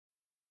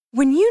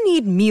When you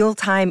need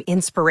mealtime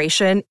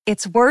inspiration,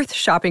 it's worth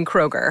shopping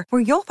Kroger,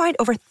 where you'll find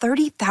over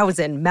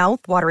 30,000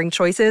 mouth-watering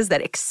choices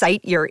that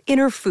excite your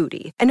inner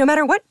foodie. And no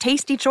matter what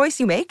tasty choice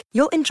you make,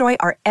 you'll enjoy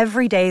our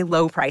everyday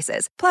low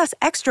prices, plus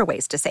extra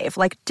ways to save,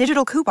 like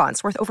digital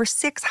coupons worth over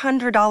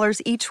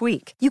 $600 each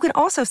week. You can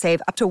also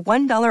save up to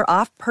 $1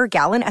 off per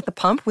gallon at the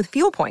pump with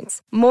fuel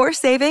points. More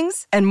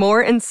savings and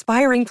more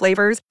inspiring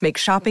flavors make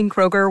shopping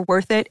Kroger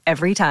worth it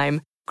every time.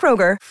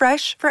 Kroger,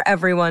 fresh for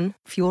everyone.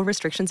 Fuel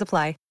restrictions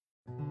apply.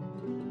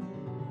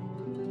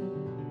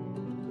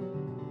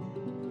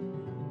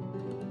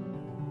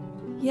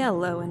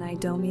 Yellow, and I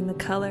don't mean the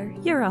color.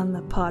 You're on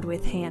the pod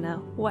with Hannah.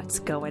 What's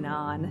going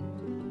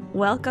on?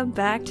 Welcome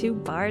back to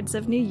Bards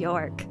of New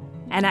York,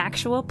 an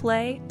actual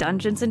play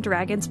Dungeons &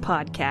 Dragons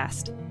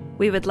podcast.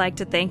 We would like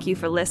to thank you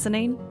for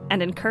listening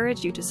and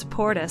encourage you to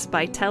support us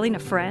by telling a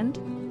friend,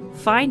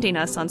 finding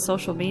us on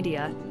social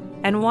media,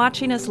 and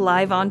watching us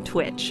live on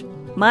Twitch,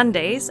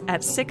 Mondays at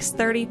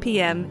 6:30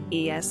 p.m.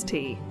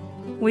 EST.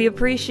 We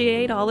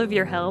appreciate all of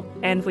your help,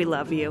 and we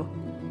love you.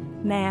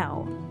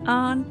 Now,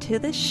 on to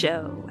the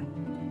show.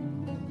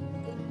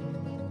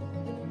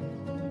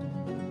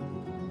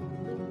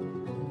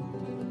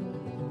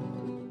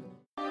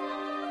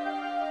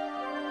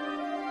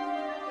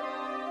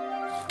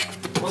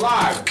 We're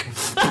live!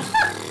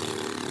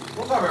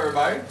 What's up,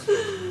 everybody?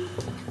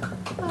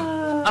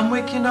 I'm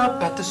waking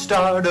up at the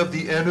start of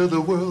the end of the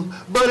world,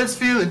 but it's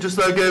feeling just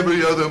like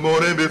every other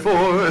morning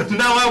before.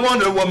 Now I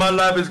wonder what my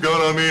life is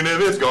gonna mean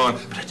if it's gone.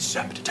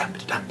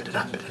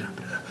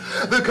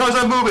 The cars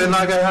are moving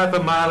like a half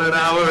a mile an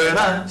hour, and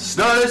I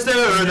started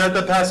staring at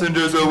the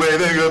passengers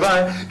waving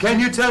goodbye. Can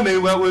you tell me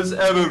what was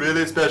ever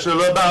really special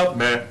about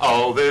me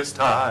all this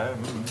time?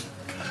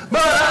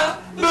 But I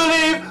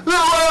believe the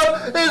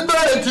world is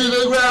burning to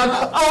the ground.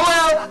 Oh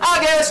well, I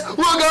guess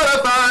we're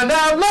gonna find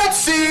out. Let's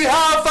see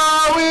how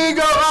far we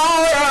go.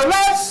 Oh yeah,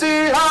 let's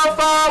see how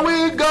far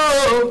we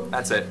go.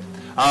 That's it.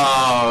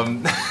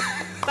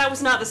 That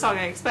was not the song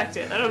I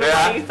expected. I don't know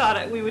why you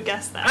thought we would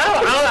guess that.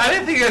 I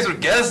didn't think you guys would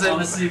guess it.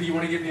 Honestly, if you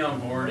want to get me on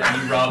board,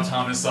 any Rob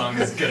Thomas song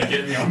is gonna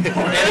get me on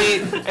board.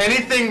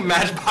 Anything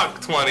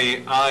Matchbox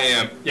 20, I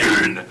am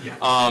in.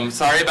 Yeah.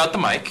 Sorry about the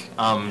mic.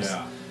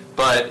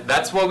 But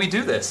that's why we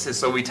do this, is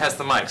so we test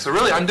the mic. So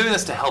really, I'm doing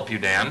this to help you,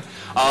 Dan.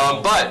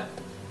 But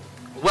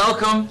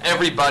welcome,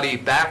 everybody,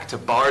 back to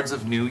Bards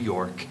of New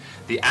York,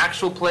 the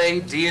actual play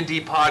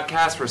D&D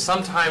podcast where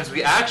sometimes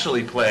we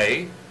actually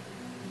play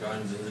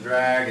Dungeons and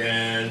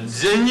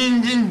Dragons.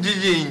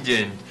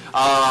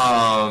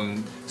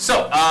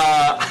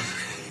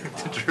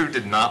 Drew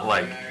did not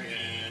like.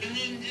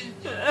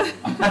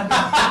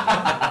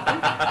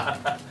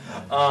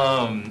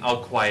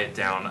 I'll quiet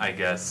down, I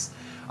guess.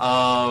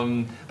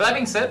 But that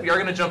being said, we are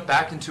going to jump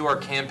back into our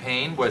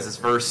campaign. What is this,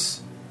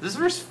 verse? This is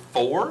verse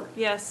 4?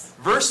 Yes.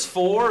 Verse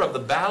 4 of the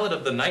Ballad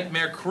of the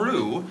Nightmare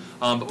Krew.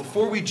 But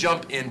before we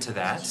jump into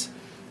that,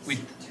 we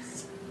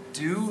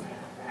do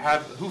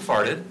have... Who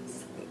farted?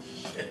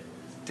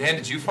 Dan,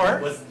 did you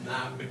fart? It was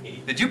not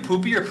me. Did you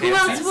poopy your pants?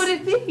 Who else would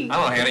it be? I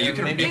don't know, Hannah. You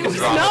can was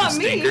drop not some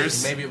me.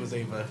 stinkers. Maybe it was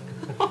Ava.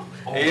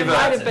 Ava.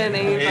 Might have been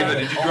Ava. Ava,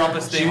 did you drop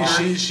a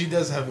stinker? She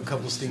does have a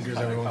couple stinkers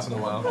every once in a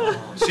while.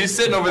 She's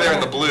sitting over there in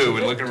the blue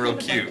and looking real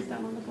cute.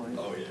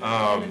 Oh,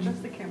 yeah.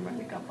 Adjust the camera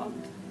to up.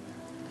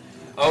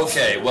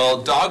 Okay,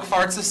 well, dog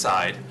farts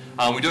aside,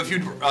 we do a few,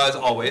 as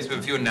always, we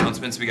have a few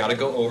announcements we got to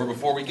go over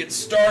before we get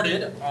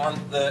started on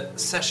the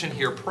session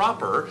here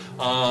proper.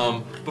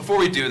 Before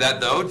we do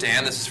that, though,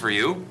 Dan, this is for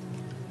you.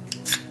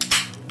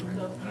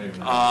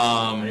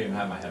 I don't even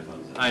have my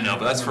headphones in. I know,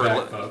 but that's for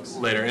folks.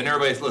 later. And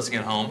everybody's listening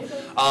at home.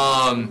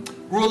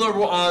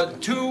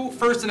 Two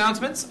first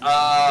announcements.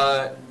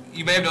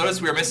 You may have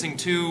noticed we are missing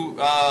two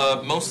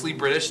mostly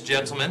British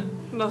gentlemen.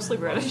 Mostly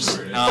British.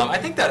 I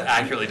think that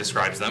accurately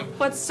describes them.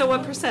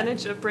 What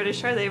percentage of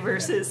British are they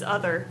versus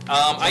other?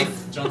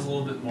 John's a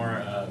little bit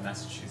more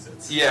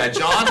Massachusetts. Yeah,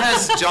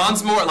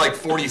 John's more like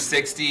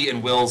 40-60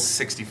 and Will's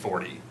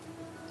 60-40.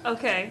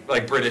 Okay.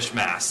 Like British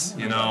Mass,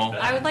 you know?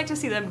 I would like to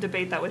see them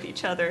debate that with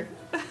each other.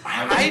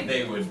 I think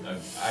they would.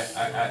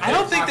 I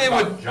don't think they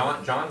would.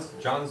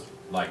 John's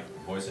like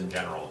voice in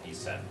general. He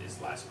said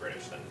is less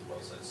British than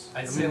Will's is.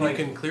 I'd I say mean, like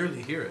you can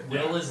clearly hear it.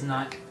 Will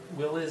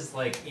is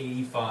like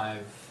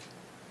 85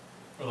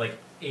 or like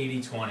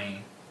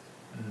 80-20,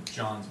 and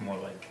John's more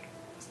like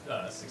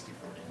 60-40.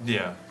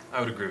 Yeah,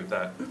 I would agree with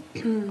that. I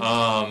don't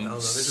know, they're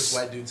just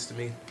white dudes to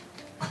me.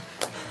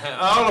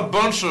 On a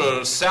bunch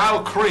of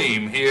sour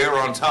cream here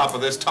on top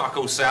of this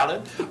taco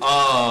salad.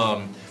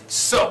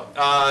 So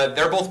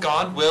they're both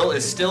gone. Will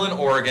is still in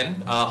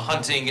Oregon,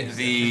 hunting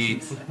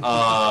the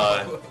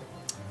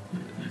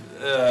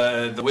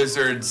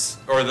wizards,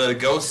 or the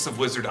ghosts of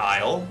Wizard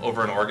Isle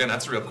over in Oregon.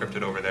 That's a real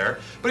cryptid over there.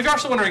 But if you're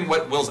also wondering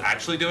what Will's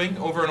actually doing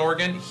over in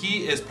Oregon,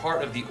 he is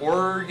part of the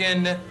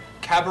Oregon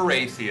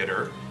Cabaret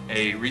Theater,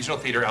 a regional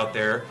theater out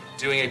there,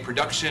 doing a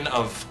production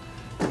of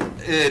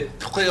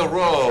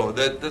Poirot,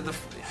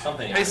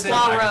 Something.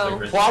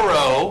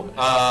 Poirot,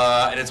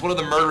 and it's one of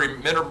the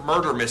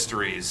murder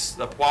mysteries,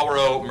 the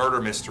Poirot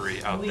murder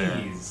mystery out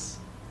there.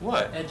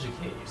 What?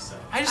 Educate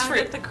yourself. I just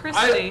Agatha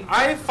Christie.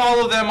 I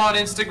follow them on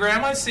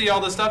Instagram. I see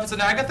all this stuff. It's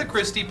an Agatha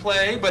Christie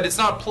play, but it's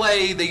not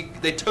play.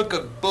 They took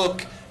a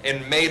book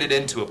and made it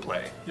into a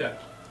play. Yeah.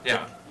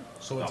 Yeah.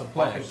 So it's a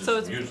play. So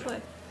it's music. a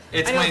play.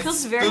 It's I know, my it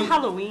feels very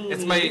Halloween.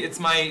 It's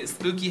my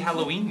spooky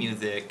Halloween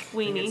music. I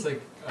think Weenie. it's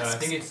like I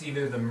think it's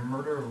either the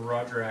Murder of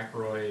Roger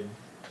Ackroyd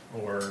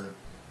or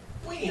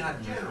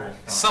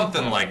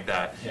Something like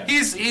that. Yeah.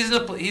 He's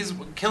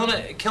killing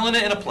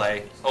it in a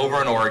play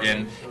over in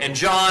Oregon. And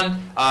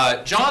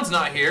John's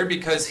not here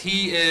because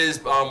he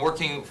is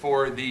working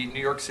for the New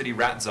York City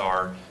Rat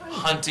Czar,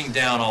 hunting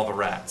down all the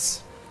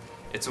rats.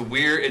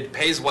 It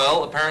pays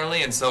well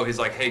apparently, and so he's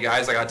like, hey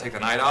guys, I gotta take the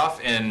night off,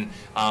 and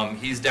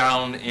he's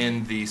down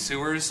in the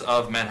sewers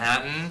of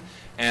Manhattan,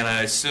 and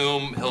I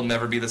assume he'll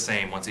never be the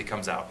same once he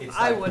comes out. It's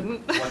I like,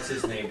 wouldn't. What's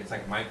his name? It's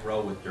like Mike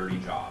Rowe with Dirty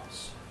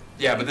Jobs.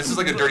 Yeah, but this is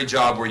like a dirty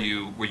job where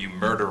you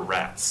murder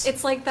rats.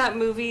 It's like that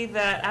movie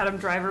that Adam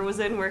Driver was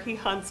in where he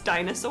hunts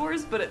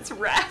dinosaurs, but it's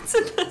rats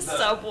in the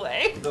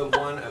subway. The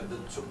one of the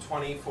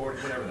 20,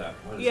 40, whatever that.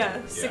 What is Yeah,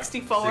 it?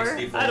 64.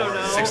 64. I don't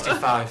know.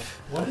 65.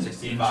 what an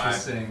 65.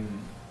 interesting.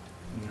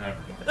 Never.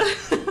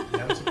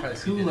 Yeah, I'm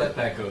surprised he Who did let it.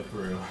 that go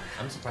through?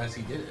 I'm surprised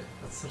he did it.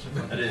 That's such a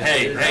fun. That is-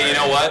 Hey, you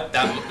know what?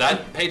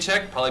 That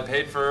paycheck probably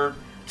paid for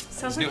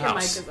Sounds his like new your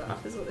mic house. is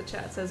off, is what the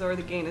chat says, or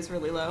the gain is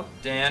really low.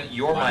 Dan,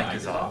 your My mic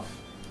is off.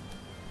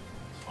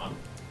 Fun.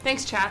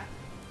 Thanks, chat.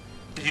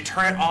 Did you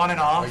turn it on and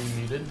off? Are you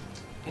muted?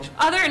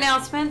 Other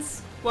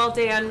announcements, while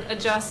Dan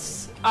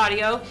adjusts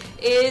audio,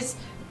 is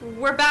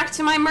we're back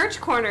to my merch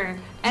corner.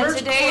 And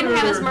today in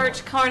Hannah's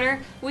merch corner,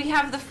 we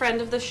have the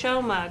Friend of the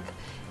Show mug.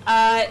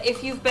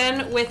 If you've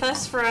been with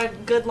us for a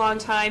good long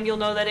time, you'll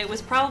know that it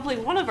was probably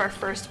one of our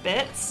first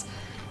bits.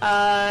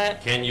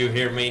 Can you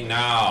hear me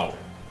now?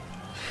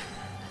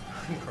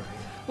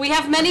 We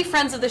have many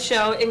friends of the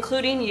show,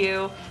 including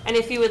you, and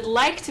if you would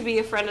like to be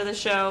a friend of the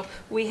show,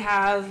 we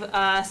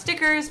have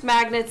stickers,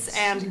 magnets,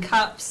 and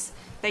cups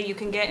that you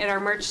can get at our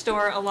merch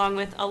store, along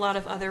with a lot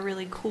of other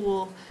really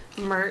cool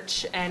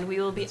merch, and we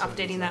will be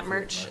updating that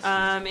merch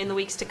in the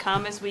weeks to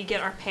come as we get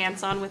our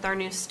pants on with our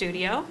new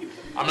studio.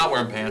 I'm not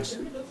wearing pants.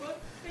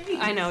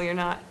 I know you're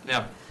not,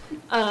 Yeah.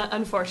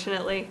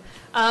 unfortunately.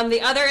 The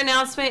other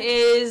announcement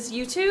is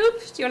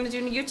YouTube. Do you want to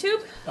do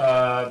YouTube?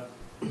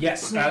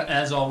 Yes,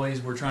 as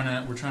always, we're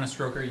trying to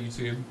stroke our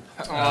YouTube.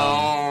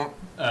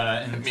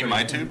 And Me,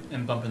 my tube?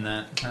 and bumping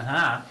that.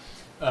 Haha.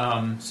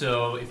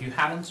 So if you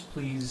haven't,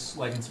 please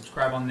like and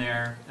subscribe on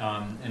there.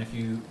 And if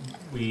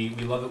we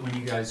love it when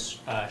you guys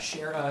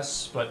share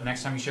us. But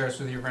next time you share us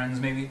with your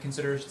friends, maybe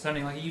consider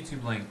sending like a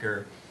YouTube link,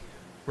 or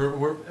we're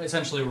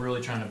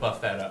really trying to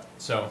buff that up.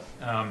 So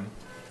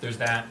there's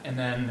that, and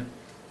then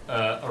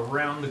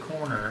around the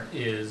corner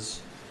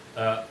is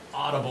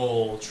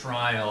Audible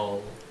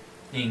trial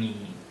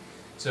thingy.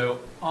 So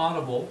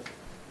Audible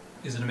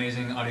is an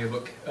amazing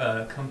audiobook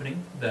company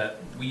that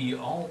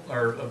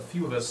a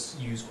few of us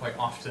use quite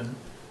often.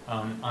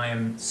 I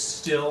am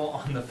still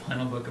on the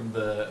final book of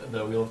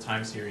the Wheel of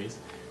Time series.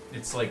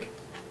 It's like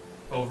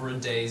over a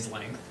day's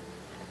length.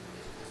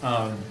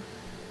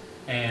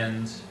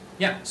 And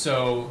yeah,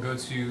 so go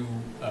to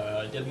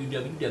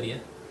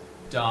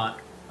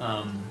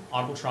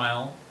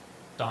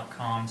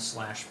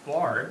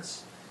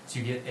www.audibletrial.com/bards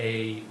to get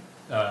a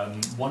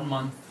 1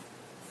 month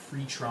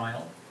free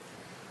trial.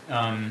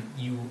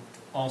 You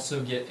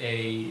also get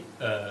a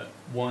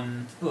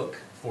one book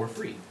for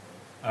free.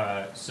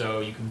 So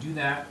you can do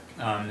that,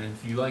 and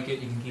if you like it,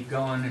 you can keep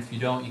going. If you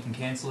don't, you can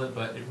cancel it,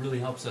 but it really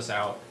helps us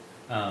out.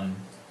 And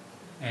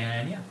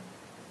yeah.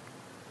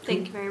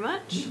 Thank you very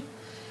much.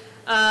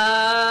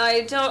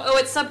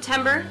 It's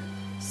September,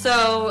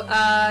 so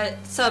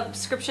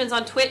subscriptions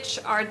on Twitch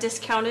are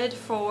discounted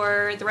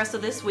for the rest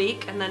of this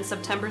week, and then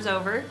September's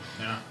over.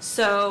 Yeah.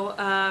 So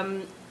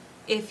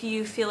if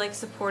you feel like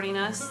supporting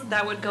us,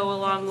 that would go a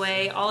long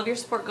way. All of your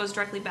support goes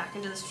directly back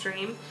into the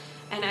stream,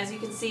 and as you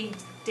can see,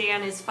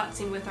 Dan is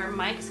futzing with our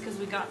mics because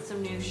we got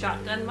some new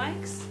shotgun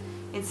mics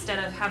instead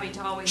of having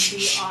to always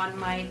be on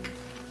mic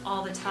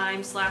all the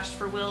time.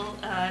 For Will,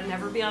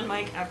 never be on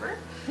mic ever.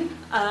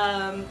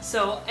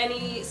 So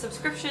any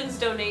subscriptions,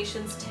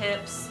 donations,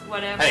 tips,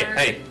 whatever.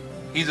 Hey,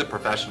 he's a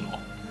professional.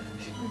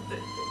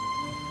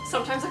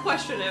 Sometimes I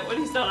question it when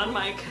he's not on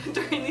mic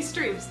during these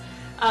streams.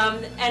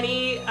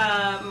 Any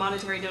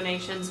monetary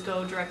donations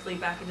go directly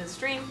back into the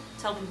stream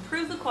to help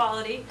improve the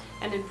quality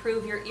and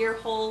improve your ear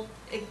hole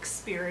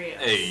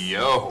experience. Hey,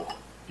 yo.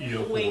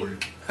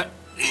 Wink.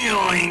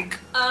 Yoink.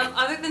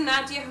 Other than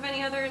that, do you have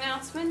any other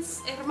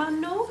announcements,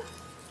 hermano?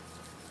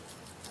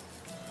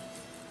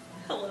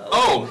 Hello.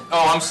 Oh,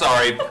 I'm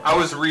sorry. I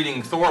was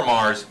reading Thor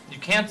Mars. You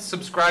can't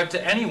subscribe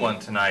to anyone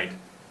tonight.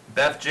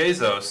 Beth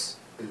Bezos.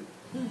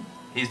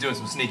 He's doing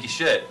some sneaky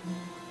shit.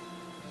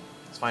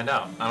 Let's find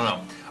out. I don't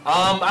know.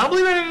 I don't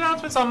believe any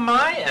announcements on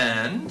my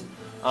end.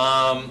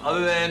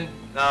 Other than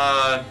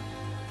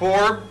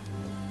for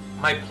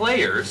my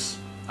players,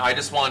 I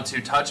just want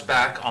to touch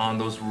back on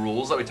those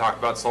rules that we talked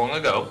about so long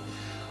ago.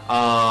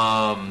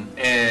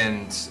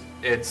 And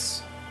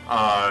it's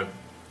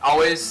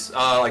always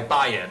like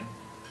buy-in.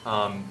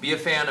 Be a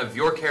fan of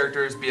your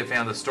characters, be a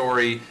fan of the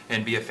story,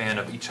 and be a fan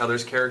of each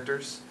other's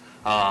characters.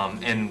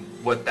 And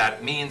what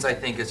that means, I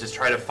think, is just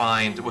try to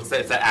find, it's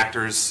that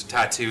actor's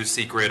tattoo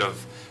secret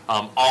of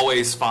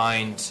always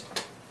find,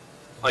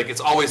 like,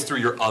 it's always through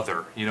your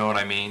other, you know what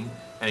I mean?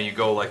 And you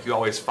go, like, you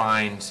always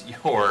find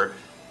your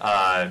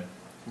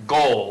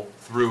goal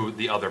through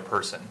the other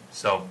person.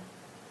 So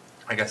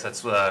I guess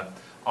that's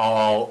all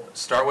I'll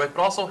start with,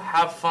 but also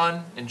have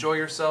fun, enjoy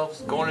yourselves,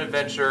 go on an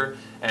adventure,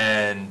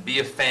 and be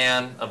a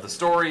fan of the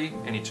story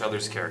and each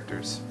other's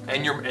characters,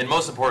 and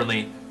most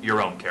importantly, your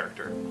own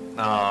character.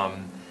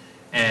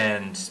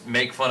 And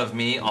make fun of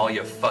me all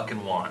you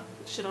fucking want.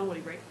 Shit on Woody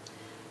Break.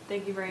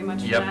 Thank you very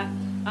much for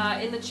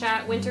that. In the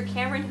chat, Winter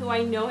Cameron, who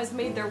I know has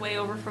made their way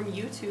over from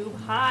YouTube.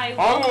 Hi.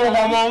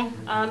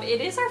 Welcome. It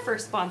is our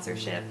first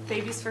sponsorship.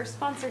 Baby's first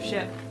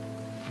sponsorship.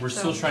 We're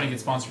still trying to get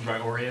sponsored by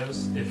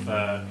Oreos.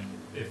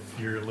 If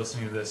you're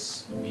listening to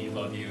this, we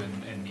love you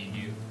and need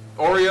you.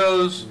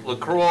 Oreos,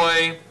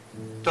 LaCroix,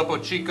 Topo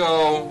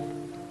Chico.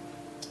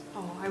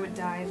 Oh, I would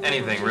die. If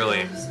anything,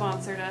 really.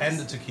 Sponsored us. And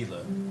the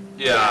tequila.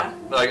 Yeah,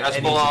 like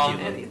Espolon.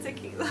 Any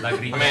tequila. Like I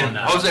mean,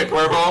 Jose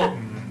Cuervo.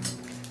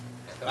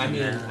 I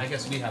mean, I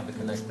guess we have to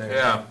connect there.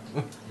 Yeah.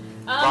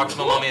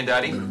 Proximal Mommy and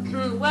Daddy.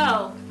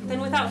 Well, then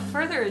without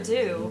further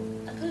ado,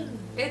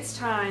 it's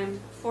time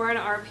for an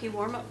RP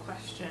warm-up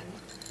question.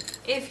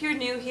 If you're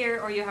new here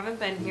or you haven't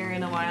been here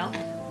in a while,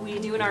 we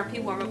do an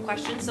RP warm-up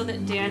question so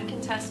that Dan can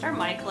test our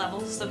mic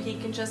levels so he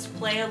can just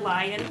play a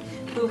lion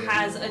who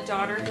has a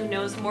daughter who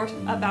knows more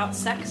about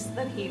sex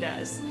than he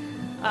does.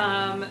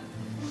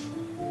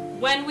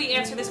 When we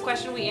answer this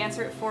question, we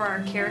answer it for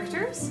our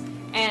characters.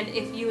 And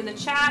if you in the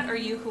chat or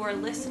you who are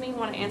listening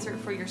want to answer it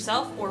for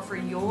yourself or for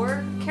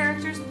your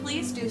characters,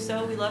 please do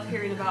so. We love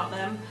hearing about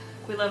them.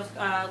 We love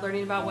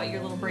learning about what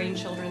your little brain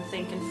children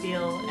think and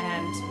feel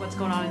and what's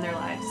going on in their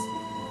lives.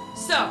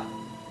 So,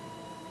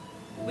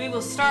 we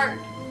will start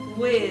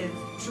with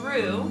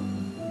Drew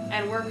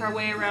and work our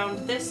way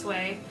around this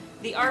way.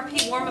 The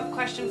RP warm-up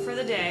question for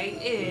the day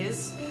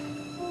is,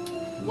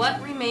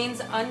 what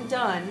remains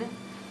undone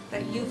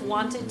that you've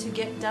wanted to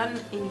get done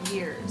in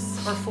years,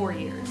 or 4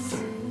 years?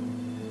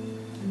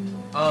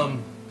 For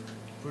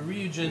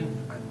Ryujin,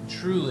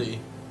 truly,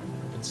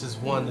 it's his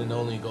one and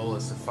only goal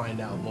is to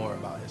find out more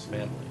about his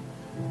family,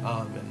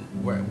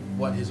 and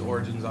what his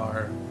origins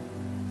are,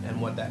 and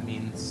what that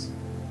means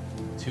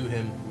to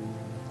him,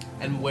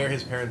 and where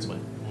his parents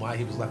went, and why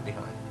he was left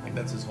behind. Like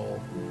that's his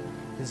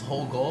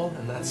whole goal,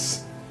 and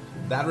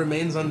that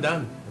remains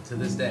undone to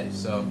this day.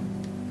 So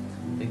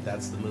I think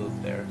that's the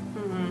move there.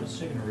 I was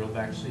taking a real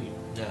back seat.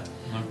 Yeah.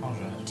 I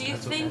apologize. Do you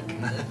That's think okay.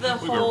 the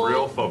We whole, were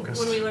real focused.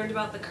 when we learned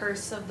about the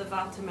curse of the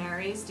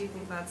Valtamaris, do you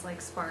think that's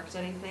like sparked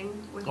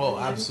anything with Oh,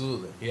 him?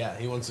 absolutely. Yeah,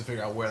 he wants to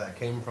figure out where that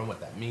came from, what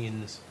that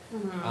means,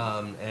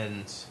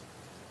 and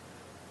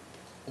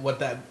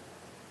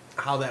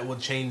how that would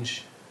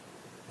change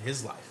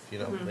his life,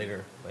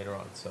 later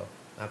on. So,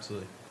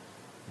 absolutely,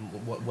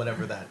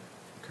 whatever that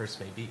curse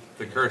may be.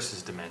 The curse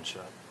is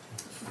dementia.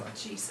 Oh,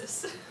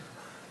 Jesus.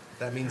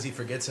 That means he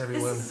forgets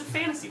everyone. This is a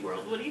fantasy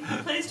world. What he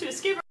plays to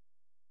escape.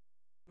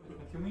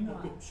 Can we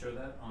not show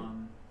that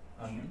on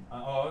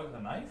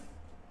a knife?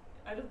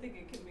 I don't think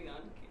it can be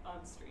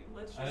on stream.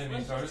 Let's just. I didn't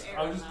mean so.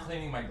 I was just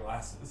cleaning my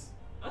glasses.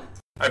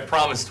 I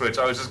promised Twitch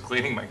I was just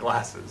cleaning my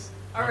glasses.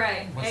 All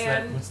right,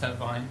 What's that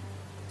vine?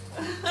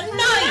 A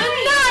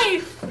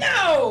knife!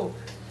 No!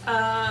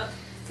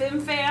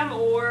 FimFam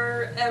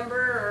or Ember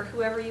or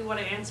whoever you want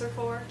to answer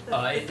for.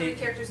 The three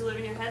characters who live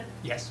in your head.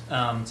 Yes.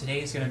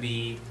 Today is going to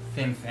be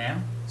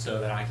FimFam,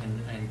 so that I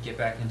can get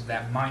back into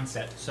that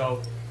mindset.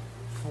 So,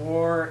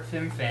 for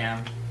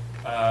FimFam,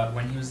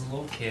 when he was a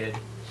little kid,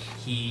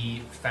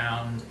 he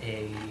found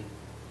a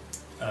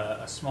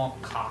small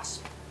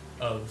cosp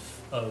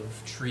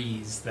of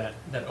trees that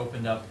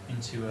opened up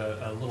into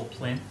a little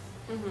plinth,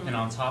 and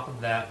on top of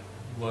that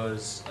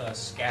was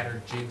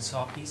scattered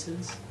jigsaw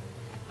pieces,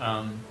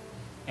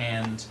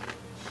 and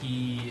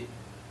he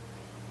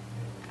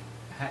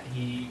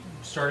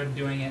started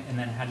doing it and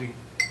then had to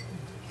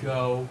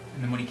go,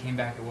 and then when he came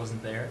back it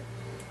wasn't there.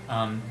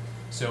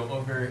 So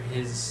over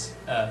his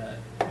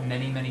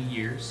many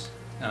years,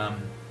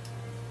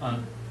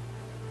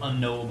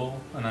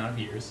 unknowable amount of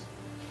years,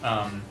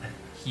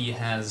 he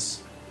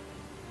has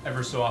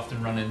ever so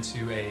often run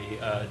into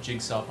a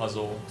jigsaw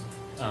puzzle,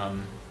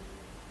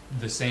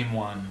 the same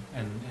one,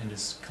 and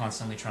is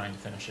constantly trying to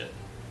finish it.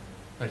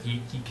 But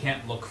he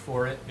can't look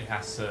for it. He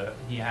has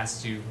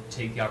to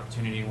take the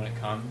opportunity when it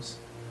comes.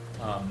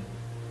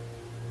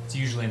 It's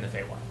usually in the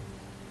Feywild.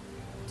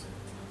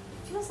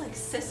 Feels like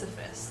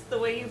Sisyphus, the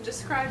way you've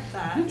described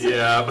that.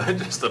 Yeah, but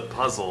just a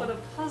puzzle. But a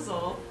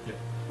puzzle, Yeah.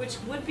 which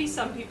would be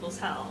some people's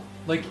hell.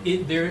 Like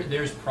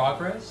there's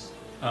progress,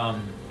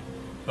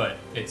 but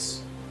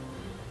it's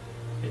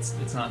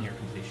not near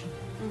completion.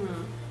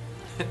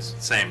 It's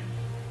same.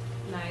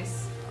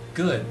 Nice.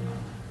 Good.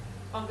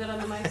 All good on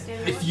the mic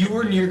stand? If you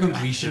were near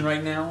completion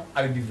right now,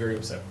 I would be very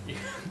upset with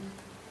you.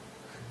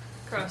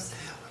 Gross.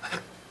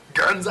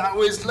 Guns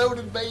always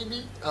loaded,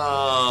 baby.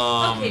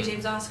 Okay,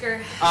 James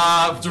Oscar.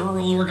 Sometimes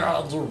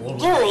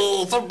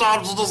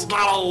you just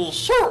gotta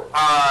sure.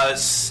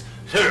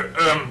 Sir,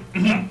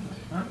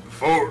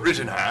 for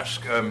written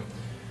ask,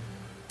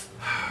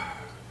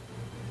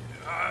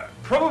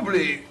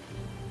 probably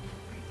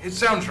it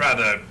sounds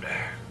rather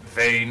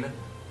vain,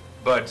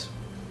 but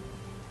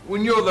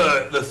when you're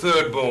the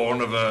third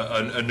born of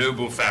a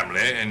noble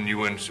family and you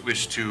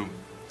wish to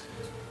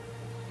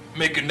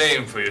make a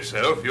name for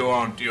yourself,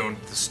 you're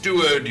the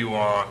steward, you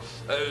are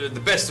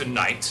the best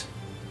knight,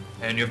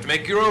 and you have to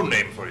make your own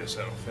name for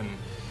yourself. And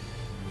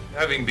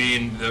having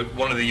been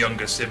one of the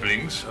younger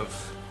siblings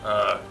of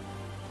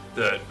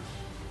the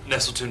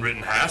Nestleton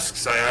Written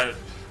Hasks, I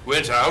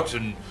went out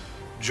and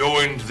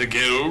joined the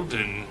guild,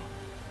 and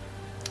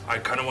I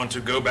kind of want to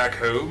go back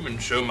home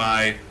and show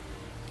my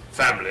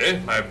family,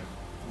 my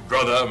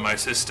brother, my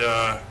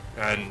sister,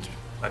 and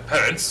my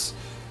parents,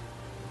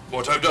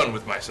 what I've done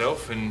with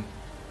myself and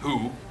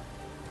who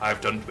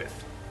I've done it with.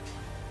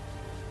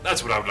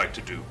 That's what I would like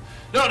to do.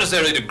 Not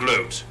necessarily to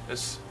gloat.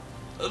 It's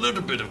a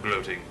little bit of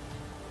gloating,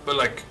 but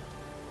like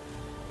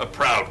a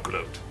proud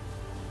gloat.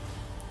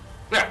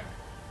 Yeah.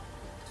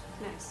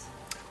 Nice.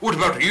 What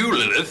about you,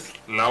 Lilith?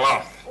 La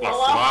la.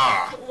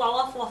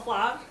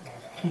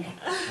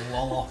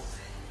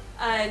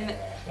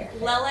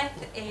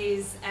 Lilith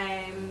is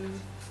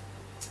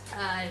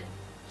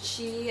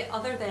she,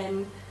 other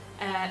than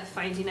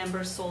finding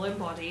Ember's soul and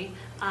body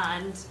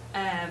and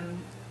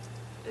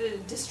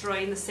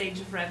destroying the Sage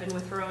of Revan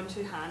with her own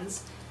two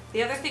hands,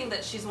 the other thing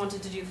that she's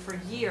wanted to do for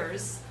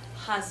years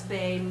has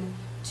been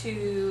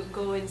to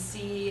go and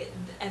see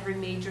every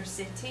major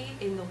city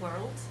in the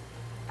world,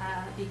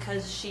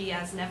 because she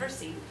has never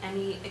seen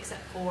any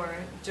except for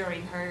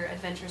during her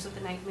adventures with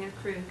the Nightmare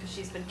Crew, because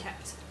she's been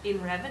kept in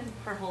Revan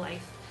her whole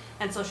life,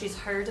 and so she's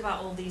heard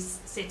about all these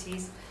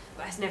cities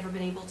but has never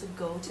been able to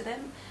go to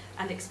them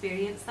and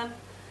experience them.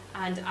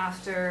 And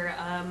after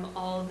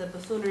all the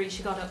buffoonery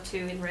she got up to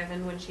in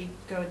Revan when she'd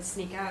go and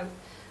sneak out,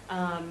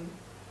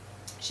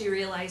 she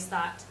realised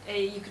that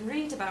you can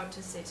read about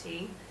a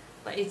city,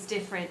 but it's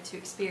different to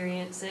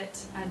experience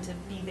it and to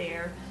be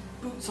there,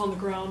 boots on the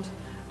ground,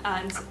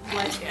 and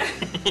like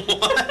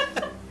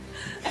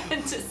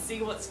and to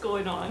see what's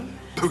going on.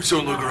 Boots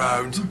on the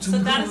ground. So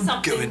that is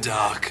something going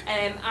dark.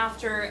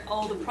 After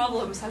all the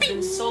problems have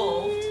been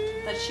solved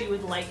that she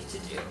would like to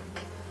do.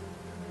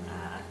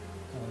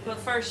 But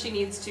first she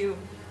needs to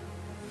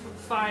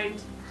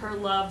find her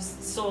love's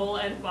soul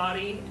and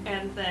body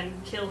and then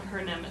kill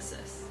her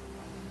nemesis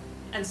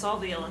and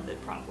solve the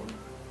Illithid problem.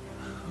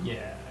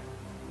 Yeah.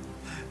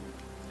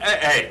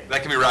 Hey,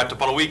 that can be wrapped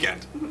up on a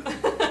weekend.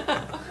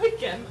 A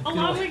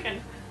long weekend.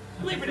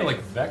 I feel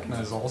like Vecna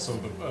is also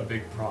a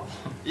big problem.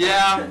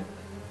 Yeah.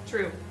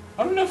 True.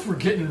 I don't know if we're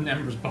getting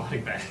Ember's body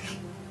back.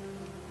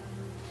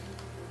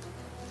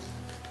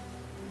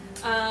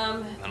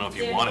 I don't know if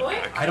you Dan want Boy?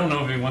 it back. I don't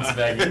know if he wants it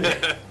back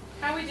either.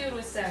 How are we doing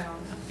with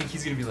sound? I think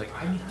he's gonna be like,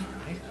 I need to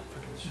write a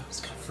fucking show.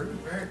 It's got fruit.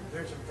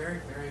 There's a very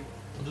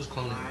We'll just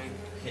clone it. high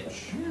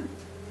pitch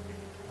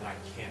that I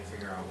can't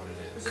figure out what it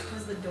Is is. it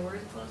because the door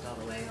is closed all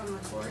the way on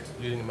record?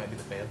 You think it might be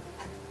the fan?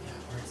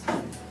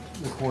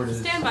 Recorded.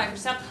 Stand by for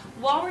sound.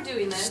 While we're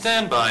doing this,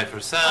 Stand by for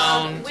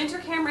sound. Winter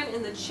Cameron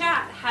in the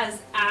chat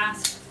has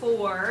asked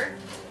for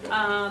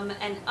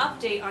an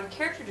update on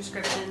character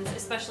descriptions,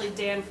 especially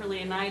Dan for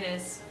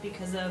Leonidas,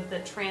 because of the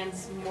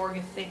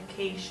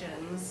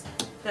transmorgifications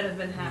that have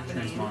been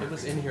happening. It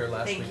was in here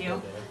last Thank week.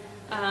 you.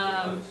 Though,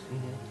 Dan.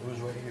 It was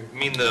right here. You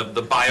mean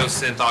the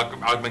biosynth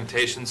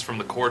augmentations from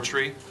the core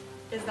tree?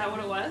 Is that what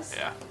it was?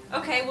 Yeah.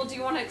 Okay, well, do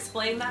you want to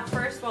explain that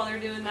first while they're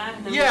doing that?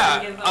 And then Yeah.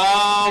 we can give,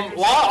 I'll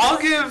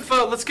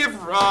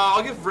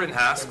give written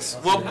hasks.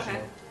 Well, Okay.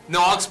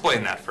 no, I'll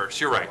explain that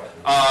first. You're right.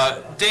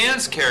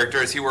 Dan's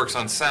character, as he works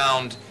on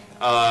sound,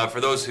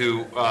 for those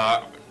who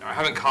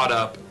haven't caught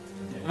up,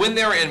 when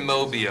they were in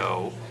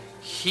Mobio,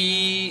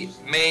 he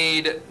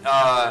made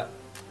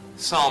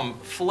some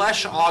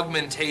flesh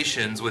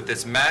augmentations with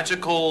this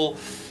magical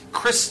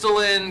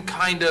crystalline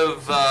kind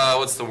of,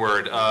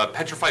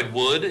 petrified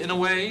wood in a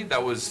way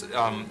that was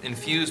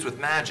infused with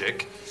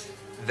magic,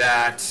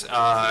 that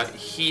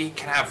he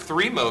can have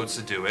 3 modes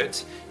to do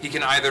it. He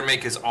can either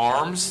make his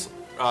arms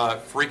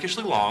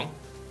freakishly long,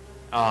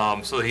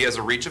 so that he has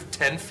a reach of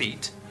 10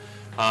 feet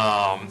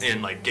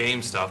in like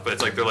game stuff, but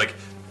it's like they're like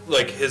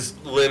his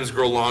limbs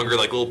grow longer,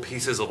 like little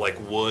pieces of like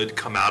wood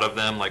come out of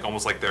them, like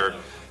almost like they're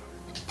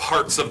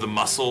parts of the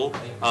muscle.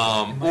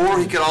 Or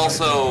he could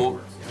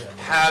also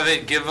have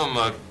it give him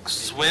a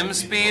swim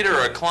speed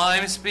or a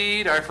climb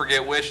speed. I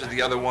forget which is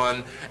the other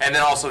one. And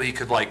then also he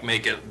could like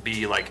make it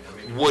be like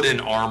wooden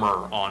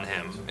armor on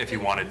him if he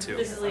wanted to.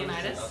 This is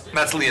Leonidas.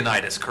 That's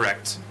Leonidas,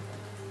 correct.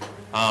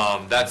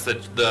 That's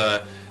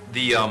the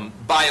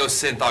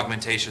biosynth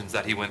augmentations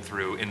that he went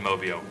through in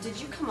Mobio. Did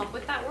you come up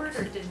with that word,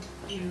 or did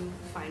you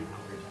find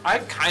that word? I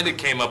kind of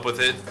came up with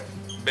it,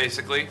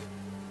 basically.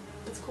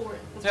 It's cool word.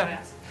 That's Yeah. what I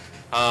asked.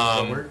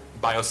 What word?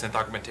 Biosynth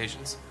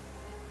augmentations.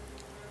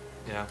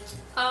 Yeah.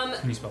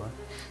 Can you spell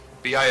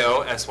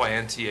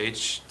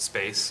BIOSYNTH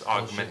space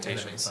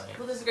augmentations.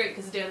 Well, this is great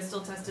because Dan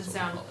still tested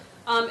sound.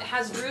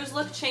 Has Drew's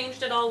look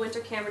changed at all? Winter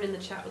Cameron in the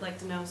chat would like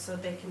to know so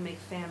they can make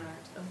fan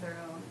art of their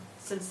own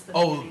since the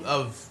beginning.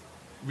 Of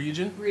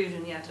Ryujin?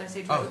 Ryujin, yeah. Did I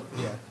say Drew? Oh,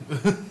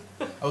 yeah.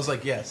 I was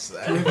like, yes.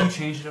 Have you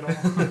changed it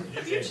at all?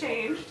 Have you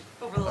changed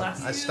over the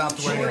last I stopped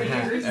wearing a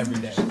hat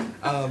every day.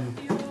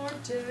 You're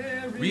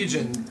daring.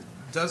 Ryujin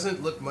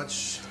doesn't look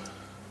much.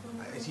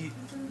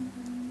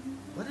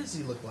 What does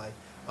he look like?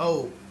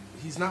 Oh,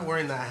 he's not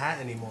wearing that hat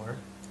anymore.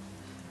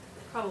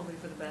 Probably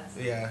for the best.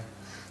 Yeah.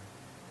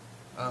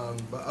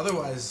 But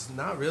otherwise,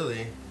 not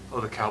really.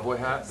 Oh, the cowboy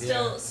hat?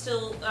 Still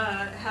He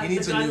has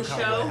needs the a gun new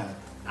cowboy show hat.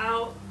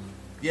 out.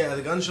 Yeah,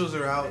 the gun shows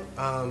are out.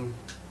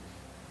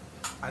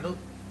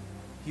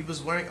 He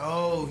was wearing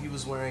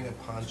a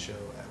poncho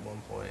at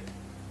one point.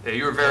 Yeah,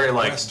 you were very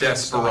like Western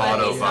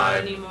Desperado He's not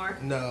vibe. anymore.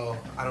 No,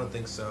 I don't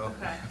think so.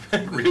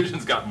 Okay.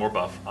 Ryujin's got more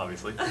buff,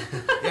 obviously.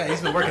 Yeah,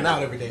 he's been working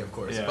out every day, of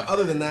course. Yeah. But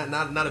other than that,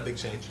 not a big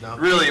change. No.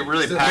 Really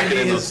So packing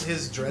maybe in his, those.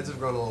 his dreads have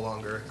grown a little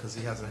longer because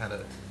he hasn't had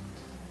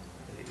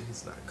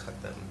he's not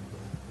cut them.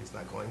 He's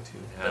not going to.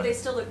 But they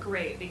still look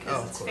great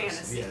because Of it's course.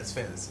 fantasy. Yeah, it's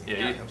fantasy.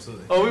 Yeah, you-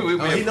 Absolutely. Oh, we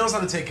he have- knows how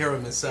to take care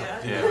of himself.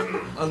 Yeah. You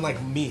know?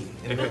 Unlike me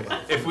in real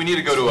life. If we need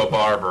to go to a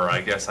barber,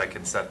 I guess I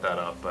can set that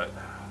up, but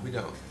We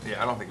don't.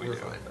 yeah, I don't think we We're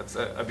do. fine.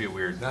 That'd be a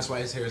weird. That's why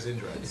his hair is in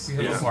dreads. We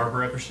have Yeah. a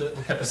barber episode.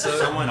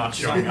 Someone not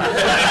showing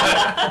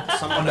up.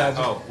 Someone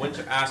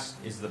Winter asked,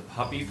 is the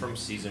puppy from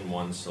season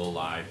 1 still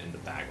alive in the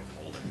bag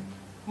of holding?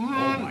 Oh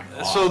my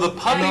god. So the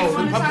puppy. No,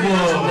 wanna the puppy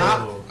talk is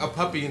about- not a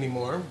puppy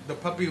anymore. The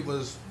puppy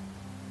was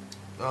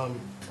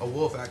a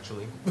wolf,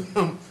 actually.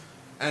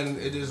 And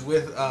it is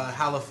with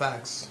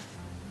Halifax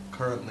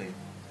currently.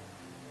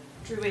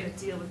 Drew made a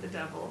deal with the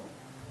devil.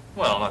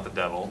 Well, not the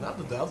devil. Not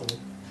the devil.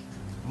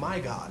 My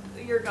God.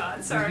 Your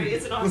god, sorry,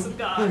 it's an awesome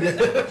god.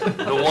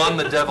 The one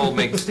the devil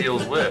makes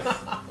deals with.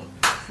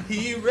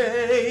 He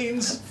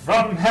reigns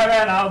From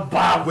heaven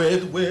above.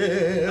 with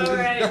wind.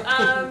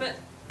 Alright,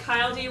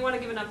 Kyle, do you want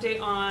to give an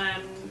update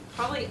on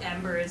probably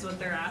Ember is what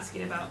they're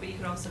asking about, but you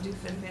could also do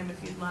FinFam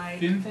if you'd like.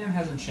 FinFam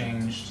hasn't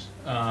changed,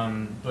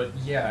 but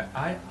yeah,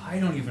 I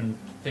don't even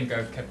think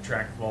I've kept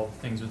track of all the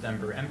things with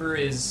Ember. Ember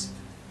is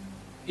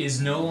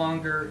no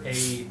longer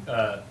a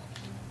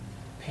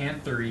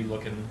panther-y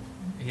looking.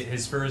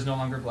 His fur is no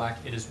longer black.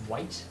 It is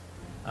white,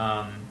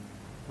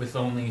 with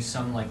only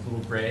some like little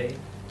gray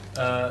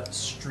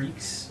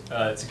streaks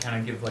to kind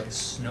of give like a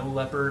snow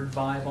leopard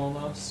vibe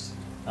almost.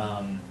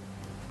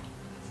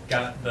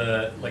 Got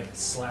the like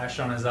slash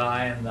on his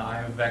eye and the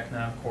Eye of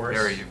Vecna, of course.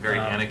 Very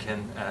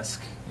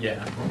Anakin-esque.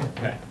 Yeah.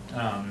 Okay.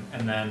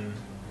 And then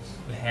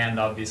the hand,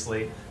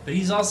 obviously, but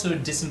he's also a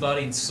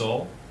disembodied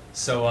soul.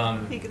 So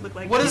He could look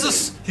like What is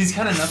this? he's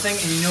kind of nothing.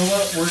 And you know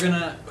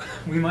what?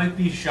 We might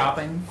be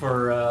shopping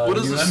for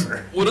new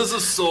Ember. What does a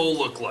soul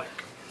look like?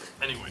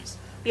 Anyways.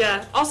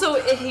 Yeah.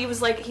 Also, he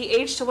was like he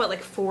aged to what,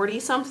 like 40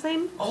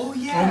 something. Oh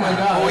yeah. Oh my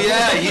God. Oh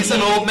yeah, he's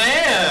an old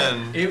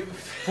man.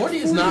 40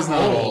 is not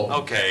old.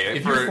 Okay.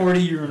 If you're 40,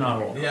 you're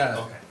not old. Yeah.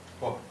 Okay.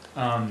 Well,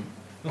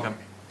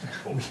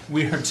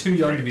 We are too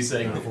young to be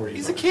saying we're 40.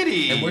 He's a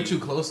kitty. And we're too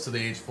close to the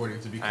age 40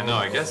 to be I called know.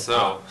 I old. guess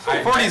so.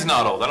 I- 40's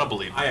not old. I don't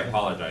believe. I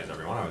apologize,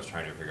 everyone. I was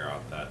trying to figure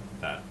out that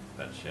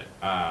shit.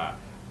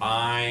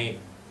 I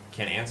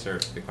can answer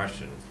the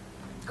question.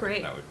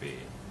 Great. That would be.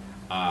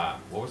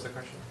 What was the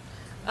question?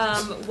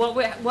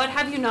 What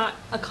have you not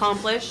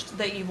accomplished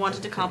that you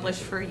wanted to accomplish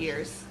for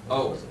years?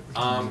 Oh,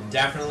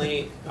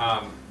 definitely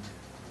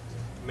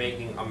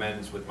making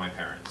amends with my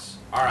parents.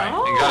 All right.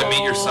 Oh. You gotta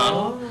meet your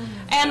son.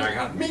 And I And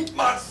got meet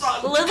my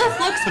son. Lilith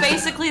looks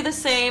basically the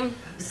same.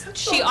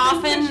 She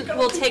often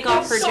will take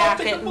off her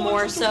jacket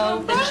more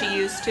so than she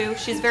used to.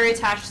 She's very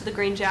attached to the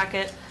green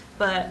jacket,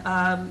 but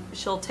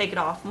she'll take it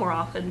off more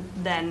often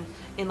than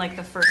in like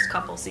the first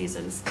couple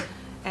seasons.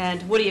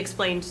 And Woody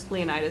explained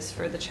Leonidas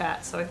for the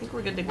chat, so I think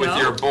we're good to go. With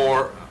your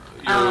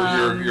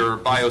your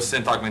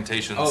biosynth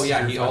augmentations. Oh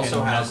yeah, he also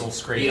fucking has. knuckle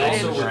scrape He I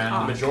also, didn't the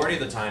talk. majority of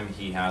the time,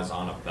 he has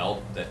on a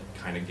belt that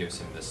kind of gives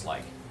him this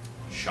like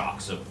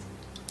shocks of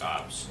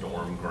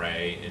storm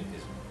gray in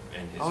his.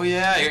 Oh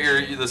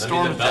yeah, the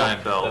storm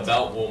giant belt. The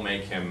belt will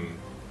make him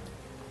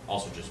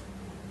also just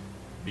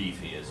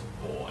beefy as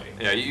a boy.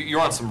 Yeah,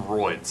 you're on some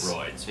roids.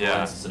 Roids.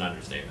 Yeah. Roids is an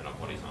understatement of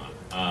what he's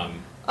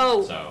on.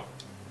 Oh, So.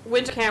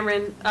 Winter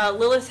Cameron,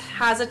 Lilith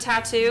has a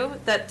tattoo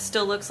that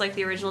still looks like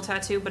the original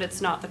tattoo, but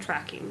it's not the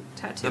tracking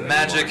tattoo. The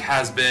magic anymore.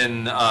 has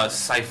been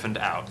siphoned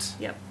out.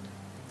 Yep.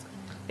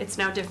 It's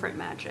now different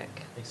magic.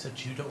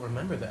 Except you don't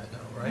remember that now,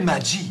 right?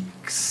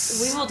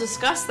 We will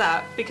discuss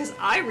that because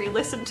I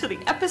re-listened to the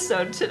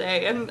episode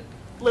today and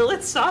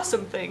Lilith saw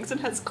some things and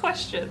has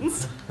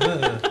questions.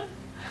 I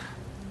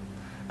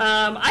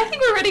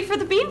think we're ready for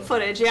the bean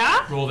footage,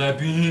 yeah? Roll that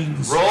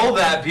beans. Roll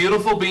that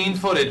beautiful bean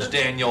footage,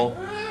 Daniel.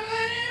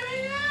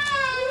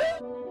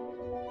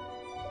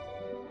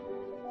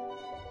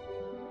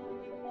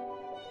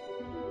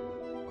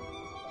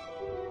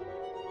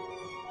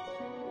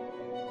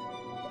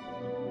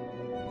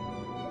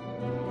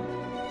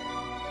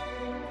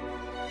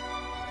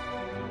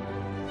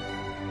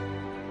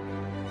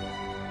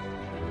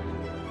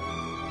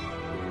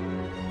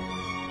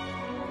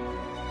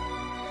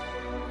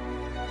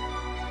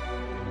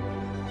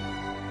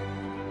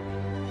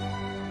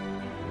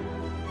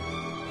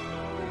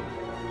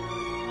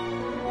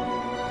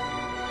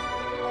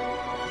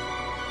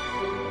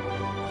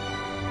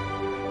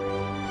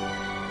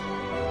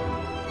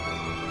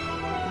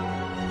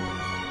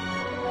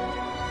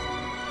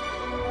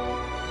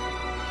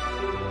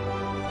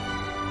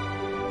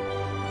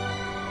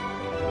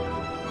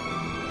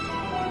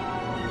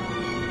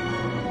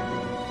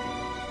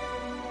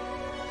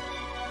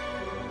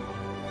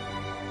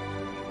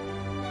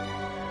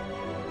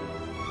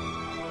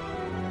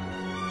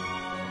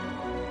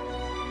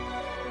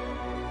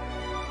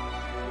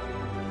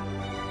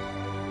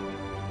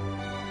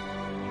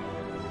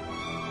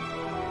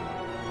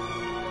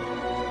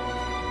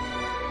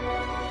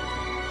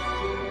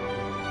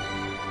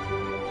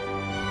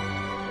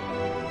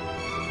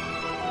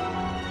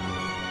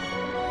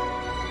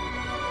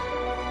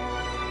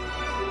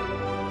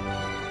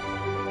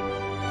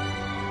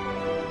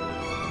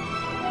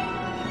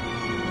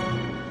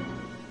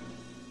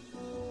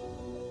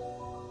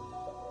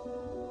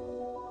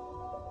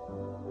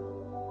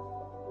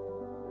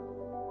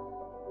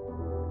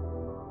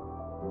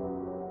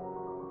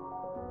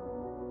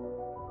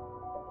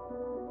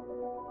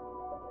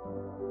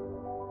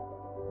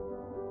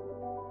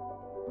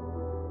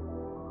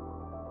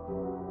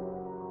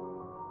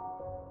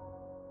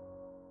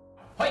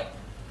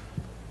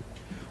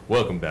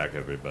 Welcome back,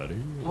 everybody.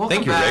 Welcome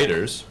Thank you, back.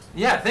 Raiders.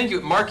 Yeah, thank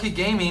you. Marquee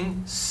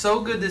Gaming, so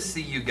good to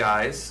see you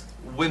guys.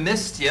 We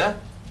missed you.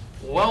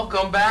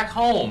 Welcome back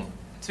home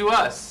to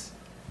us.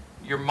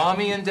 Your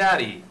mommy and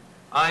daddy.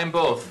 I am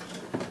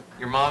both.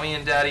 Your mommy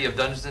and daddy of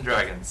Dungeons &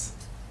 Dragons.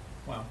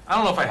 Wow. I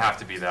don't know if I have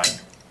to be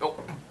that.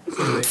 Oh.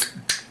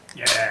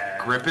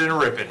 Yeah. Grip it and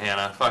rip it,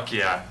 Hannah. Fuck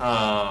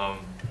yeah.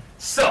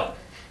 So,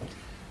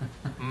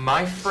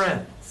 my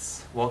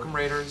friends, welcome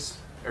Raiders.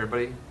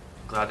 Everybody,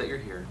 glad that you're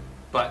here.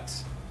 But,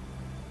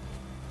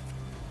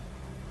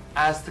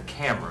 as the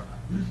camera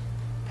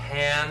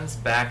pans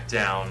back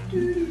down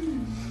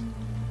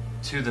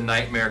to the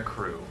Nightmare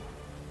Crew,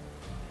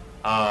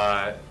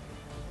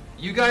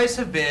 you guys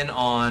have been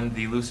on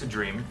the Lucid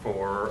Dream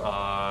for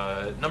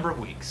a number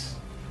of weeks.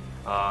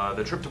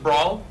 The trip to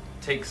Brawl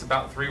takes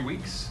about 3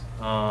 weeks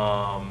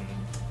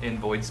in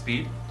Void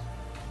Speed.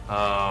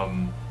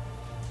 And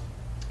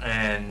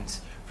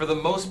for the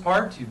most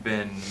part, you've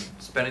been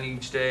spending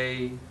each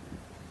day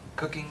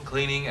cooking,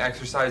 cleaning,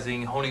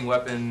 exercising, honing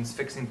weapons,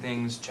 fixing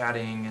things,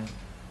 chatting.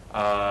 You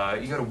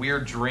had a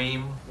weird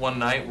dream one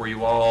night where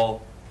you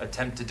all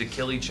attempted to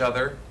kill each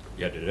other.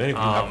 Yeah, did any of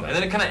you have that? And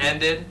then it kind of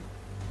ended,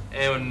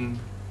 and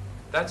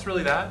that's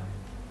really that.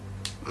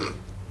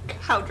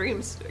 How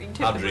dreams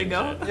typically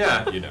go.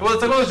 Yeah. You know. Well,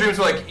 it's like one of those dreams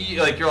where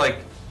you're like,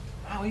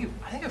 wow,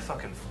 I think I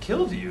fucking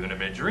killed you in a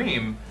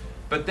mid-dream,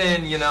 but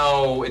then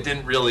it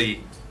didn't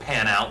really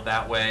pan out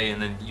that way,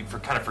 and then you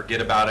kind of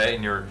forget about it,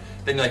 and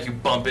then you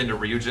bump into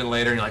Ryujin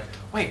later, and you're like,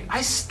 wait,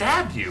 I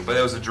stabbed you, but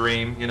it was a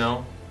dream, You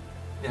know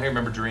how you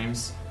remember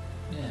dreams?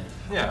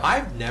 Yeah.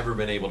 I've never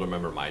been able to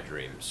remember my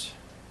dreams.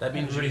 That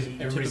means you Everybody's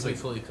typically like-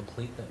 fully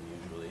complete them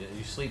usually.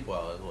 You sleep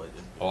well.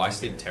 Oh, I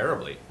sleep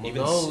terribly. Well,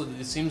 no,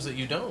 it seems that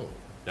you don't.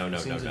 No, It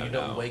seems that you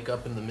don't wake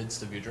up in the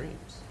midst of your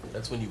dreams.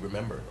 That's when you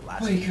remember the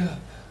last time up.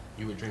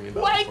 you were dreaming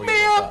about. Wake before me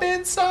you woke up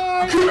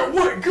inside!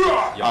 Wake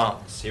up! Yeah,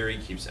 Siri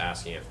keeps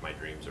asking if my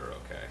dreams are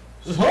okay.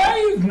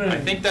 I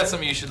think that's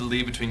something you should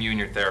leave between you and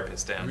your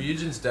therapist, Dan.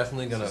 Ryujin's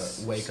definitely gonna This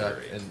is wake up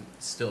serious. and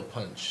still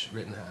punch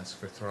Rittenhouse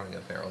for throwing a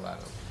barrel at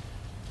him.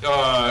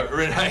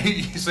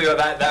 So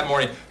that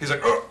morning, he's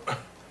like,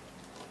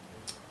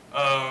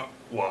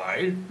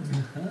 why?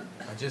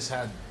 I just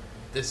had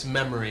this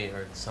memory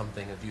or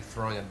something of you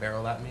throwing a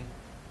barrel at me.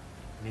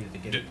 I needed to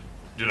get it.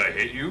 Did I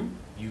hit you?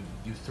 You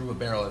threw a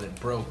barrel and it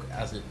broke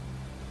as it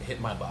hit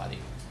my body.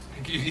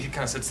 He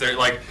kind of sits there,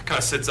 kind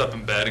of sits up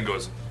in bed and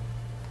goes,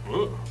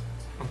 "Whoa,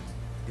 I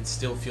can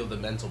still feel the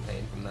mental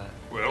pain from that.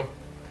 well,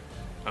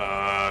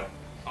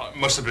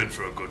 must have been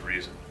for a good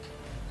reason."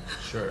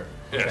 Sure.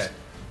 Yes. Okay.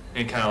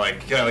 And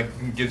kind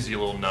of gives you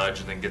a little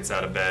nudge and then gets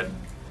out of bed,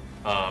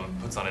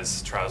 puts on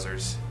his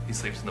trousers. He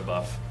sleeps in the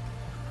buff.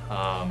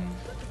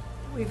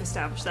 We've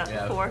established that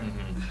Yeah. before.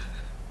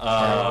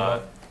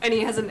 And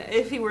he has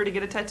if he were to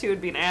get a tattoo, it'd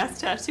be an ass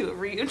tattoo of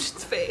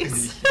Ryujin's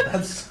face.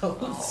 That's so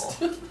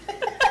stupid.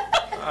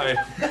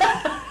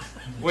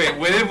 Wait,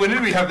 when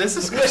did we have this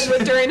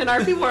discussion? During an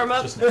RP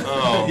warm-up.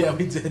 Oh. Yeah,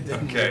 we did.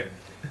 Didn't we? Okay.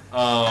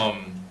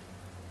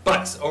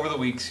 But over the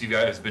weeks, you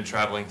guys have been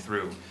traveling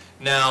through.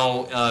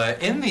 Now,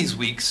 in these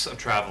weeks of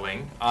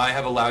traveling, I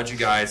have allowed you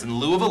guys, in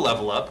lieu of a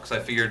level up, because I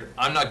figured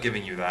I'm not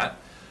giving you that.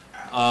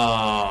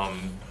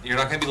 You're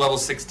not going to be level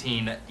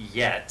 16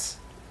 yet.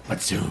 But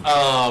soon.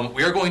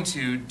 We are going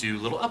to do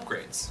little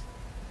upgrades.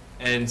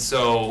 And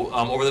so,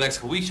 over the next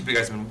couple weeks, you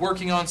guys have been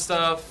working on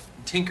stuff,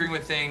 tinkering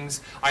with things.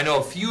 I know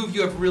a few of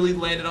you have really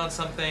landed on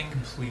something.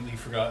 Completely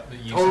forgot that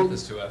you sent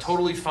this to us.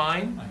 Totally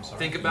fine. I'm sorry.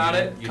 Think about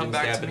it. You Come didn't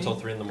back stay to up me. until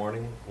 3 in the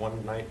morning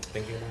one night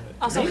thinking about it?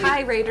 Also,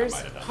 hi, Raiders.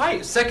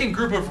 Hi, second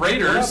group of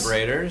Raiders. What's up,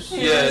 Raiders?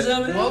 Yes.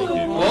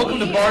 Welcome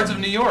to Bards of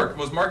New York.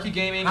 Was Marquee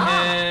Gaming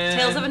and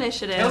Tales of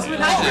Initiative. Tales of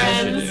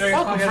Hi, Initiative. friends.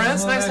 Welcome,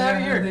 friends. Nice to have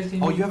you here.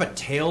 Oh, you have a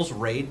Tails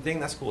raid thing?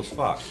 That's cool as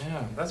fuck.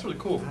 Yeah, that's really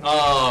cool.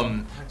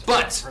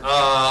 But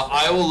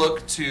I will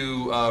look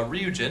to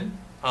Ryujin.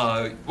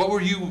 What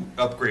were you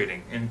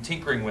upgrading and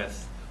tinkering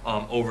with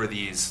over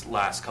these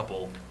last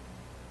couple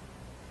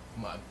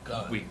My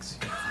God. weeks?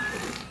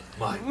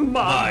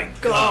 My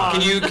God.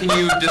 Can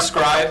you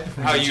describe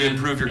how you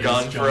improve your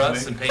gun for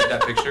us and paint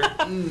that picture?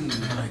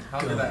 How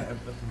did I?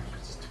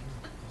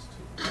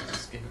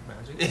 Escape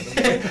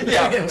magic?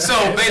 Yeah. So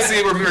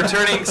basically, we're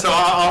returning. So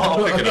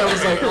I'll pick it up. I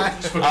was like,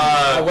 actually,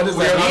 what is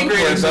we're that?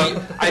 upgrading.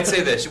 So I'd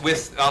say this: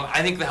 with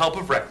I think the help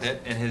of Reknit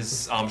and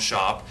his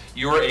shop,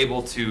 you are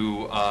able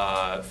to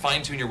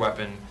fine tune your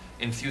weapon,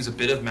 infuse a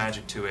bit of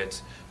magic to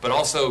it, but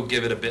also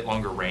give it a bit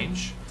longer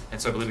range. And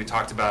so I believe we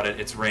talked about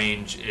it. Its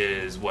range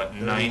is what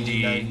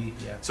 90. 90,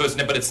 yeah. So it's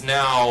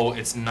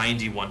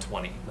 90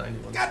 120.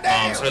 91. So it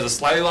has a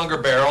slightly longer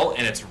barrel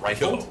and it's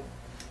rifled.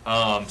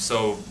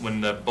 So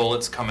when the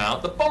bullets come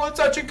out, the bullets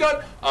at your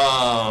gun,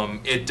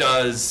 it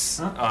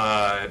does,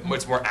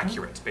 it's more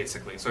accurate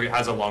basically. So it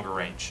has a longer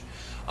range.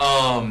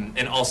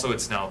 And also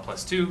it's now a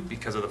 +2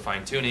 because of the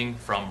fine tuning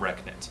from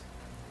Reknit.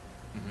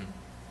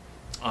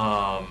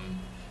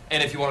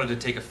 And if you wanted to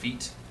take a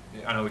feat,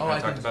 I know we kind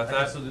of talked about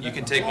that. You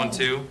can take one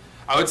too.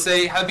 I would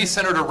say have it be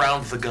centered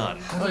around the gun.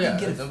 Oh yeah,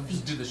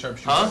 just do the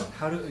sharpshooter. Huh?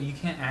 How do you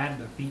can't add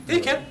the feet? Yeah,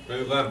 you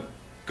can.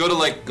 Go to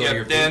like Go to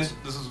your Dan. feet.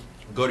 This is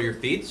Go to your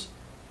feet.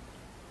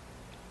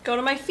 Go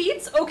to my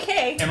feet?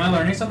 Okay. Am I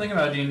learning something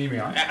about D&D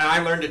Beyond? And I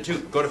learned it too.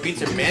 Go to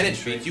feet and manage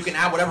feet. You can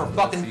add whatever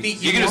fucking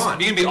feet you want.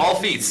 You can be all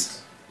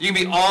feats. You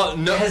can be all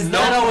no. Has no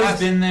that always class-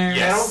 been there?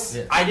 Yes.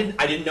 Yeah. I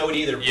didn't know it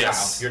either.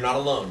 Yes. Kyle. You're not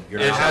alone.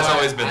 You're It not has alone.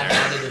 always been I there.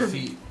 added a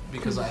feat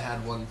because I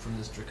had one from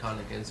this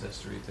draconic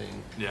ancestry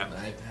thing. Yeah. That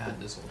I've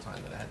had this whole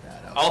time that I had to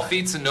add out. All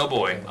feats and no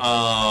boy.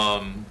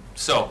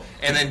 So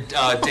and then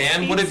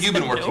Dan, what have you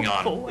been working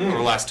on over the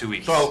last 2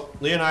 weeks? So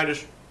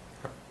Leonidas,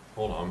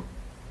 hold on.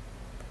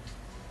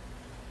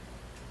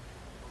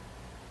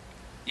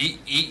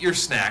 Eat your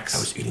snacks. I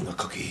was eating a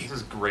cookie. This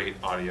is great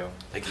audio.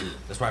 Thank you.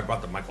 That's why I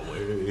brought the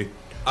microwave.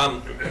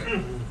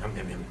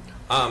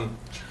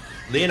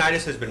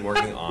 Leonidas has been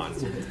working on.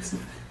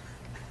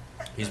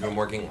 He's been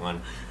working on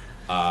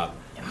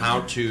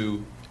how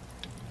to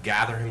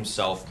gather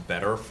himself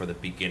better for the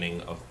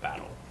beginning of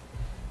battle,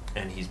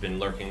 and he's been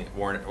lurking.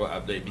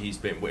 He's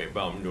been You got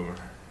it.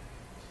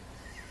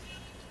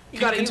 You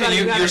got it. Continue.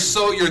 You got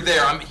it. You're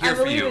there. I'm here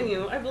for I believe you. in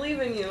you. I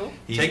believe in you.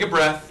 Take a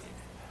breath.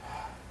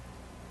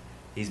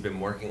 He's been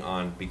working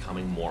on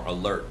becoming more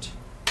alert.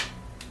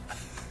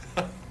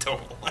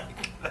 Don't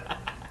like that.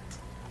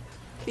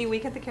 Can you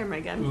wink at the camera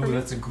again? for Ooh, me?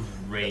 that's a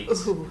great.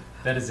 Ooh.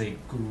 That is a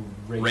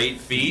great. Great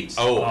feat.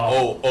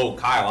 Oh,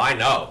 Kyle, I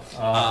know.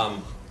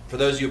 For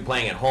those of you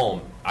playing at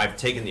home, I've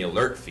taken the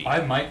alert feat. I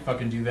might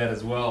fucking do that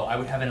as well. I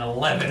would have an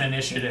 11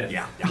 initiative.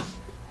 Yeah.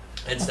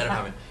 Instead of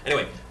having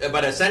anyway,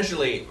 but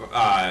essentially,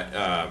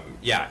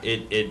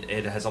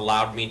 it has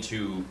allowed me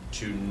to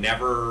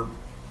never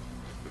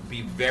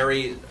be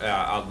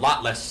a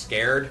lot less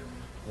scared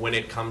when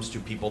it comes to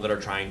people that are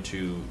trying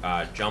to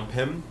jump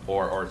him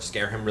or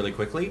scare him really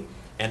quickly,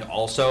 and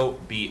also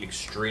be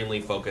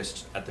extremely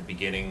focused at the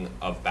beginning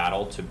of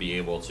battle to be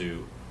able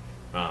to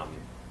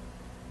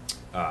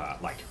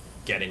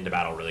get into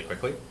battle really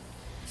quickly.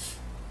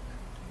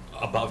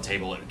 Above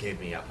table, it gave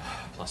me a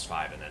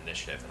 +5 in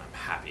initiative, and I'm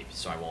happy,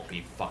 so I won't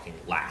be fucking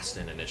last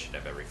in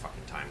initiative every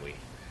fucking time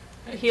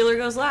A healer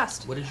goes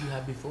last. What did you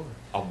have before?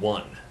 a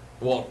 1.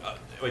 Well,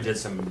 I did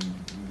some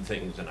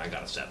things and I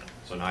got a 7,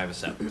 so now I have a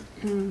 7.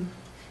 Do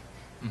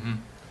you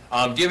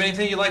have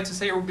anything you'd like to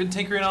say we've been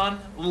tinkering on?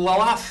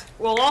 Lilith?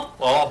 Well,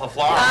 The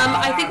flower.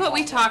 I think what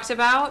we talked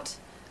about,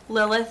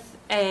 Lilith,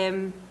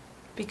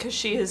 because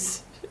she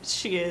is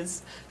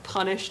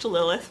punished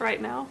Lilith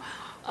right now.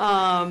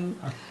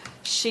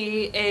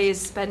 She is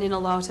spending a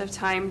lot of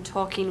time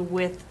talking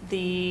with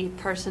the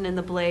person in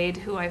the blade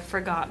who I've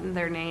forgotten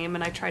their name,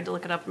 and I tried to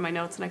look it up in my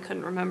notes and I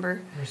couldn't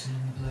remember. Person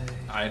in the blade.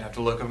 I'd have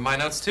to look up my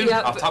notes too.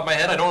 Yeah, Off the top of my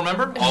head, I don't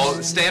remember.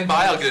 I'll stand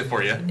by. I'll get it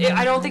for you.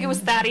 I don't think it was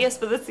Thaddeus,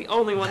 but that's the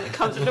only one that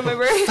comes into my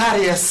brain.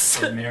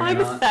 Thaddeus. It may or may I'm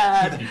not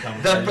sad. become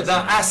The Thaddeus.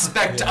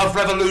 aspect of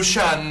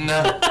revolution.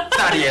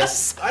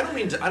 Thaddeus. I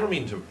don't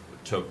mean to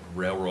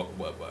railroad,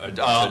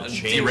 Uh, to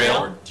change derail?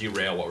 or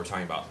derail what we're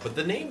talking about. But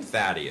the name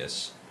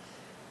Thaddeus.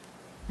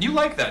 You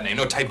like that name?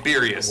 No,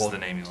 Tiberius is the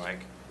name you like.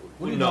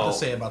 What do you have to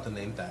say about the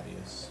name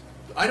Thaddeus?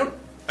 I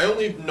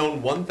only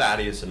known one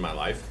Thaddeus in my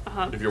life.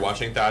 If you're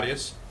watching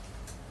Thaddeus,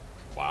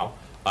 wow.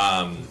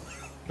 But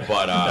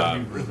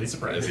That'd be really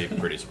surprising. It'd be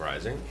pretty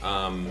surprising.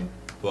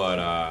 But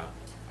I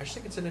just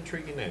think it's an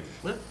intriguing name.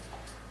 It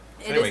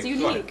Anyway, is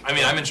go ahead. unique. I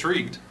mean, I'm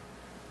intrigued.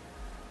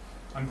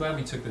 I'm glad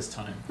we took this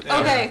time.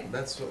 Okay.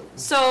 That's what.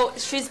 So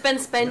she's been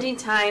spending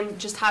time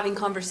just having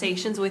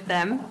conversations with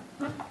them,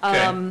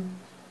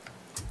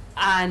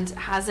 and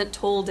hasn't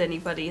told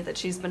anybody that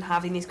she's been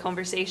having these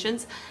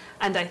conversations.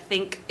 And I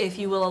think if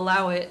you will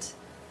allow it,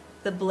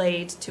 the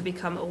blade to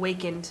become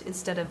awakened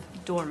instead of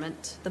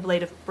dormant, the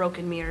blade of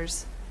broken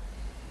mirrors.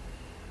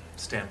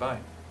 Stand by.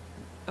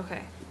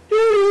 Okay.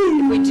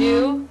 If we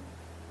do,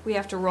 we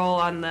have to roll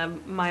on the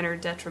minor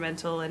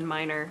detrimental and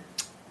minor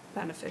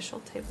beneficial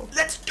table.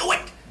 Let's do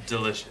it.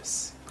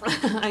 Delicious.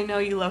 I know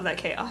you love that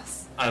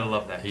chaos. I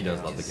love that. He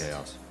does love the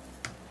chaos.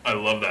 I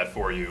love that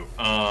for you.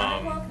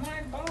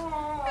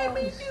 Let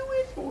me do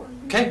it for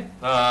you. Okay.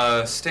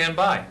 Stand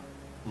by,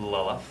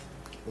 Lilith.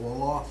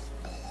 Lilith.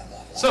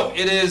 So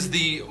it is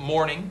the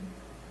morning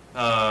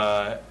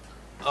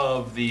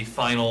of the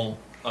final,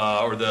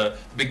 or the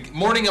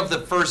morning of the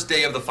first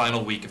day of the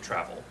final week of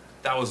travel.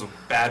 That was a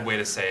bad way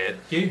to say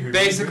it.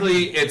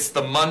 Basically, it's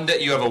the Monday.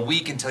 You have a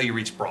week until you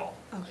reach Brawl.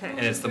 Okay. And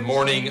it's the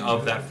morning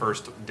of that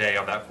first day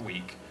of that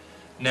week.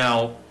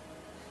 Now,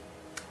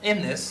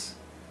 in this,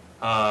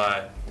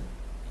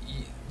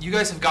 you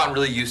guys have gotten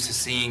really used to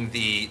seeing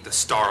the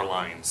star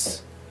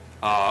lines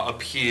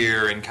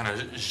appear and kind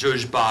of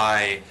zhuzh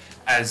by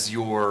as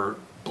you're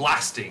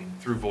blasting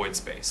through void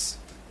space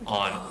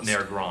on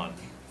Nergron.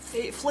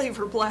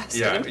 Flavor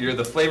blasted. Yeah, you're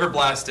the flavor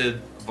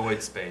blasted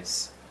void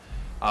space.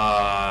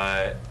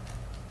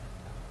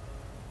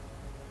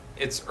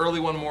 It's early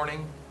one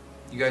morning.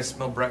 You guys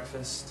smell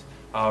breakfast.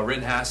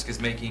 Rittenhask is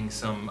making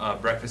some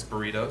breakfast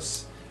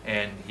burritos,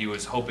 and he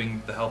was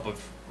hoping the help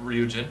of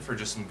Ryujin for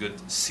just some good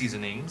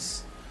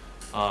seasonings.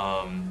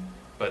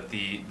 But but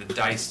the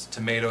diced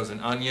tomatoes and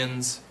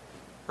onions,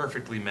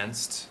 perfectly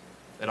minced.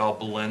 It all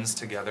blends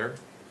together.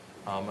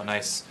 A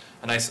nice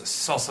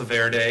salsa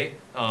verde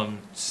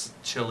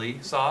chili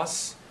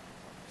sauce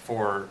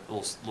for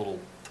little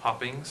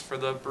toppings for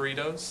the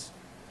burritos.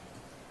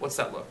 What's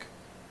that look?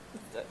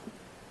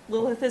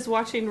 Lilith is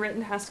watching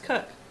Rittenhouse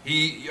cook.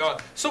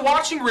 So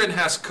watching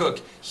Rittenhouse cook,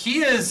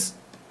 he is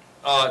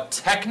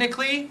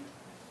technically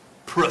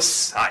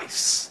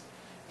precise.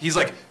 He's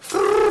like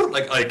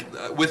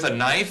with a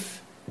knife,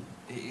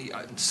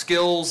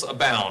 skills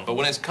abound. But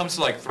when it comes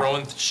to like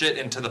throwing shit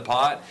into the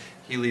pot,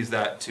 he leaves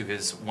that to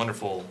his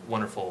wonderful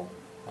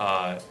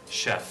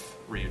chef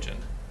Ryujin.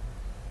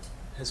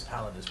 His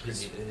palate is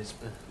pretty.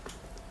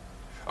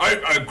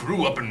 I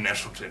grew up in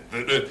Nettleton.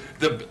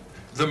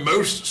 The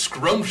most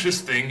scrumptious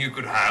thing you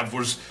could have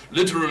was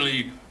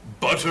literally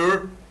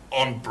butter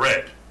on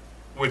bread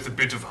with a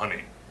bit of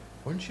honey.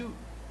 Weren't you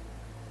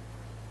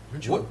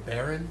a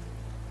baron?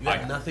 You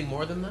had nothing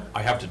more than that?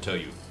 I have to tell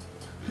you,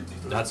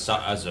 that's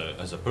as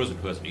a person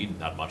who hasn't eaten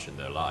that much in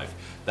their life,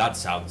 that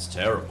sounds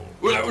terrible.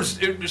 Well,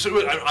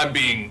 I'm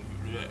being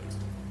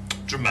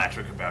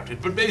dramatic about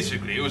it, but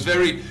basically it was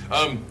very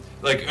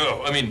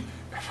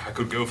I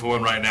could go for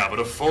one right now, but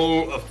a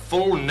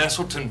full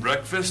Nettleton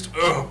breakfast.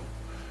 Oh,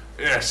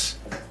 yes,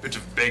 bit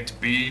of baked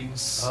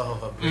beans.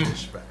 Oh, a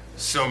British breakfast.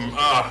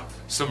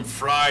 Some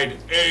fried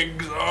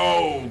eggs.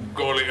 Oh,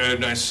 golly, a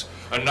nice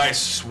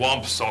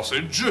swamp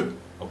sausage.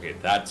 Okay,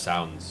 that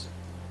sounds...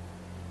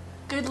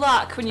 Good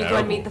luck when you go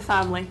and meet the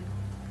family.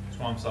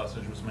 Swamp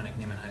sausage was my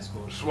nickname in high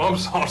school. Swamp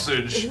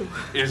sausage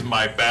is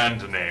my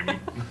band name.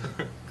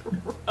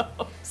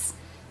 Gross.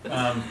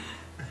 Fam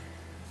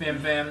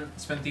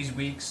spent these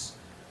weeks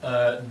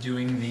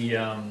doing the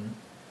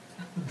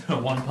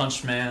One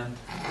Punch Man,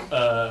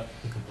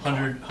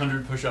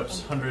 100 push-ups,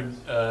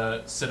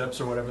 100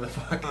 sit-ups or whatever the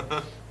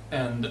fuck,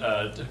 and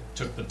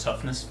took the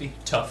tough feat.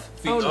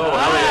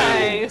 Oh,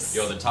 nice.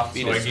 Yo, the tough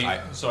feat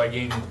So I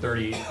gained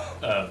 30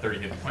 hit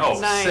points. Oh,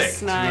 nice,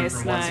 sick. nice,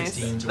 From nice.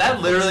 116 to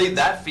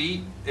That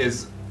feat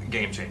is a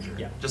game changer.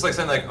 Yeah. Just like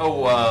saying like,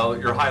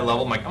 you're high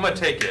level. I'm like, I'm gonna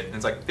take it. And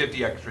it's like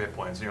 50 extra hit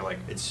points, and you're like,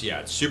 It's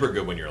super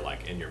good when you're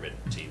like in your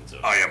mid-teens.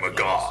 I am a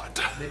god.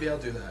 Maybe I'll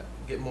do that.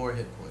 Get more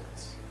hit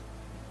points.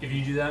 If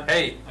you do that,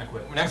 Hey, I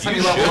quit. next time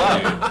You you level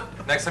should,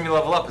 up, next time you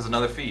level up is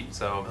another feat.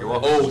 So you're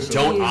welcome. Oh,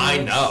 don't I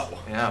know?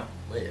 Yeah.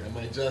 Wait, am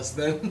I just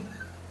then?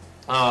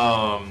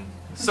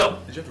 So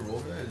Did you have to roll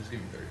for that? Just give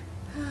me 30.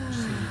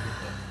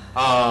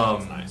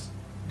 Nice.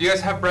 do you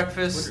guys have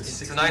breakfast? Was it It's a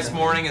 16? nice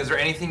morning. Is there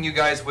anything you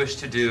guys wish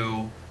to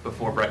do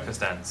before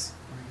breakfast ends?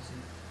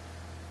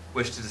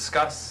 Wish to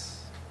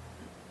discuss?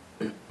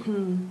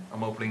 I'm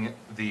opening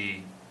the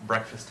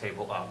breakfast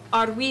table up.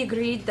 Are we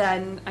agreed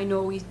then? I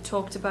know we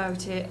talked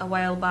about it a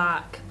while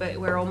back, but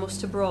we're almost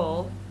to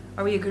Brawl.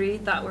 Are we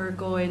agreed that we're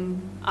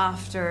going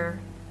after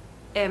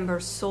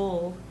Ember's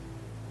soul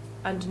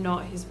and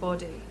not his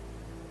body?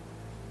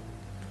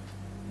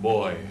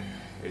 Boy,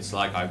 it's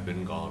like I've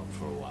been gone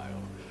for a while,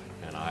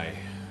 and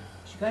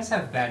Did you guys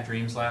have bad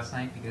dreams last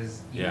night?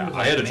 Because you yeah, were,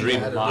 I had a making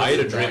dream. lot I had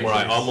a of dream bad where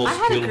I dreams. almost I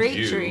had a killed great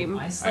you. dream.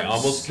 I I slept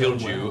almost so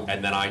killed well. you,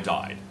 and then I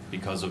died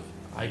because of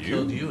I you.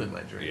 killed you in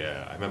my dream.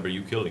 Yeah, I remember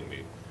you killing me.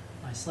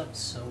 I slept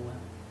so well.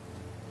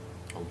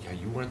 Oh yeah,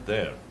 you weren't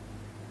there.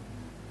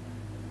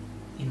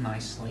 In my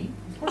sleep?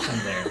 Of course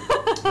I'm there.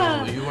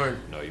 No, you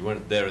weren't No, you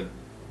weren't there.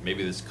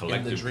 Maybe this in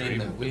collective the dream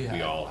that we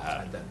had. all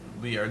had. That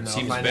we are now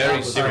Seems finding very out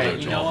was similar right. Alright,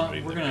 you to know all the what?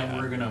 dreams We're that we gonna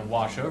had. we're gonna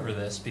wash over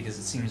this because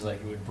it seems like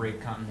it would break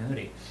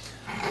continuity.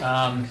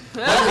 What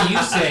were you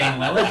saying,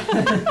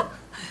 Lilith?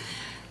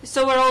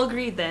 So we're all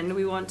agreed then.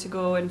 We want to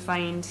go and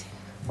find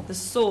the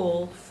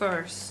soul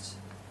first,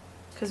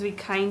 because we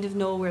kind of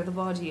know where the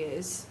body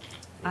is.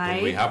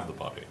 But we have the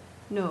body.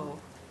 No.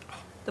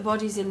 The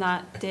body's in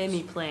that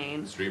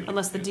demi-plane. Extremely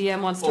Unless the confusing.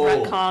 DM wants to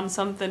Oh. retcon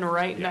something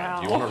right Yeah, now.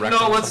 do you want to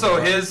No, what's so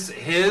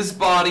his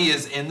body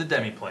is in the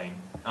demiplane.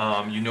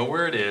 You know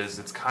where it is.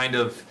 It's kind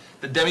of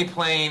the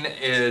demiplane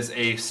is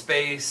a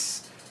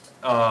space.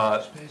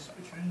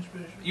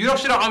 You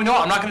don't. I mean, no,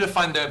 I'm not going to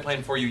define the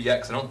demiplane for you yet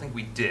because I don't think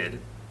we did.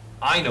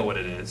 I know what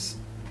it is.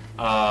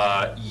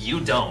 You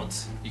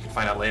don't. You can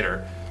find out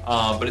later.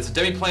 But it's a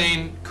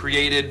demiplane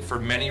created for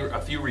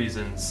a few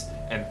reasons,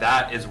 and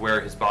that is where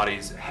his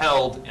body's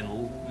held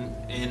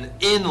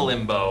in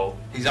limbo.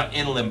 He's not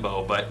in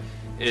limbo, but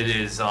it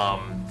is.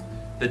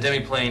 The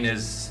demiplane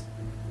is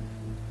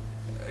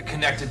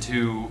connected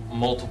to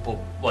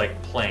multiple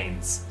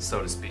planes,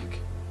 so to speak.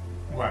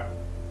 What?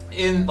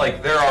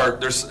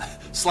 There's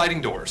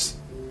sliding doors,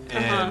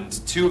 and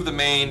two of the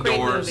main Great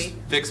doors movie.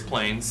 fixed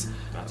planes.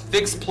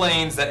 Fixed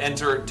planes that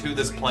enter to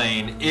this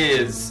plane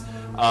is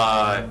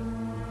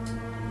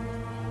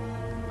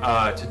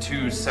to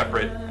two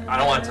separate. I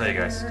don't want to tell you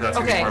guys. 'Cause that's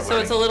gonna be Okay, part of so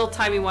it's a learning. little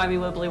timey-wimey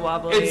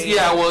wibbly-wobbly. It's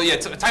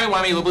timey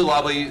wimey, wibbly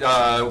wobbly.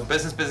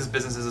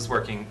 Business is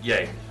working.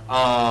 Yay.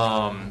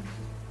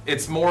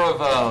 It's more of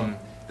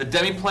the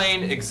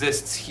demiplane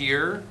exists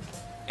here,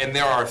 and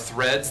there are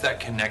threads that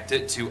connect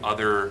it to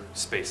other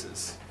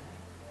spaces.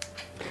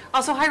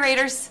 Also, hi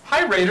Raiders.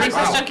 Hi, Raiders. Hi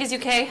Quest Junkies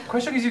UK.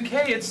 Quest Junkies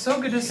UK. It's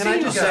so good to see I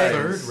you just guys. say-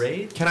 Third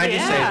rate. Can I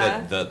just say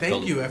Yeah. that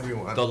Thank you,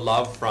 everyone. the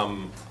love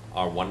from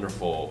our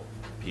wonderful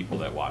people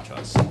that watch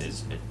us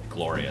is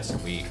glorious,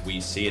 and we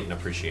see it and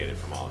appreciate it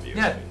from all of you.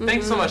 Yeah,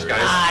 thanks so much, guys.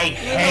 I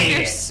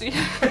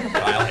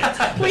I'll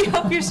hate We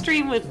hope your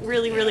stream went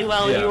really, really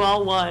well and Yeah. you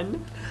all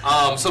won.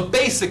 So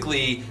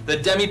basically, the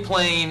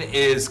demi-plane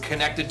is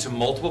connected to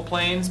multiple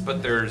planes, but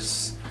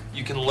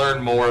you can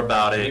learn more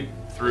about it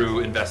through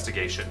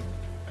investigation.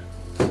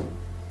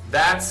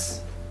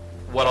 That's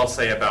what I'll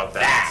say about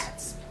that.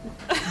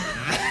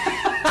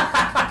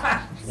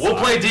 We'll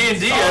play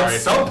D&D at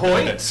some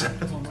point.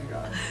 Oh my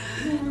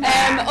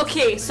god.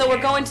 Okay, so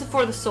we're going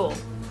for the soul.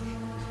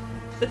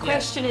 The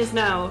question is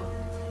now,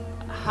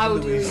 how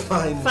do we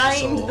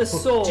find the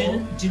soul?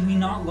 Did we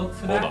not look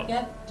for Hold that on.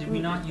 yet? Did we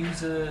not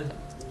use a...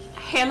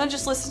 Hannah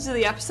just listened to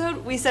the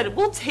episode. We said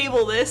we'll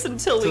table this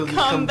until Till we we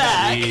come come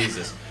back.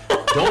 Jesus.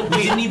 Don't We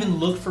we? didn't even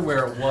look for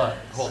where it was.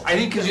 I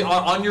think because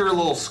on your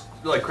little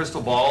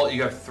crystal ball,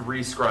 you have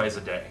 3 scries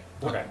a day.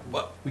 Okay.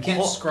 What? We can't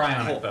Hold- scry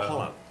on it, hold- though,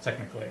 hold on.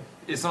 technically.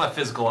 It's not a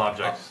physical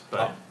object,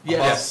 but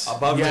Yes.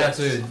 Above Yes.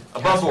 We have to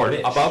Above cast board. Wish.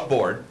 above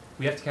board.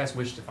 We have to cast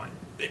Wish to find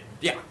it.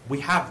 Yeah, we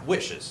have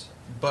wishes.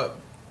 But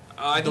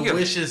I the think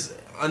wish is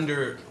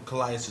under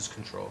Callias'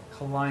 control.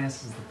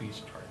 Callias is the beach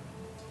target.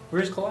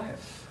 Where's Callias?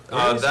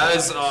 that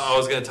is. I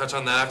was going to touch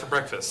on that after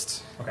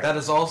breakfast. Okay. That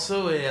is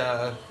also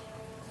a.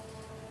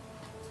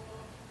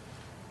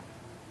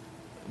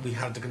 We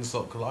have to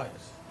consult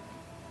Callias.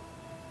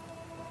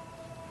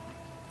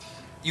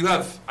 You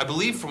have, I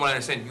believe, from what I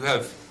understand, you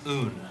have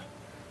Un.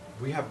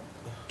 We have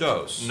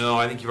dose. No,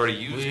 I think you've already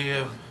used. We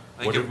have.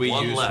 I think What you did we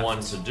have use left. one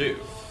to do?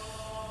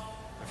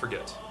 I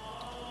forget.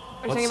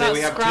 Are you Let's talking say about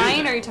we have two scrying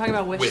then. or are you talking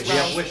about wish Wish. We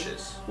spells? have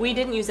wishes. We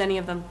didn't use any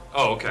of them.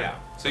 Oh, okay. Yeah.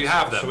 So you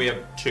have them. So we have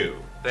 2.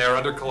 They are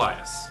under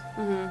Callias.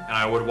 And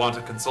I would want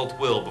to consult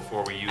Will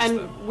before we use And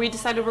them. we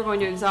decided we're going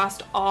to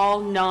exhaust all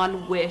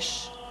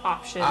non-wish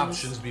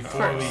options.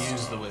 Before we first.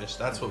 use the wish.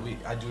 That's what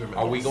I do remember.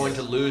 Are we going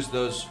to lose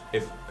those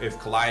if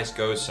Callias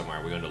goes somewhere?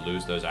 Are we going to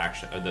lose those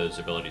those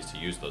abilities to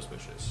use those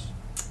wishes?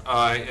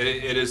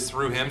 It is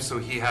through him, so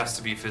he has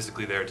to be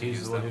physically there to He's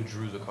use the one who them.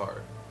 drew the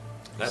card.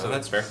 That's So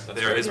fair. That's they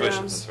are fair. his Yeah.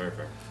 wishes. That's very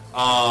fair.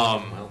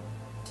 Um,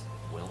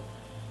 Well,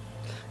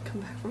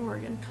 Come back from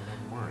Oregon.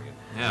 Morgan.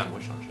 Yeah.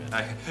 Wish on shit.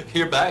 I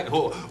hear back.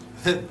 Oh,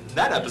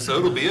 that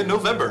episode will be in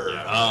November.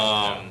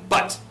 Yeah.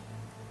 But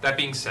that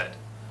being said,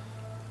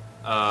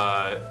 There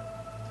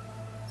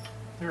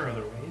are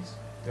other ways.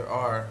 There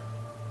are.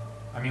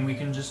 I mean, we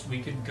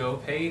could go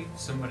pay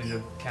somebody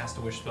to cast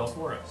a Wish spell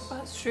for us.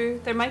 That's true.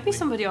 There might be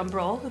somebody on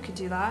Brawl who could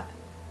do that.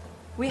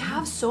 We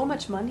have so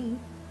much money.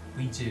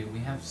 We do. We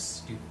have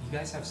You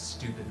guys have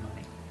stupid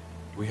money.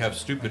 We have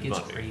stupid Like, it's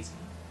money. crazy.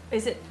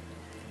 Is it?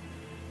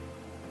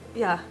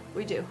 Yeah,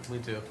 we do. We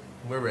do.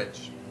 We're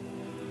rich.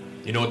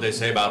 You know what they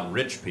say about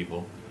rich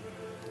people?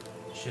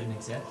 Shouldn't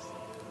exist.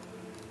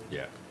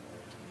 Yeah.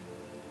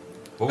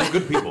 But we're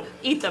good people.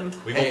 Eat them.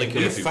 We've Hey, only we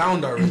killed a few.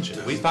 found our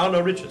riches. We found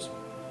our riches.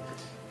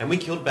 And we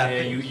killed bad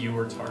Yeah, things. you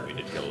worked hard. We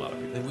did kill a lot of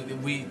people.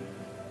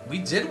 We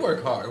did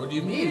work hard. What do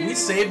you mean? We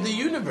saved the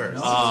universe.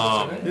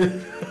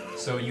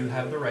 So you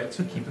have the right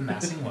to keep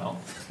amassing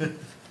wealth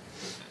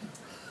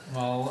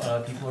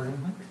while people are going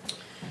hungry.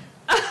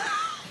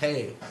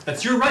 Hey,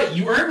 That's your right.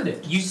 You earned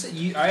it.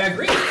 I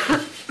agree.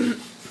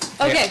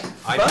 Okay.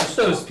 I Fuck just,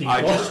 those people.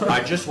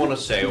 I just want to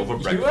say over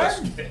You breakfast.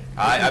 earned it.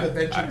 I've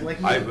adventured like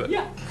you.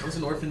 Yeah. I was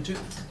an orphan too.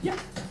 Yeah.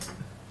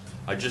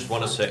 I just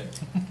want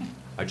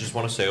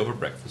to say over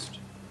breakfast.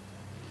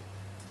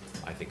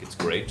 I think it's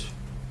great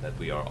that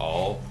we are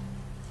all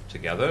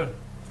together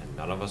and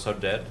none of us are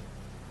dead,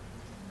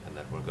 and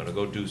that we're gonna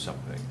go do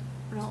something.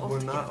 We're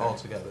not all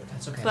together.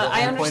 That's okay. But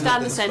I The point understand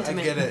of the this- sentiment.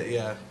 I get it.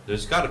 Yeah.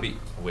 There's got to be.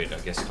 Wait, I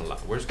guess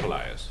where's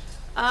Callias?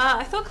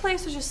 I thought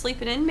Claes was just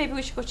sleeping in. Maybe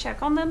we should go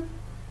check on them.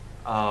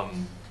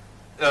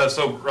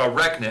 So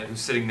Reknit,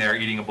 who's sitting there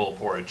eating a bowl of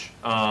porridge,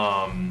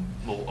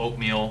 little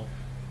oatmeal.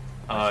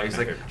 He's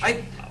like,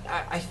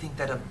 I think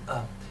that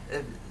a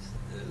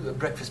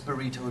breakfast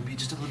burrito would be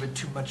just a little bit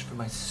too much for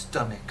my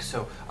stomach,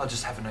 so I'll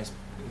just have a nice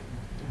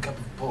cup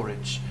of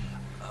porridge.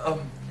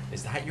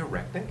 Is that your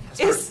rectangle?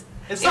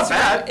 It's not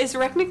bad. Is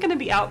Reknick going to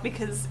be out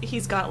because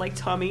he's got like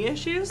tummy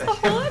issues the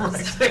whole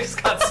episode? He's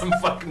got some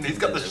fucking. He's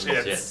got the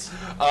shits.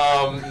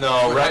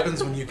 No, What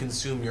happens when you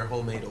consume your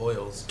homemade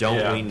oils? Don't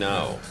Yeah. we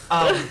know?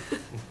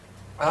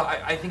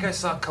 I think I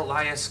saw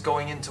Callias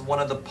going into one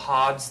of the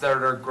pods that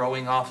are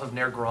growing off of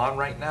Nergron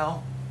right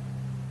now.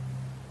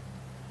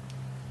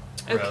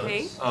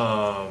 Okay.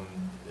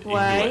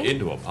 Into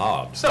into a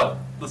pod. So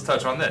let's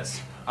touch on this.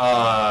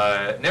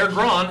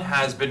 Nergron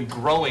has been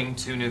growing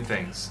 2 new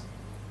things.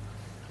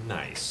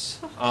 Nice.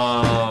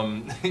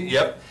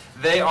 Yep.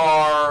 They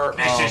are.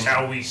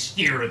 how we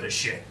steer the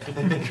ship.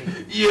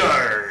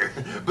 Yar!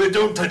 But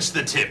don't touch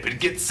the tip; it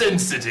gets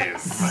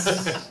sensitive.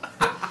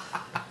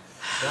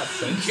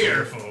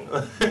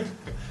 Careful.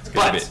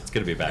 It's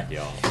gonna be back,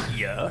 y'all.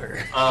 Yar.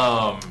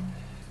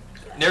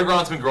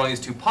 Nergron's been growing these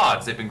 2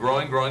 pods. They've been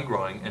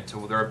growing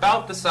until they're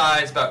about the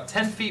size, about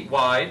 10 feet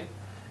wide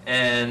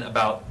and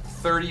about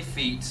 30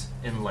 feet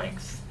in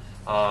length.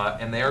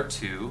 And they are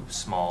 2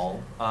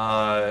 small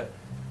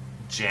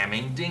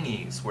jamming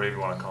dinghies, whatever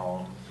you want to call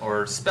them,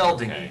 or spell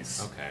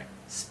dinghies. Okay.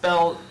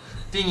 Spell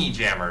dinghy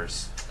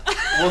jammers.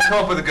 We'll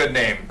come up with a good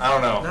name. I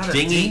don't know. Not a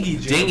dinghy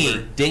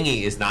jammer.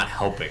 Dinghy is not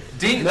helping.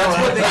 That's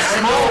what they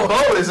small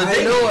boat is. A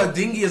dinghy. I know a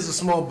dinghy is a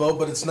small boat,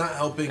 but it's not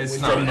helping. It's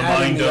when not. you're From the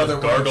adding mind the other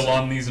of gargle words.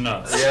 on these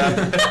nuts. Yeah.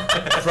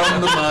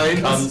 From the mind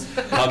Comes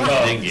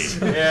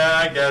dinghy.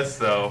 Yeah, I guess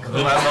so. The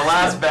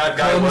last bad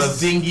guy comes was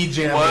dinghy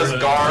jammer. was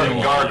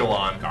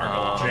Gargalon.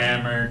 Gargalon.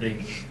 Jammer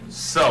dinghy.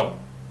 So,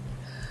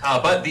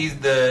 but these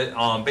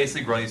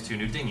basically growing these 2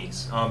 new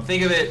dinghies.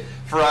 Think of it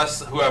for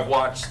us who have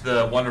watched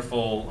the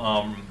wonderful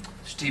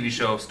TV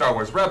show Star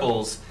Wars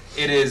Rebels.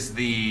 It is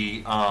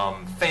the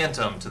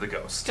Phantom to the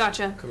Ghost.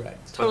 Gotcha. Correct.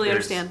 But Totally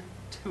there's understand.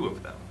 2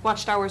 of them.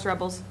 Watch Star Wars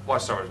Rebels.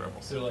 Watch Star Wars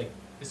Rebels. So like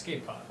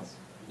escape pods.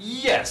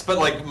 Yes, but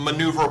like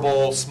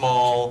maneuverable,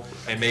 small,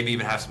 and maybe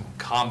even have some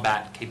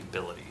combat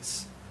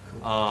capabilities.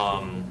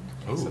 Some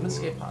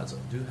escape pods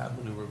do have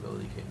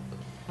maneuverability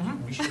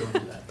capability. We should go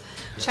do that.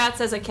 Chat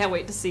says I can't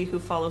wait to see who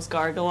follows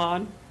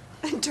Gargalon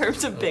in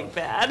terms of Big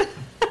Bad.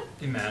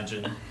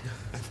 Imagine.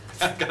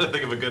 I gotta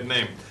think of a good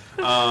name.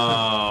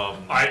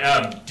 I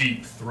am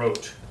Deep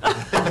Throat.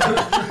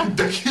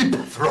 The Keep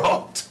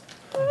Throat.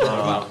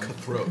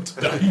 Cutthroat.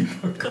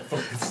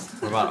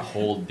 What about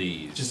hold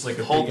these? Just like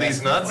a Hold big these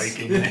ass nuts?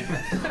 Viking.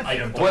 I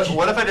am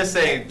What if I just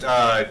say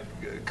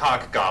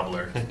cock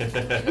gobbler?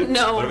 What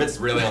No, if it's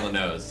really on the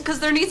nose? because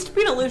there needs to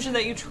be an illusion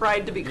that you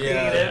tried to be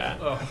creative,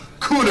 Yeah.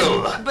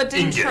 Kunal but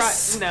didn't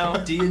Ingus. try.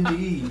 No.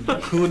 D&D.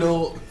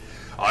 Kunal,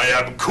 I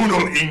am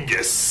Kunal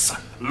Ingus,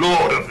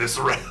 Lord of this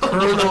realm.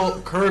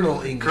 Colonel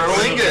Ingus. Colonel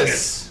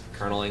Ingus.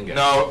 Colonel Ingus.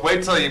 No,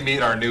 wait till you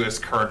meet our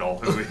newest colonel.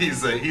 Who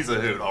he's a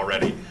hoot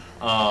already.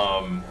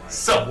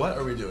 So What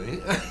are we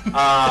doing?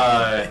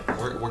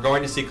 We're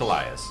going to see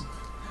Callias.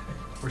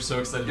 We're so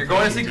excited. you're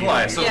going to see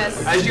Callias. So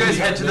Yes. as you guys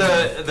head to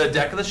the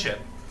deck of the ship,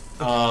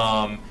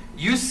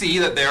 you see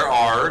that there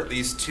are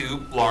these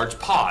 2 large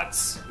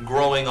pods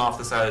growing off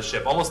the side of the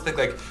ship. Almost think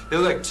like they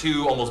look like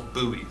 2 almost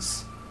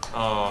buoys,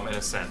 in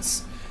a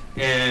sense.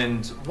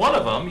 And one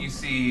of them, you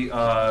see,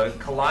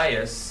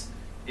 Callias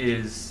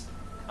is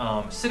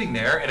sitting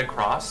there, and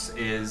across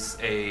is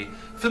a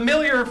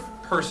familiar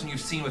person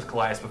you've seen with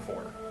Callias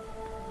before.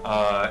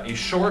 A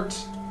short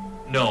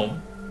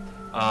gnome,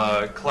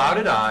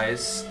 clouded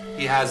eyes.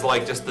 He has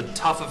like just the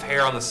tuft of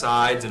hair on the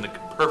sides and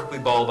perfectly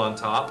bald on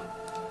top.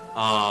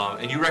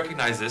 And you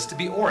recognize this to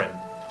be Orin.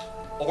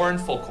 Orin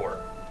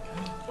Fulcourt.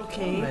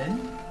 Okay.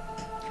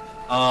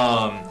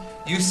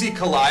 You see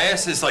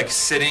Callias is like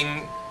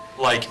sitting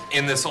like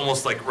in this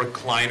almost like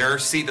recliner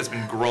seat that's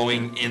been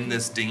growing in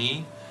this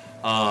dinghy.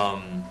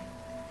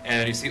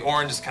 And you see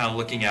Orin just kind of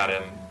looking at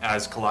him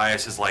as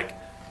Callias is like,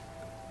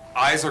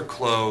 eyes are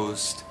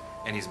closed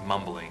and he's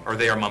mumbling, or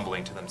they are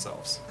mumbling to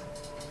themselves.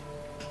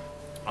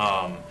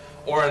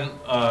 Orin,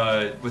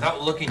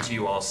 without looking to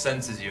you all,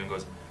 senses you and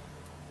goes,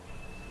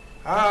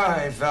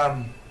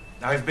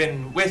 I've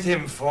been with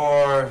him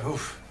for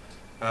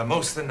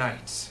most of the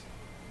night.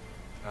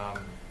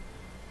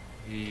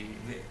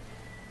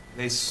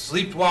 They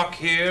sleepwalk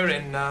here,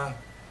 and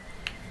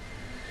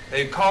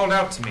they called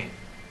out to me.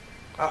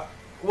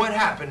 What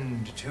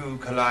happened to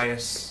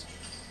Callias?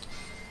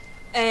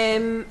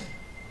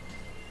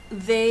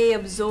 They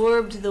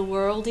absorbed the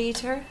World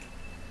Eater.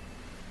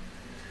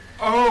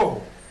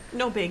 Oh,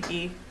 No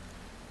biggie.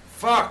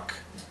 fuck.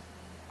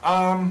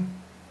 All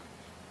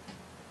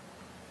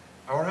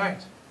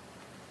right.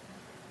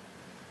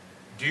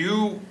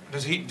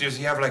 Does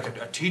he have like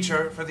a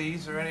teacher for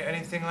these or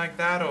anything like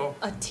that, or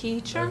A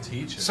teacher?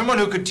 someone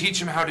who could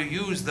teach him how to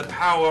use the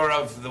power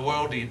of the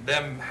world,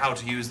 how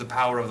to use the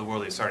power of the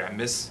world? Sorry, I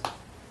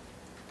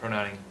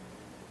mispronouncing.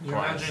 You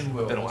imagine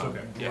Will. Been a It's while.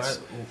 okay. Yes.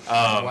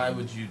 Why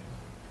would you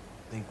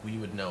think we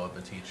would know of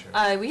a teacher?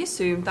 We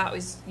assumed that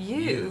was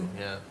you.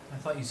 Yeah. I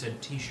thought you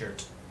said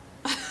T-shirt.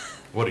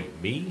 What are you,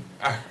 me?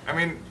 I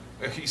mean,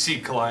 you see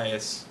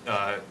Callias,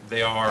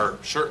 they are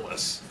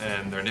shirtless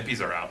and their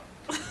nippies are out.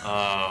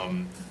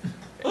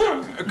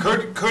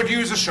 Could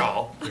use a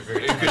shawl. You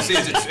could see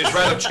it's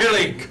rather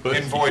chilly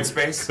in void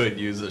space. Could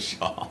use a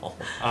shawl.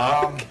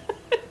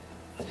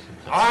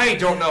 I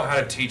don't know how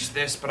to teach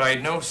this, but I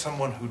know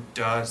someone who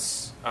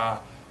does.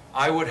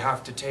 I would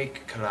have to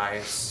take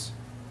Callias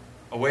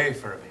away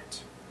for a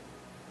bit.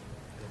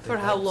 For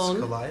how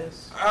long?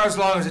 Callias? As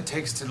long as it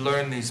takes to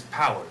learn these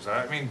powers.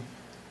 I mean,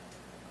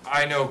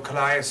 I know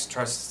Callias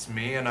trusts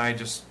me, and I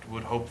just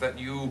would hope that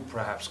you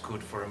perhaps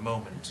could for a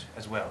moment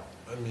as well.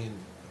 I mean,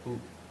 who?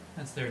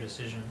 That's their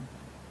decision.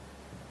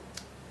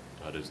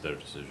 That is their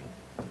decision.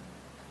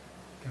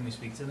 Can we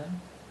speak to them?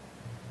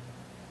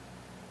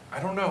 I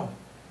don't know.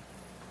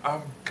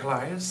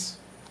 Callias?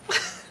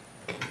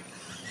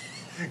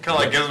 Kind of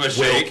like gives him a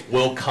shake.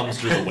 Will comes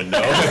through the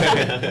window.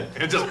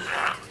 It just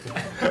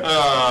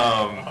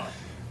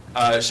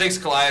shakes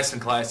Callias,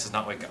 and Callias does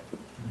not wake up.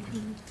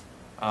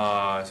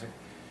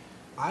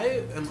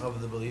 I am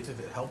of the belief if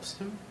it helps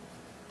him,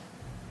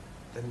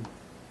 then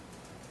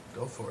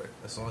go for it.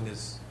 As long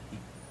as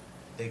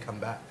they come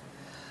back.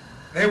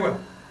 They will.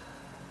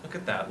 Look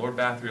at that. Lord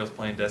Bathriel's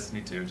playing Destiny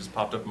 2. Just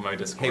popped up in my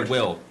Discord. Hey,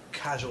 Will.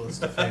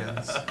 Casualist of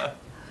fans.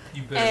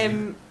 You better.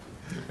 You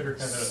better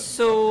kind of.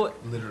 So,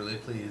 Literally,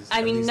 please. I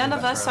At mean, least none in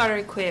of us background. are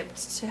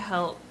equipped to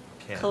help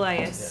Can.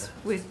 Callias Yeah.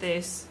 with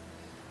this.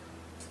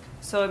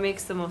 So it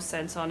makes the most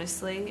sense,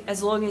 honestly.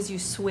 As long as you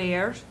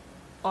swear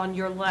on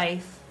your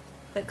life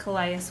that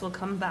Callias will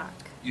come back.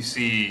 You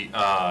see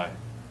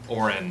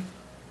Orin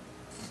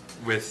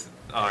with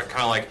kind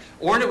of like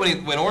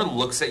Orin. When Orin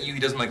looks at you, he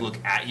doesn't like look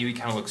at you. He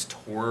kind of looks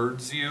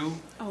towards you.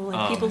 Oh,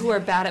 like people who are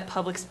bad at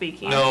public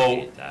speaking.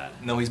 No,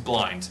 he's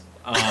blind.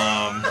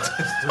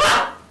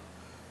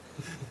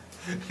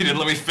 He didn't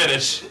let me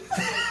finish.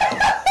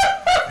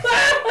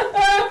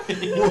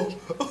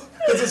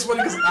 This is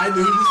funny because I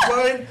knew he was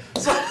blind.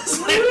 So I was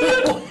like,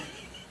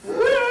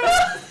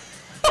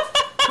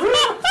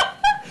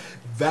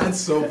 that's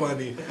so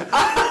funny.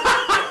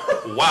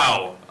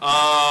 Wow.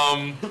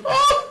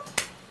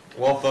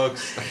 Well,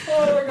 folks.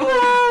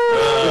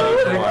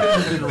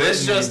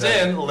 This just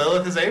in: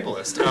 Lilith is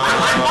ableist.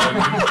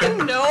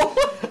 No.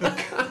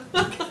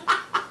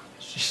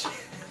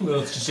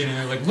 Lilith's just sitting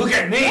there like, look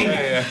at me!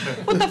 Yeah.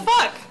 What the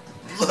fuck?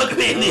 Look at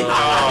me in the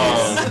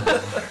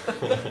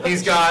eyes.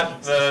 He's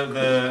got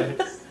the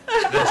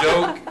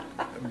joke.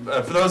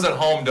 For those at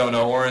home don't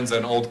know, Orin's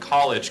an old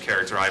college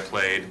character I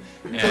played,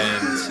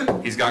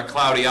 and he's got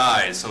cloudy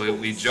eyes. So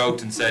we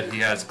joked and said he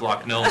has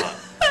glaucoma.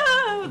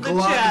 The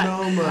chat.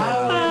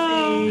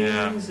 Glaucoma.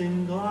 Yeah.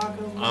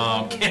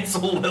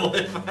 Cancel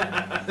Lilith.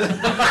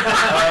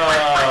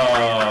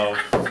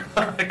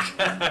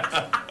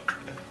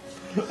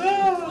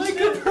 Like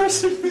a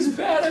person who's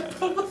bad at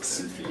public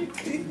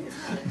speaking.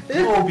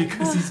 Oh,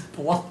 because he's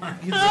blind.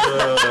 Like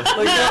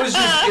that was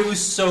just, it was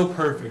so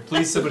perfect.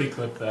 Please somebody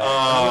clip that.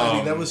 I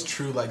mean, that was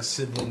true, like,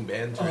 sibling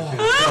banter, too.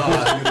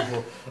 That was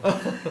beautiful.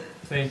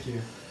 Thank you.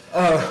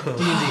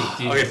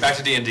 D&D. Okay, back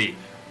to D&D.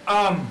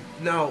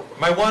 Now,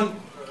 My one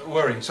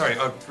worry. Sorry,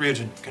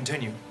 Ryujin,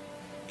 continue.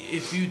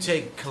 if you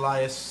take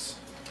Callias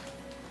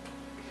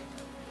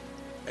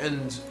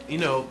and, you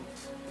know,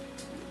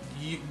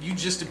 you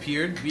just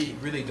appeared, we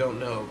really don't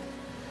know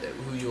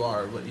who you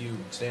are, what you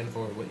stand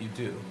for, what you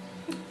do.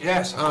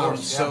 Yes, of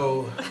course.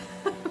 So,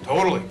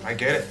 Totally, I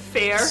get it.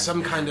 Fair.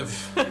 some kind of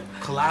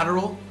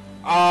collateral,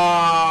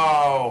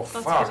 Oh, That's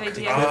a fuck. good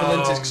idea.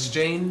 equivalent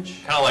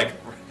exchange. Kind of like,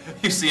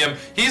 you see him,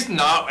 he's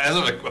not,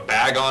 hasn't like a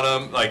bag on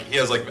him, like, he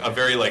has like a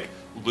very like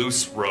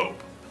loose rope.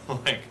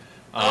 Like,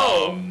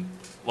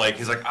 like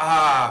he's like,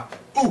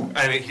 ooh,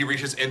 and he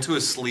reaches into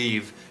his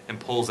sleeve and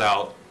pulls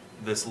out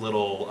this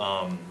little,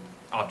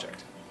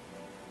 object.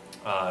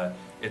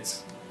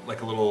 It's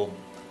like a little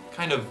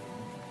kind of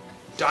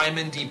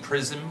diamondy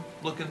prism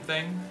looking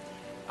thing.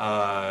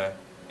 And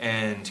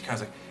kind of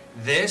like,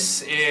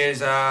 this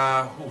is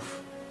a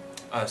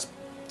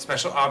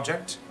special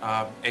object.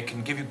 It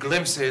can give you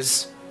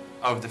glimpses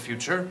of the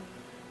future.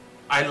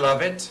 I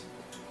love it.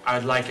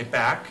 I'd like it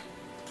back.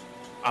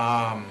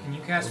 Can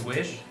you cast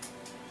Wish?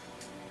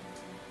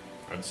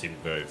 That seemed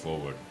very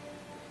forward.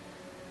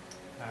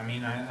 I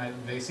mean,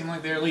 they seem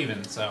like they're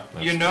leaving, so.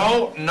 You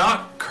know,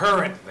 not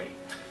currently.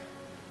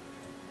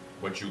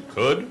 What you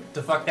could?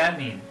 The fuck that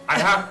mean? I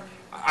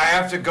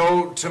have to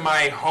go to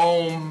my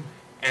home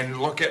and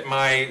look at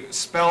my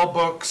spell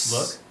books.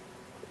 Look.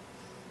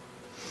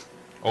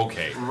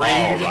 Okay.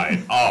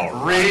 Read. All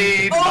right.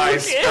 Read my Okay.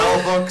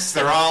 spell books.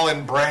 They're all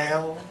in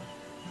Braille.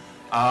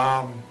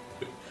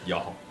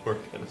 Y'all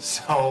working.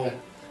 So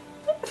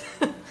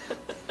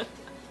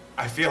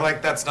I feel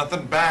like that's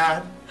nothing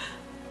bad.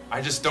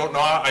 I just don't know.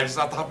 I just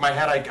off the top of my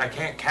head, I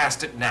can't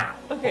cast it now.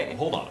 Okay.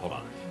 Hold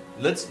on.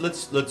 Let's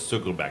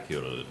circle back here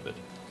a little bit.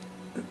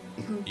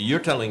 You're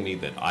telling me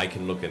that I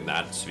can look in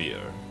that sphere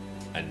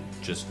and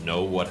just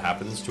know what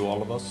happens to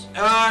all of us?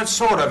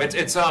 Sort of.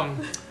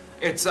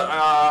 It's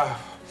a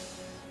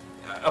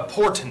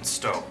portent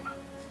stone.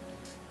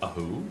 A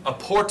who? A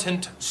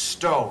portent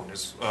stone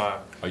is Are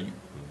you?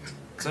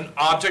 it's an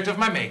object of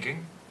my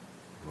making.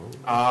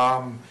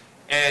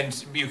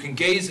 And you can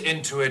gaze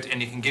into it,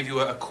 and it can give you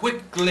a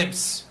quick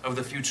glimpse of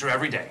the future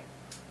every day.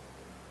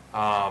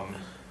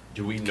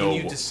 Do we know?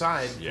 Can you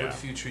decide Yeah. what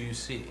future you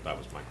see? That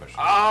was my question.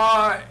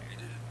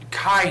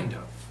 Kind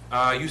of.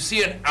 You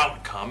see an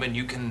outcome, and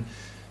you can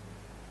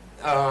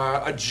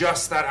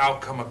adjust that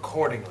outcome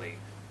accordingly.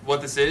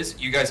 What this is,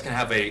 you guys can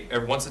have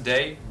once a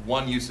day,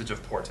 one usage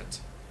of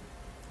portent.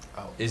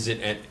 Is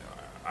it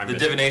The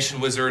divination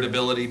wizard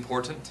ability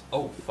portent.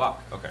 Oh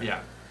fuck. Okay. Yeah.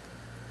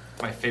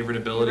 My favorite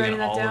ability writing in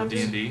that all down? of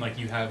D&D. Like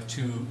you have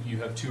two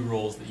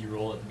rolls that you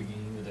roll at the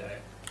beginning of the day,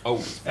 Oh,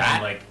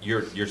 that. like-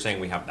 you're saying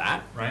we have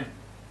that? right?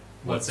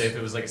 Let's say if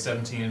it was like a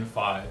 17 and a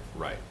 5,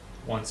 Right.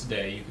 once a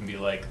day you can be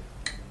like,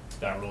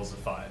 that rolls a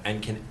 5.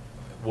 And can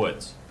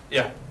Woods?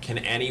 Yeah. Can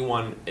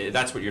anyone?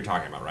 That's what you're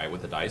talking about, right?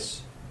 With the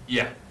dice.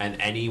 Yeah. And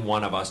any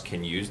one of us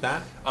can use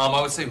that. I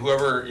would say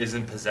whoever is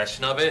in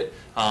possession of it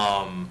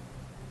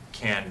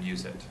can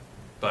use it,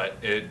 but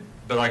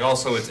but like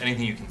also it's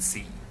anything you can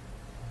see.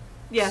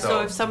 Yeah, so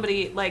So- if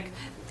somebody, like,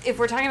 if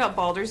we're talking about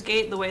Baldur's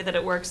Gate, the way that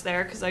it works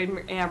there, because I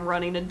am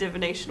running a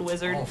divination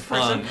wizard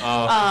person,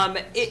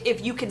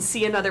 if you can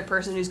see another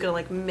person who's going to,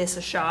 like, miss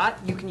a shot,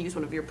 you can use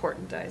one of your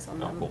portent dice on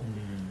them. Cool.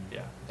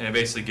 Yeah, and it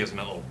basically gives them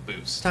a little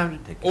boost. Time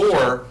to take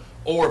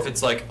Or if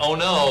it's like, oh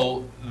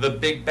no, the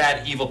big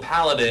bad evil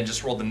paladin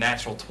just rolled a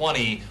natural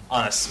 20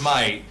 on a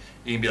smite,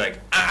 you can be like,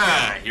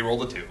 he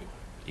rolled a 2.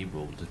 He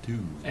rolled a 2.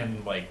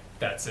 And like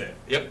that's it.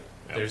 Yep.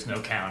 There's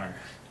no counter.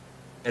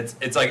 It's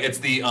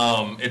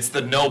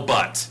the no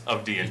but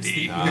of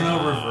D&D.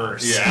 No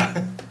reverse.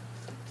 Yeah.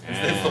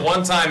 It's the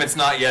one time it's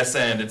not yes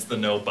and, it's the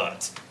no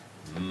but.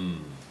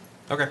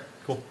 Okay,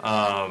 cool.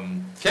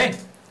 Okay,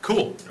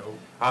 cool.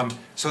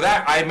 So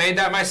that I made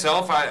that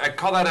myself. I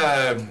call that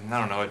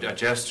a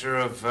gesture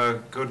of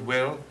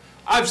goodwill.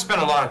 I've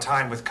spent a lot of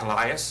time with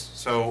Callias,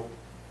 so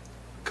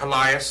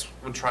Callias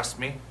would trust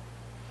me.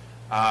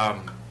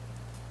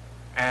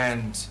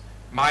 And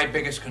my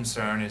biggest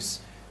concern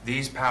is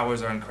these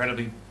powers are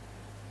incredibly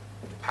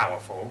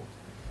powerful.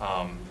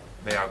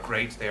 They are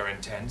great, they are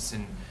intense,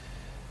 and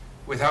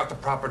without the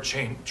proper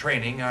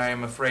training, I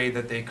am afraid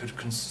that they could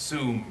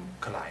consume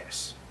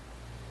Callias.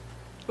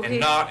 Okay. And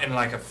not in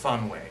like a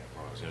fun way.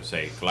 I was going to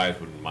say, Goliath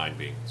wouldn't mind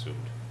being consumed.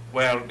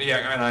 Well,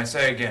 yeah, and I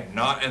say again,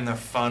 not in the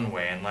fun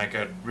way, in like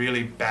a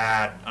really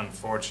bad,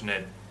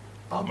 unfortunate,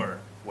 bummer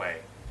way.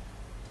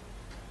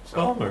 So,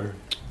 Bummer.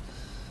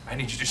 I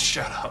need you to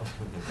shut up.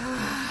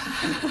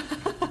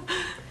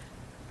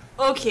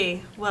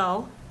 Okay,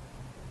 well,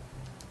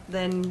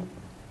 then...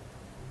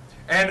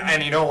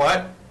 And you know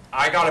what?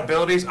 I got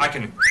abilities, I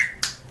can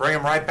bring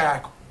them right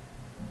back.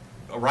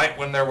 Right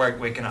when they're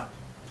waking up.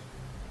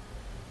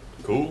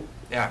 Cool.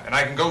 Yeah, and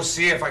I can go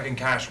see if I can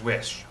cast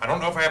Wish. I don't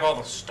know if I have all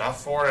the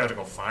stuff for it, I have to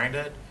go find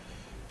it.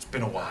 It's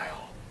been a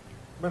while.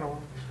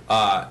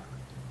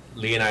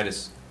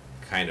 Leonidas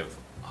kind of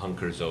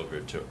hunkers over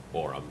to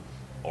Orin,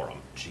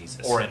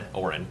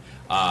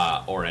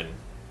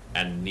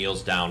 and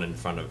kneels down in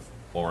front of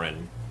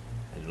Orin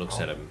and looks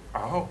at him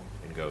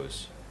and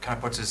goes, Kind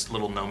of puts his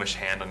little gnomish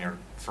hand on your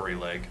furry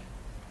leg.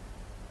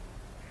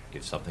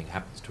 if something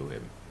happens to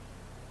him,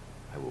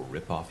 I will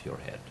rip off your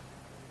head.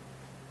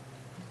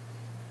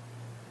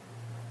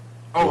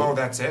 Oh,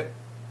 that's it?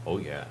 Oh,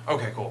 yeah.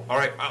 Okay, cool. All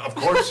right, of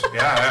course.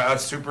 Yeah,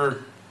 that's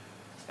super.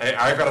 Hey,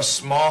 I've got a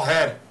small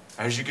head,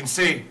 as you can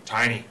see,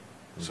 tiny.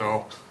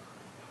 So,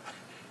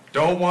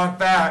 don't want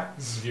that.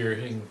 This is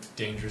veering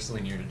dangerously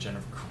near to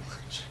Jennifer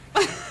Coolidge.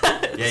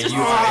 Yeah,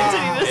 you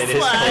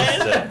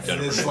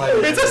It is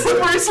It's a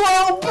slippery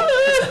slope.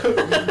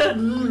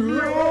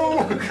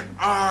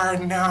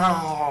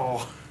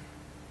 No.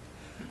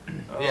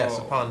 Yes,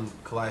 upon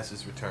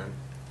Callias' return,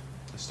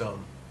 the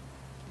stone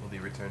will be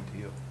returned to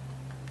you.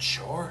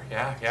 Sure.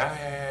 Yeah.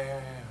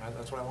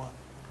 That's what I want.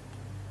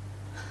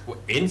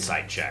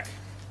 Insight check.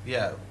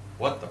 Yeah.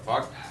 What the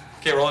fuck?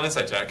 Okay, roll an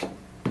insight check.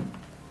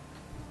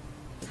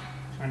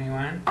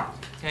 21.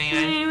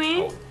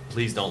 Oh,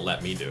 please don't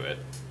let me do it.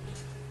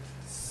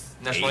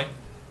 Naturally. 8.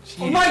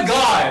 Oh my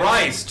God!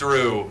 Christ,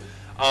 Drew.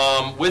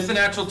 With the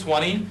natural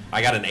 20.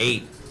 I got an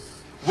 8.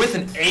 With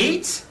an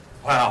 8?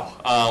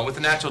 Wow. With a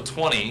natural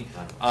 20,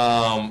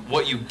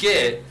 what you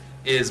get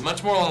is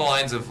much more along the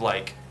lines of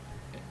like,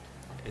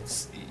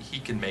 he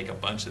can make a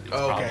bunch of these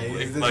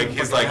probably. Like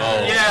he's like,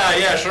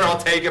 yeah, sure, I'll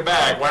take it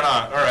back. Why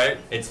not? All right.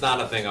 It's not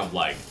a thing of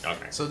like,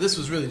 okay. So this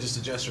was really just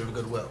a gesture of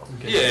goodwill.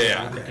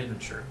 Yeah. Okay.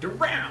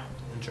 Around.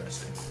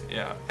 Interesting.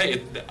 Yeah.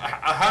 Hey,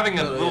 having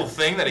a little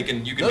thing that you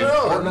can do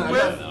No, important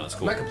with. No, it's I'm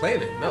cool. not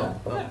complaining. No.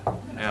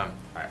 Yeah.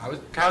 I was.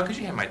 Kyle, could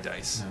you have my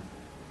dice?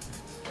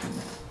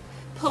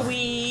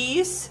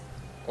 Please?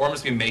 Or I'm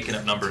just be making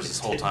up numbers this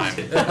whole time.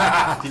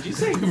 Did you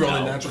say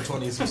rolling natural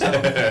 20s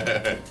himself.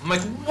 I'm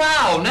like,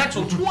 wow,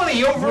 natural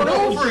 20 over and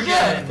over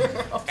again.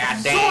 God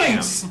damn.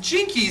 Zoinks!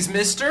 Jinkies,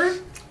 mister.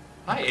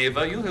 Hi,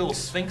 Ava. You little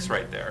sphinx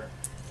right there.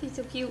 She's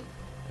so cute.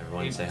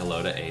 Everyone say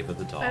hello to Ava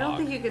the dog. I don't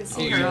think you can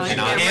see You her on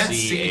cannot camera. can't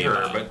see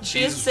her, Ava. but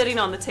She is she's sitting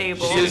on the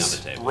table. she is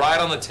on the table. right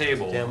on the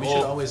table. Damn, we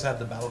should always have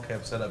the battle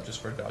camp set up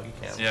just for doggy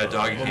camp. Yeah,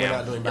 doggy When camp. We're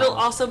not doing It'll battle.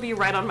 also be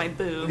right on my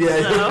boob,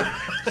 Yeah.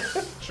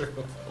 so, True.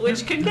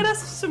 which could get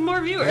us some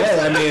more viewers.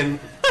 Yeah, I mean,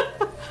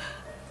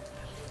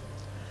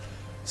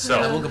 So,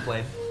 I won't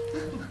complain.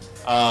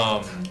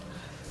 all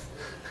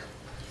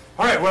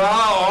right. Well,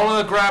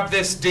 I'll grab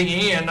this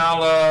dinghy and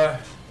I'll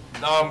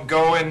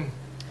go and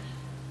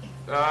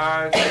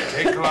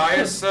take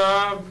Elias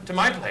to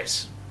my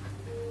place.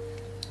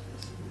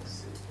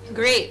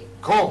 Great.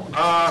 Cool.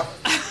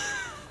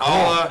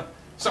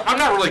 So I'm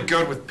not really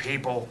good with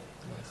people.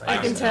 I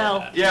can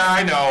tell. Yeah,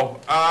 I know.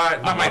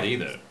 I'm Not not my.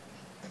 either.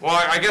 Well,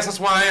 I guess that's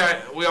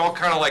why we all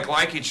kind of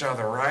like each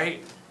other,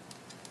 right?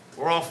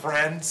 We're all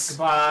friends.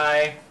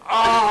 Goodbye.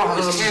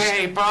 Oh,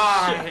 okay,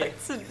 bye.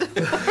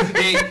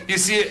 You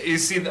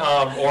see,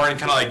 Orin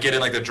kind of like get in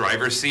like the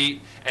driver's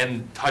seat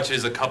and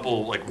touches a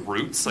couple like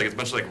roots, like it's a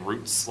bunch of like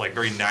roots, like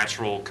very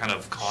natural kind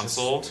of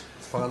console.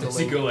 Does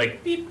he go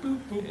like beep boop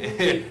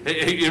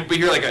boop? But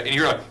you're like,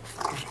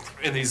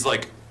 and these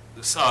like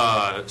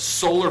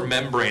solar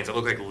membranes that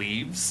look like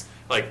leaves,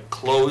 like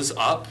close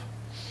up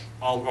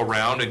all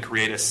around and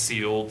create a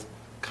sealed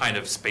kind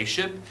of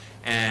spaceship,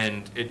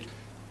 and it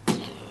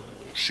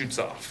shoots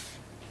off.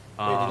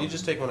 Wait, did you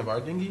just take one of our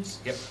dinghies?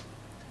 Yep.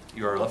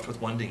 You are left with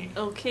one dinghy.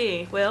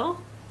 Okay,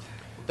 well,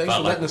 Thanks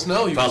for letting us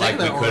know. You Felt were like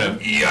taking we that could one.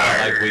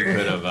 have. Like we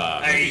could have.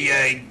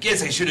 I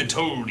guess I should have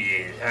told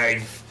you.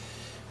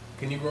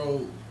 Can you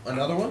roll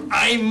another one?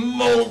 I'm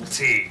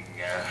molting.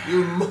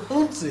 You're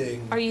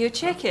molting. are you a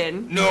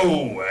chicken?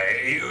 No,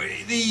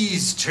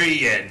 these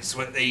treants,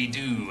 what they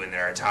do when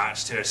they're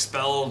attached to a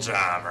spell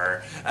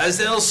jammer, as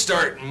they'll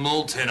start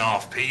molting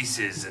off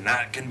pieces, and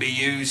that can be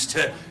used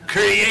to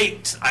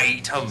create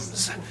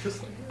items.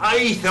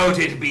 I thought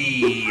it'd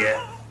be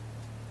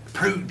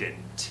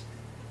prudent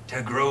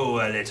to grow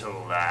a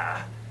little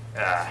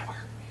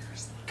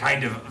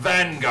kind of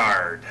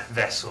vanguard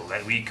vessel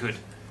that we could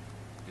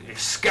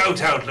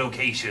scout out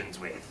locations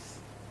with.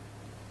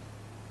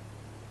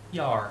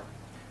 Yar.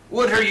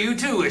 What are you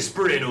two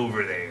whispering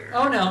over there?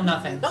 Oh no,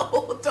 nothing.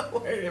 No, don't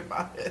worry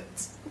about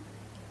it.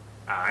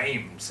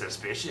 I'm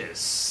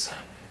suspicious.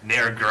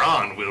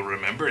 Nergron will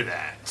remember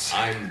that.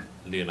 I'm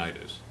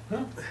Leonidas.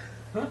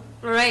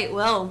 Alright,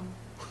 well,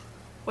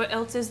 what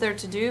else is there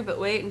to do but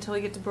wait until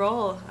we get to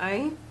Brawl,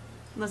 eh?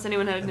 Unless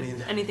anyone had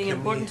anything can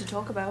important we- to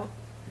talk about.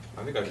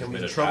 I think I Can we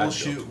made a bad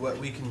troubleshoot joke. what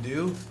we can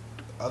do?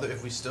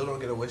 If we still don't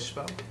get a wish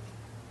spell?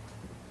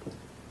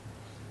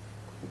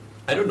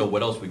 I don't know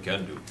what else we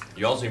can do.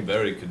 You all seem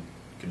very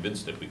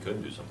convinced that we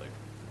could do something.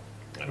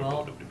 I don't know Well-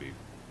 what it would be.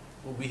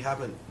 Well, we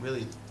haven't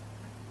really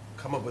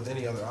come up with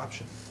any other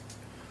option.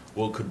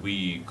 Well, could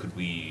we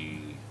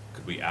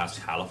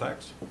ask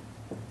Halifax?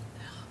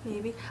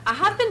 Maybe. I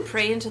have been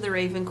praying to the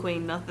Raven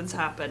Queen, nothing's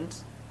happened.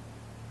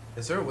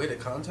 Is there a way to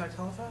contact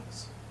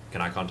Halifax?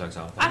 Can I contact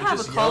Halifax? I have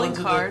a just yell calling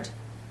into the- card.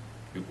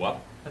 You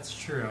what? That's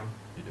true.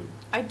 You do?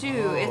 I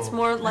do. It's Oh,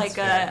 more like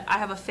fair. I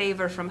have a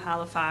favor from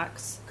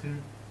Halifax.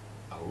 Couldn't.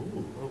 Oh.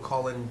 We'll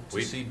call in to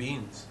Wait. see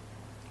Beans.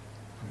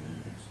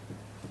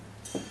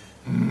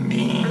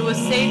 I was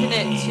saving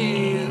it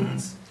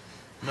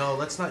to. No,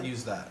 let's not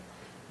use that.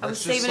 I was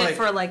Let's just, saving it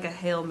for like a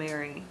Hail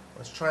Mary.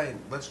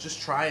 Let's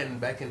just try and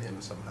beckon him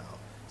somehow.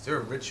 Is there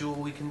a ritual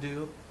we can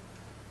do?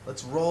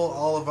 Let's roll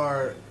all of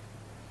our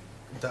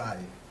die.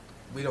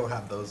 We don't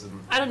have those in.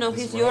 I don't know.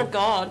 this He's your world.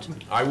 god.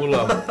 I will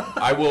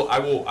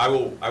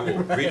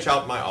reach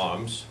out my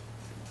arms.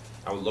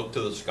 I will look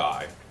to the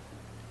sky,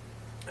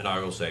 and I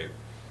will say,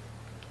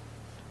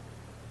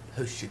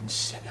 Who shouldn't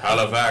shut up?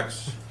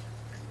 Halifax.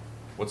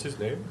 What's his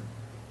name?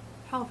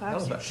 Halifax.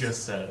 Halifax.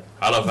 Just said it.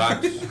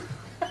 Halifax.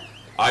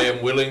 I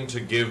am willing to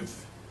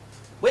give.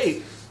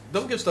 Wait,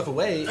 don't give stuff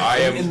away. I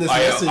am. in this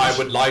message. I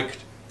would like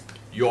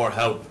your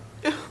help.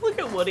 Look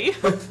at Woody.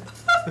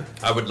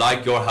 I would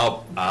like your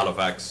help,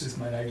 Halifax. This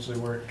might actually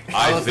work.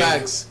 I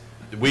Halifax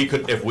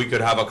think if we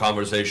could have a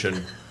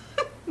conversation,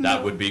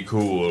 that would be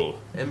cool.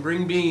 and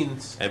bring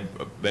beans. And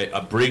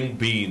bring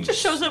beans. Just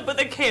shows up with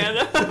a can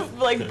of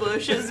like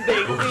Bush's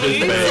baked Bush's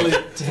beans.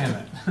 baked. Damn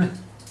it.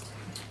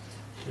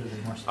 Should've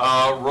been more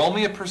specific. Roll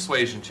me a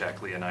persuasion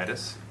check,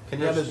 Leonidas. Can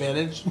you have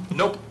advantage?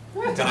 Nope.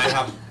 Can I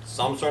have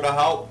some sort of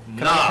help? Can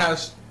Nah. I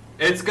cast?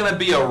 It's gonna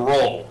be a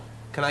roll.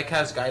 Can I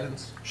cast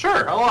guidance?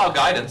 Sure, I'll allow You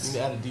guidance.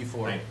 can add a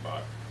D4. Thanks,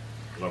 bud.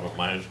 Level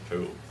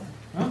 -2.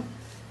 Huh?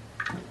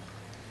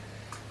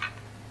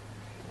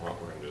 Well,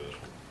 we're gonna do this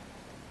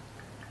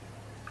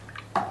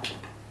one.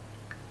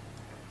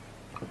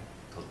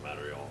 Doesn't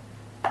matter, y'all.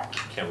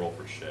 Can't roll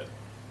for shit.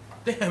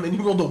 Damn, and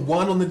you rolled a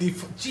 1 on the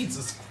D4.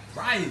 Jesus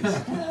Christ.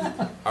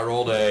 I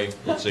rolled a.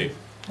 Let's see.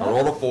 I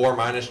rolled a 4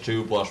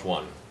 -2 +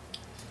 1.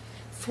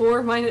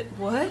 4 minus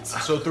what?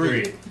 So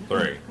 3.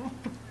 3.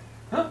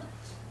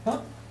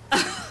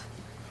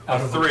 Out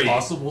of three. a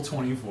possible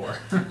 24.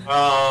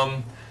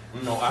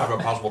 No, I have a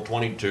possible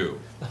 22.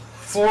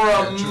 For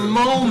a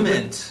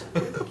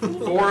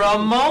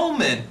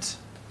moment,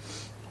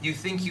 you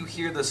think you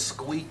hear the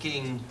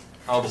squeaking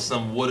of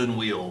some wooden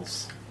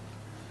wheels,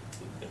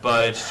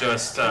 but it's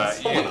just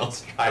Someone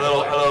else tried a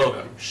little, to a little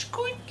like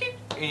squeaking,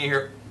 and you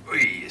hear,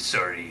 "Oy,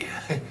 sorry,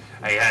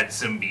 I had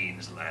some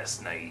beans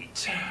last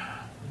night."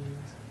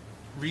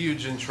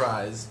 Ryujin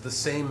tries the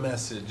same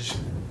message.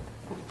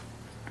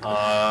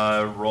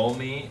 Roll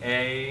me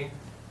a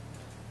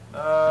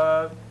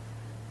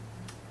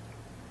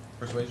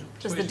Persuasion?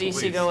 Does the DC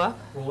Please. go up?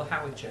 Roll a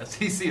Howie chest.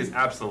 TC is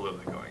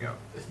absolutely going up.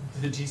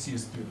 The DC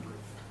is through the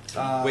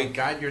roof. Wait,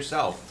 guide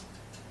yourself.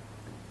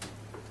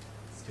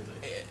 Let's do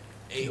the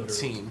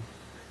 18.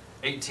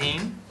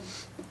 18.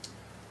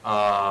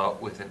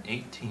 With an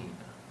 18.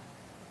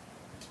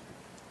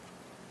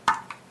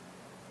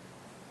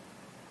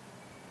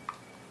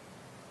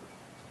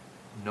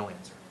 No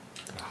answer.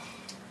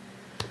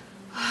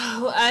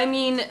 I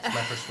mean,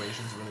 My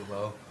persuasion's really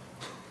low.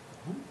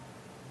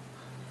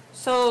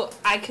 so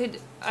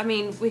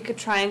we could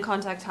try and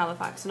contact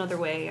Halifax another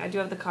way. I do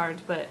have the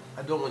card, but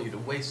I don't want you to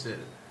waste it.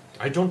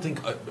 I don't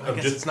think. I'm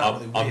guess just. it's not I'm,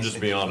 really I'm wasting just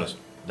being it, honest.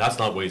 That's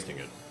not wasting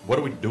it. What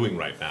are we doing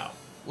right now?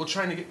 We're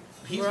trying to get.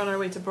 we're on our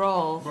way to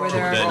Brawl, where Brawl.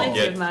 there are Then plenty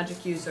get- of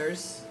magic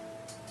users.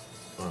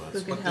 Who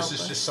can But help this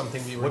is us? just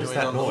something we were What is doing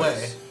that on the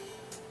noise?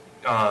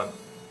 way.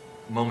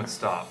 Moment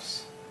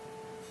stops.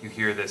 You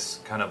hear this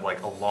kind of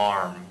like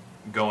alarm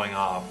going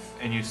off,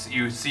 and you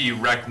see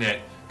Reknit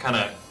kind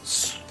of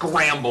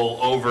scramble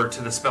over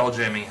to the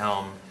spelljamming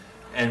helm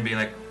and be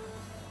like,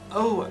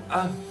 "Oh,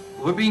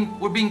 we're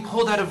being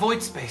pulled out of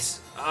void space.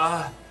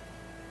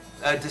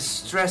 A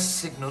distress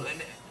signal.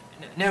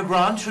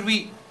 Nergron, should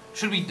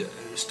we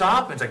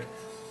stop?" And it's like,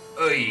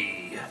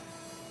 "Oi,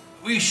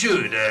 we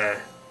should.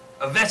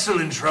 A vessel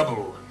in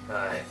trouble.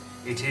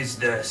 It is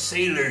the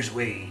sailor's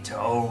way to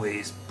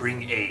always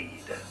bring aid."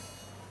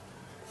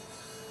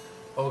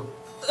 Oh,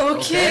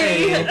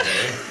 Okay.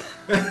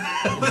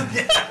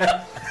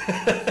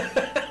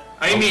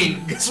 I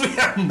mean, guess we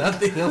have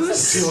nothing else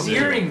Who's to do.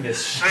 steering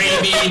this ship?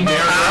 I mean,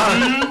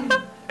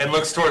 Nergron, and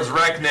looks towards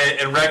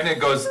Reknit, and Reknit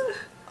goes,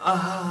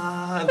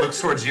 and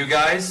looks towards you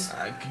guys.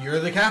 You're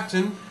the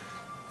captain.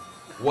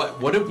 What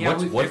If we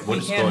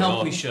is can't going help,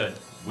 on? we should.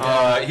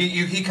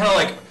 He kind of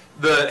like,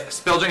 the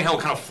spelljamming helm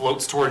kind of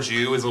floats towards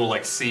you, his little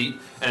like seat,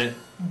 and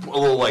a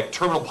little like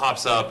terminal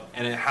pops up,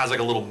 and it has like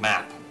a little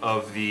map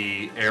of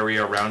the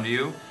area around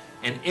you,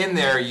 and in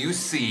there you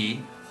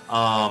see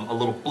a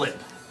little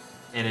blip,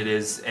 and it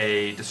is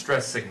a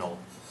distress signal,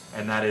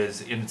 and that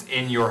is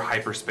in your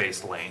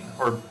hyperspace lane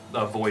or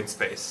void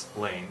space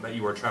lane that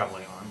you are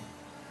traveling on.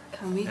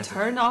 Can we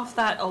turn off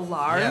that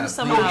alarm Yeah,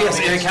 somehow? Oh yes,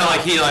 and it kind of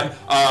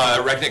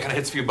like Reknit kind of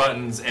hits a few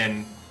buttons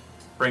and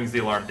brings the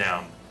alarm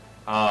down.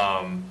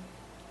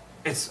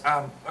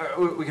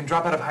 We can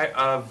drop out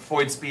of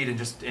void speed and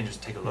just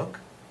take a look.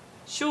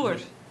 Sure.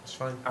 It's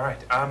fine. All right.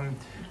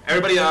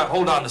 Everybody,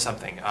 hold on to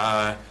something.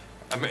 And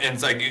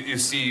it's like you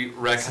see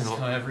Rex This is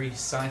how every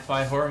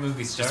sci-fi horror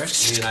movie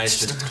starts. Leonidas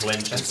just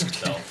clenches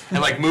himself.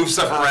 and like move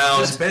stuff around,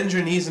 Just bend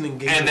your knees and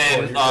engage. and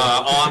your then core.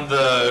 on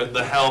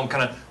the helm,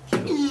 kind of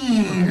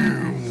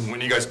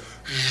when you guys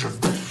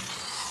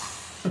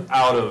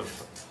out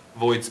of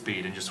void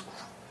speed and just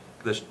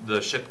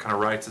the ship kind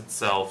of rights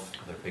itself.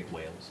 They're big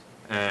whales.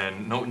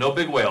 And no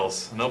big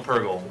whales, no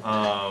Purgle.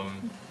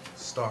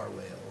 Star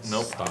whales.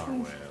 Nope. Star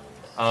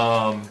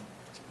whale.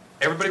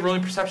 Everybody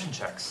rolling perception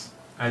checks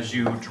as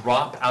you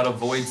drop out of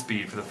void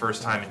speed for the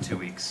first time in 2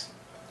 weeks.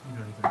 You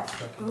don't even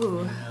fucking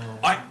Ooh.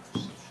 know.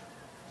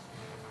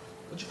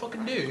 What'd you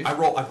fucking do? I've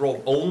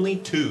rolled only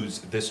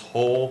 2s this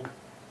whole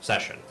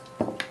session.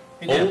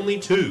 Yeah. Only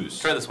 2s.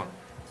 Try this one.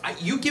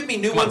 You give me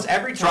new ones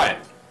every time. Try it.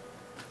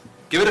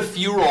 Give it a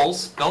few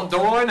rolls. Don't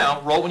roll right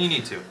now. Roll when you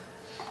need to.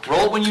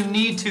 Roll when you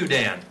need to,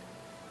 Dan.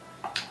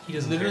 He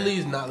doesn't Literally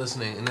is not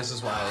listening, and this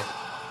is why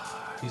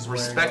he's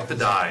wearing Respect off the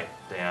his- die,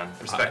 Dan.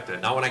 Respect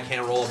it. Not when I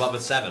can't roll above a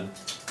 7.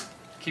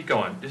 Keep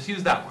going. Just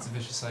use that It's a one.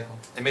 vicious cycle.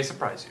 It may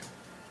surprise you.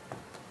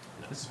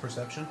 This is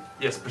perception.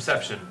 Yes,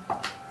 perception.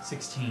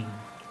 16.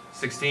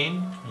 16.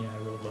 Yeah, I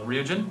rolled low.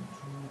 Ryujin. Hold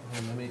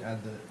on, let me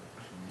add the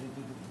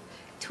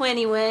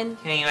 21.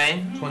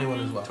 21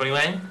 as well.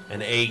 21.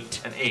 An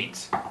 8. An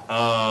 8.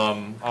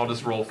 I'll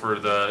just roll for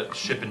the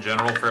ship in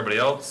general for everybody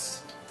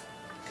else.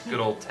 Good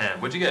old 10.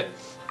 What'd you get?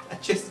 I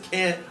just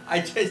can't. I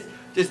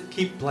just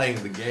keep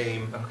playing the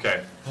game.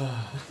 Okay.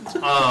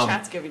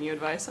 Chat's giving you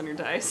advice on your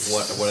dice.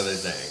 What are they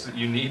saying?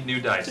 You need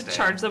new dice, To Dan.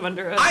 charge them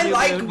under a I new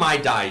like moon. my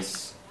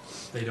dice.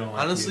 They don't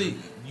like Honestly, you.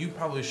 you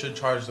probably should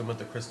charge them with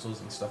the crystals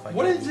and stuff like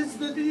What that. is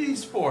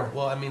these for?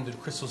 Well, I mean, the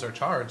crystals are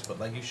charged, but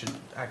like you should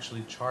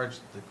actually charge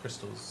the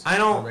crystals. I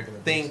on a don't regular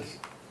think. basis.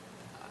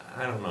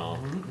 I don't know.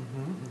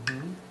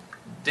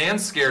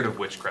 Dan's scared of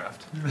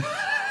witchcraft.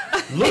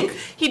 Look,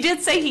 He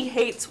did say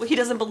he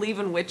doesn't believe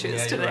in witches Yeah,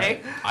 you're today.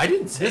 right. I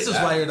didn't say This is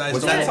that. why your dice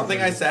Was don't that roll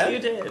something I good. said? You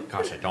did.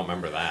 Gosh, I don't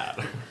remember that.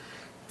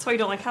 That's why you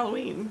don't like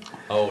Halloween.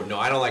 Oh no,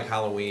 I don't like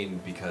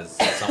Halloween because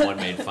someone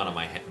made fun of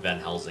my Van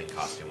Helsing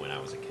costume when I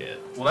was a kid.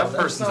 Well, that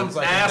Well, person's sounds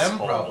an like a them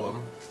asshole.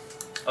 problem.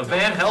 A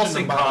Van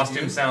Helsing bother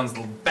costume you. sounds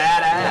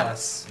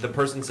badass. The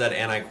person said,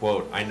 and I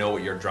quote, "I know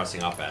what you're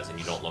dressing up as, and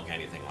you don't look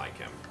anything like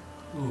him."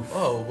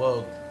 Oh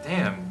well,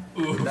 Damn.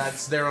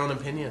 that's their own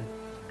opinion.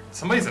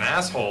 Somebody's an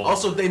asshole.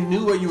 Also, if they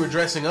knew what you were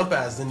dressing up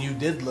as, then you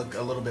did look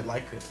a little bit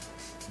like it.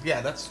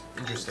 Yeah, that's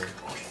interesting.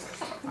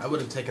 I would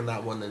have taken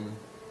that one and.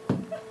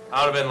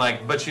 I would have been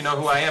like, but you know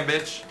who I am,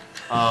 bitch.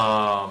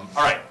 All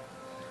right.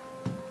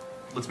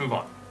 Let's move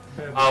on.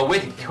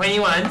 With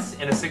 21s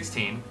and a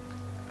 16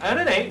 and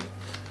an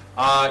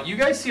 8, you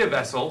guys see a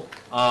vessel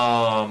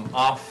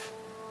off,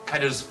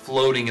 kind of just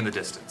floating in the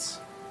distance.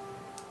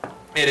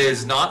 It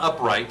is not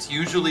upright.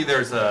 Usually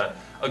there's a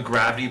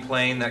gravity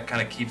plane that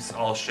kind of keeps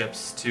all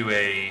ships to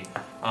a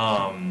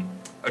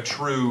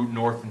true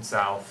north and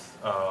south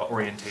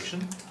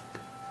orientation.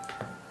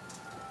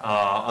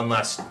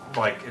 Unless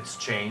like it's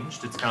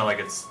changed, it's kind of like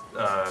it's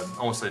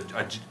almost a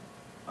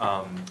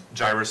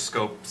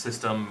gyroscope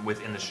system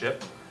within the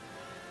ship.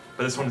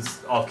 But this one's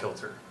off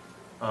kilter.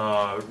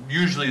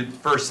 Usually,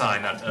 first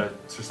sign that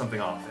there's something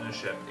off in a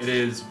ship. It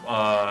is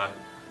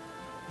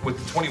with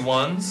the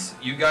 21s.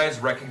 You guys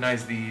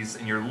recognize these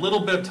in your little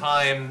bit of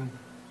time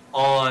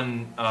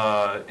on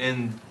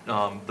in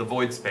the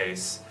void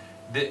space.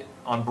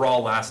 On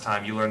Brawl last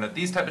time, you learned that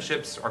these type of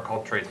ships are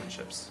called tradesman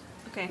ships.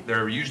 Okay.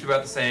 They're usually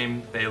about the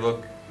same. They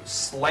look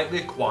slightly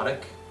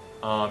aquatic,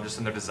 just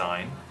in their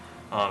design.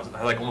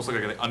 They like almost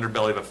like the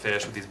underbelly of a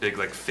fish with these big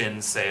like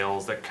fin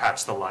sails that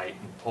catch the light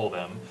and pull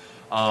them.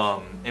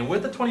 And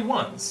with the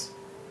 21s,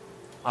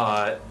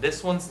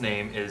 this one's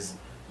name is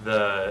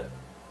the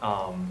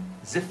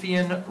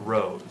Xiphian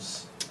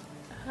Rose.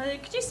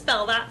 Could you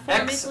spell that for me,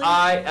 please?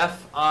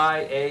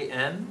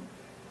 Xifian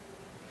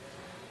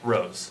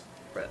Rose.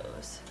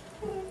 Rose.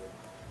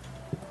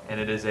 And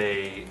it is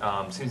a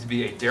seems to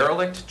be a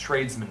derelict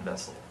tradesman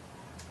vessel.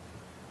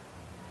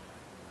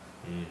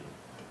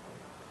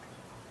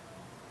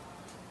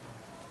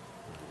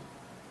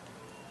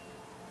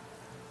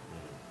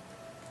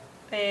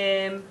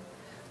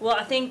 Well,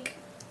 I think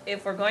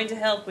if we're going to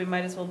help, we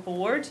might as well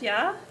board,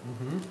 yeah?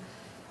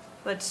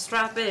 But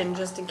strap in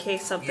just in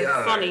case something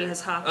funny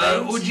has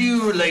happened. Would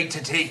you like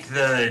to take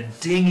the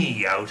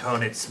dinghy out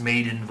on its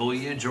maiden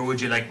voyage, or would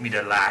you like me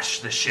to lash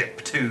the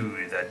ship to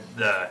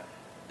the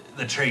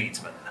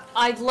tradesman?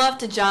 I'd love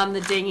to jam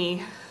the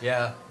dinghy.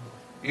 Yeah.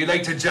 You'd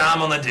like to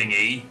jam on the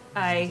dinghy?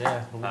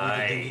 Yeah, we'll be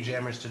the dinghy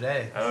jammers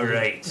today. All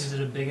right. Is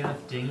it a big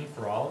enough dinghy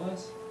for all of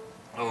us?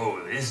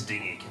 Oh, this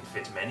dinghy can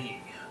fit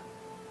many.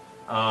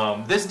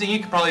 This dinghy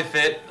could probably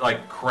fit,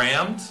 like,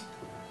 crammed,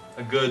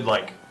 a good,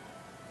 like,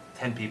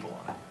 10 people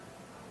on it.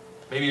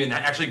 Maybe even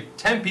that. Actually,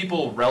 10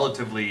 people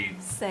relatively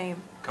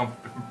Same.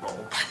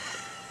 comfortable.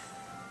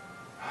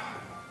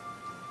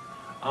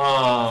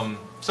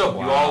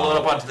 So, you all load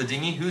up onto the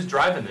dinghy. Who's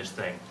driving this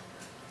thing?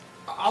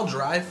 I'll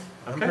drive.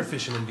 I'm Okay.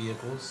 proficient in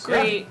vehicles.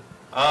 Great.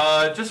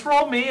 Just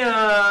roll me,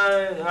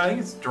 I think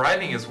it's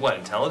driving is what,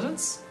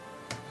 intelligence?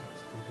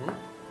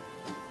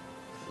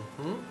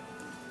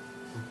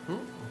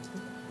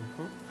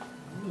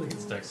 I think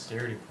it's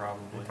dexterity,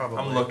 probably. Probably.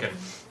 I'm looking.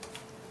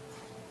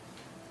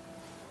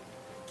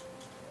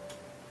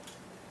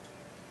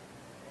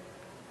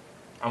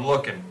 I'm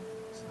looking.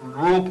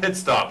 Rule pit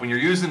stop. When you're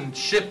using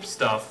ship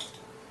stuff,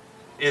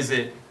 is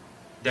it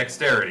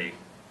dexterity?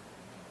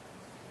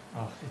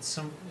 Oh, it's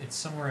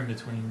somewhere in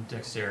between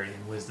dexterity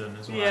and wisdom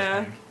is what Yeah.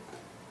 I think.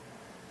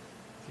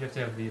 You have to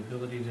have the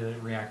ability to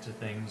react to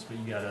things, but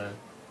you gotta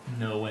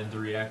know when to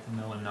react and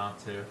know when not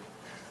to.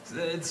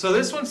 So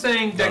this one's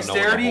saying Gotta know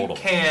when to dexterity hold 'em.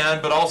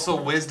 can, but also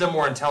wisdom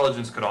or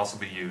intelligence could also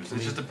be used.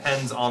 It just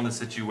depends on the Can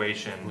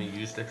situation. we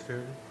use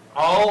dexterity?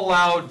 I'll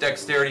allow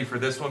dexterity for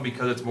this one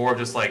because it's more of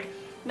just like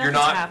you're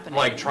Nothing's not happening.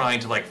 like trying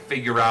to like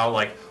figure out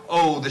like,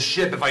 oh, the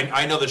ship, if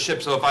I know the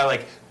ship, so if I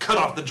like cut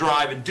off the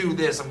drive and do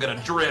this, I'm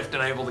gonna drift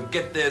and I'm able to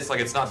get this. Like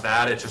it's not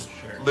that, it's just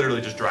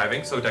literally just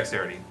driving. So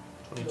dexterity.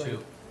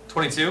 22.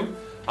 22.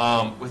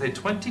 With a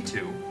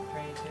 22.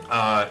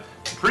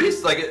 Pretty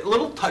like a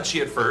little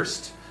touchy at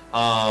first.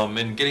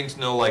 And getting to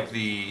know like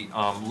the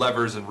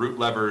levers and root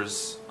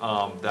levers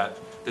that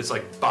this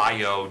like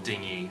bio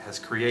dinghy has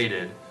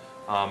created.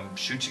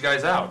 Shoot you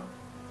guys out.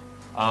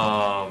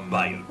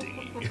 Bio dinghy.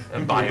 A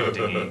bio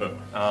dinghy.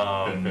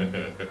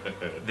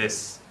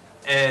 This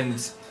and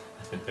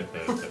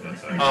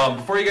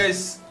before you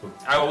guys,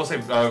 I will say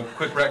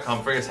quick retcon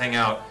before you guys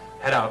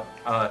head out.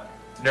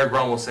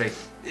 Nergron will say,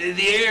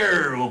 The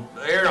air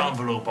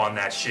envelope on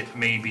that ship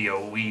may be a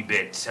wee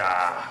bit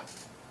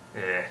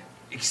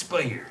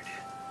expired.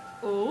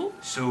 Ooh.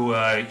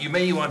 So you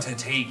may want to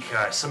take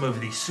some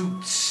of the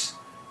suits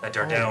that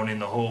are down in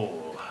the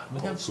hole. We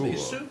have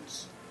space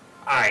suits?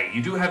 Aye,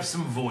 you do have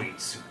some void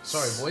suits.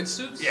 Sorry, void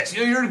suits? Yes,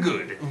 you're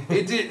good.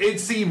 It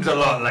seems a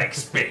lot like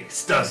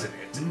space, doesn't it?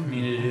 I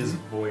mean, it is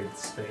void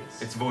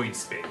space. It's void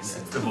space.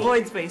 It's the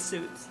Void space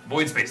suits.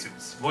 Void space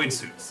suits. Void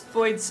suits.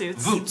 Void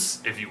suits.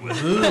 Boots, if you will.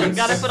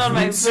 Gotta put on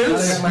my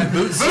boots. My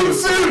boot Boot suit.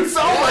 suits!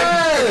 Oh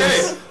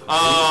Yes!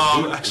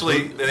 my okay.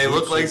 Actually, they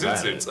look like zoot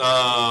suits.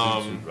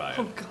 Oh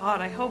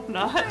God, I hope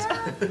not.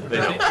 They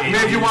don't. I mean,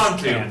 if you want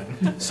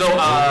to. So,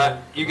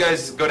 you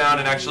guys go down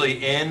and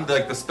actually in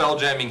the spell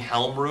jamming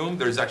helm room,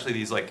 there's actually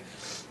these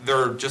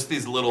they're just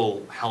these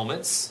little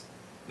helmets,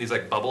 these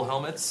like bubble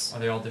helmets. Are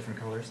they all different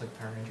colors, like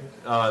Power Rangers?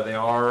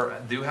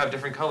 Do have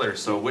different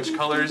colors. So, which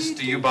colors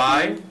do you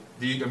buy?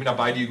 Do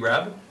you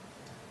grab?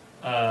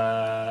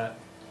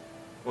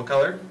 What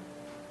color?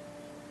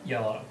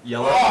 Yellow.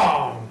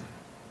 Yellow.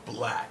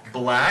 Black.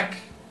 Black.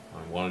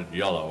 I wanted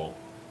yellow.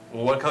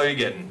 Well, what color are you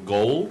getting?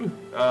 Gold?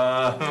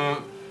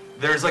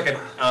 There's like an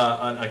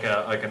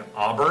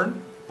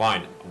auburn.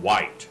 Fine.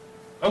 White.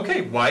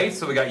 Okay, white.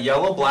 So we got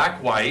yellow,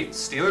 black, white.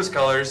 Steelers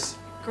colors.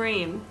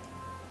 Green.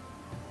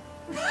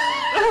 You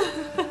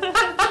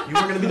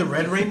were gonna be the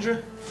Red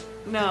Ranger?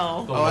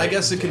 No. Oh, I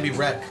guess it can be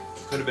Wreck.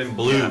 Could have been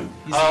blue.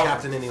 He's the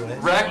captain anyway.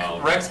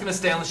 Rex gonna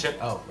stay on the ship.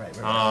 Oh, right.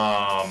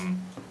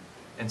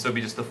 And so it'd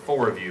be just the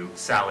four of you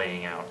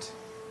sallying out.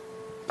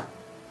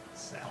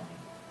 Sally.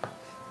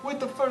 With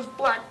the first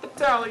black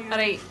battalion.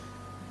 Alright.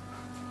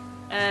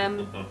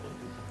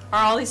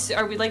 Are all these?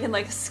 Are we like in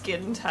like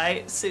skin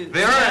tight suits?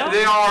 They are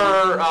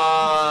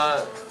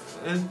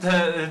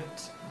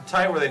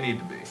tight where they need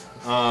to be.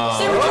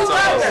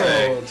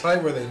 It's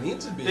right where they need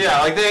to be. Yeah,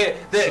 like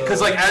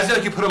because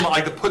as you put them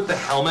put the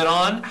helmet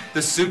on,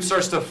 the suit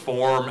starts to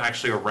form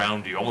actually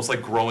around you, almost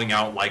like growing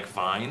out like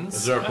vines.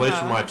 Is there a place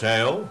for my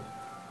tail?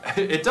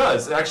 It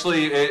does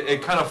actually.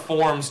 It kind of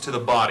forms to the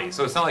body,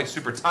 so it's not like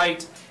super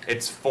tight.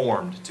 It's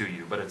formed to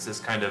you, but it's this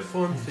kind of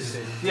form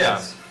fitting.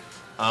 Yeah.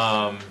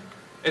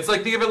 It's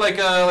like think of it like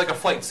a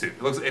flight suit.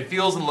 It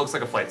feels and looks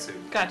like a flight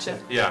suit. Gotcha.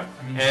 Yeah,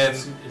 I mean, and the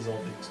suit is all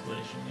the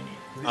explanation you need.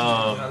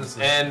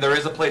 and there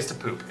is a place to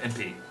poop and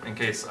pee. In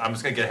case I'm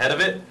just gonna get ahead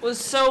of it. Was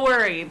so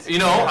worried.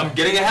 I'm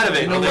getting ahead of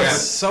it.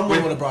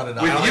 Someone would have brought it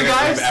up. With you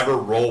guys, we've ever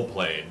role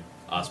played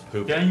us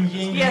pooping.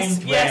 Yes.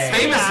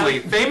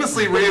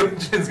 Famously,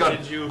 Ryujin's gone.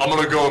 I'm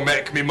gonna go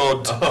make me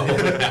mud.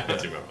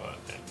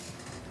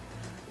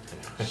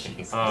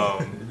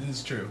 It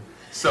is true.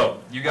 So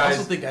you I guys.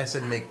 also think I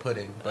said make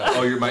pudding. But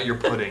You're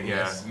pudding,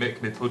 yeah. Yes.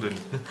 Make me pudding.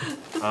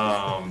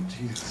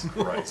 Jesus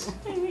Christ.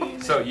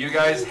 So you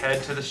guys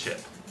head to the ship.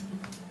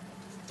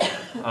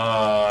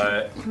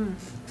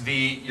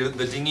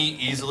 The dinghy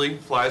easily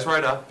flies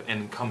right up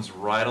and comes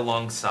right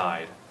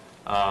alongside.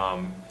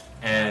 Cool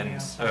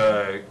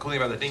thing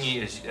about the dinghy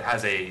is it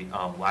has a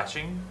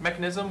latching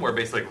mechanism where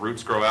basically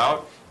roots grow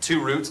out.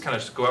 2 roots kind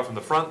of go out from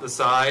the front, the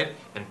side,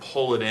 and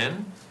pull it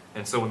in.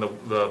 And so when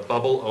the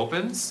bubble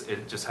opens,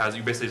 it just has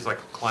you basically just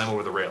climb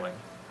over the railing.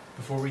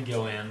 Before we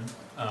go in,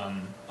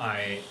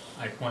 I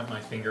point my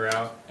finger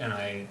out and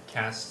I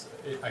cast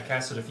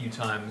it a few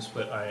times,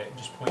 but I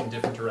just point in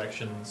different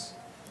directions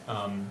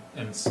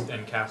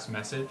and cast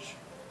message.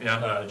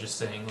 Yeah. Just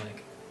saying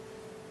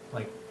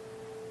like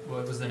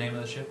what was the name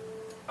of the ship?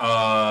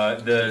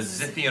 The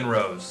Zithian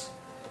Rose.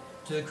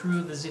 To the crew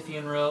of the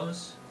Zithian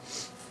Rose,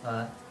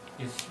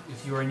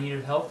 if you are in need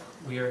of help,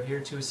 we are here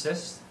to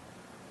assist.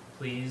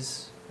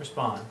 Please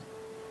respond.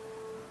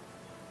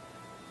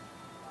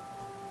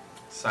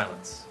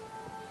 Silence.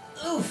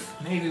 Oof.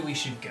 Maybe we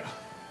should go.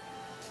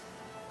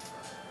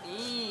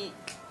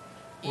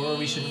 Or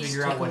we should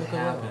figure out what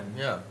happened.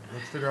 Yeah,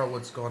 let's figure out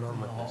what's going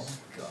on with Oh this.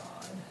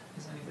 God.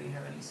 Does anybody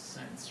have any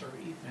sense or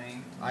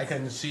anything? I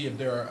can see if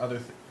there are other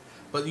things.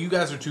 But you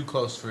guys are too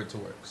close for it to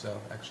work, so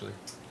actually.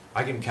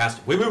 I can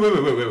cast. Wait. I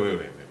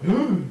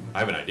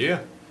have an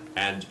idea.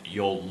 And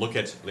you'll look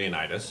at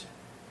Leonidas.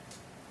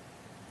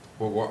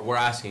 We're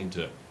asking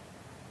to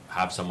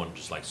have someone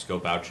just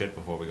scope out shit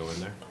before we go in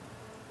there.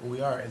 We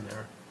are in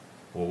there.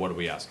 Well, what are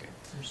we asking?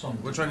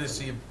 We're trying to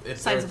see if there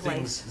Signs are of life.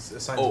 things,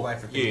 signs of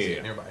life or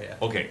things nearby. Yeah.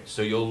 Okay,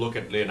 so you'll look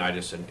at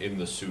Leonidas, and in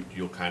the suit,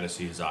 you'll kind of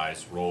see his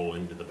eyes roll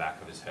into the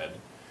back of his head,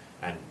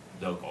 and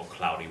they'll go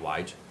cloudy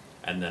white,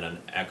 and then an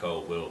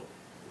echo will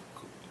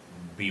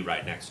be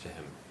right next to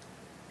him.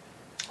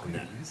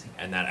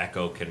 And that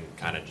echo can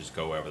kind of just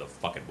go wherever the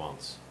fuck it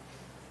wants.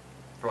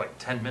 For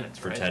 10 minutes,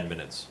 For right? 10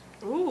 minutes.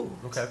 Ooh.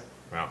 Okay.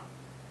 Wow.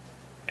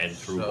 And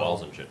through So-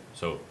 walls and shit.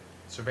 So,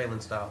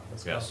 Surveillance style.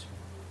 Let's yes. go.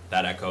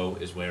 That echo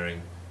is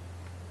wearing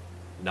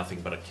nothing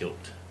but a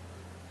kilt.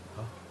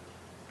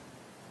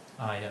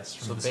 Ah, yes.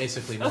 So the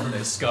basically, from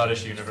the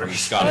Scottish From the universe.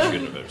 Scottish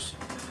universe.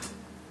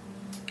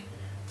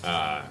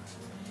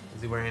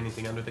 Is he wearing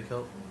anything under the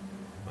kilt?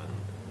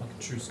 Like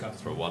a true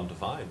Scotsman. For one to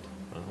find.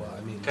 Well,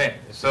 I mean. Okay,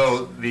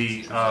 so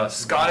the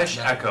Scottish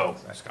Echo,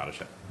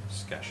 Scottish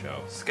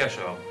Skesho.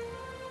 Skesho,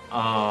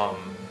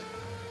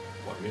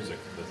 What music?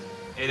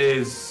 it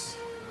is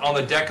on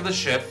the deck of the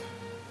ship.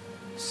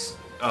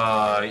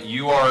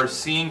 You are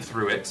seeing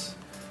through it.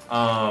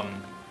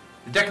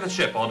 The deck of the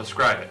ship, I'll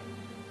describe it.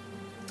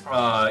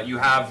 You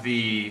have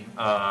the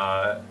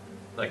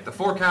the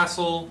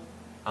forecastle,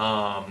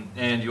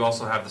 and you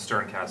also have the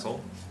stern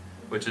castle,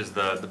 which is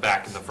the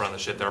back and the front of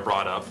the ship that are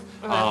brought up.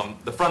 Okay.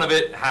 The front of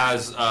it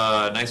has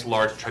a nice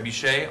large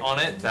trebuchet on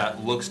it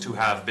that looks to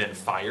have been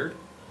fired.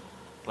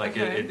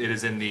 Okay. It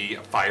is in the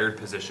fired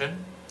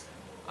position.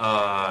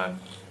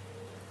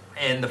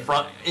 And the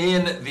front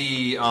in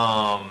the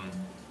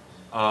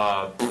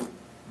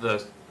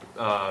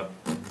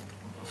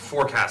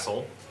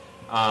forecastle.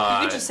 You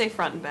could just say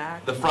front and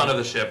back. The front of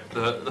the ship,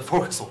 the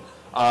forecastle.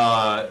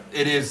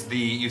 It is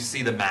you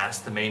see the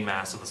mast, the main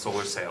mast of the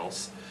solar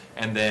sails,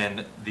 and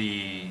then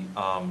the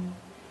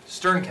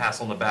stern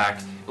castle in the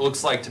back. It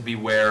looks like to be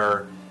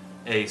where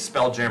a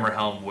spelljammer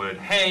helm would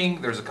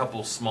hang. There's a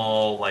couple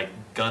small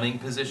gunning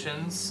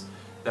positions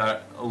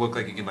that look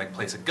like you can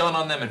place a gun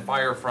on them and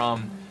fire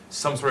from.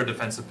 Some sort of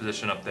defensive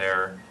position up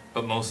there,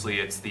 but mostly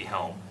it's the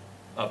helm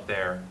up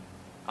there.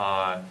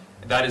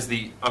 That is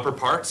the upper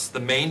parts.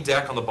 The main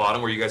deck on the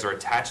bottom where you guys are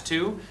attached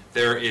to,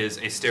 there is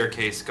a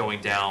staircase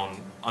going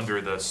down under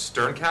the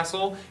stern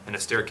castle and a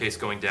staircase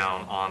going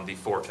down on the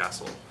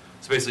forecastle.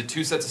 So basically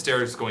 2 sets of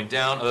stairs going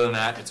down. Other than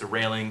that, it's a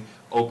railing,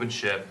 open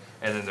ship,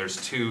 and then there's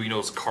 2,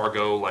 those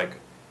cargo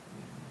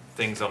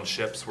things on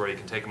ships where you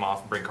can take them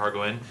off and bring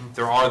cargo in.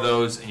 There are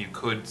those, and you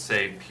could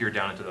say peer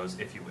down into those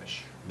if you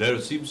wish. There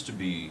seems to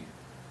be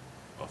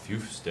a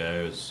few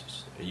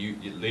stairs.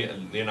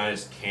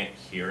 Leonidas can't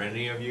hear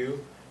any of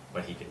you,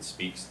 but he can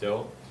speak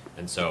still.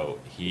 And so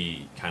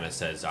he kind of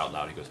says out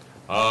loud, he goes,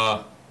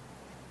 I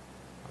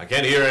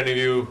can't hear any of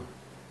you,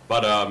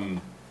 but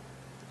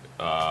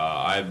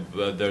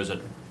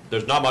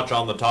There's not much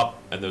on the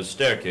top, and there's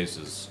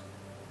staircases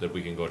that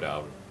we can go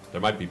down.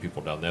 There might be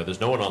people down there.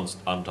 There's no one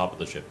on top of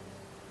the ship.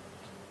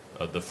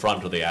 The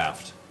front or the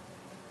aft.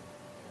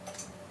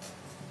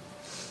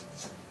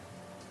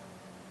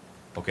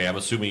 Okay, I'm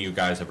assuming you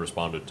guys have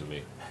responded to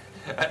me.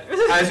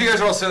 As you guys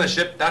are all sitting on the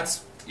ship,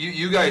 that's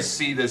you guys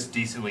see this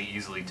decently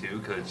easily too,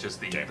 because it's just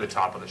the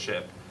top of the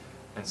ship,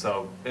 and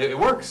so it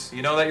works.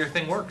 You know that your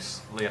thing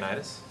works,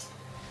 Leonidas.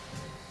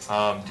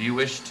 Do you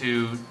wish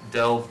to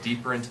delve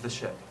deeper into the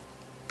ship?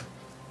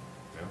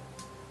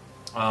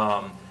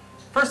 Yeah.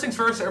 First things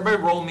first, everybody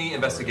roll me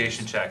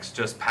investigation checks.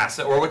 Just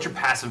passive, or what's your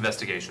passive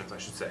investigations, I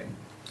should say.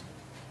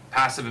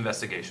 Passive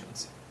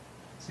investigations.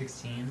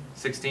 16.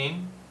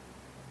 16.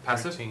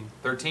 Passive?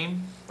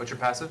 13. What's your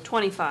passive?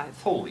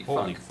 25. Holy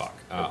fuck.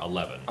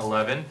 11.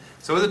 11.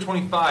 So with a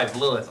 25,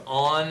 Lilith,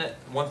 on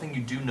one thing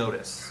you do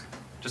notice,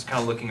 just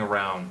kind of looking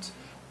around,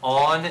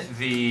 on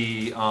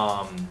the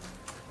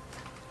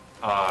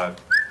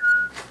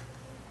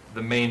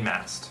main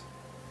mast,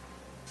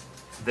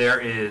 there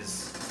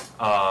is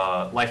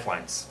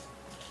lifelines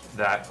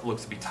that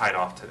looks to be tied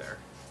off to there,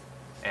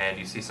 and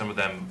you see some of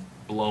them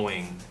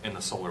blowing in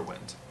the solar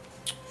wind.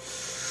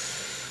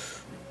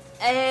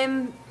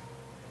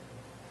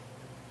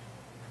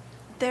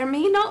 There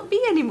may not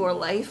be any more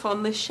life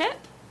on the ship.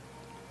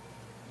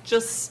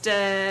 Just,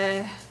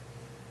 it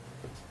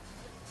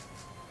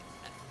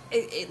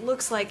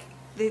looks like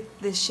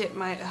the ship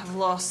might have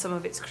lost some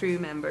of its crew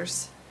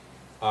members.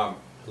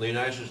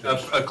 Leonidas is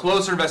A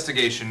closer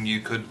investigation, you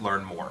could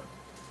learn more.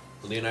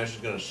 Leonidas is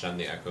going to send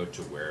the Echo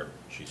to where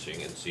she's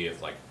seeing and see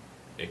if, like,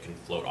 it can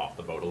float off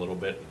the boat a little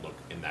bit and look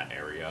in that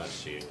area and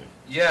see if...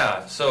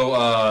 Yeah, so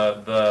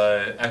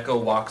the Echo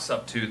walks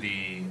up to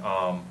the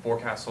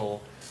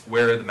forecastle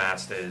where the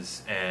mast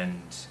is,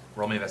 and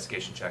roll me an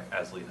investigation check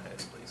as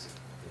Leonidas, please.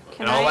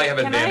 Can and I have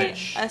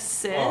advantage. Can I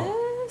assist?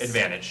 Oh,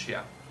 advantage,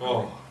 yeah.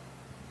 Oh,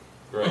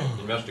 great.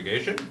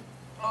 Investigation?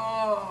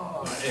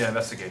 Oh, yeah,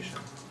 investigation.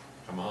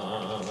 Come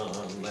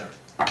on, Larry.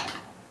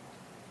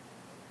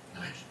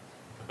 Nice.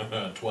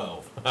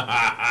 12.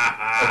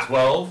 A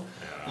 12?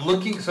 Yeah.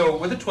 Looking, so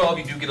with a 12,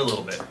 you do get a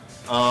little bit.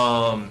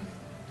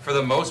 For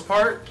the most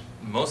part,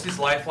 most of these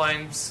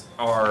lifelines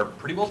are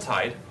pretty well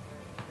tied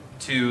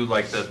to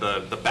like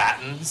the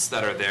battens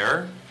that are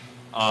there.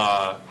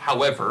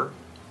 However,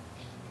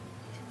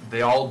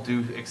 they all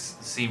do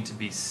seem to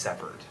be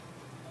severed.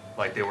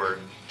 Like they were...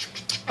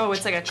 Oh,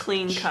 it's like a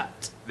clean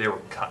cut. They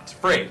were cut.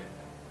 Frayed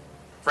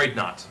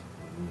not,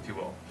 if you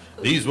will.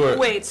 These were...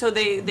 Wait, so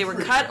they were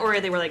cut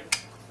or they were like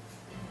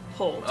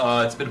pulled?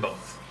 It's a bit of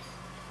both.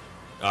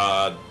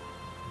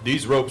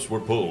 These ropes were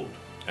pulled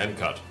and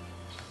cut.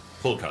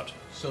 Pull cut.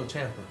 So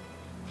tampered.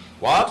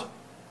 What?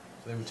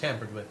 They were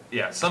tampered with.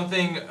 Yeah,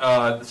 something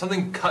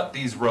cut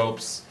these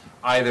ropes,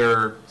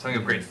 either something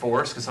of great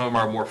force, because some of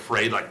them are more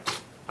frayed, like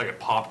it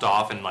popped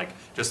off and like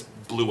just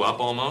blew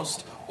up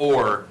almost,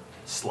 or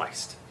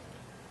sliced.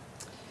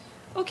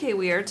 Okay,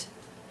 weird.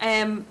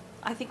 I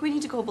think we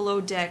need to go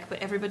below deck, but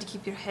everybody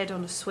keep your head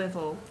on a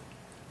swivel.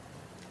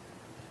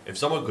 If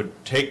someone could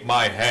take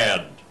my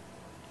hand.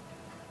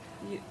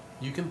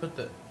 You can put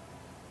the...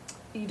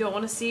 You don't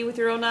want to see with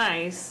your own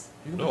eyes.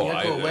 You can No, put the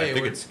echo away.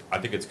 I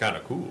think it's kind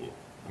of cool.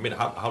 I mean,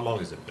 how long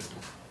has it been?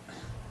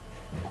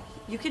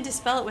 You can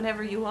dispel it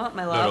whenever you want,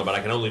 my love. No, but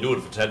I can only do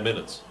it for 10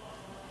 minutes.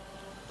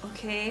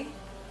 Okay.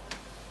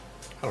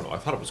 I don't know. I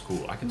thought it was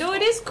cool. No,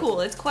 it is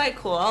cool. It's quite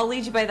cool. I'll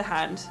lead you by the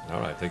hand.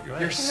 All right, thank you.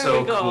 You're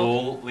so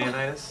cool,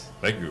 Leonidas.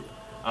 Thank you.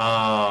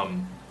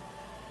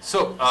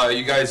 So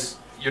you guys,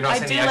 you're not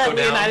sending I Echo do let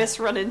down. Leonidas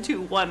run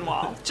into one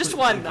wall. Just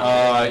one,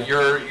 though.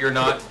 You're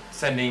not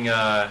sending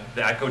the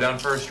Echo down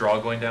first. You're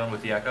all going down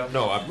with the Echo.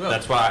 No,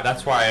 that's why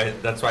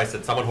I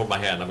said someone hold my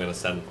hand. I'm going to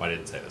send. I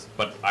didn't say this,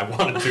 but I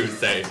wanted to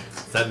say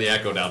send the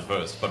Echo down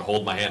first, but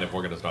hold my hand if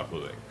we're going to start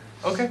moving.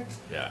 Okay.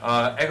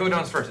 Yeah. Echo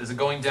down first. Is it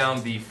going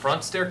down the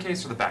front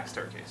staircase or the back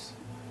staircase?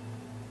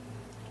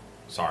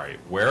 Sorry,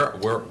 we're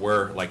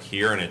like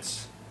here and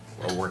it's,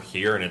 or we're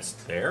here and it's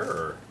there,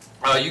 or?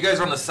 You guys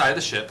are on the side of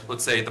the ship.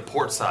 Let's say the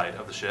port side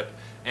of the ship,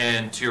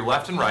 and to your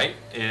left and right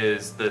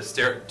is the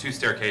two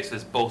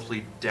staircases, both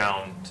lead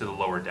down to the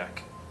lower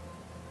deck.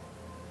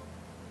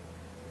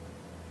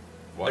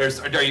 What?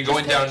 Are you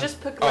going down?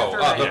 Just pick left or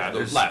right. Yeah,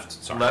 the left.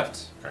 Sorry.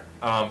 Left.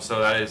 Okay. So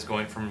that is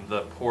going from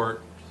the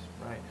port.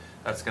 Right.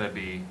 That's going to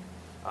be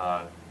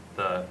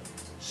the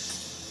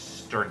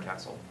stern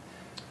castle.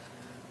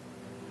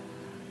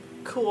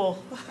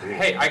 Cool.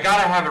 Hey, I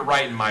gotta have it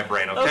right in my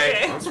brain,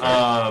 okay?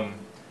 Okay.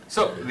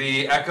 So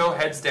the Echo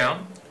heads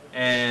down,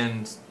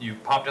 and you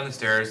pop down the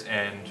stairs,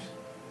 and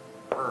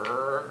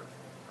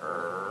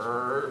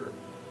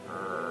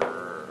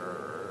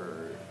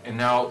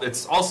now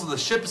it's also the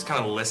ship is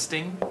kind of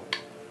listing,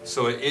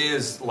 so it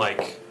is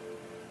like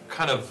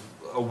kind of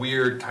a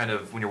weird kind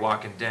of when you're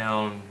walking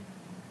down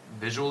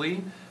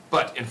visually.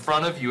 But in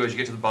front of you, as you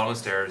get to the bottom of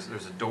the stairs,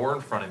 there's a door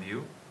in front of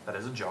you that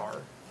is ajar,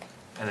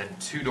 and then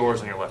two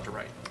doors on your left or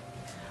right.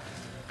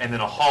 and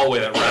then a hallway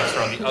that wraps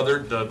around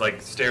the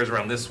stairs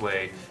around this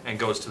way and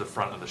goes to the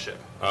front of the ship.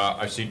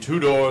 I see 2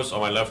 doors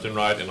on my left and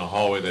right and a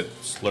hallway that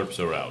slurps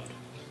around.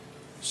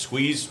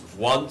 Squeeze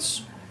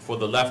once for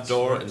the left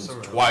door and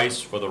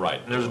twice for the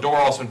right. And there's a door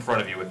also in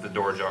front of you with the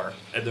door ajar.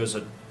 And there's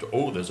a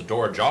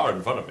door ajar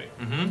in front of me.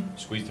 Mm-hmm.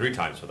 Squeeze 3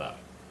 times for that.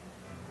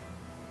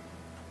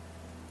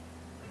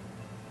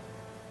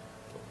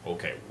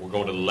 Okay, we're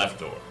going to the left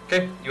door.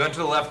 Okay, you enter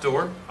the left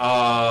door.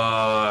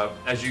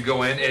 As you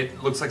go in,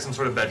 it looks like some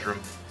sort of bedroom.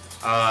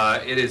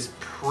 It is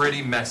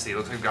pretty messy. It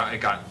looks like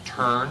it got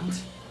turned.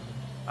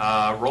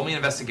 Roll me an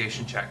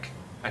investigation check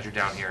as you're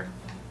down here.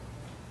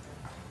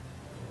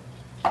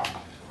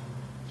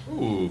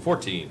 Ooh,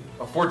 14.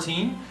 A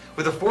 14?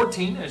 With a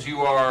 14, as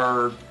you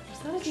are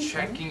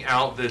checking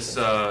out this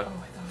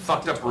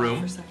fucked up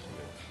room,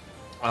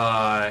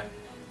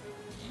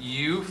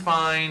 you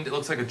find, it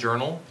looks like a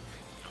journal.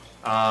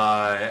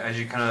 As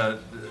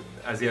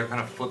the air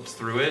kind of flips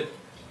through it,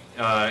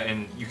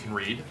 and you can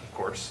read, of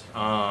course.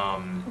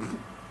 Come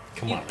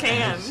You on,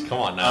 can. man. Come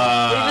on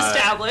now. We've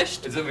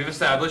established. We've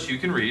established you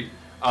can read.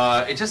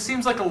 It just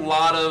seems like a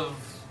lot of,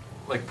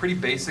 like, pretty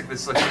basic.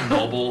 This like a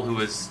noble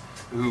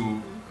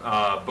who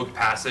booked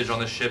passage on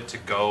the ship to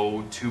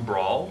go to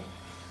Brawl,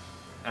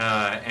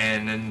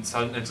 and then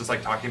it's just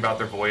like talking about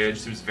their voyage.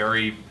 Seems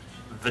very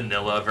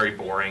vanilla, very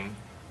boring.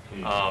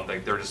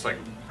 Like they're just like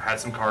had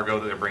some cargo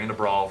that they're bringing to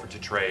Brawl to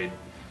trade,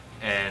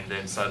 and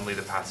then suddenly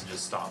the passages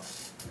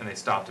stopped, and they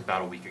stopped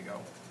about a week ago.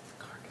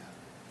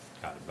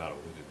 Got it, about a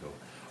week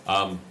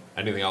ago.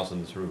 Anything else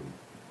in this room?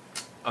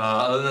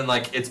 Other than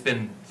like it's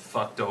been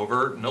fucked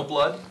over, no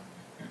blood,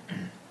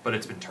 but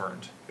it's been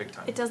turned big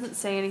time. It doesn't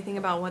say anything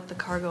about what the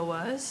cargo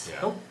was.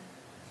 Yeah. Nope.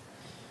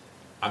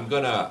 I'm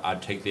gonna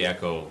take the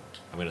echo.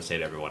 I'm gonna say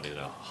to everyone in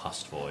a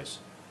hushed voice.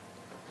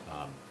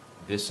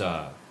 This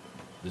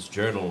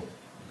journal.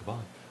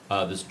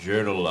 Goodbye. This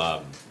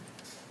journal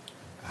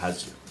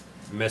has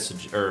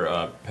message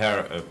or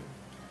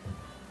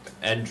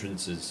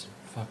entrances.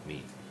 Fuck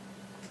me.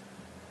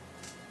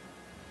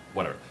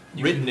 Whatever.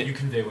 You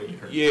convey what you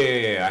heard.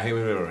 Yeah. I hate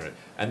it.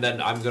 And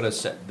then I'm gonna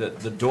set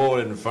the door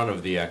in front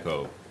of the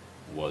echo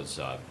was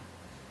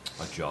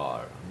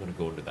ajar. I'm gonna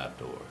go into that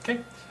door.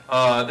 Okay.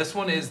 This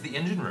one is the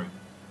engine room.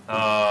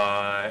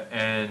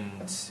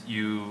 And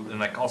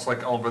like also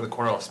like all over the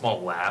corner, a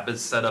small lab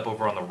is set up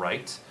over on the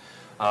right.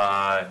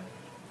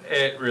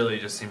 It really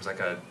just seems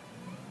like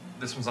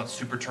this one's not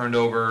super turned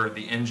over.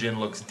 The engine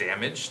looks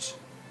damaged.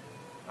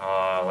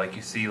 Like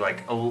you see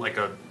like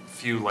a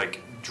few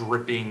like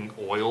dripping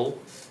oil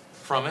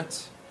from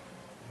it.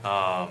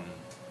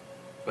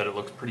 But it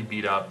looks pretty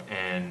beat up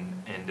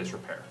and in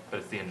disrepair. But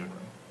it's the engine room.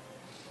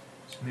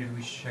 So maybe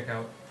we should check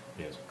out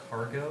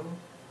cargo.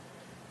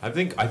 I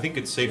think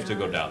it's safe to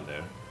go down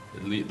there.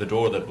 The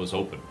door that was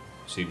open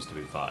seems to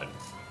be fine.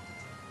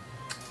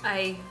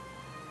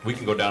 We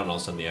can go down and I'll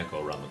send the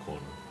echo around the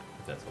corner,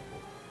 if that's helpful.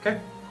 Okay.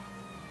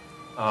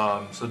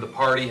 So the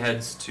party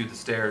heads to the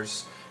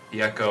stairs.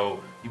 The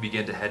echo, you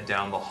begin to head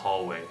down the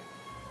hallway.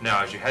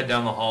 Now, as you head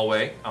down the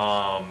hallway,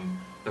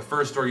 the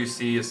first door you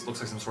see looks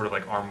like some sort of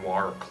like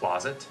armoire or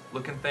closet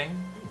looking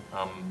thing.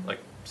 Like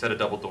set of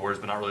double doors,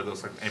 but not really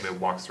looks like anybody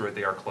walks through it.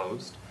 They are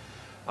closed.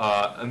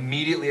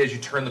 Immediately as you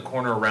turn the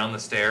corner around the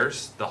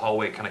stairs, the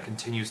hallway kind of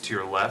continues to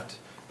your left,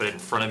 but in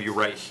front of you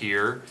right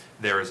here,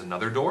 there is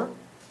another door.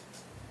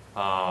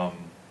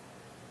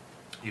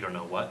 You don't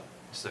know what,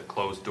 it's a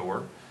closed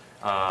door.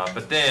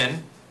 But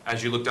then,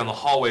 as you look down the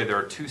hallway, there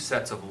are 2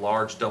 sets of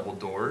large double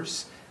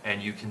doors,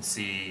 and you can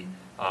see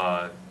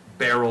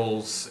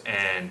barrels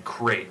and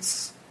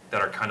crates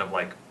that are kind of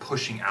like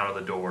pushing out of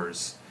the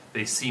doors.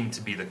 They seem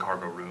to be the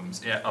cargo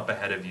rooms up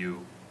ahead of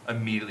you,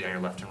 immediately on your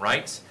left and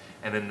right.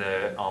 And then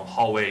the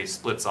hallway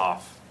splits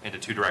off into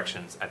 2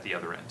 directions at the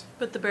other end.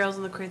 But the barrels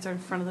and the crates are in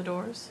front of the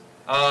doors?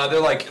 They're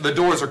like, the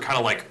doors are kind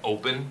of like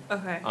open.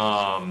 Okay.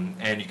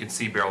 And you can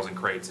see barrels and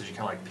crates as you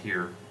kind of like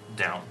peer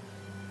down.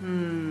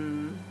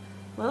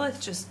 Well, it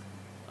just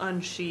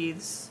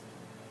unsheathes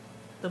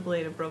the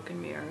blade of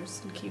broken mirrors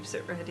and keeps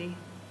it ready.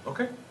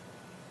 Okay.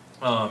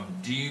 Are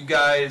you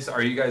guys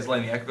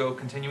letting the echo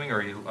continuing,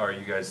 or are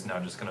you guys now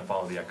just going to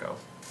follow the echo?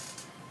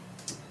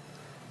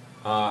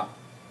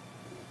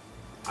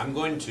 I'm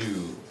going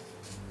to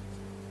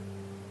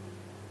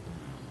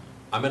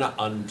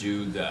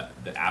undo the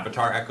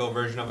Avatar Echo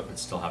version of it, but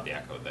still have the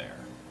echo there.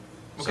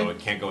 Okay. So it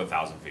can't go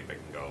 1,000 feet, but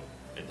it can go.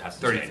 It has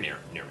to 30 stay feet.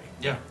 near me.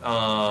 Yeah.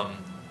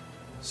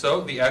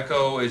 So the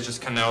echo is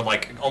just kind of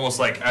like almost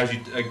like as you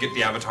get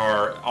the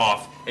avatar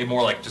off, it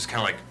more like just kind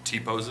of like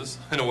T-poses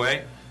in a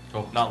way.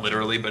 Oh. Not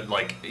literally, but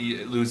like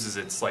it loses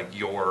its like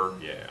your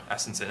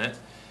essence in it.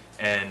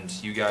 And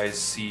you guys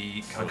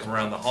see kind of come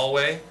around the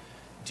hallway.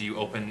 Do you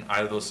open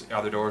either of those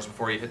other doors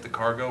before you hit the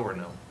cargo, or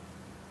no?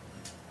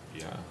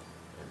 Yeah.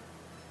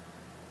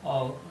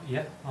 I'll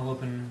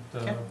open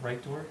the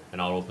right door.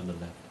 And I'll open the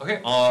left. Okay,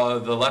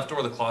 the left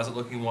door, the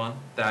closet-looking one,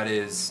 that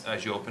is,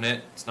 as you open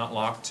it, it's not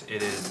locked.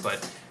 It is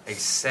but a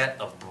set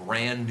of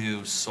brand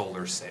new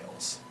solar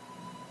sails.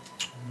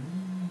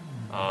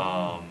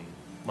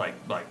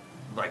 Like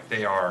like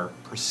they are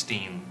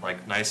pristine,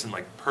 like nice and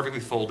like perfectly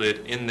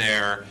folded in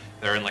there.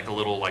 They're in like a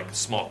little like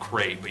small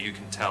crate, but you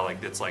can tell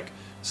like it's like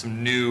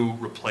some new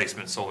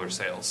replacement solar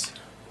sails.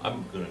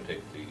 I'm gonna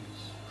take these.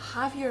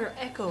 Have your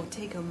Echo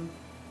take them.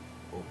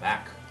 Go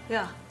back.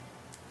 Yeah.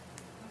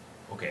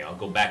 Okay, I'll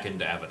go back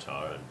into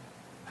Avatar and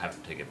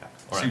have to take it back.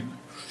 All right.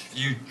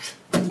 You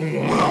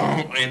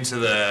into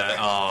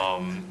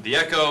the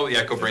Echo. The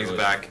Echo brings it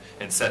back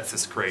and sets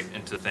this crate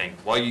into the thing.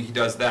 While he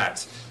does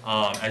that,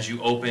 as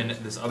you open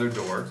this other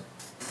door,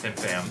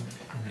 Fim,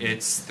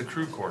 it's the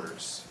crew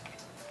quarters.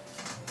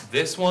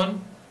 This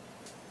one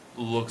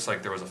looks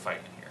like there was a fight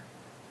in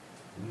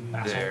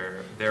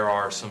here. There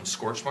are some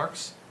scorch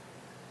marks,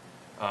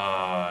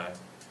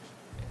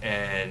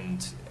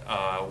 and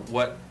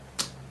what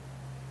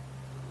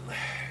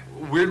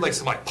weird, like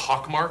some like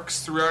pock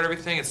marks throughout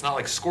everything. It's not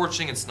like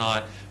scorching, it's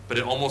not, but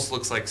it almost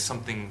looks like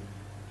something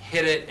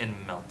hit it and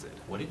melted.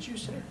 What did you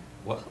say?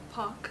 What?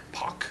 Pock.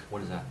 Pock.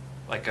 What is that?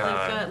 Like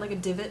a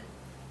divot,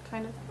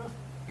 kind of.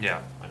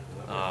 Yeah. I didn't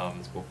know that.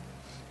 That's cool.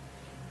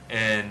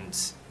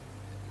 And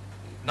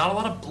not a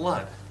lot of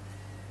blood,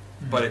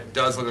 but it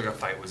does look like a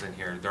fight was in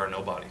here. There are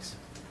no bodies,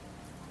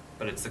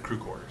 but it's the crew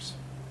quarters.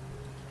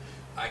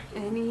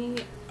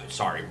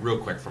 Sorry, real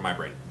quick for my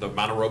brain. The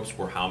amount of ropes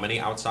were how many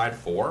outside?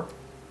 4?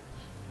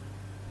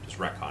 Just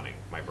retconning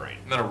my brain.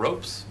 Amount of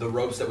ropes? The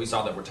ropes that we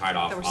saw that were tied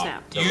off. That were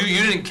snapped. You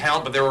didn't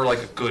count, but there were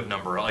like a good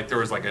number. Like there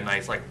was like a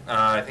nice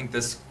I think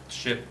this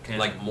ship can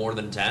like more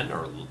than 10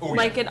 or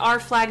like an our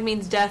flag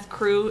means death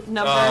crew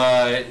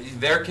number.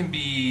 There can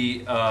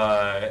be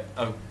a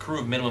crew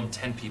of minimum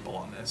 10 people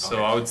on this. Okay.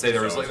 So I would say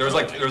there was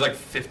like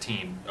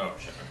 15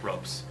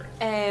 ropes.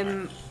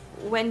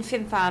 When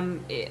Fim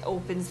Fam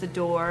opens the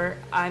door,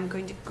 I'm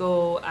going to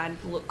go and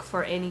look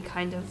for any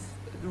kind of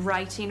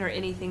writing or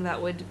anything that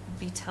would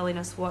be telling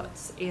us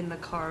what's in the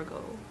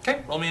cargo.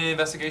 Okay, roll me an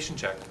investigation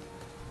check.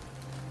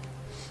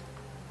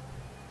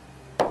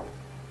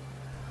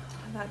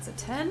 That's a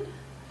 10.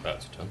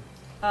 That's a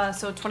 10.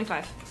 So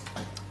 25.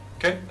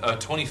 Okay,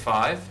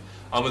 25.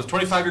 With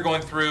 25 you're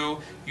going through,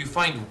 you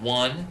find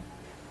one,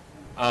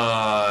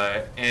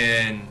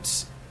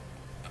 and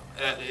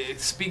it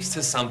speaks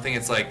to something.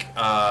 It's like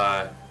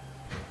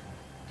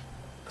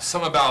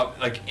some about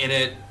like in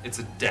it. It's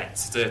a debt.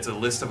 It's a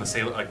list of a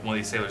sailor, like one of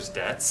these sailors'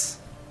 debts.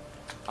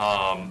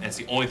 And it's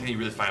the only thing that you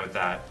really find with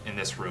that in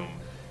this room.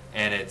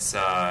 And it's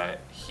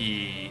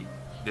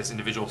this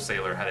individual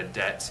sailor had a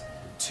debt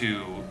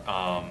to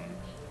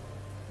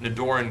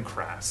Nadoran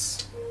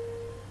Crass.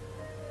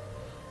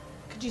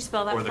 Could you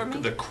spell that for me?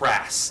 Or the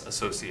Crass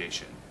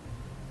Association.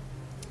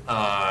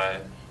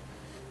 Nadoran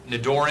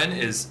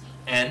is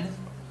N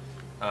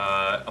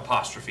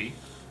apostrophe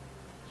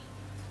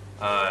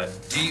Dorin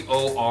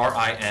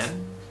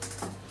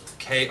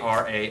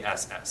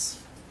Krass.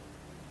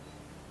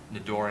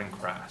 Nadoran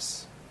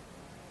Crass.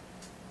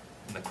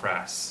 And the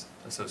Crass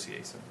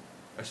Association.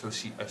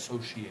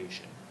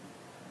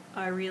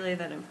 I relay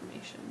that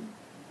information,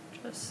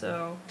 just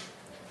so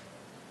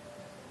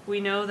we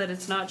know that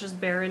it's not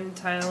just Baron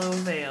Tylo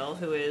Vale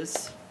who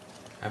is.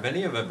 Have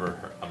any of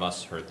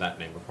us heard that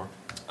name before?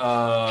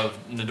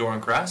 Nadoran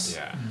Crass?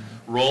 Yeah.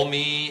 Roll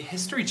me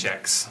history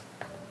checks.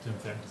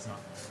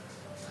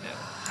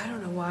 I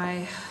don't know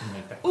why.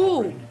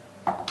 Ooh,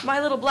 my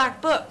little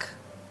black book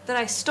that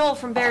I stole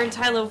from Baron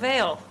Tylo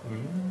Vale.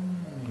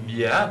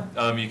 Yeah,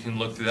 you can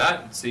look through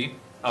that and see.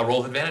 I'll roll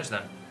with advantage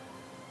then.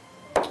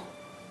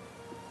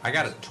 I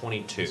got a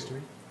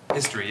 22.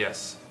 History,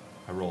 yes.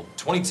 I rolled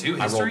 22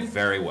 history? I rolled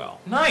very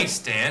well. Nice,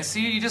 Dan.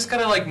 See, you just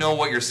gotta like know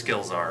what your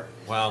skills are.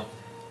 Well,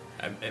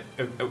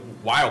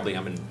 wildly,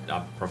 I'm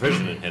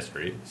proficient in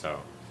history, so.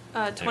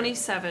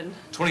 27.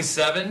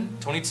 27,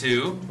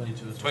 22.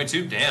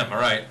 22, damn, all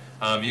right.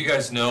 You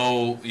guys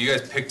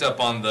picked up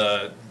on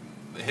the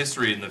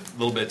history in the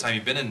little bit of time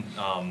you've been in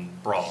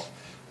Brawl.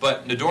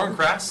 But Nadoran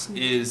Crass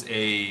is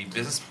a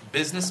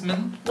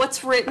businessman.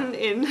 What's written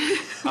in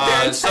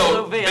Baron So,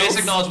 Tylo Vale's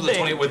basic knowledge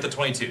thing? with the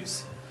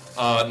 22s.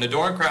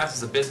 Nadoran Crass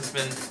is a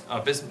businessman,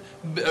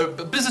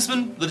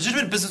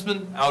 legitimate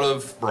businessman out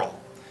of Brawl.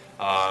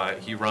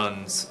 He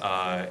runs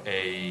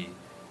a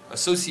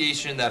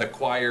association that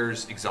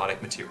acquires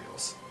exotic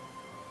materials.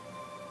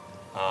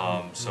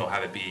 So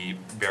have it be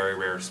very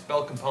rare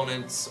spell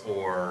components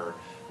or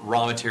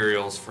raw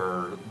materials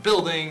for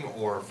building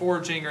or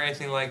forging or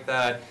anything like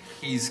that.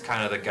 He's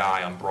kind of the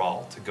guy on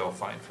Brawl to go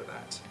find for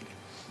that.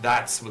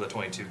 That's what the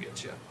 22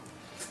 gets you.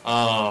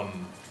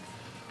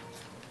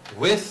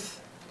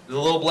 With the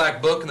little black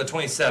book and the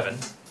 27,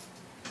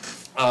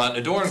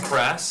 Nadoran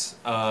Crass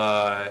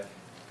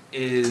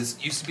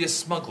used to be a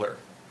smuggler.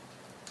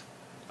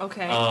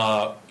 Okay.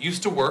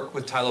 Used to work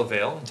with Tylo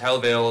Vale, and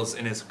Tylo Vale is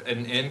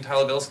in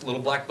Tylo Vale's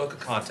little black book of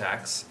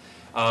contacts.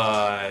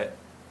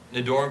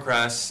 Nadoran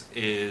Crass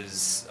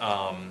is,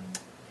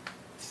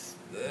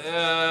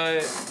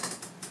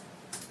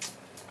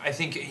 I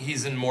think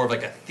he's in more of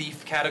like a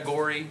thief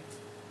category,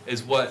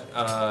 is what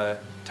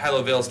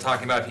Tylo Vale's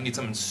talking about. If he needs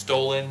something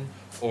stolen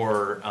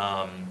or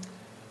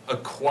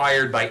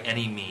acquired by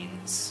any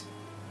means,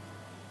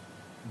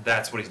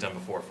 that's what he's done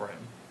before for him.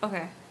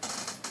 Okay.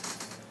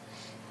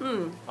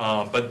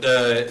 But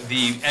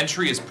the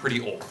entry is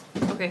pretty old.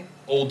 Okay.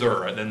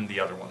 Older than the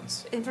other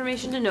ones.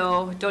 Information to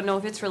know. Don't know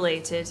if it's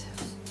related,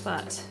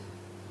 but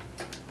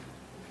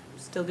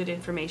still good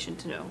information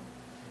to know.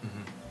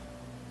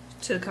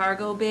 To the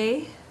cargo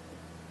bay.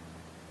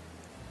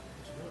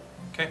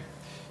 Okay.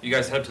 You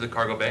guys head up to the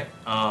cargo bay.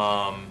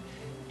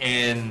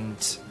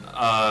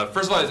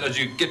 First of all, as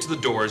you get to the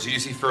doors, you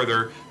see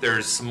further,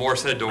 there's some more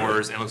set of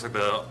doors, and it looks like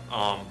the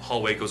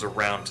hallway goes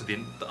around to the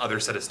other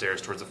set of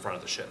stairs towards the front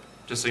of the ship.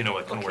 Just so you know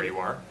kind of where you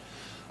are.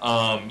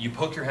 You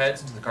poke your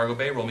heads into the cargo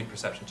bay. Roll me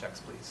perception checks,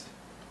 please.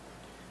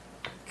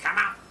 Come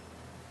out.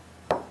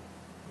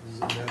 This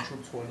is a natural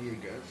 20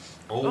 again.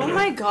 Oh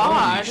my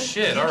god. Holy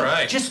shit, all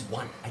right. Just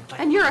one.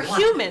 And you're a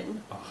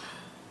human.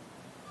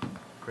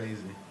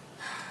 Crazy.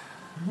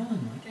 Oh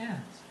my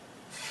god.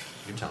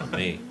 You're telling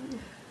me.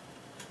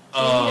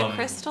 A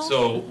crystal?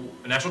 So,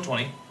 a natural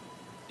 20.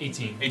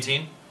 18.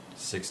 18.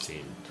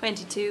 16.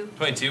 22.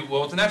 22.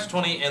 Well, with the natural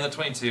 20 and the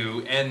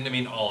 22, and I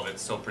mean, all of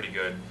it's still pretty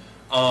good.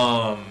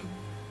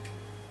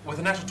 With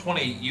a natural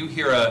 20, you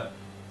hear a...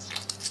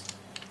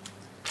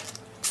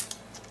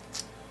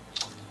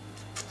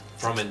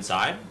 From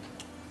inside?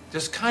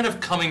 Just kind of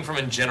coming from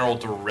a general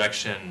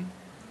direction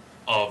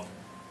of...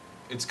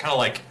 It's kind of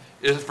like,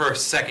 for a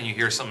second you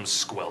hear something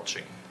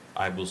squelching.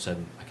 I can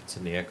send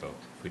the echo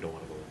if we don't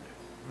want to go in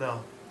there.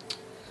 No.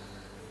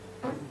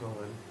 I'm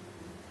going.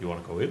 You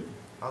want to go in?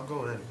 I'll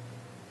go in.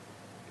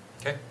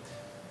 Okay.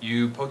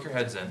 You poke your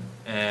heads in,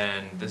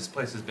 and this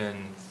place has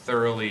been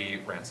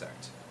thoroughly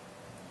ransacked.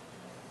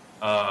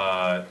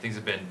 Things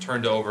have been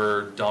turned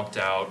over, dumped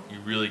out. You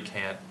really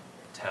can't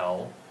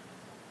tell.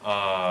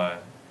 But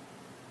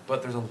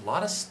there's a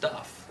lot of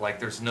stuff. Like,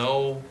 there's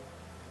no...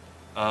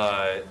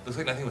 looks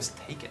like nothing was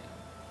taken.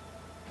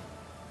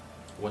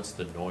 What's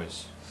the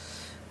noise?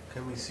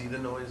 Can we see the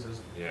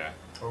noises? Yeah.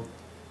 Oh,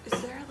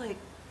 Is there like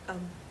a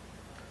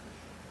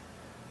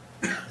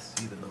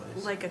see the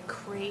noise. like a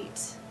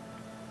crate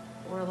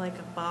or like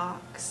a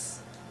box?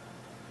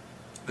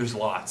 There's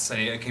lots. Can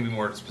you be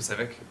more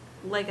specific?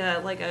 Like a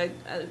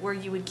where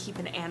you would keep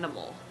an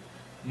animal.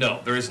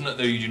 No, there is no.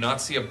 You do not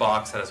see a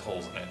box that has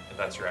holes in it. If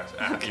that's your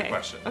your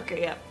question.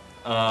 Okay, yeah.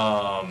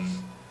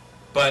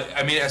 But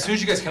I mean, as soon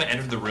as you guys kind of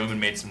entered the room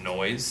and made some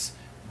noise,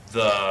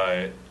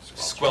 the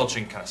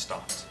squelching kind of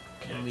stopped.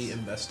 Can we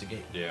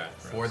investigate Yeah.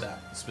 for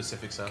that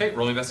specific sound? Okay,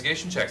 roll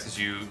investigation checks as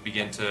you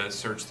begin to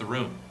search the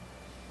room.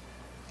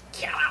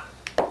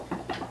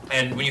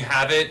 And when you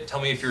have it,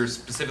 tell me if you're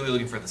specifically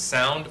looking for the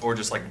sound or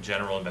just like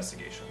general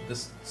investigation.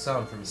 This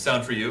sound from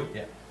Sound for you?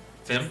 Yeah.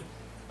 Tim?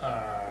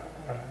 Bad.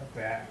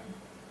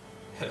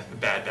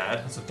 Bad.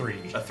 That's a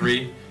 3. A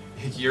 3?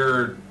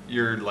 You're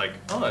like,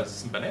 oh, that's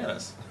some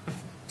bananas.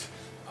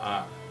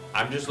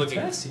 I'm just looking.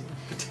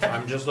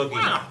 I'm just looking.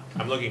 Wow.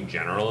 I'm looking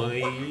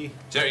generally.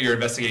 You're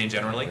investigating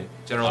generally?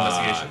 General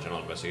investigation?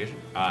 General investigation.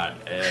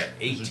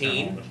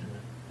 18.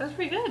 That's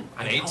pretty good. An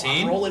I'm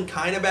 18? rolling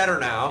kind of better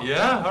now.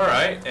 Yeah,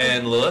 alright.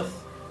 And Lilith?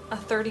 A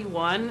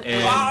 31.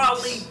 And-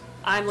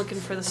 I'm looking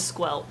for the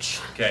squelch.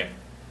 Okay.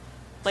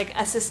 Like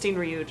assisting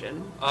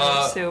Ryujin,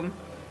 I Uh, assume.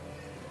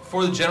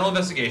 For the general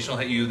investigation, I'll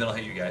hit you, then I'll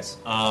hit you guys.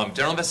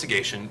 General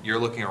investigation, you're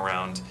looking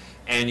around,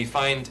 and you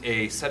find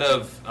a set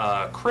of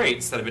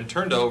crates that have been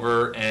turned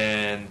over,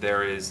 and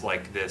there is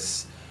like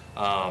this,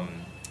 kind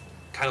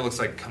of looks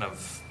like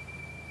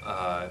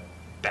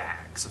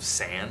bags of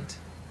sand.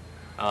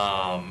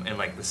 And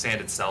like the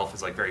sand itself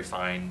is like very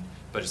fine,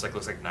 but just like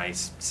looks like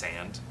nice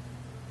sand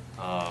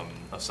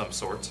of some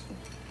sort.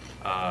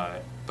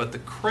 But the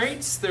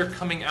crates they're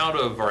coming out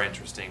of are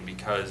interesting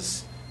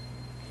because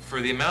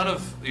for the amount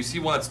of, you see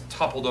one that's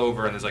toppled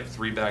over and there's like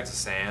 3 bags of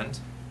sand.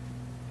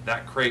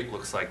 That crate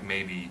looks like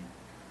maybe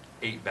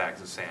 8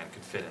 bags of sand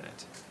could fit in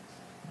it.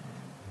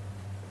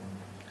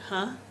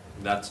 Huh?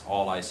 That's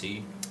all I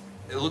see.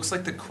 It looks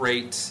like the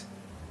crate.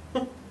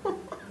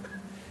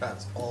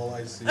 That's all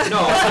I see. No, it's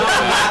not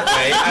that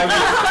way. I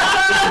mean,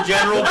 just a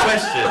general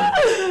question.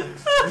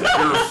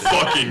 You're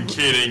fucking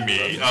kidding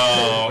me.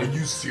 Are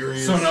you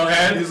serious? So no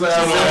head? He's like,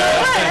 no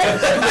head.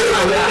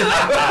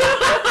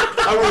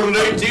 I rolled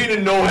an 18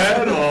 and no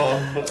head. Oh.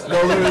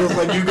 No, literally, it's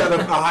like you got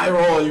a high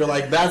roll and you're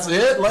like, that's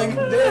it? Like,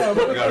 damn.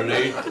 I got an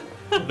 8.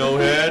 No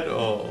head.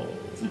 Oh.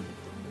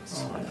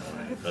 That's not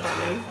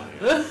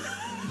funny.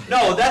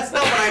 No, that's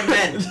not what I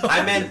meant.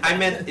 I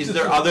meant, is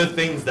there other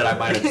things that I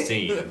might have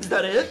seen? Is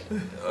that it?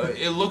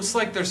 It looks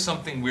like there's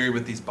something weird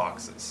with these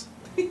boxes.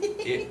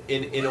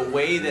 In a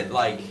way that,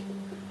 like,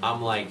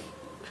 I'm like,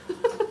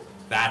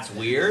 that's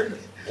weird,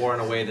 or in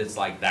a way that's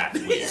like, that's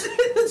weird.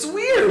 That's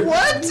weird.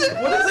 What? What is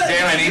that?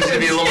 Dan, I need you to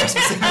be a little more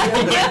specific.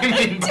 What do you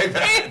mean by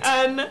that?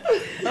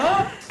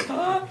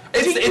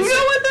 Do you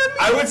know what that means?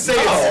 I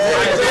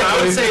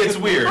would say it's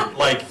weird.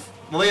 Like,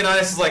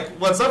 Leonidas is like,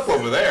 what's up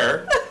over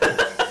there?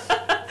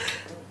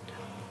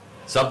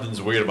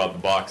 Something's weird about the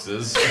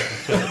boxes.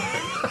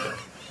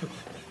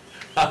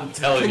 I'm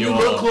telling Can you you all.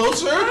 look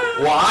closer?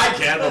 Well, I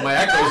can, but my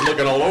echo's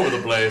looking all over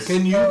the place.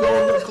 Can you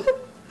go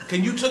look?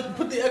 Can you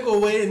put the echo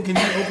away and can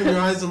you open your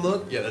eyes and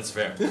look? Yeah, that's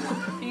fair.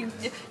 You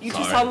two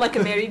Sorry. sound like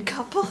a married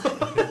couple.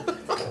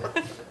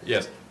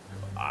 Yes.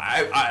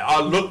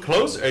 I'll look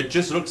closer. It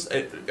just looks.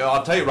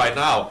 I'll tell you right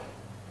now,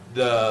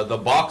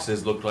 the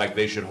boxes look like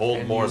they should hold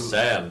Can more you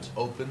sand.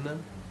 Open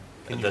them?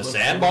 Can you The look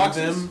sand through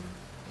boxes? them?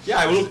 Yeah,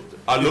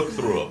 I look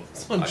through them.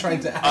 That's what I'm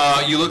trying to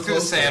ask. You look through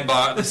the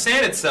sandbox. The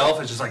sand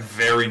itself is just like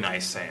very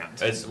nice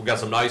sand. We got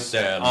some nice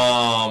sand.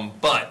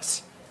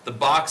 But the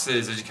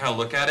boxes, as you kind of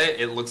look at it,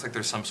 it looks like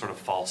there's some sort of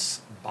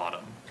false bottom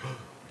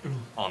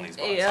on these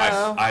boxes.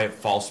 Yeah. I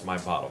false my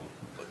bottom.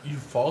 You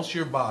false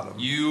your bottom.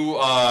 You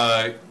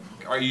are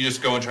you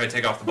just go and try to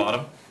take off the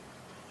bottom?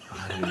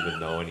 I don't even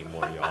know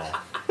anymore,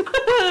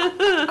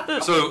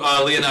 y'all. So,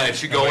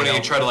 Leonidas, you go in and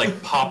you try to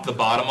like pop the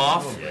bottom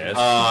off. Yes.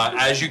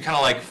 As you kind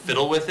of like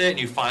fiddle with it and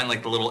you find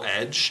like the little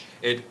edge,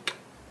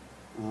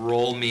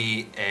 roll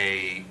me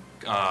a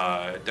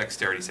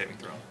dexterity saving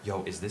throw.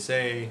 Yo, is this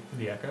a?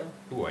 The echo?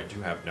 Ooh, I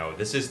do have no.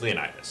 This is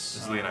Leonidas.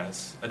 This is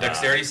Leonidas. A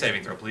dexterity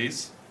saving throw,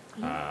 please.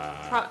 You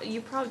probably I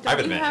have don't. You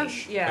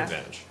advantage. have, yeah.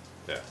 Advantage.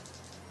 Yeah.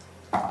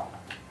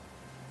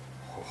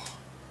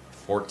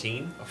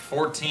 14. A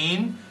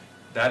 14.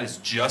 That is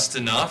just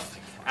enough.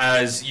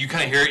 As you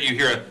kind of hear it, you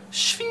hear a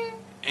shing,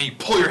 and you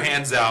pull your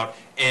hands out,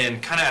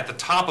 and kind of at the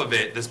top of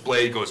it, this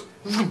blade goes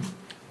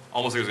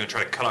almost like it was going to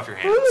try to cut off your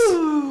hands.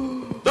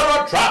 There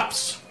are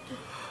traps.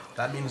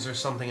 That means there's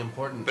something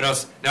important. But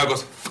now it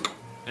goes,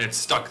 and it's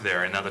stuck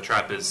there, and now the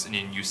trap is, and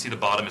you see the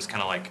bottom is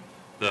kind of like,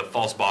 the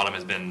false bottom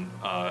has been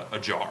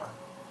ajar.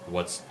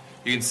 You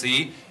can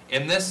see,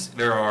 in this,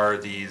 there are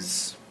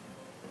these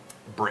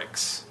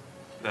bricks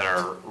that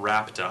are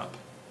wrapped up.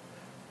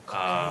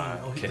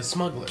 The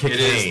smuggler.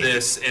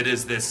 It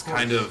is this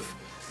kind of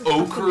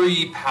ochre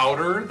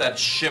powder that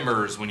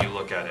shimmers when you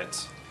look at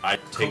it. I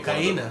take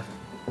one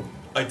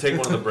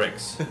of the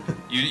bricks.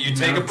 You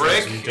take a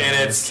brick and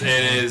it's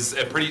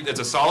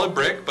a solid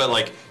brick, but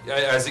like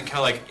as it kind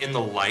of like in the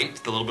light,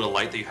 the little bit of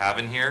light that you have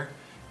in here,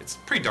 it's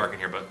pretty dark in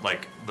here, but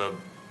like the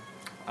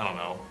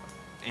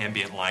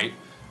ambient light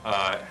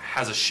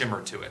has a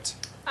shimmer to it.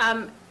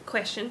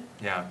 Question.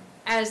 Yeah.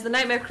 As the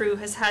Nightmare Crew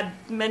has had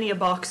many a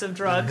box of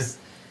drugs,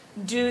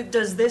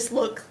 does this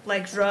look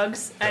like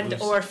drugs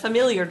or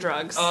familiar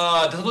drugs?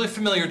 Doesn't look like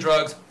familiar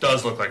drugs.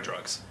 Does look like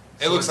drugs.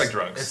 It looks like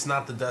drugs. It's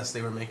not the dust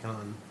they were making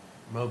on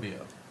Mobio.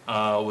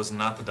 Was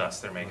not the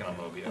dust they're making on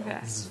Mobio. Okay.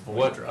 This is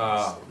What?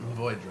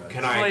 void drugs.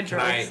 Can I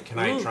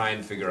Ooh. try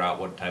and figure out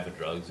what type of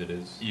drugs it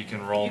is? You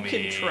can roll You me.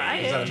 can try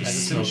Is that a it.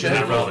 medicine Can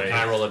check?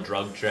 I roll a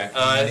drug check?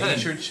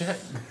 Nature check?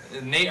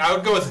 I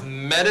would go with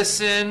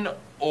medicine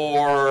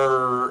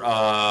or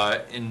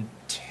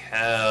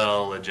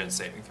intelligence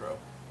saving throw.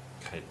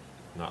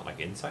 Not like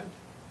insight?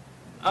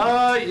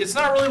 It's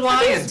not really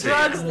lying These to you.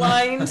 drugs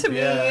lying to me.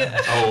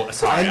 Yeah. Oh,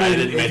 sorry. I mean,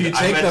 didn't if mean you to- I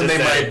take meant them, to they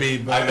say- might be,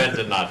 but- I meant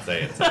to not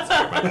say it.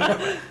 Sorry, my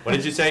bad. What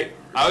did you say?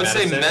 I would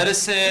say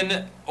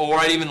medicine, or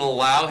I'd even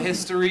allow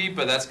history,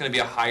 but that's going to be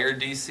a higher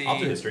DC. I'll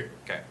do history.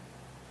 Okay.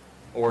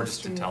 Or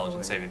just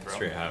intelligence saving throw.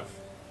 History, I have.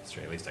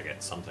 History, at least I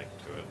get something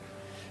to it.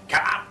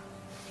 Come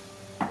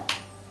on!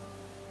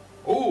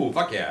 Ooh,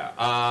 fuck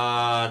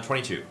yeah.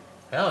 22.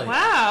 Hell yeah.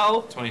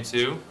 Wow.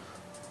 22.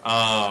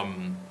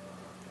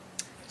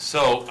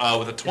 So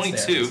with a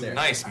 22, it's there.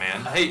 nice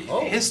man. Hey,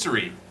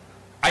 history.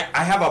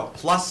 I have a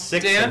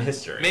 +6 Dan, in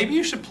history. maybe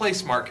you should play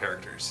smart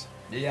characters.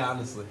 Yeah,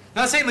 honestly.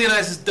 Not saying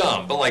Leonidas is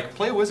dumb, but like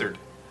play a wizard.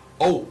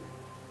 Oh.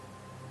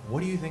 What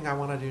do you think I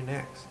want to do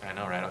next? I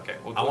know, right? Okay.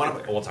 We'll I want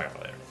there. to. We'll talk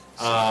about it later.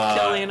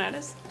 Kill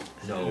Leonidas.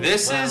 No.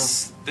 This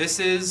is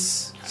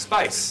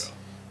spice.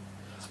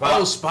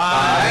 Oh,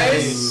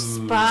 spice.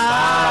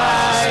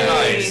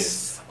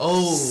 Spice.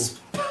 Oh.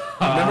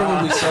 Remember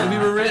when we said we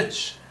were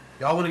rich?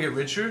 Y'all want to get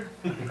richer?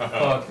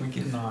 Fuck, we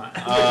cannot.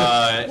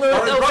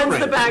 Lilith opens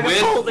the bag of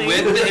holding.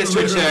 With the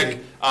history check,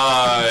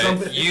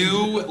 Literally.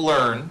 you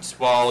learned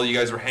while you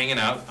guys were hanging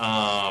out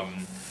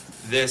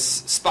this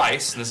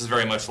spice, and this is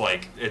very much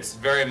like it's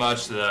very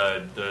much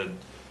the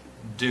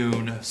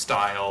Dune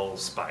style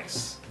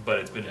spice, but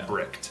it's been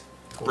bricked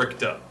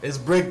up. It's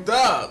bricked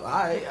up.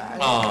 Hey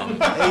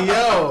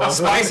yo.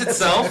 Spice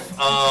itself,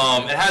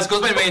 it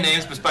goes by many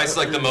names, but Spice is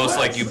like the most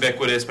like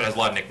ubiquitous, but has a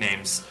lot of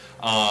nicknames.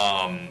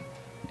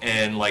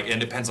 And like it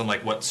depends on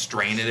like what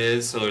strain it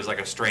is. So there's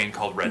like a strain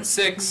called Red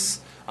 6.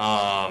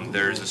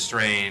 There's a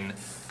strain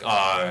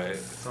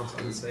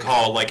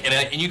called like,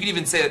 and you can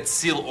even say that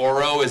Seal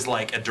Oro is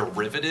like a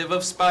derivative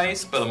of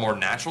spice, but a more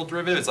natural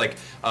derivative. It's like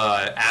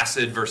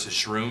acid versus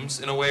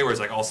shrooms in a way, where it's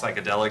like all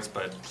psychedelics,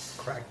 but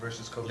Crack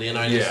versus cocaine.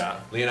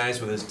 Leonidas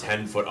with his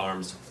 10-foot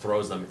arms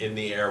throws them in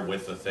the air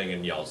with the thing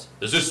and yells,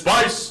 "This is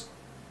spice!"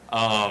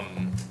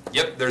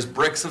 Yep, there's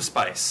bricks of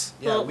spice.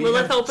 Yeah, we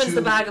Lilith have opens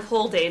the bag of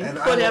holding, and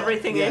put I-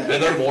 everything in. Are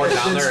there more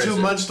down there? It's too Is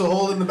it- much to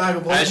hold in the bag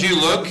of holding. As you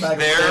look, The bag of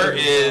there holding.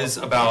 is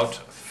about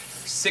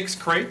 6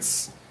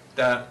 crates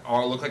that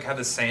look like have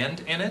the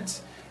sand in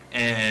it,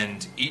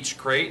 and each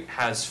crate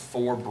has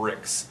 4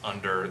 bricks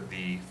under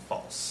the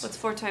false. What's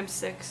 4 times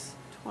 6?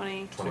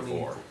 20.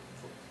 24.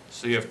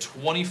 So you have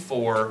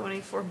 24.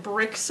 24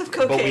 bricks of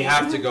cocaine. But we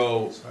have to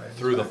go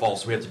through the vault,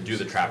 so we have to do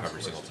the trap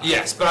every single time.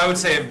 Yes, but I would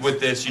say with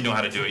this, you know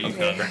how to do it. You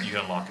Okay. can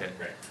unlock it.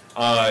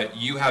 Great.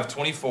 You have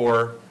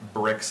 24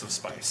 bricks of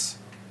spice.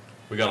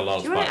 We got a lot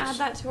of Do you want to spice.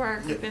 add that to our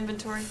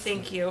inventory?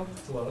 Thank you.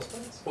 It's a lot of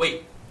spice.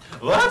 Wait,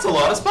 Well, that's a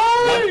lot of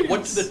spice.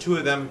 what do the two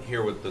of them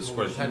here with the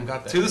squares? Hadn't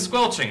got that. To the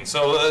squelching.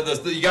 So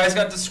you guys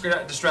got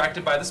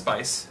distracted by the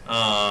spice.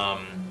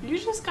 You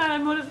just got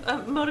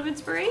a motive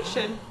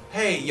inspiration.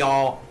 Hey,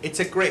 y'all, it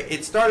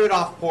started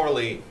off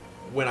poorly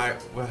with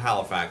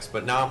Halifax,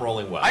 but now I'm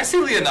rolling well. I see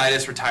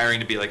Leonidas retiring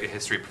to be like a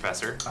history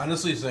professor.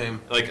 Honestly,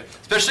 same. Like,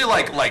 especially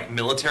like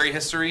military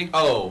history.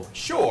 Oh,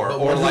 sure. But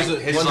Or one like who's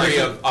a- one history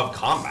who's a- of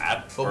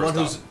combat. But first one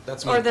who's off.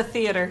 that's me. Or the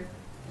theater.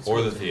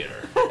 Or the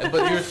theater.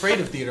 But you're afraid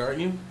of theater, aren't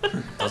you?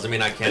 Doesn't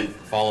mean I can't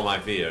follow my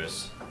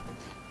fears.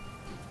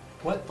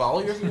 What?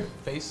 Follow your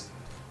face?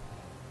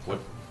 What?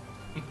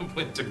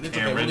 Winter It's okay.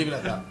 Cameron. We'll leave it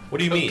at that. What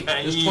do you mean?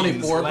 There's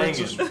 24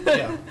 bricks.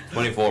 Yeah.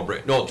 24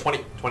 brick. No,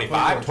 20,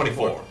 25?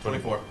 24.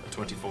 24.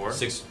 24.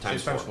 6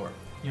 times 4. 4.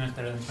 You know what's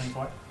better than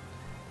 24?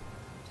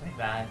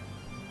 25.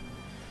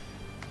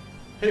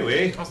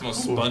 Anyway. That's the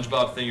most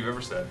SpongeBob thing you've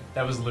ever said.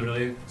 That was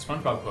literally a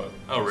SpongeBob quote.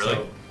 Oh,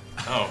 really?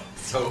 So,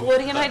 So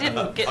Woody and I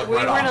didn't get. We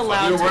right weren't off.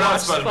 allowed to We're not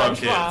watch SpongeBob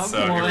SpongeBob. kids,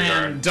 so here we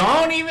are.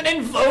 don't even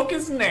invoke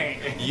his name.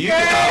 You,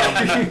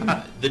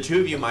 the two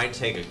of you might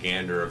take a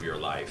gander of your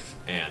life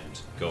and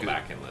go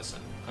back and listen.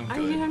 I'm I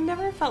good. mean, I've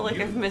never felt like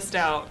I've missed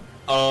out.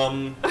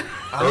 Early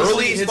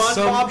Honestly,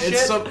 SpongeBob shit.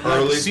 It's some,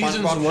 Early seasons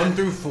SpongeBob 1 shit.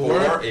 through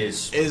 4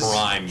 is is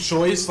prime.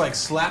 choice, like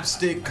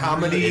slapstick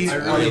comedy. It's I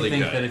really really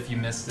think good. that if you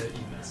missed it,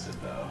 you missed it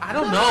though. I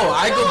don't know.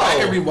 I go back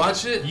and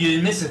rewatch it. You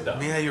didn't miss it though.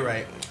 Yeah, you're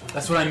right.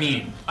 That's what I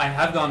mean. I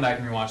have gone back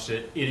and rewatched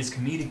it. It is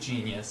comedic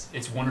genius.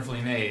 It's wonderfully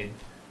made.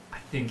 I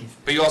think if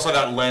But you also have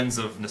that lens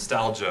of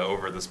nostalgia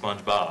over the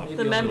SpongeBob. maybe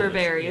The a little member bit,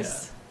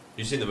 berries.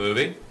 You seen the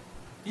movie?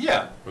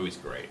 Yeah. Movie's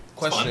great.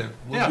 Question: fun.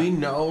 Would Yeah. we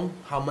know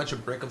how much a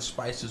brick of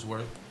spice is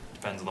worth?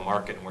 Depends on the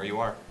market and where you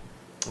are.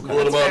 What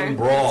That's about fair. in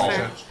Brawl? That's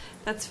fair.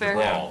 That's fair.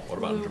 Brawl. What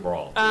about in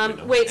Brawl?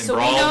 Wait, In so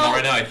Brawl, we know. not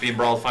right now. I'd be in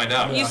Brawl to find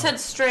out. You said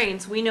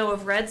strains. We know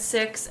of Red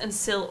 6 and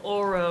Sil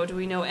Oro. Do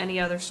we know any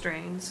other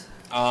strains?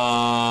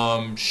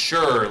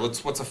 Sure.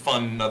 What's a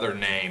fun other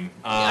name?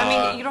 I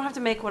mean, you don't have to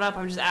make one up.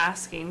 I'm just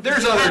asking.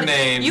 There's You other had-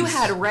 names. You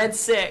had Red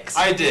 6.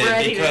 I did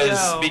ready to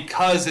go.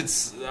 because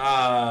it's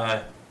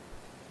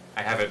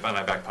I have it in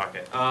my back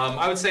pocket.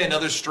 I would say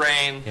another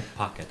strain. Hip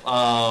pocket.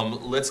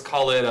 Let's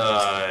call it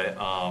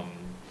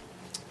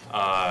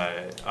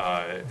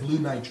Blue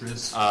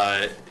nitrous.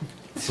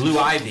 Blue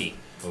Ivy.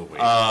 Oh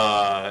wait.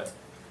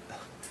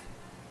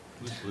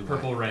 Who's Blue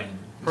Purple Rain.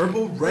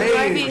 Purple Ivy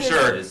rain. is-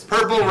 Sure, It's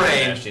purple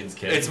rain. Kardashian's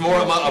kid. It's more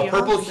of a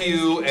purple Beyonce's.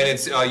 hue, and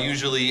it's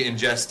usually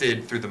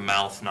ingested through the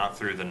mouth, not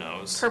through the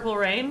nose. Purple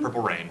Rain?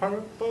 Purple rain.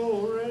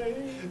 Purple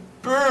rain.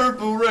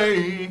 Purple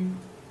rain.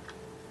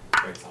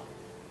 Great song.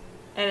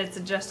 And it's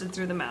adjusted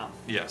through the mouth.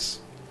 Yes.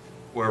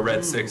 Where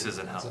red 6 is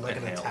So inhaled. like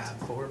in a tab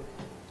forward.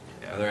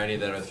 Are there any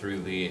that are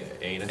through the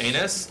anus?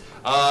 Anus.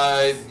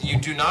 You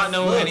do not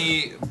know Look,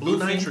 any Blue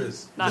boofing?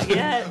 nitrous. Not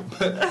yet.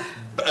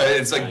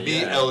 It's like Not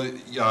yet.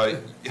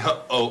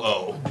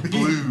 BLOO.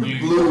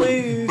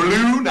 Blue.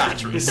 Blue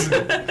nitrous.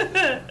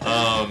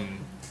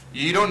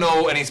 You don't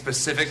know any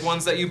specific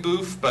ones that you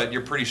boof, but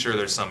you're pretty sure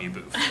there's some you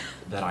boof.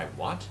 That I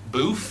what?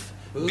 Boof.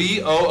 Boof.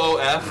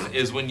 BOOF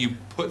is when you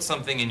put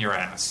something in your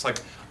ass. Like,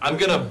 I'm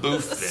gonna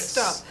boof this.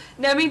 Stop.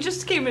 Nemi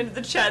just came into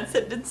the chat and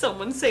said, did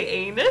someone say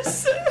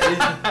anus?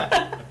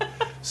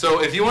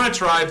 So if you want to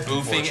try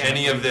boofing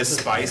any of this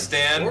spice,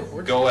 Dan,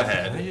 go Can I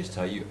ahead. just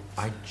tell you,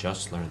 I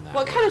just learned that.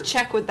 What kind of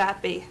check would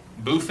that be?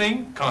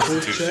 Boofing,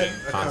 Constitution.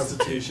 A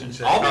constitution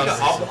check. I'll boof Or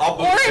check. I'll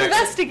do a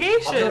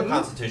investigation.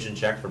 constitution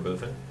check for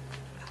boofing.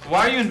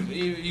 Why are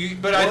you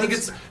but I think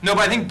it's no,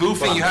 but I think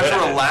boofing you have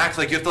to relax.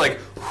 Like you have to like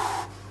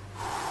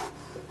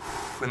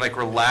and like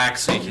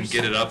relax so you can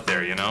get it up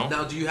there. You know.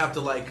 Now, do you have to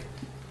like?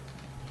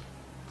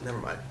 Never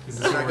mind. Let's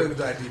not going to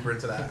dive deeper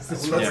into that.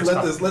 Let's Yeah.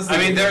 let this. Let's. I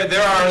mean,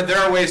 there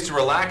are ways to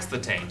relax the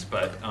taint,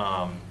 but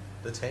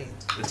the taint.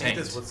 The taint.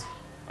 is what's.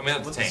 I mean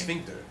that's What's the a taint.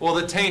 sphincter? Well,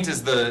 the taint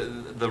is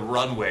the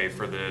runway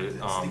for the It's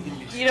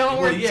the You know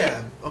what well, we're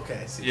yeah. Okay.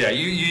 I see. yeah.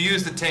 You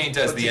use the taint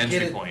as But the to entry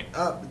get it point.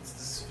 Up,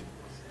 it's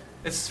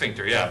It's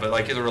sphincter, yeah, but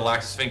like it's a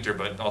relaxed sphincter,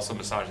 but also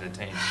massage the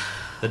taint.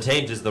 The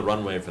taint is the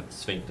runway for the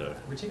sphincter. Are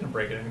we taking a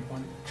break at any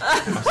point?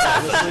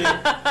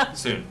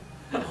 Soon.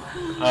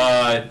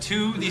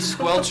 To the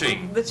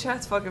squelching. The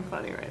chat's fucking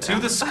funny right To now.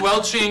 the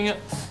squelching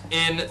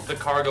in the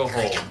cargo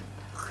hold.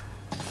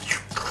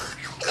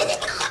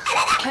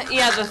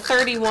 Yeah, the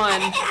 31.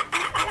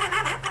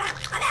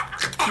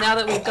 Now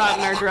that we've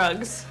gotten our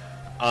drugs.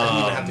 I didn't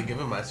even have to give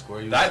him my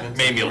score. You That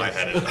made me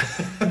lightheaded.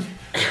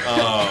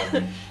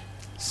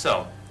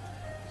 So,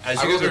 as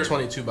I you rolled guys a are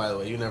 22, by the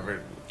way. You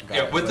never. Got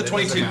yeah, it, with the but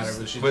it doesn't 22s, matter,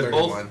 but she's with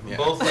 31, both yeah.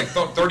 both like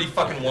 30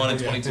 fucking 1 and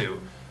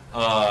 22.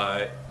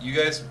 You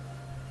guys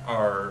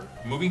are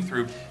moving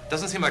through.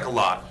 Doesn't seem like a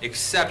lot,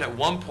 except at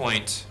one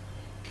point,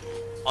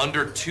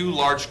 under 2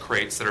 large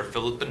crates that are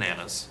filled with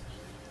bananas,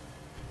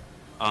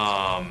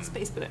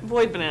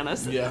 Void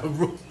bananas. Yeah.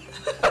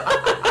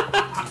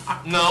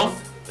 No.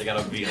 They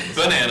gotta be on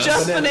Bananas.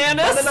 Just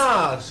bananas?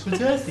 Bananas.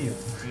 Potassium.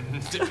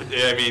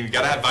 I mean,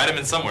 gotta have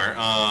vitamins somewhere.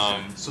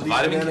 So these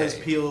vitamin bananas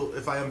K. peel,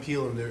 if I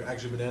unpeel them, they're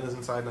actually bananas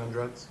inside, not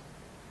drugs?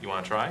 You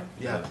want to try?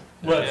 Yeah.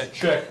 Let's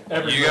check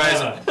every You guys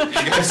banana.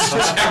 check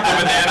the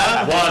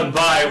banana. One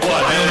by one.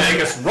 They'll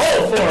make us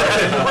roll for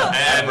it.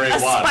 And A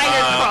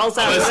spider crawls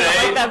out I'm gonna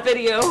say like that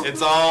video.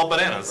 it's all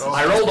bananas.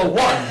 I rolled a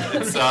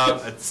 1.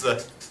 It's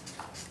a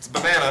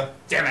banana.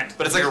 Damn it.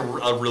 But it's like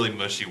a really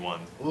mushy one.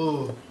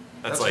 Ooh.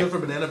 That's That's like good for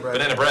banana bread.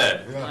 banana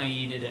bread. Yeah. I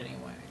eat it anyway.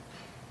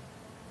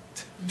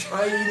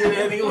 I eat it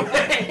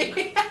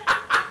anyway.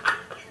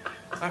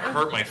 That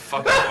hurt my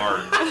fucking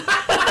heart.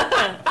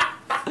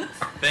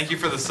 Thank you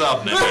for the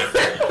sub, Nick.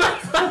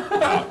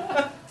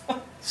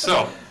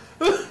 So,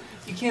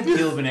 You can't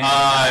peel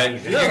banana.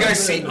 you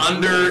guys see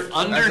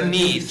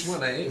underneath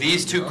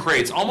these two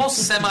crates, almost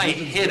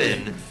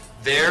semi-hidden,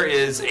 there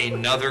is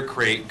another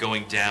crate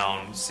going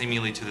down,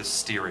 seemingly to the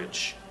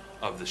steerage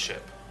of the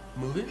ship.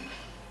 Moving?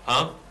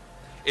 Huh?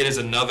 It is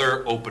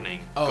another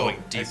opening going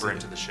I deeper see.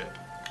 into the ship.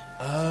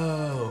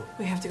 Oh.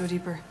 We have to go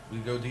deeper. We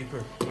go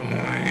deeper.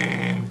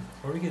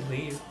 Or we could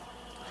leave.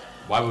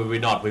 Why would we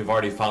not? We've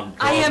already found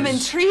I am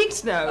drugs.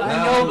 intrigued though. I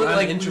know, but I'm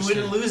like interested.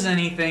 we wouldn't lose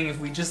anything if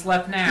we just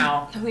left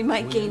now. We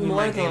might gain more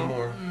might though. gain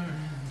more.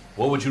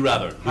 What would you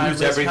rather? High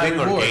Lose risk, high everything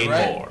or reward, gain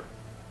right? more?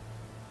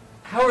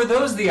 How are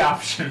those the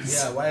options?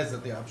 Yeah, why is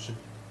that the option?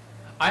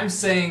 I'm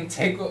saying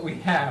take what we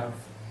have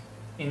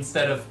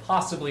instead of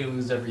possibly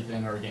lose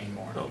everything or gain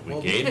more. No, we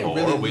Well, gain can't more,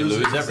 really we it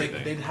lose 'cause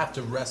everything. They'd have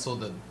to wrestle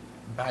the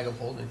bag of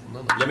holding from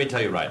none of Let them. me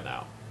tell you right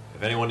now.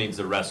 If anyone needs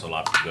to wrestle,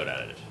 I'm good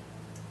at it.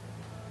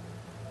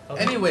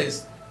 Okay.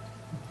 Anyways,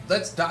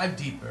 let's dive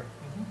deper.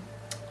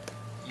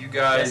 You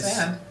guys, Yes,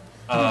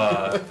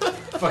 and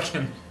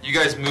fucking you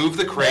guys move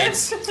the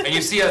crates, and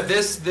you see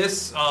this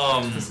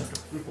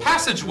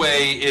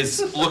passageway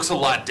looks a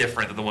lot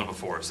different than the one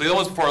before. So the other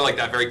ones before are like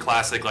that very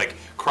classic, like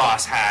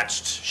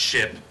cross-hatched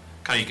ship.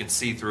 Kind of you can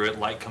see through it.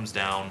 Light comes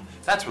down.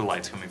 That's where the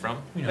light's coming from.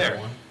 We know There.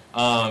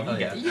 that one.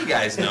 Yeah, you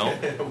guys know.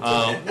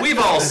 We've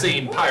all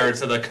seen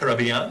Pirates of the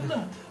Caribbean.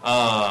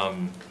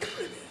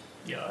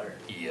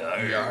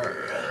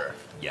 Yar.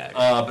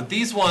 But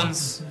these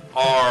ones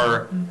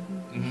are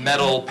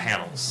metal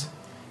panels,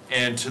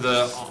 and to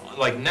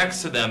the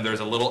next to them, there's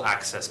a little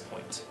access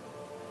point,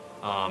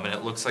 and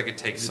it looks like it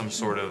takes some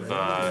sort of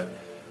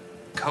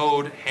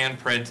code,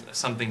 handprint,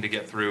 something to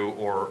get through,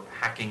 or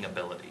hacking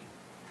ability.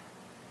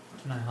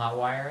 Can I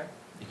hotwire it?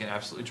 You can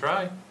absolutely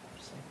try.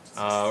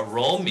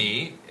 Roll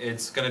me.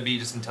 It's going to be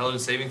just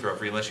intelligence saving throw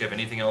for you, unless you have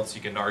anything else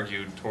you can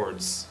argue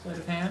towards. Sleight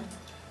of hand?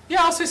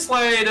 Yeah, I'll say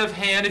sleight of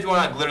hand if you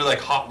want to literally like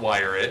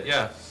hotwire it.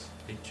 Yeah.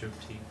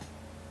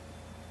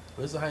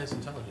 Where's the highest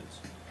intelligence?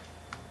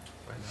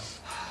 Right now.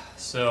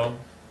 So,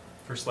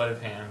 for sleight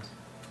of hand,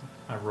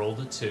 I rolled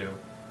a 2.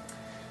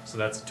 So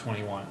that's a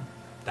 21.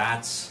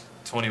 That's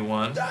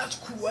 21. That's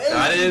crazy,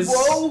 That is-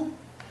 bro!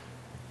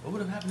 What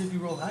would have happened if you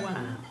rolled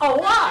higher? A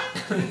lot.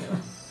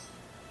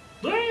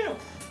 Damn!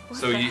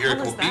 So you hear a What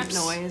couple that beeps.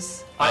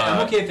 noise?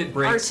 I'm okay if it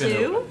breaks and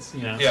R2? opens,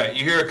 you know? Yeah,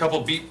 you hear a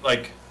couple beep,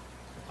 like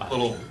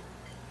little.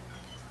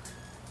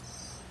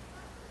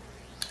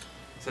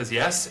 It says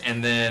yes,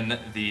 and then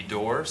the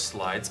door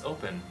slides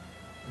open.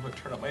 I'm gonna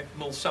turn up my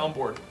little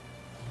soundboard.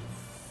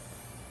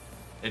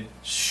 It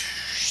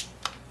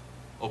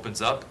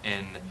opens up,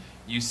 and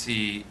you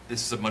see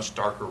this is a much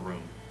darker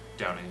room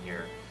down in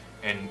here.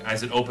 And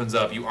as it opens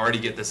up, you already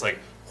get this like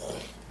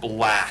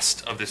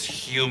blast of this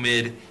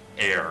humid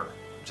air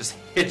just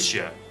hits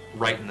you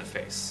right in the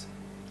face.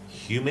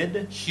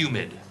 humid.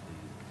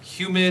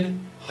 Humid,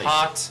 Like-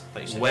 hot,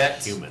 like you said,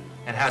 wet, humid.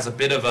 and has a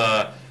bit of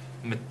a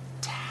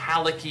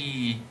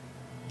metallic-y,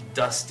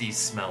 dusty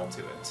smell to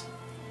it.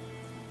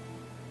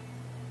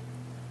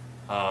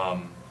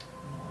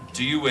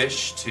 Do you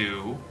wish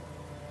to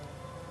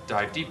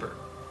dive deeper?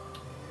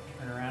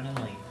 Turn around and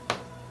leave.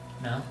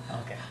 No?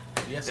 Okay.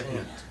 Yes,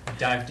 and.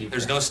 Dive deeper.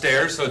 There's no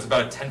stairs, so it's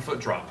about a 10-foot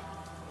drop.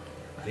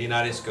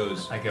 Leonidas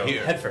goes. I go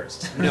here. head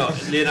first. No,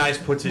 Leonidas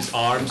puts his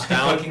arms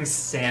down. Fucking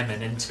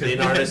salmon into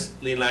Leonidas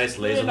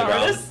lays on the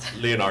ground.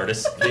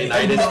 Leonidas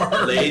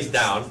lays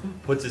down,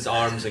 puts his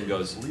arms and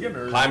goes,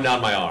 climb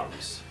down my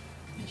arms.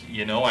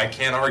 You know, I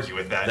can't argue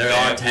with that. There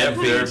are 10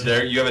 feet.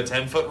 You have a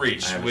 10-foot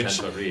reach, I have a which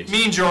 10-foot reach.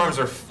 means your arms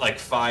are like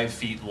 5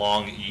 feet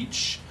long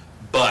each,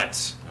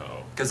 but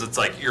Oh. because it's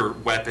like your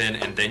weapon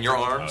and then your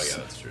arms. Oh, yeah,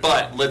 that's true.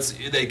 But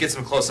it gets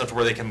them close enough to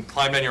where they can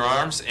climb down your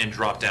arms and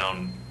drop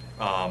down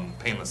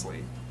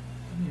painlessly.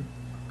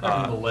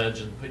 Grabbing the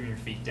ledge and putting your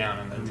feet down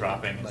and then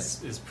dropping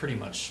is pretty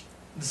much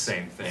The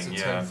same It's thing, a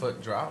yeah.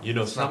 10-foot drop. You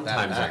know, It's not that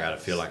sometimes I bad. gotta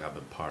feel like I've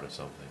been part of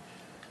something.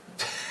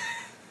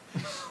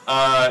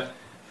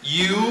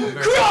 You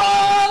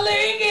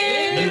crawling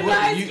in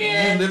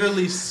You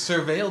literally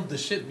surveilled the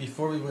ship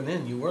before we went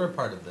in. You were a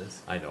part of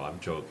this. I know, I'm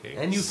joking.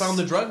 And you found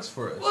the drugs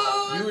for us.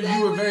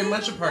 You were very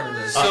much a part of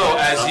this. So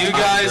as you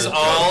guys the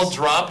all drugs.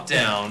 drop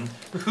down,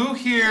 who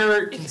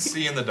here can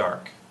see in the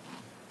dark?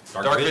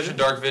 Dark vision,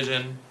 dark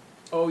vision.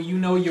 Oh, you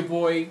know your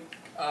boy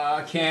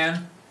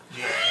can.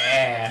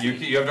 Yeah.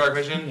 You have dark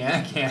vision?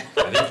 Yeah, I can.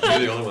 I think you're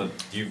the only one.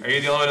 Are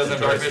you the only one that doesn't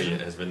have dark vision?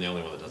 Has been the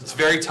only one that doesn't. It's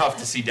very tough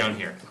to see down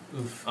here.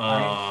 Oof.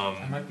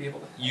 I might be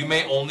able to. You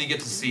may only get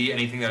to see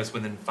anything that is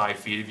within 5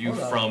 feet of you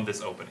from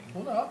this opening.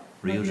 Hold up.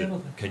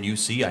 Ryujin, can you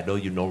see? I know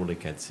you normally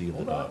can't see in the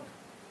Hold dark. up.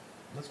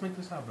 Let's make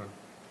this happen.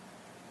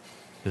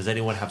 Does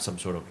anyone have some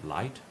sort of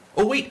light?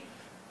 Oh wait,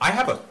 I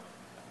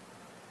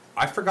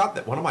forgot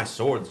that one of my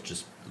swords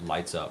just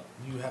lights up.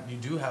 You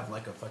do have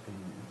like a fucking.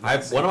 I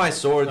have one of my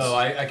swords. Oh,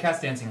 I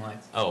cast dancing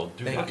lights. Oh,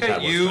 dude.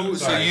 Okay, you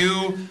see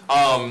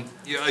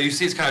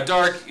it's kind of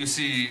dark. You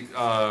see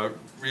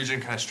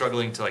Ryujin kind of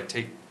struggling to like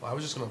take. Well, I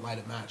was just gonna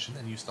light a match and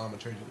then use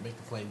thaumaturgy to make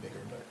the flame bigger,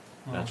 but.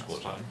 That's cool.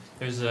 Fun.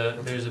 There's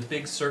a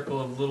big circle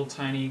of little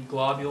tiny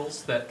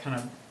globules that kind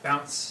of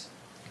bounce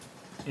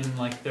in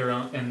like their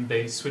own, and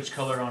they switch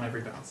color on every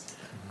bounce.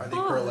 Are they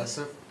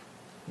pearlescent?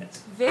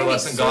 Yes. Very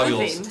Pearlescent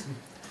globules.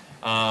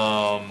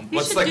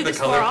 What's should like do the this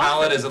color more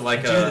palette? often. Is it like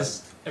I do a?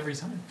 this every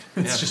time.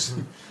 It's just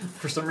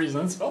for some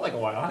reason it's felt like a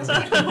while.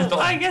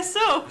 I guess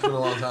so. It's been a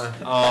long time.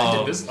 I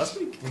did this last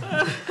week.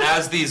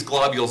 As these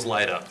globules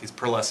light up, these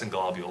pearlescent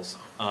globules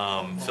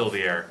fill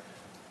the air.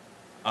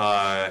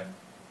 And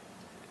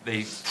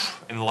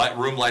the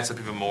room lights up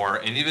even more.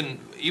 And even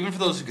for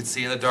those who could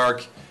see in the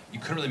dark, you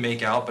couldn't really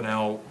make out. But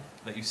now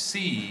that you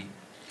see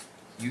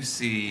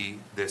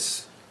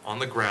this on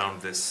the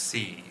ground. This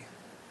sea,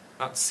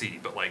 not sea,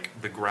 but like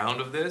the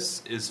ground of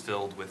this is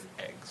filled with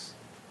eggs.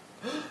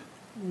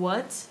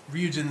 What?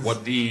 Ryujin's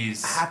What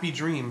these happy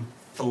dream.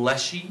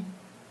 fleshy,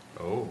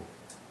 Oh.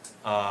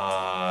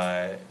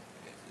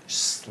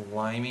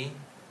 slimy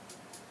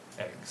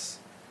eggs.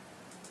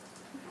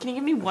 Can you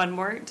give me one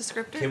more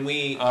descriptor? Can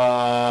we?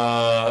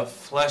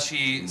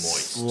 Fleshy,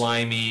 Moist.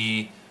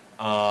 slimy,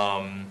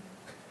 That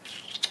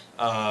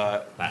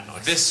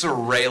noise.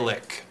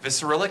 visceralic.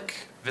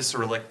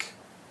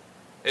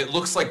 It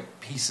looks like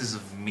pieces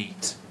of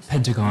meat.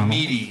 Pentagon.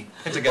 Meaty.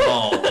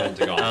 Pentagon.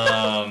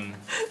 Pentagon.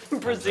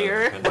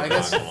 Brazier. I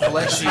guess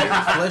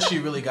fleshy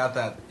really got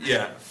that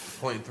Yeah.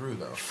 point through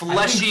though.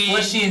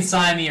 Fleshy and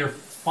slimy are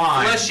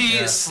fine. Fleshy,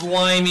 Yeah.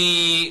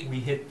 slimy, We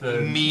hit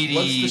the meaty.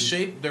 What's the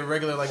shape? They're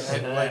regular like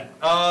egg, like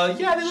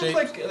Yeah, they look Shaped.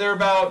 like they're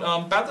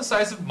about the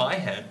size of my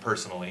head,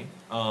 personally.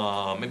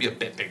 Maybe a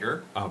bit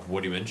bigger. Of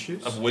Woody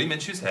Minshew's? Of Woody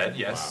Minshew's head,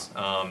 yes.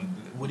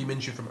 Woody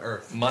Minshew from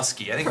Earth.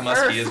 Musky. I think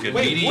musky is good.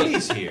 Wait, Meaty.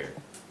 Woody's here.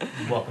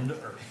 welcome to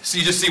Earth. So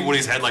you just see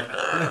Woody's head like.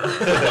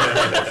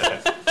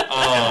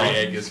 Every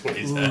egg is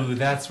Woody's head. Ooh,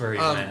 that's where he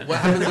went. What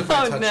happens if I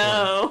Oh touch one?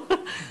 no.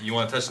 You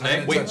want to touch an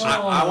egg? Wait,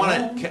 I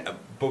want to.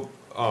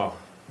 Oh,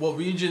 Well,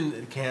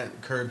 Ryujin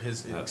can't curb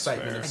his That's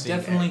excitement fair. of I seeing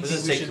definitely eggs.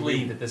 think we Say, should can we-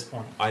 leave at this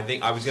point. I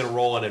think I was gonna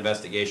roll an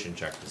investigation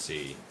check to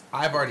see.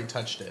 I've already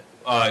touched it.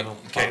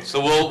 Okay, so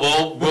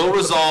we'll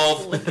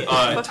resolve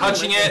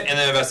touching it and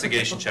then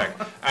investigation check.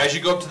 As you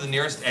go up to the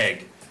nearest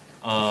egg,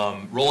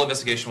 roll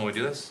investigation when we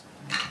do this.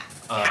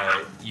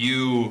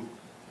 You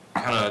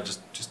kind of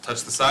just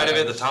touch the side of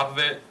it, the top of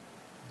it.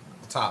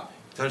 The top.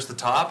 Touch the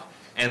top,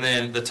 and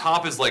then the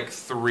top is like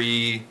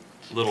 3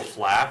 little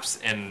flaps,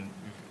 and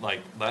like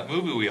that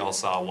movie we all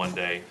saw one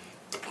day.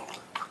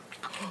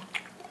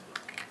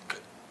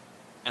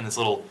 And this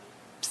little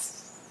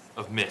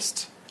of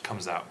mist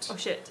comes out. Oh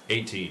shit.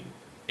 18.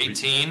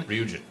 18.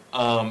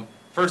 Ryujin.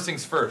 First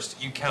things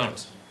first, you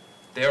count.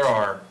 There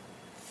are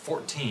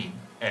 14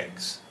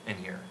 eggs in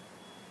here.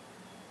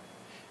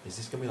 Is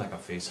this gonna be like a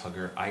face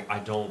hugger? I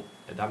don't.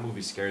 That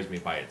movie scares me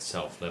by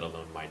itself, let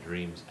alone my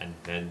dreams, and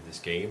then this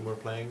game we're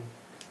playing.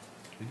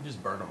 We can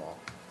just burn them all.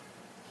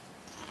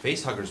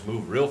 Face huggers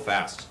move real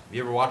fast. Have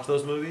you ever watched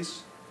those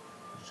movies?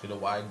 Just get a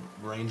wide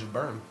range of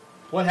burn.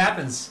 What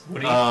happens?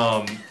 What do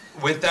you?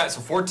 With that, so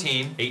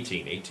 14.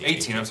 18.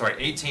 18, I'm sorry,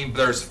 18, but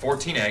there's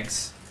 14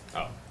 eggs.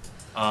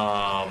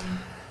 Oh.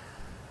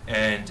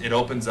 And it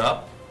opens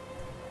up.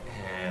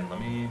 And let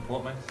me pull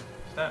up my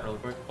stat really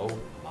quick. Oh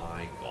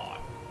my god.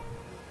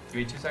 Give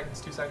me 2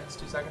 seconds, 2 seconds,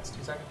 2 seconds,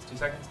 2 seconds, 2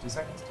 seconds, 2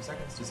 seconds, 2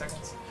 seconds, 2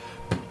 seconds.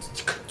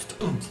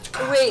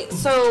 Wait,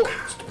 so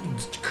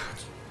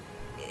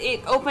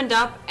it opened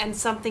up and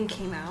something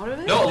came out of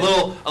it? No,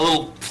 a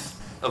little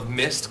of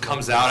mist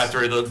comes out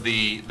after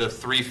the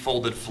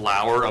 3-folded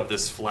flower of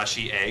this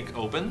fleshy egg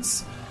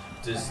opens.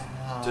 Do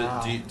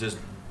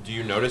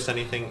you notice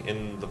anything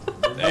in the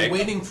I'm egg?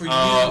 waiting for you.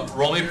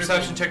 Roll me a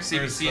perception check to see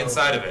if you see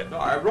inside of it. No,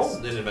 I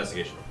rolled an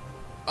investigation.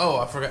 Oh,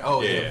 I forgot.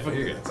 Oh, Yeah, forget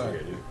you're it. good. Sorry.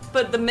 You're good.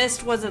 But the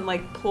mist wasn't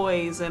like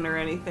poison or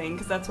anything,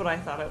 because that's what I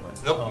thought it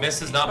was. Nope,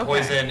 mist is not Okay.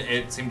 poison.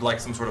 It seemed like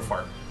some sort of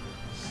fart.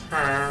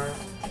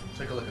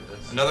 Take a look at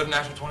this. Another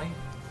natural 20?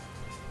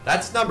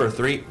 That's number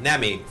 3.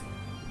 Nemi,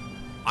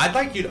 I'd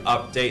like you to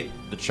update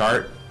the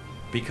chart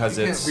because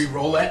You it's. can't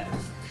re-roll it.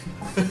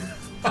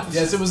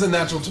 Yes, it was a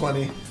natural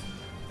 20.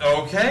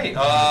 Okay,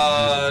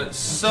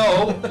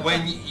 so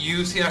when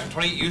you see natural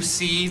 20, you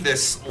see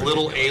this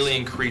little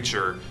alien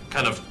creature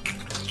kind of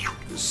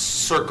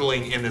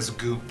circling in this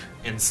goop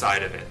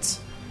inside of it.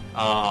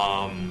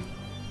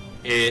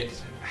 It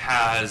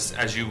has,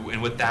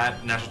 and with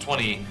that natural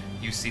 20,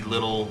 you see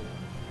little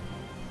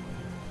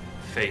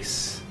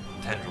face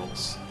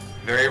tendrils,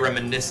 very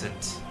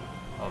reminiscent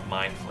of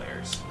mind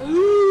flayers.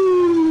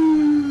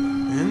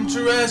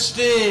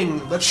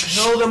 Interesting. Let's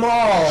kill them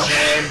all.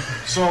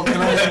 So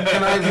can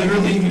I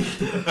literally?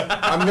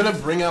 I'm gonna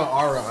bring out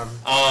Aron.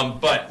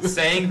 But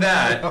saying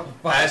that,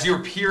 as you're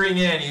peering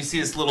in, you see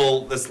this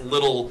little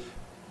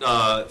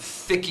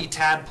thicky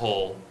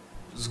tadpole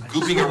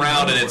gooping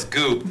around in its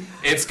goop.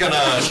 It's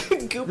gonna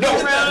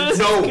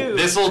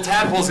This little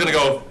tadpole's gonna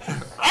go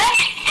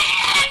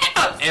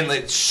and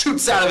it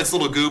shoots out of its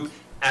little goop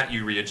at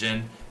you,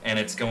 Ryujin, and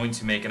it's going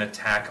to make an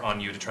attack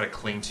on you to try to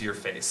cling to your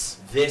face.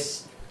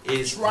 This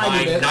is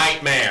my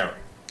nightmare.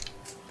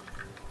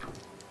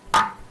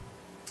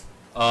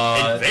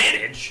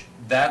 Advantage?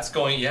 That's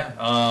going,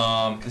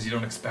 because you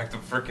don't expect a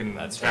freaking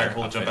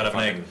tadpole to jump out of an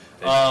egg.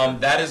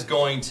 That is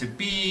going to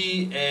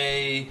be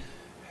a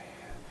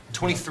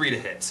 23 to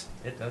hit.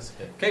 It does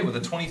hit. Okay, with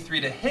a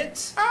 23 to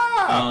hit,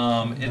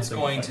 it's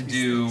going to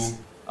do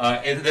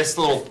this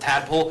little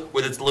tadpole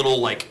with its little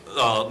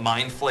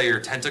mind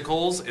flayer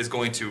tentacles is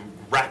going to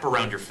wrap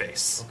around your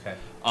face. Okay.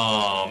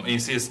 And you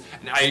see this.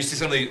 I used to see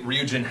somebody.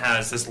 Ryujin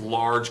has this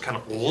large kind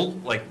of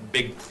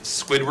big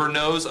Squidward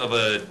nose of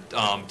a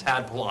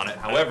tadpole on it.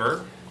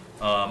 However,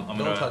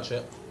 don't touch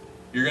it.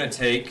 You're gonna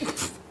take.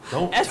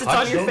 Don't As it's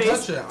on your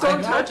face. touch it. Don't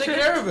I gotta touch take it.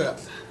 care of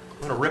it.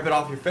 I'm gonna rip it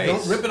off your face.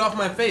 Don't rip it off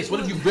my face. What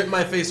if you rip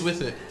my face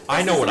with it?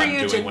 I know what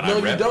I'm doing when I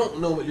rip. No, you don't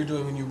know what you're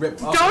doing when you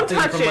rip off Don't the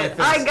thing touch from my it.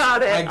 face. I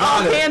got it.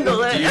 I'll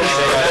handle it.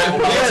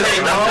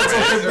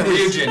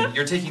 Ryujin,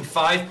 you're taking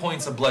 5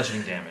 points of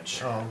bludgeoning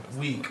damage. Oh,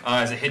 weak.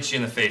 As it hits you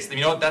in the face.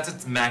 You know what? That's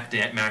its max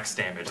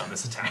damage on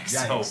this attack.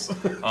 So,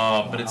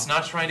 but it's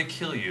not trying to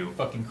kill you.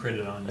 Fucking crit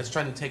it on you. It's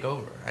trying to take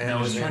over.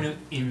 It's trying to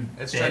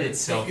embed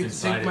itself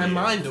inside take my of you.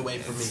 mind away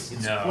from me.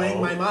 It's playing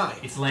my mind.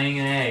 It's laying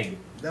an egg.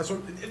 That's what.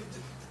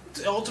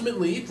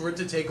 Ultimately, for it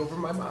to take over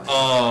my mind.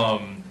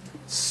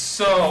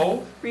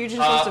 So, Ryujin's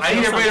supposed to I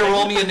need feel everybody to something.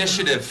 roll me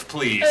initiative,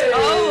 please.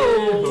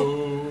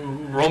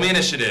 Oh! Roll me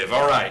initiative.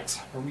 All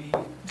right. Are we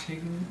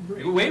taking a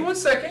break? Wait 1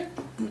 second.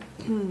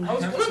 I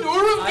was gonna do a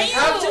reveal. I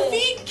have to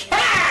feed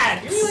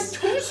cat. Give me like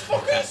 2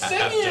 fucking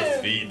seconds.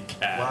 Feed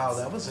cats. Wow,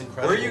 that was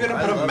incredible. Where are you gonna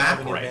I put a love map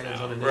having right advantage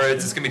now? on Where initiative.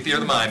 it's just gonna be theater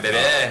of the mind, baby.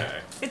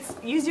 Okay. It's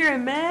use your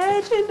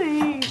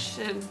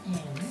imagination.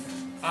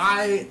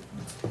 I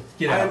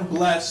am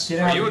blessed.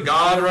 Are you a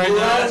god right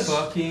now?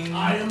 Fucking.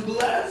 I am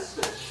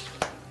blessed.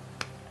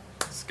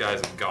 This guy's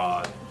a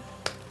god.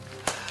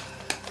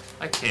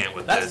 I can't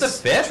with That's the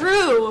this. fifth?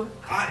 True.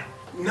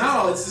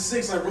 No, it's the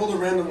 6. I rolled a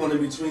random one in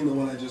between the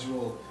one I just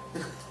rolled.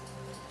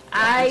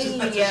 I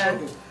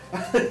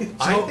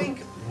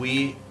think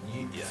we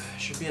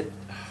should be at.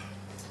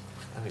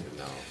 I don't even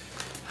know.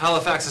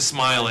 Halifax is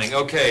smiling.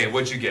 Okay,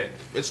 what'd you get?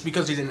 It's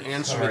because he didn't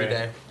answer me Sorry.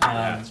 today.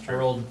 I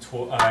rolled.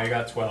 I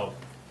got 12.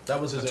 That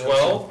was his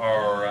 12.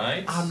 All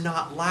right. I'm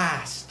not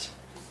last.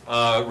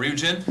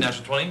 Ryujin,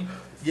 natural 20.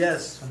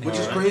 Yes, which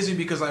is Alright. crazy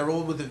because I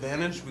rolled with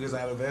advantage because I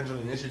have advantage on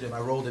initiative. I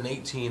rolled an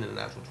 18 and a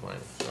natural 20.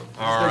 So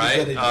All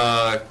right.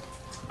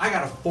 I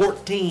got a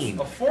 14.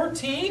 A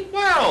 14.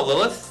 Wow,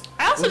 Lilith.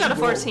 I also What'd got a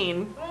you roll?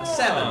 14. A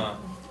 7.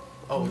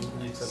 Oh,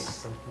 you said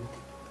something.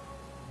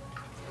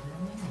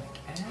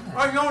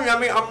 I know, I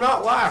mean, I'm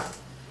not last.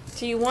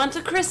 Do you want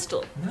a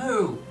crystal?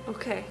 No.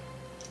 Okay.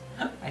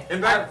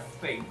 In fact,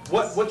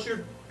 what's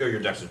your... Oh, your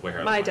dex is way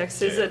higher. My than mine.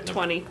 dex is Yeah, a never-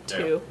 22.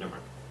 Yeah, never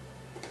mind.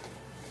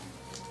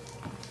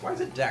 Why is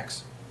it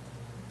dex?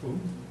 Ooh.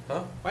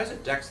 Huh? Why is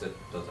it dex that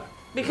does that?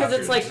 Because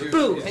it's like,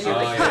 boo, and you're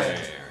like, yeah.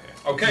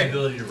 The Okay.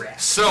 ability to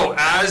react. So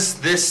as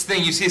this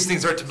thing, you see this thing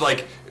start to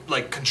like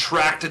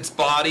contract its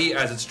body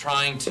as it's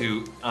trying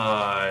to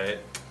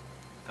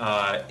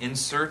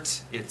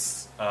insert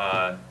its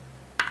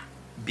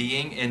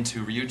being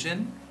into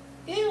Ryujin.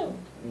 Ew.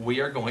 We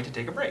are going to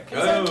take a break.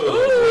 Oh.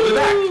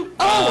 We'll be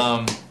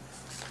back.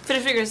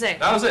 finish what you're gonna say.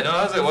 That was it. No,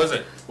 that was it. What was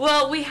it?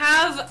 Well,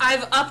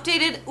 I've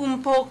updated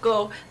un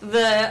poco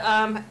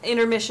the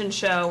intermission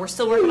show. We're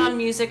still working on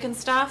music and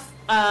stuff,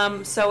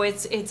 so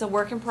it's a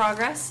work in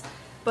progress.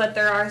 But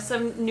there are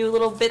some new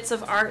little bits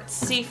of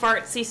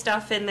fartsy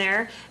stuff in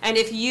there. And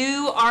if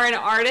you are an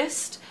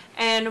artist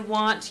and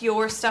want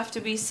your stuff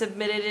to be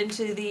submitted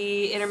into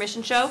the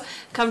intermission show,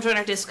 come join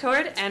our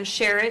Discord and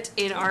share it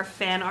in our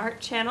fan art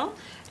channel.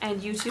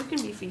 And you too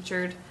can be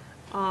featured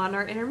on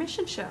our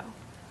intermission show.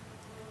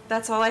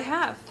 That's all I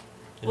have.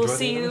 We'll Enjoy the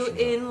see you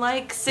intermission, in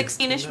like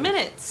 16-ish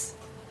minutes.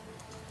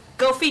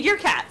 Go feed your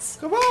cats.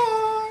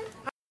 Goodbye.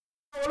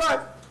 We're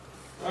live.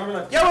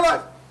 Yeah, we're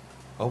live.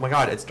 Oh my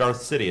God, it's Darth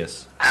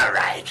Sidious. All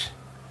right,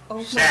 Oh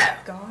my So-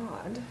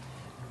 god.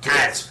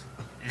 as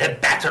the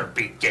battle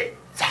begins.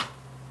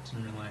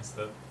 Didn't realize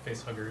that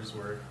facehuggers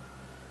were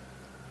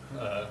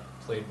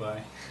played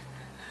by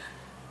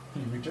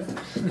Ryujin.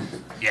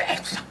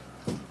 Yes.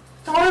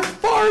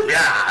 Darth Bart.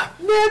 Yeah.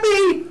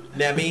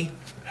 Nemi.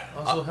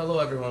 Also, hello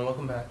everyone.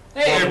 Welcome back.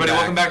 Hey, everybody,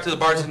 welcome back to the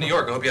Bards of New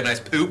York. I hope you had a nice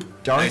poop.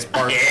 Nice Darth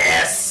Bart.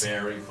 Yes.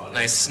 Very funny.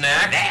 Nice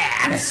snack.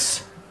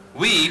 Yes.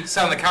 We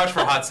sat on the couch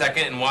for a hot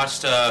second and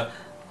watched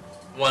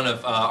one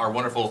of our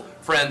wonderful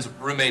friends,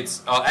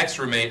 roommates,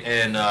 ex-roommate,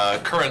 and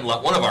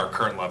one of our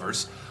current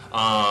lovers.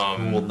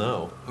 Who will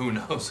know? Who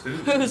knows who?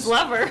 Whose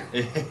lover?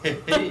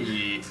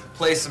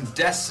 Play some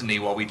Destiny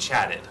while we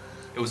chatted.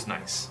 It was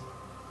nice.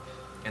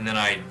 And then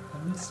I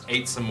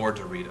ate some more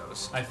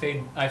Doritos. I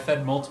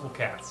fed multiple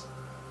cats.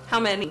 How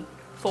many?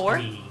 4?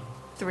 3.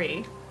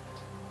 3.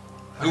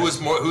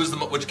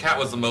 Which cat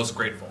was the most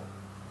grateful?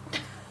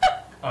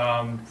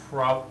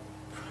 Probably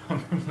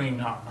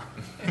not.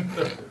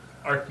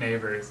 Our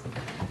neighbors.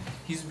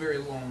 He's very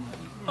lonely.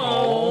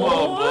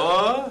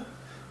 Oh,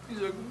 he's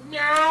like,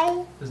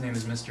 meow. His name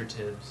is Mr.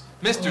 Tibbs.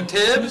 Mr.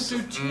 Tibbs?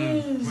 Mr.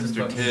 Tibbs.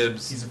 Mr.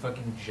 Tibbs. He's a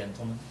fucking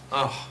gentleman.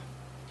 Oh.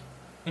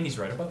 And he's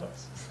right above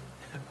us.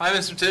 Hi,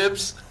 Mr.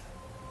 Tibbs.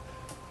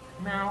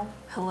 Meow.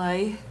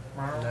 Hello.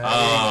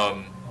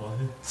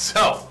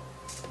 So,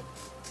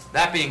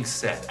 that being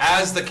said,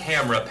 as the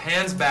camera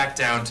pans back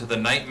down to the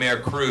Nightmare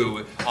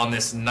crew on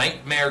this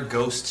nightmare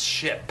ghost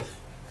ship,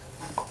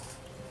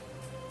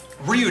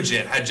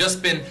 Ryujin had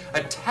just been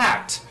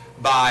attacked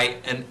by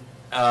an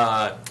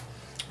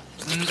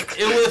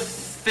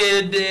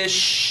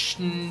illithidish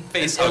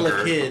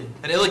facehugger.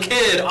 An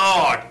illithid.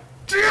 Oh,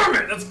 damn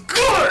it! That's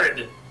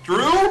good!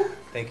 Drew?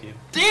 Thank you.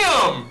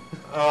 Damn!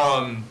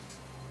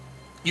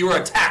 You were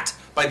attacked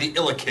by the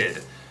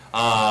illithid.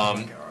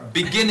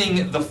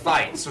 Beginning the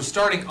fight. So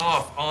starting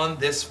off on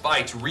this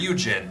fight,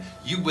 Ryujin,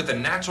 you with a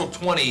natural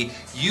 20,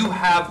 you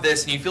have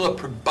this and you feel a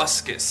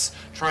proboscis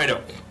trying to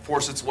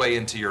force its way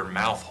into your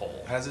mouth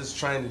hole. As it's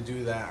trying to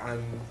do that,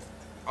 I'm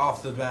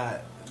off the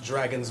bat,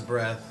 dragon's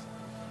breath,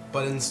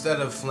 but instead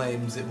of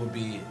flames, it will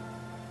be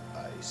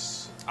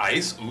ice.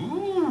 Ice?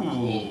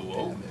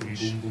 Ooh.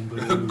 Cool.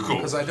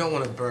 Because I don't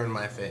want to burn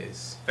my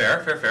face.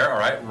 Fair. All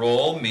right,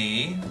 roll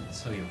me.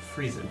 So you'll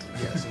freeze it.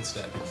 Yes,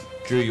 instead.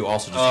 Drew, you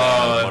also just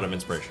got one of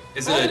inspiration.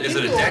 Is it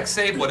a dex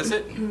save? What is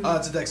it?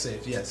 It's a dex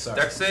save. Yes, sorry.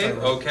 Dex save.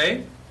 Sorry.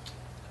 Okay.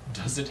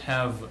 Does it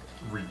have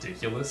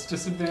ridiculous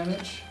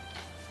disadvantage?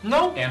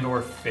 No. And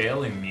or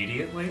fail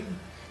immediately?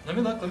 Let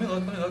me look.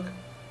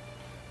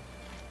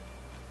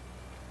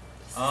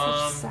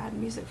 Such sad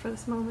music for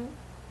this moment.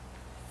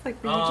 It's like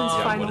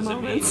Ryujin's final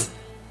moments.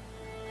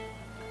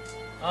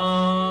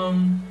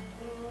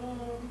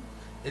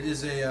 It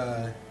is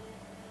a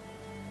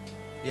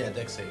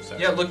dex save.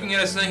 Sorry. Yeah, looking at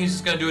his thing, he's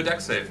just gonna do a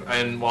dex save,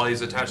 and while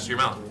he's attached to your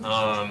mouth,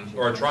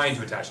 or trying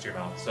to attach to your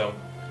mouth. So,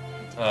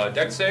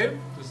 dex save.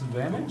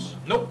 Disadvantage?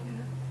 Nope.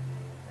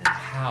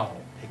 How?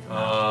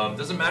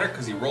 Doesn't matter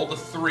because he rolled a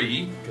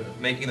 3,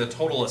 making the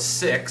total a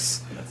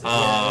 6.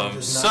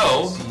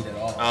 So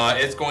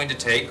it's going to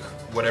take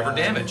whatever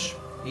damage.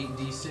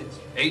 8d6.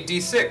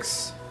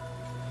 8d6.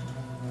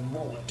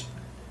 Roll it.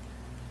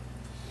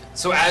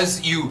 So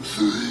as you,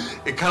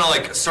 it kind of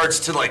like starts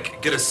to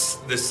like get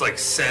this like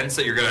sense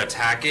that you're gonna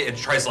attack it, and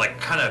tries to like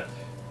kind of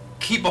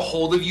keep a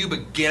hold of you,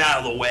 but get out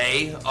of the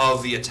way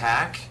of the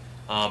attack.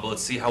 But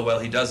let's see how well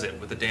he does it.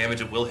 With the damage,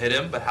 it will hit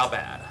him, but how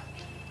bad?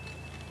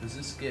 Does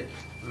this get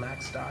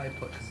max die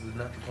put because of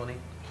the natural 20?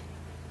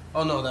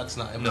 Oh no, that's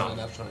not. No.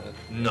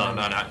 No,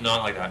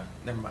 not like that.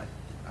 Never mind.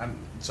 I'm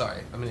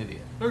sorry. I'm an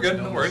idiot. We're good.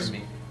 No Don't worries. listen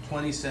to me.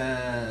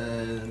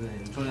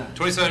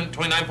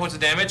 29 points of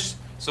damage.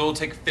 So we'll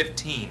take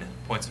 15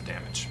 points of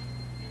damage.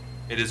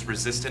 It is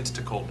resistant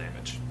to cold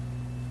damage.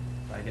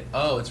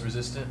 It's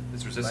resistant.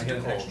 It's resistant I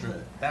get to an cold.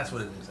 extra. That's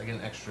what it is. I get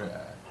an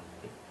extra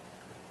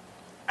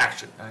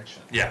Action.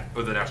 Yeah,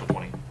 with the natural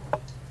 20.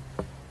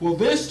 Well,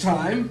 this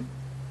time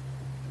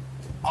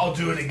I'll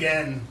do it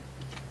again.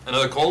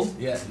 Another cold?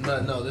 Yeah.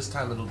 No. This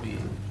time it'll be.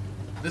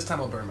 This time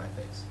I'll burn my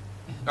face.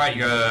 All right,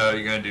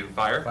 you're gonna do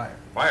fire. Fire.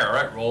 All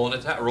right, roll an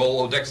attack.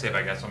 Roll a dex save,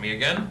 I guess, on me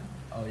again.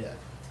 Oh yeah.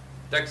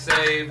 Dex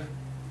save.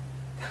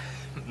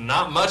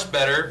 Not much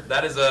better.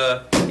 That is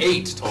a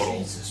 8 total.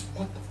 Jesus,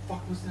 what the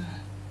fuck was that?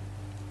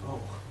 Oh.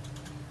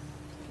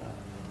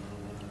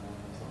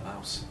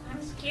 Mouse.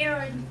 I'm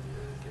scared.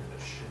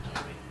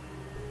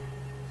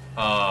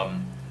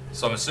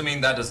 So I'm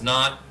assuming that does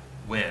not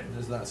win.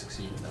 Does not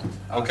succeed. No.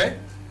 Okay.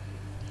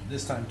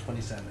 This time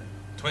 27.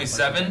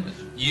 27.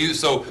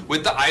 So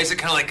with the ice, it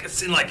kind of like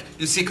it's in like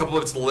you see a couple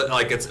of its one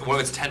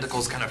of its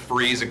tentacles kind of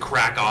freeze and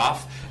crack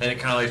off, and it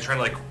kind of like trying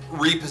to like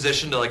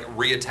reposition to like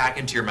re-attack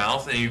into your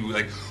mouth, and you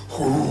like,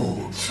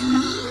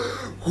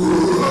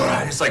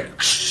 and it's like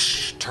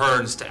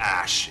turns to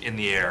ash in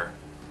the air,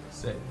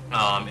 Sick.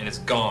 and it's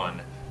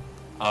gone.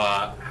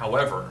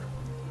 However,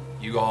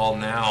 you all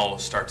now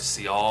start to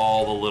see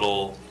all the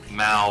little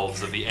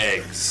mouths of the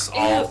eggs,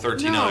 all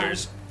 13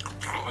 others,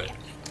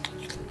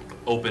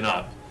 open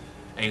up.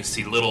 And you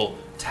see little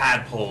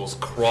tadpoles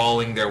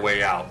crawling their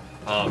way out.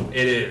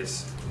 It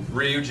is.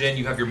 Ryujin,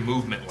 you have your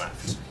movement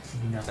left.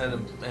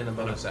 And a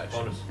bonus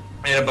action.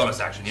 And a bonus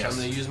action, yes. So I'm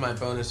going to use my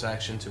bonus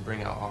action to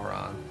bring out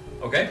Auron.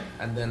 Okay.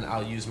 And then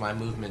I'll use my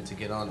movement to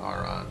get on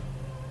Auron.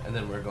 And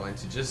then we're going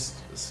to just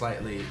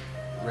slightly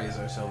raise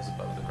ourselves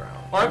above the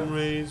ground. All right.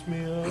 Raise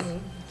me up.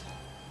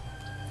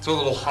 So a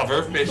little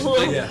hover,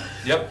 basically. Yeah.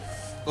 Yep.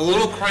 A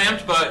little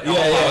cramped, but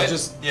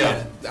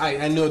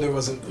I know there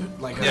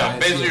wasn't like. Yeah,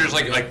 basically you're just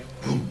like.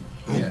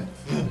 Yeah.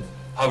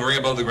 hovering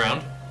above the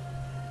ground.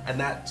 And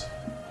that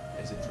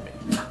is it for me.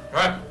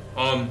 Alright.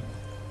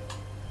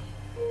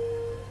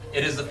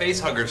 It is the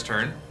facehugger's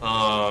turn.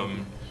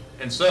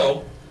 And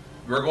so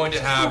we're going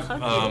to have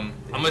I'm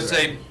gonna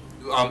say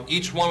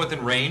each one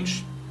within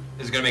range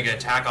is gonna make an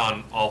attack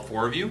on all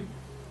 4 of you.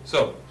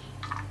 So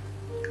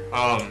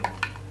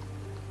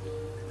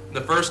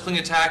the first cling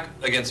attack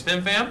against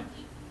Fimfam.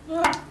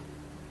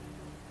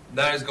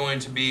 That is going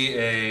to be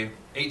a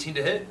 18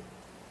 to hit.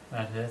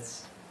 That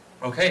hits.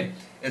 Okay,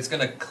 it's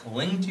gonna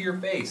cling to your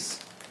face.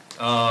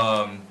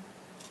 Hug,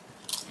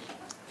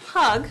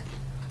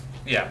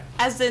 Yeah.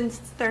 as in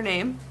their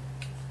name.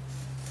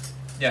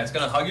 Yeah, it's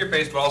gonna hug your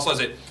face, but also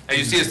as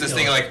you see, as this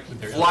thing like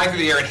fly through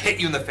the air and hit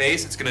you in the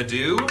face, it's gonna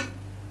do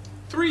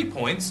 3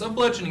 points of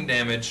bludgeoning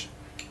damage.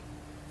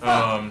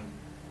 And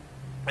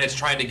it's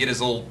trying to get his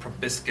little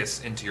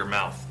proboscis into your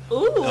mouth.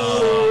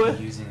 Ooh.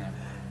 Using that.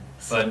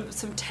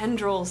 Some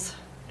tendrils.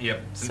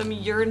 Yep. Some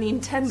yearning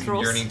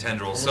tendrils. Yearning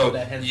tendrils. So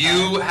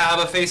you have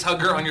a face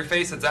hugger on your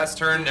face. That's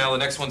turn. Now the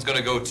next one's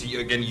gonna go to you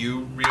again.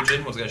 You,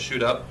 Ryujin, one's gonna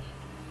shoot up.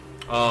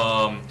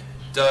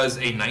 Does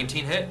a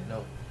 19 hit?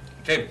 No.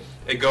 Okay.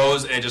 It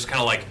goes and it just kind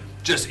of like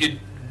it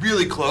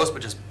really close,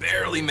 but just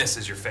barely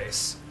misses your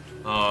face.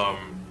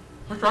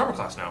 What's your armor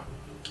class now?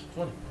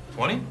 20.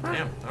 20?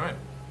 Damn. All right.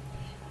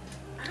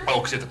 Oh,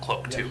 because you have the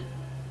cloak too.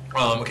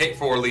 Okay,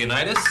 for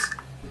Leonidas,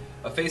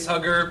 a face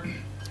hugger,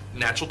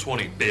 natural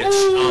 20, bitch.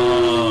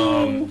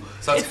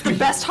 So It's the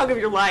best hug of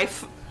your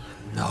life.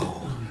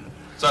 No.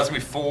 So that's gonna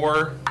be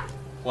 4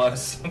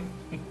 plus.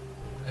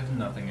 I have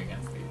nothing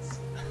against these.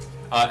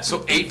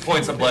 So 8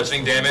 points of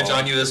bludgeoning damage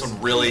on you. This one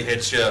really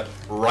hits you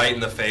right in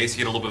the face.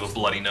 You get a little bit of a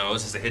bloody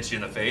nose as it hits you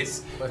in the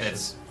face. And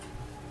it's.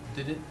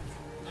 Did it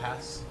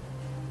pass?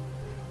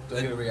 Do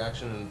I get a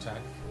reaction and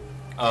attack?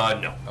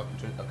 No.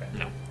 Okay.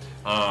 No.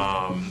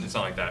 It's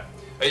not like that.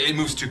 It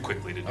moves too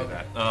quickly to do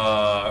that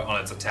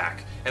on its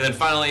attack. And then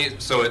finally,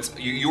 so it's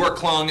you are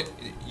clung.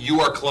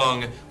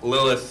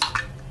 Lilith.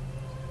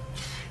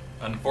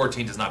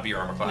 14 does not beat your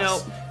armor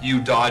class. Nope.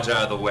 You dodge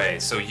out of the way.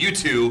 So you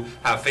two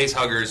have face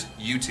huggers.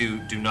 You two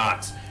do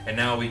not. And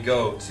now we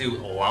go to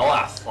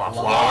Lilith.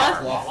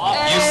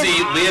 You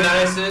see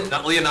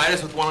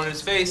Leonidas with one on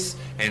his face,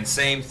 and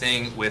same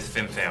thing with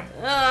Fimfam.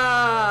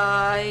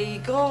 I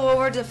go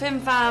over to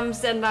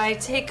Fimfam's and I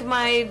take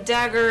my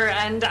dagger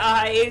and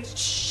I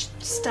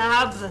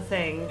stab the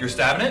thing. You're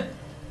stabbing it?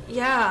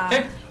 Yeah.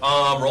 Okay.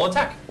 Roll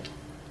attack.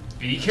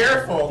 Be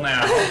careful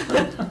now.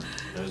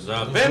 There's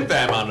a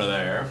Fimfam under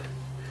there.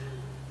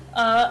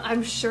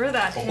 I'm sure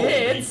that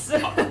hits.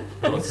 Holy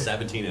fuck. A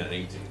 17 and an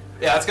 18.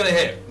 Yeah, it's gonna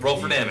hit. Roll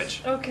for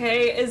damage.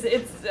 Okay,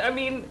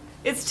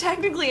 it's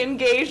technically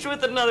engaged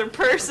with another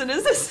person.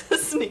 Is this a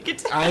sneak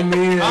attack? I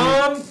mean,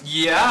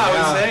 yeah, I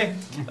would say.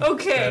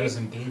 Okay.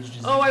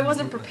 Oh, I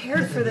wasn't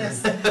prepared for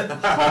this. Hold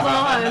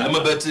on. I'm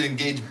about to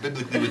engage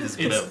biblically with this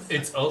glove.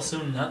 It's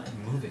also not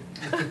moving.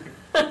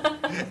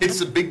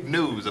 It's a big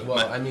nose.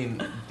 Well, I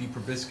mean, the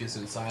proboscis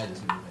inside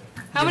is moving.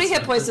 How many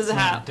hit points does it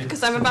have?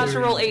 Because I'm about to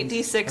roll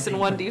 8d6 and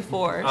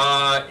 1d4.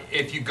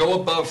 If you go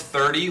above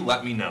 30,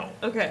 let me know.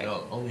 Okay.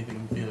 No, only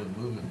thing feeling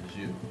movement is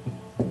you.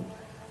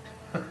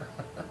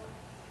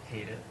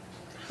 Hate it.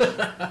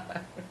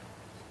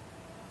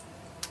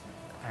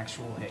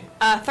 Actual hate.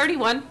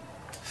 31.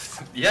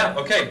 Yeah,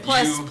 okay.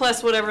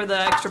 Plus whatever the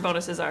extra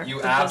bonuses are.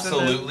 You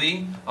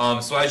absolutely.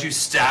 So as you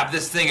stab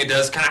this thing, it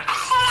does kind of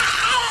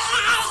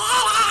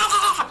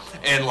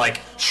and like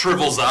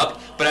shrivels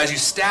up. But as you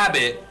stab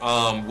it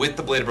with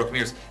the blade of broken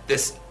mirrors,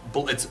 it's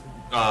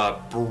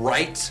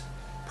bright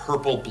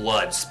purple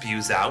blood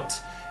spews out,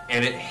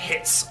 and it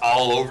hits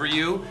all over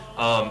you.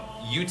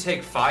 You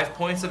take 5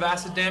 points of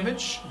acid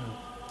damage,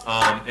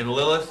 and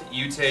Lilith,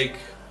 you take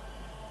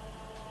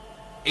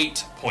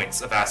 8 points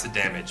of acid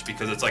damage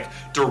because it's like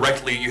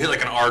directly, you hit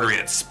like an artery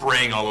and it's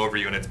spraying all over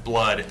you, and its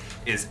blood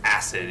is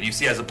acid. And you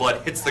see as the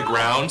blood hits the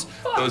ground,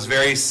 those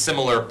very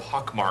similar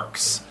pock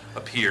marks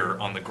appear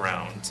on the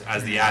ground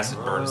as the acid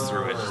burns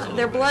through it.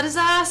 Their blood is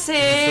acid.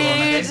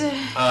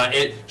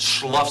 It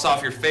sloughs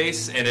off your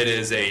face, and it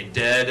is a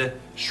dead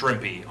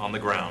shrimpy on the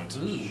ground.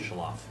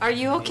 Are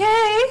you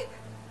okay?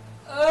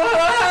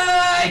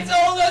 I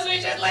told us we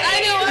should leave.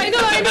 I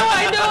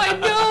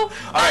know.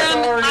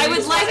 I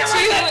would like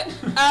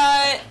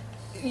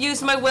to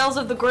use my Wells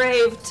of the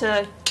Grave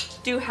to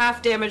do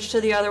half damage to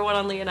the other one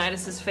on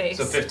Leonidas's face.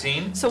 So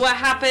 15? So what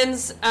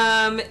happens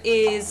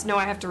is... No,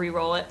 I have to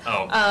re-roll it.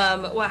 Oh.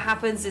 What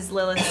happens is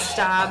Lilith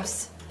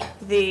stabs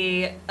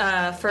the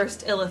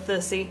first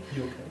Illithisi,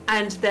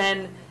 and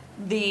then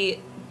the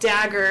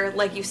dagger,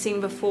 like you've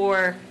seen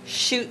before,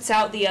 shoots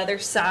out the other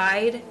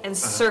side and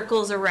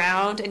circles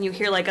around, and you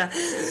hear like a...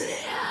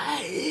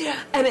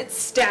 and it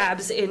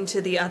stabs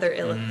into the other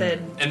Illithid.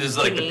 And does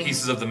like the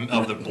pieces of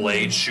the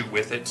blade shoot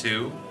with it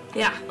too?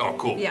 Yeah. Oh,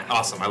 cool. Yeah.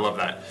 Awesome. I love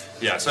that.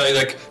 Yeah. So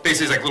like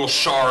basically, it's like little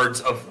shards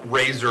of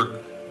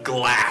razor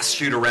glass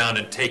shoot around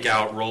and take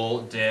out. Roll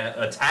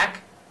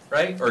attack,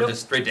 right? Or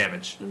just straight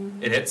damage.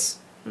 Mm-hmm. It hits.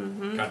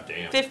 Mm-hmm. God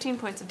damn. 15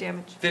 points of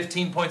damage.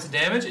 15 points of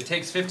damage. It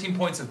takes 15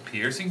 points of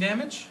piercing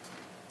damage.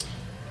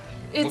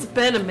 It's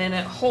been a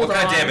minute. Hold on. What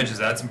kind of damage is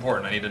that? That's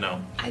important. I need to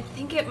know. I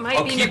think it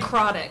might be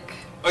necrotic.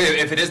 Oh yeah,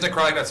 if it is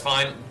necrotic, that's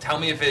fine. Tell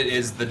me if it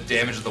is the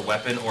damage of the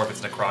weapon or if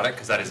it's necrotic,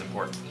 because that is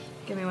important.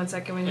 Give me 1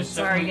 second. It's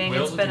Sorry, gang.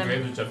 It's been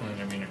it's definitely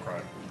gonna be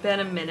necrotic. Been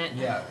a minute.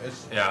 Yeah,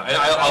 it's... Yeah, and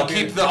I'll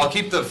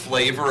keep the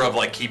flavor of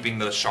like keeping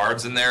the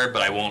shards in there,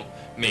 but I won't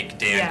make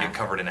Dan get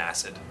covered in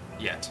acid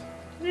yet.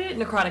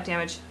 Necrotic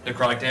damage.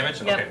 Necrotic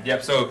damage? Yep. Okay.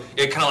 Yep. So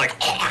it kind of like,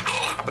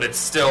 but it's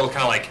still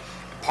kind of like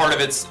part of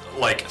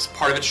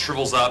it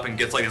shrivels up and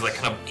gets like these like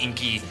kind of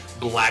inky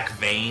black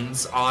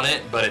veins on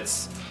it, but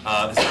it's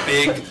this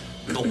big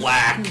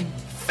black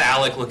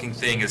phallic-looking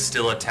thing is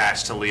still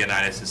attached to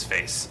Leonidas'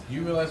 face.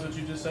 You realize what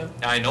you just said?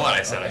 I know what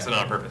I said. Okay. I said it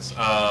on purpose.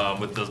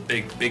 With those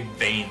big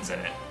veins in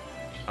it.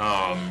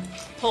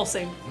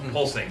 Pulsing.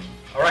 Pulsing.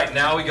 All right,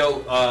 now we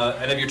go.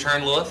 End of your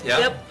turn, Lilith. Yeah.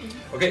 Yep.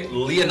 Okay,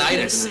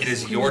 Leonidas, it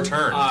is your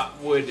turn.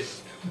 Would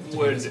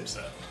He's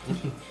upset.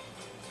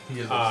 He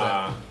is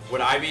upset.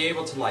 Would I be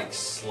able to like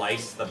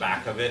slice the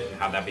back of it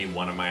and have that be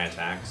one of my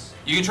attacks?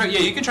 You can try. Yeah,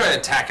 you can try to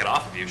attack it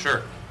off of you.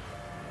 Sure.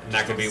 And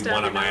that could be Stab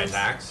one your of my nose.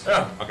 attacks.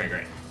 Oh, okay,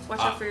 great. Watch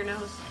out for your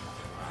nose.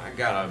 I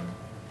got a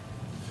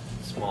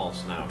small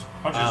snout.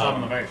 Punch yourself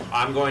in the face.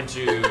 I'm going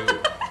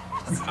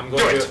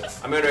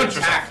to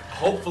attack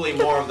hopefully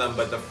more of them,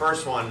 but the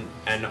first one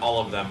and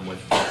all of them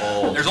with the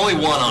whole. There's only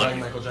one on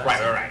you.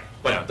 Right.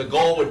 But the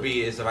goal would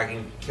be is if I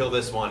can kill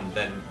this one,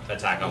 then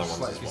attack other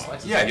ones as well.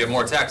 Yeah, you have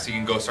more attacks, so you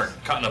can go start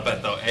cutting up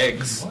at the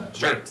eggs.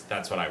 Sure,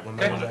 that's what I want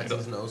to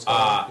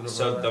do.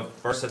 So the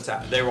first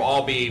attack, they will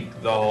all be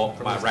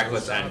my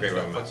reckless and great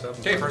weapon.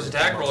 Okay, first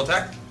attack, roll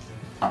attack.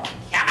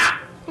 That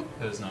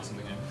is not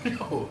something I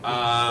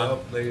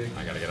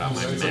I gotta get out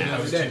my I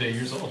man. was 2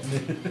 years old.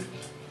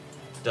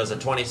 Does a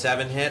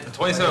 27 hit? The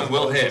 27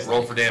 will hit.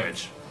 Roll for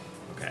damage.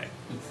 Okay.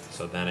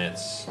 So then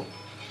it's.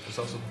 There's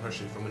also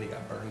pressure from when he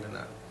got burned in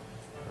that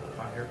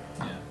fire.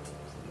 Yeah.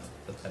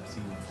 The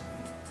Pepsi.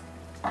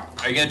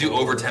 Are you gonna do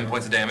over 10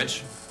 points of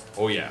damage?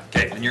 Oh yeah.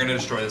 Okay, then you're gonna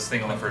destroy this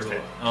thing on the first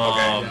hit.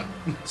 Okay.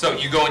 So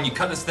you go and you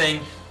cut this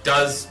thing.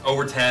 Does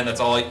over 10. That's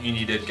all you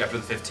needed after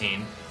the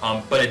 15.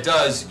 But it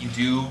does. You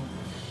do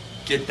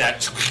get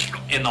that,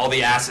 and all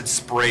the acid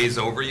sprays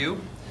over you.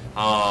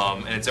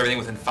 And it's everything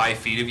within 5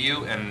 feet of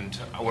you. And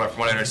from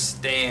what I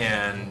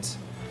understand,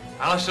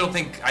 I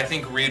think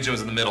Ryujin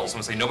was in the middle. So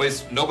I'm gonna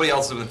say nobody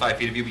else is within 5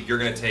 feet of you, but you're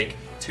gonna take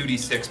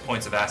 2d6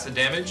 points of acid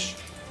damage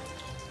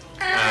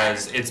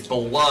as its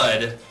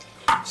blood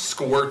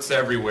squirts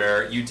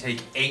everywhere. You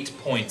take 8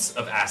 points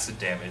of acid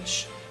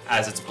damage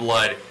as its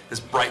blood,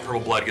 this bright purple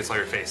blood, gets on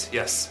your face.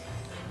 Yes.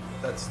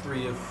 That's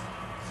 3 of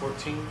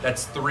 14.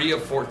 That's 3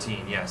 of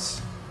 14.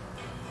 Yes.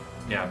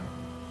 Yeah.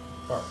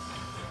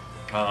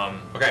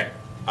 Okay.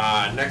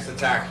 Next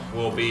attack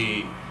will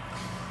be.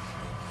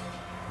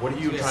 What are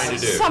you trying to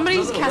do?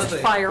 Somebody's cast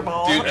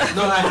fireball. Dude,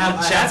 No, I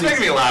have. chat's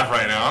making me laugh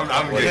right now.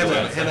 I'm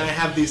giggling. And I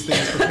have these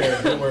things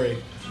prepared. Don't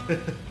worry.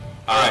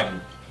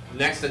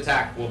 Next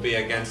attack will be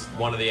against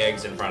one of the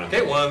eggs in front of me.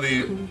 Okay, one of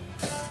the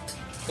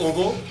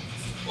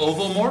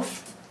oval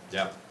morph.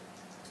 Yep.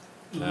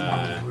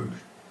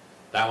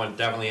 That one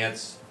definitely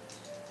hits.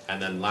 And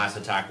then last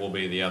attack will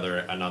be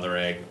another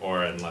egg,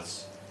 or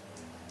unless.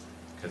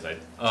 Because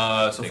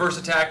So first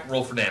attack,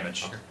 roll for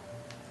damage.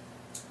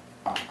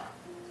 Okay.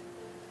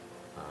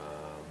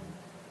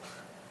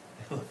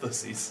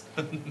 Pussies.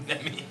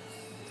 30.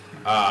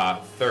 A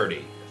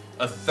 30.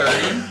 30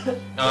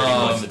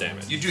 points of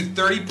damage. You do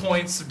 30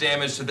 points of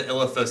damage to the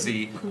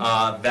Illithusy.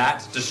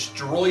 That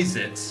destroys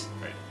it.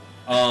 Right.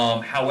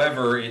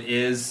 However,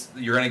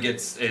 you're gonna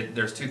get.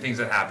 There's 2 things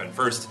that happen.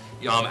 First,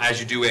 as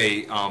you do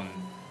a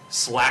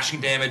slashing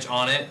damage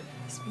on it,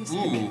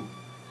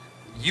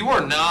 you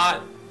are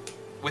not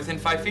within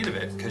 5 feet of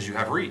it because you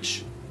have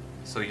reach,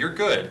 so you're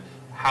good.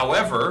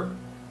 However,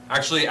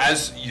 actually,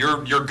 as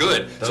you're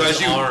good. So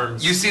as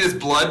you see this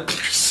blood,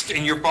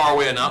 and you're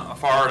far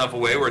enough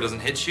away where it doesn't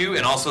hit you,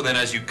 and also then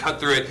as you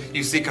cut through it,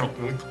 you see kind of,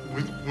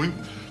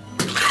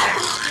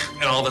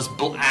 and all this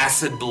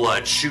acid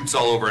blood shoots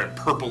all over and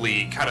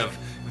purpley kind of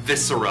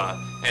viscera,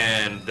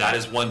 and that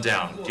is 1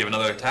 down. Do you have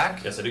another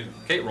attack? Yes, I do.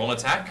 Okay, roll an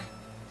attack.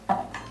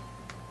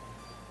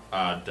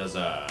 Does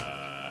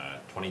a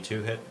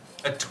 22 hit?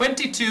 A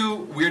 22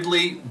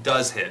 weirdly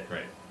does hit.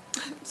 Right.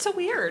 So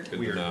weird. Good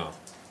to know.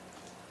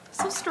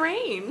 So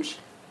strange.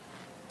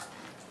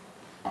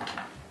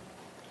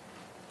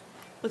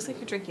 Looks like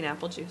you're drinking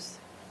apple juice.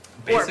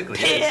 Basically,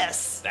 or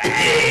piss.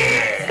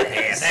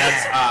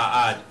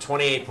 That's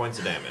 28 points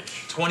of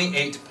damage.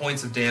 28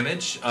 points of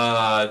damage.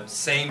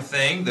 Same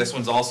thing. This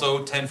one's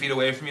also 10 feet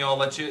away from you. I'll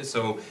let you.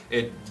 So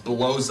it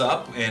blows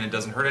up and it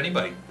doesn't hurt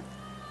anybody.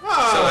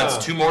 So that's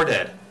 2 more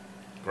dead.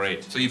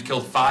 Great. So you've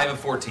killed 5 of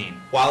 14.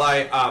 While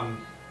I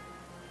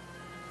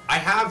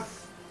have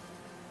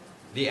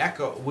the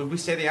echo. Would we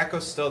say the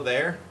echo's still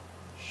there?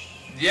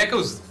 The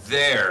echo's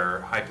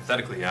there,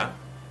 hypothetically, yeah.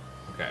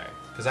 Okay.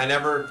 Because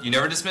you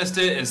never dismissed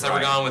it, and it's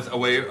never gone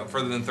away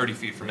further than 30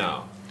 feet from you.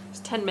 No. It's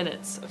 10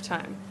 minutes of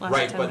time. Last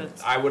Right, 10 but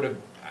minutes. I would have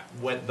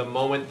the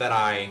moment that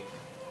I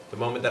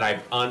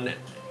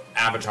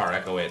un-avatar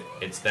echo it,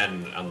 it's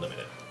then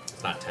unlimited.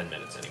 It's not 10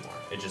 minutes anymore.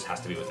 It just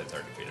has to be within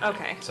 30 feet of me.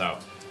 Okay. So,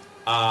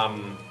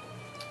 well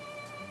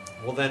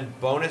then,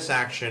 bonus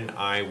action,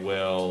 I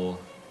will...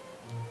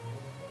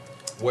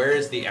 Where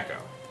is the echo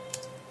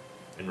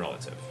in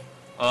relative?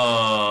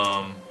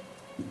 The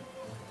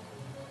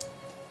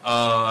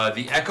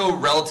echo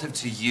relative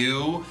to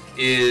you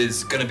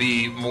is going to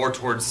be more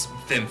towards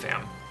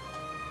Fimfam.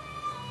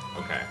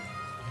 Okay.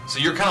 So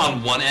you're kind of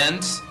on one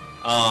end,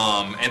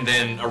 and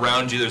then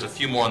around you there's a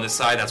few more on this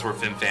side. That's where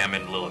Fimfam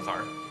and Lilith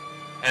are.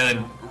 And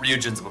then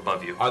Ryujin's up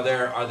above you.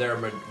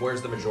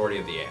 Where's the majority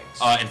of the eggs?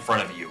 In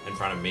front of you. In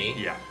front of me?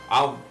 Yeah.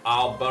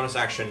 I'll bonus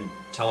action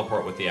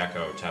teleport with the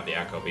echo to have the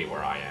echo be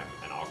where I am,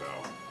 and I'll go.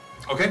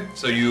 Okay,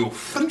 so you,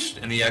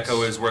 and the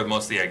echo is where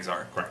most of the eggs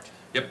are. Correct.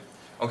 Yep.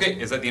 Okay,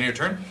 is that the end of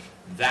your turn?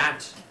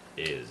 That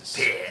is.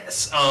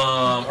 Piss.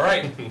 All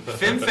right,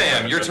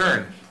 Fimfam, your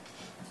turn.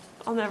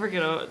 I'll never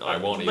get a I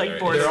won't like either.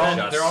 board They're all,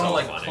 set. they're all so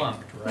like funny.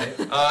 clumped, right?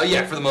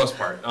 Yeah, for the most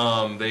part.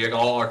 They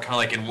all are kind of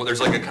like in. There's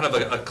like a kind of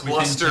a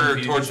cluster 10 feet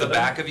of towards each the other?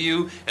 back of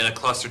you, and a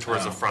cluster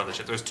towards Oh. the front of the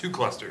ship. There's 2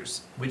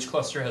 clusters. Which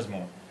cluster has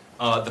more?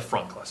 The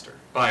front cluster,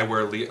 by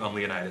where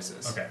Leonidas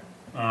is. Okay.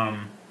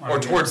 Or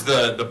towards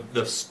the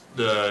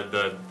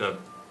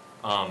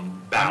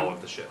bow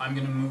of the ship. I'm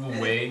gonna move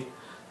away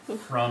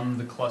from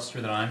the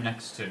cluster that I'm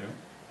next to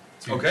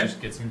Okay.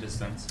 just get some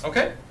distance.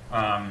 Okay.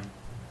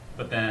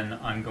 But then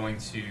I'm going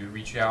to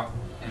reach out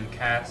and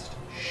cast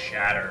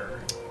Shatter.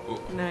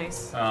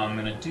 Nice. I'm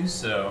gonna do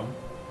so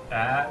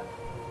at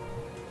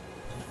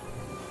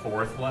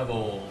 4th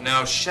level.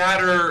 Now,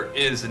 Shatter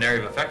is an area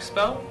of effect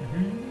spell.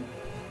 Mm-hmm.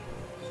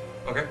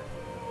 Okay.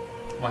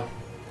 What?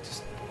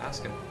 Just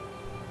asking.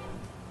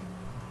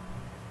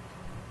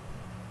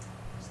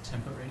 It's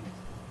 10-foot radius.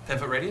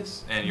 10-foot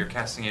radius, and you're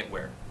casting it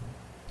where?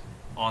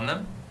 On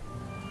them?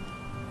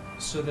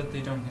 So that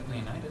they don't hit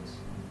Leonidas.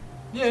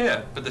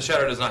 Yeah, but the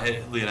shadow does not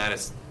hit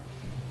Leonidas.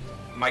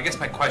 I guess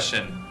my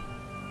question,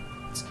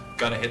 it's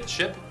gonna hit the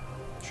ship?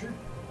 Sure.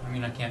 I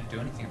mean, I can't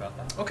do anything about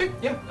that. Okay,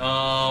 yeah.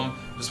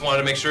 Just wanted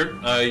to make sure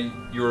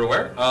you were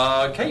aware.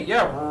 Okay,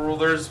 yeah, well,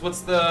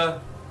 what's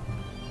the...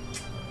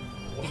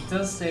 It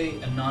does say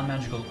a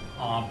non-magical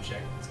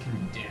object can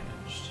be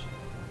damaged.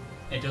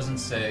 It doesn't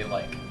say,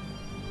 like...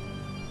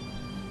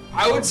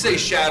 I would say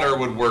Shatter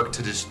would work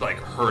to just, like,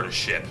 hurt a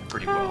ship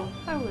pretty well.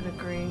 I would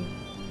agree.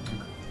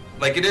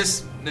 Like,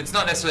 it's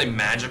not necessarily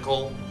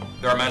magical.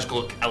 There are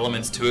magical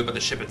elements to it, but the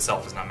ship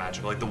itself is not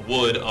magical. Like, the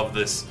wood of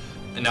this,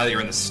 and now that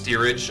you're in the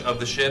steerage of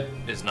the ship,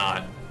 is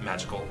not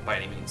magical by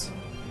any means.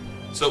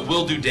 So it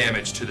will do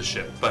damage to the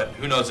ship, but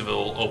who knows if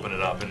it'll open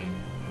it up and...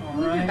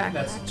 Alright,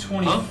 that's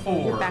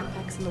 24. Your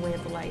backpack's in the way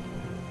of the light.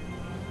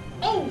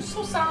 Oh,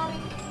 so sorry.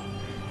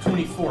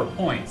 24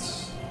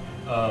 points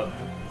of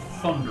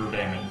thunder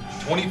damage.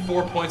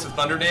 24 points of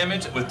thunder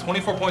damage. With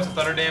 24 points of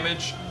thunder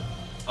damage,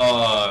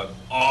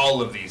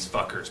 all of these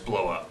fuckers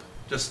blow up.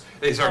 Just,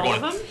 they start All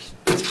going... of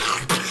them?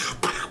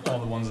 All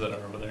the ones that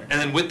are over there. And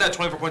then with that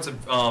 24 points of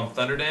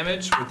thunder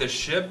damage, with this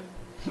ship,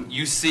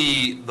 you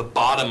see the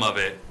bottom of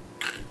it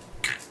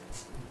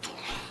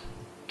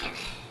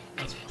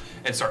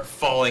and start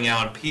falling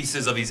out.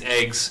 Pieces of these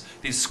eggs,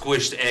 these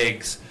squished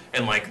eggs,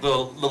 and like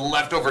little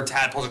leftover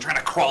tadpoles are trying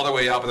to crawl their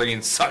way out, but they're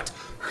getting sucked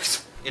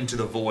into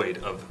the void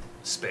of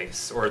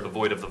space, or the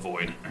void of the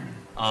void.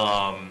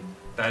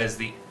 That is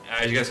the...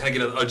 you guys kind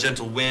of get a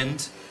gentle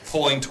wind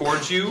pulling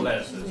towards you.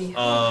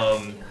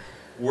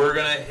 We're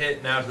gonna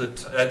hit now to at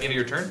the end of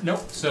your turn.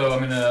 Nope. So I'm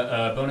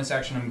gonna bonus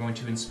action. I'm going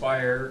to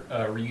inspire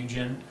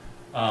Ryujin.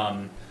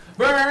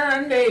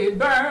 Burn, David,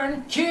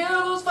 burn! Kill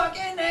those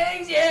fucking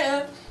eggs,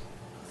 yeah!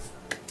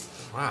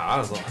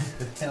 Wow, that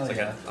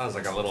was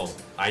like a little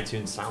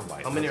iTunes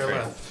soundbite. How many are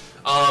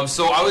left?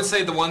 So I would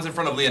say the ones in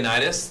front of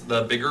Leonidas,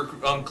 the bigger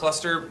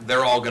cluster, they've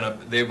all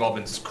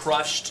been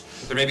crushed.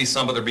 There may be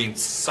some, but they're being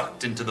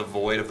sucked into the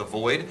void of the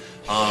void.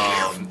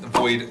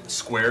 Void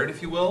squared,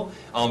 if you will.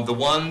 The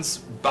ones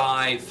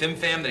by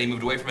Fimfam that he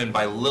moved away from, and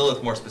by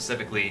Lilith more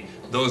specifically,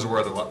 those are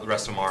where the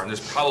rest of them are. And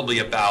there's probably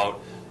about,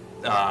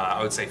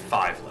 I would say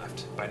 5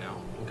 left by now.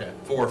 Okay.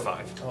 4 or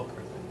 5. Oh,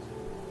 perfect.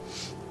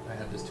 I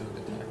have this to an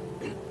attack.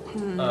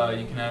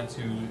 You can add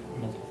to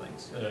multiple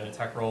things.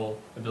 Attack roll,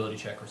 ability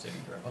check, or saving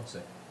throw. Oh,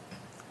 sick.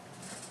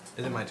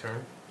 Is it my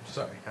turn?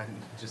 Sorry, I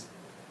just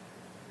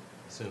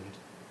assumed.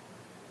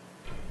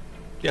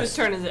 Yes. Whose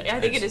turn is it? I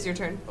think it is your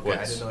turn. Okay,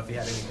 I didn't know if he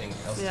had anything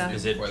else Yeah. to do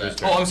Is it before whose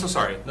that. turn? Oh, I'm so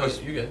sorry. No,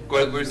 you're good. Go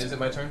ahead, Luis. Is it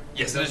my turn?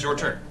 Yes, it is your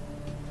turn.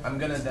 I'm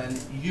gonna then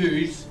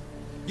use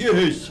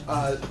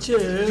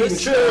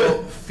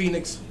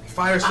Phoenix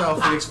Fire Style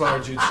Phoenix Fire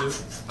Jutsu.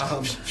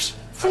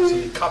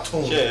 Absolutely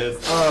cartoon. Cheers.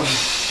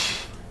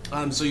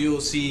 So you'll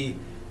see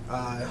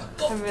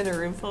I'm in a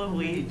room full of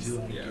leaves.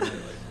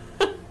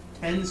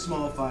 10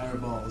 small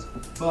fireballs.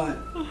 But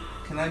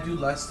can I do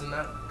less than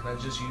that? Can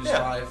I just use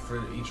 5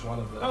 for each one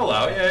of them? I'll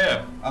allow it,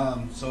 yeah.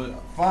 So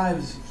 5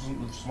 is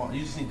small.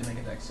 You just need to make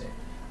a dex save.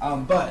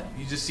 But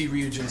you just see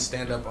Ryujin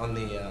stand up on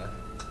the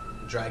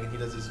dragon.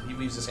 He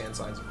weaves his hand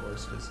signs, of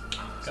course, because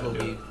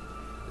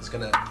it's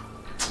gonna.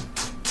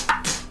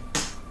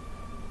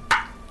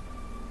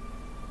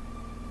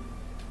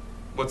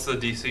 What's the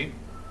DC?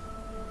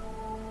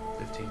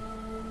 15.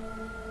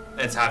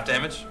 And it's half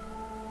damage?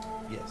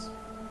 Yes.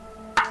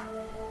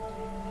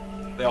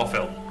 They all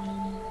failed.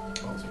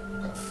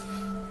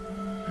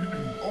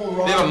 All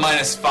right. They have a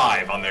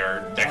 -5 on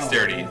their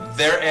dexterity.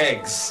 They're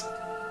eggs.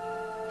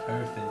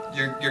 Perfect.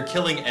 You're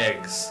killing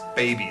eggs.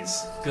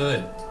 Babies.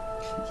 Good.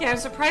 Yeah, I'm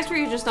surprised where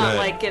you're just not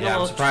like getting a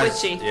little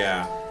twitchy.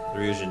 Yeah,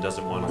 Ryujin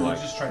doesn't want to Who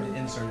like. just tried to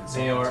insert itself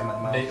They into my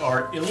mouth?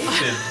 are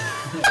elated.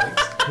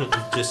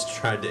 just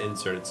tried to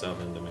insert itself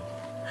into me.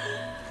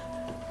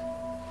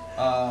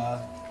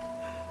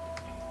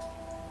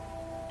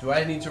 Do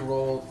I need to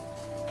roll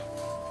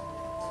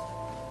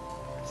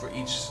for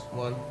each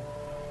one?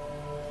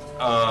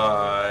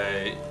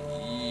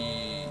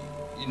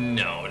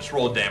 No, just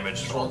roll damage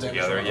Just roll damage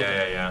together. roll, Yeah,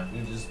 okay. yeah.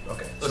 You just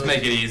okay. Let's So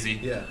make it easy.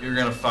 Yeah. You're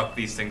gonna fuck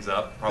these things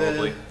up,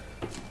 probably.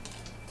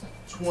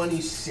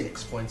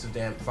 26 points of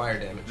fire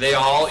damage. They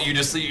all, you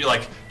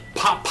like,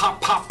 pop,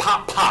 pop, pop,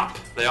 pop, pop.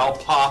 They all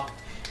pop.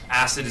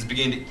 Acid is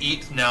beginning to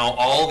eat now.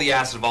 All the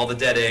acid of all the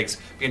dead eggs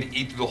begin to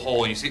eat through the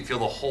hole. You feel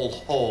the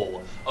whole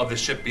hull of the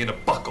ship begin to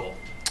buckle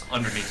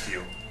underneath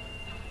you.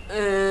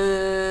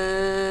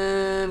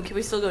 Can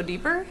we still go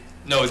deeper?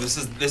 No, this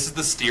is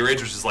the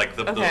steerage, which is like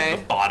the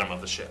bottom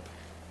of the ship.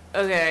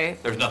 Okay.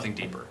 There's nothing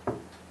deeper.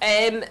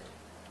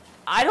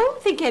 I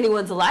don't think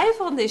anyone's alive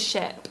on this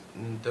ship.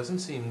 Doesn't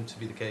seem to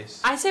be the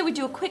case. I say we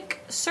do a quick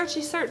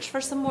searchy search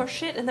for some more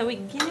shit and then we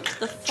get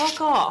the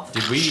fuck off.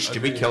 Did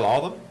we kill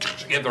all of them?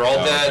 Yeah, they're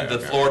all dead. Okay,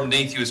 the floor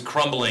beneath you is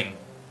crumbling.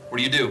 What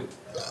do you do?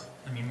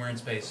 I mean, we're in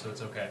space, so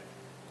it's okay.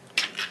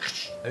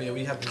 Oh yeah,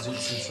 we have the zoot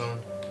suits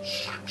on.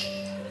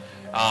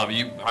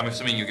 I'm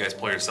assuming you guys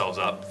pull yourselves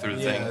up through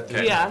the thing.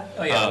 Okay. Yeah.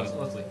 Oh yeah,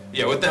 let's leave.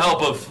 Yeah, with the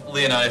help of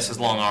Leonidas'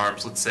 long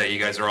arms, let's say you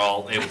guys are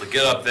all able to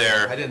get up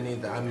there. I didn't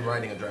need that. I'm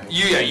riding a dragon.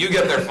 You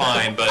get there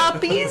fine, but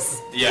Uppies?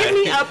 yeah, Give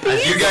me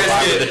uppies? you guys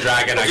Fly get with the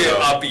dragon, I get go.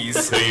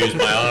 uppies. Could use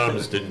my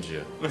arms, didn't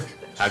you?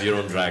 Have your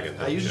own dragon.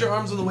 I used your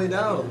arms on the way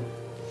down.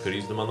 Could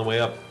use them on the way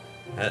up.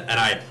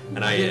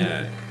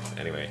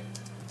 Anyway,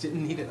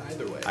 Didn't need it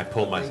either way. I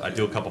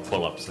do a couple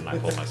pull-ups and I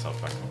pull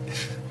myself back.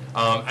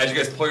 As you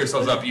guys pull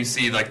yourselves up, you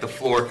see like the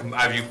floor.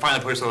 As you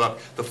finally pull yourselves up,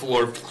 the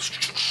floor,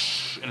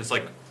 and it's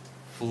like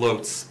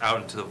floats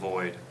out into the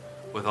void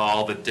with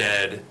all the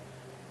dead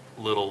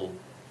little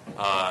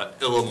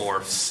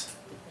illomorphs,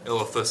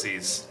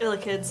 illithussies,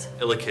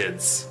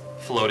 illikids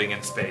floating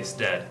in space,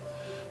 dead.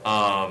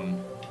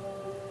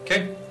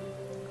 Okay,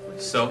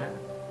 so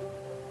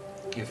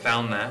you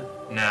found that.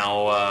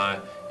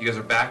 Now you guys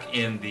are back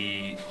in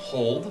the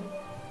hold.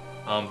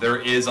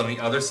 There is on the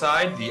other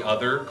side the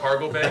other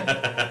cargo bay,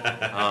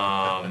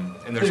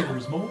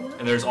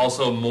 and there's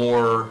also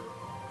more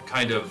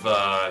kind of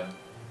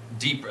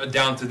deep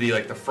down to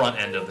the front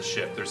end of the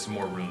ship. There's some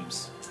more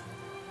rooms.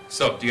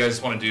 So, do you guys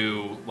want to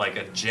do like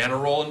a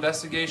general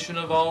investigation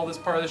of all this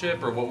part of the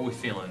ship, or what were we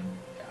feeling?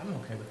 Yeah, I'm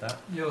okay with that.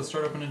 Yeah, let's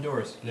start opening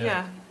doors.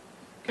 Yeah.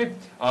 Okay.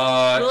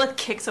 Lilith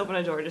kicks open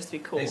a door just to be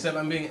cool. Except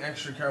I'm being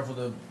extra careful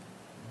to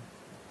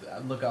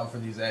look out for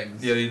these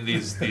eggs. Yeah,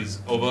 these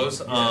oboes.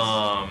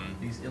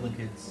 These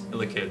illikids.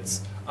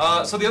 Illikids.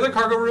 So the other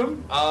cargo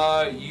room,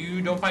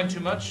 you don't find too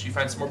much. You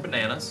find some more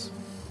bananas.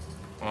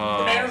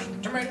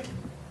 Tomatoes.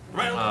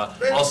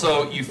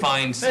 Also, you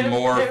find some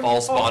more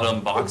false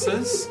bottom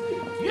boxes,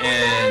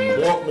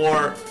 and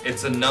more.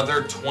 It's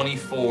another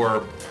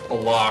 24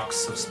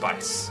 blocks of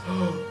spice,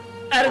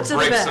 Add or it to the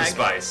bricks of bag.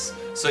 spice.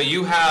 So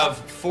you have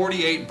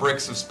 48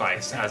 bricks of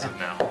spice as of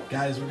now.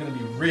 Guys, we're gonna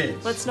be rich.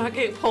 Let's not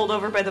get pulled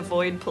over by the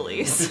void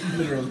police.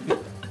 Literally.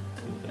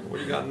 What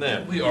do you got in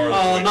there? We are.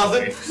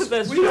 Nothing.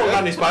 That's We don't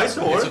got any spice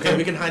for It's it. okay,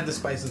 we can hide the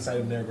spice inside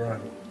of their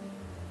ground.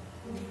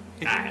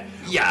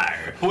 Yeah.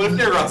 What if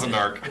Neron's a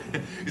narc?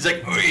 He's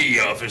like, "Hey,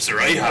 officer,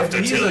 I have to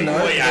If he's tell a you.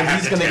 narc, I then have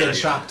he's to gonna tell get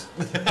you." shocked.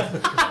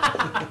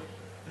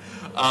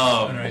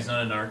 Oh, no, he's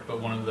not a narc, but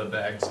one of the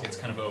bags gets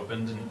kind of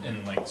opened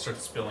and like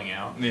starts spilling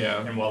out. Yeah.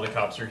 And while the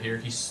cops are here,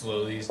 he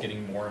slowly is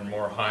getting more and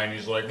more high, and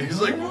he's like,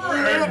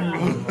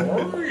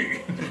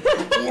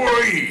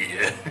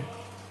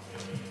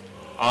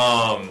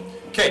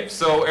 Okay,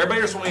 so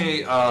everybody just want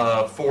me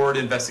forward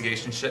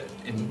investigation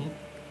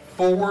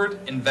forward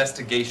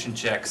investigation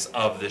checks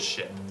of this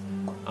ship.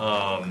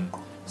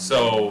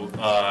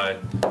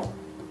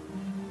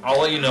 I'll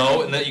let you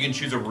know, and then you can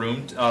choose a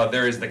room.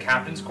 There is the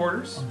captain's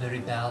quarters. I'm very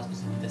bad with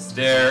investigation.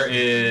 There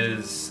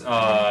is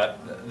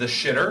the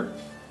shitter.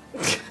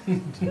 Is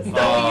that what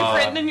you've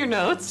written in your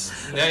notes?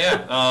 Yeah.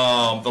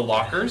 The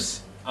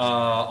lockers.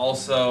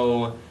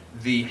 Also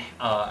the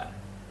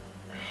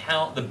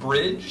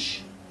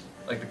bridge,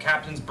 like the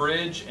captain's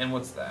bridge, and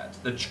what's that?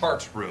 The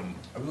chart room.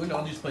 Are we going to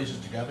all these places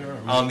together?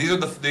 Or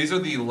These are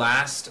the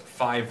last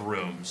 5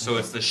 rooms. So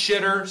it's the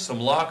shitter, some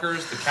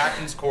lockers, the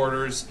captain's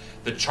quarters,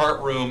 the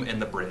chart room,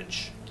 and the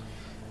bridge.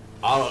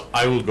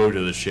 I will go to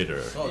the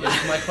shitter. Oh,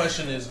 my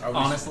question is, are we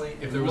honestly,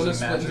 if there was a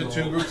split into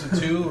magical 2 groups of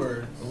 2,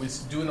 or are we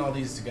doing all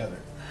these together?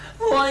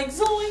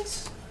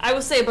 Zoinks. I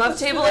will say above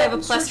table I have a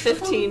plus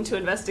 15 to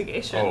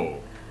investigation. Oh.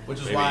 Which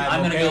is Maybe- why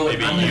I'm I'm gonna okay go with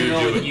with, I'm gonna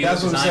go with you.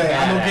 That's what I'm 'cause saying.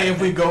 I'm bad okay at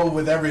if we go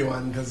with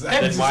everyone because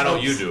Then why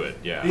don't you do it?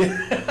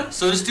 Yeah.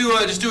 So just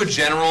do a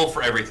general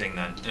for everything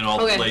then, and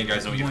I'll Okay. let you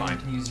guys know what you You find.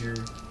 can use your.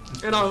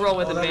 And I'll roll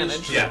with Oh, that is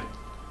advantage. true. Yeah.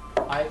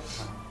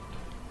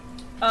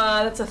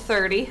 That's a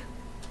 30.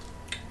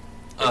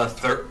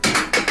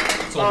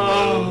 It's a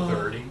low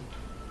 30.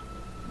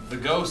 The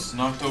ghost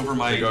knocked over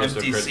my The ghost of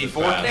empty Christmas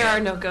C4. past. There are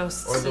no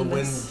ghosts Or the in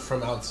wind this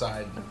from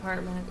outside.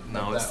 apartment.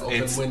 No, That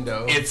open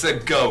window. It's a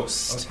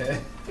ghost. Okay.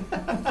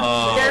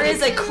 There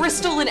is a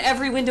crystal in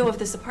every window of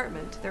this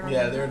apartment. There are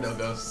Yeah, no there are no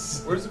ghosts.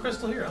 ghosts. Where's the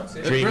crystal here? I don't see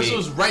it. The Dreamy.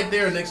 crystal's right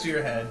there next to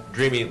your head.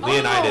 Dreamy,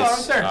 right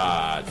Leonidas there.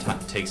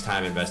 takes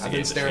time I've been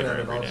investigating the staring shitter at it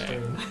every all day.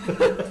 stream.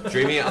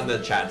 Dreamy on the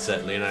chat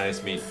said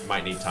Leonidas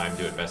might need time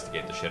to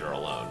investigate the shitter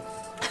alone.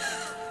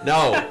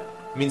 No, it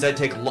means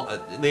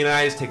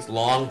Leonidas takes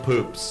long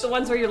poops. The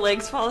ones where your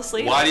legs fall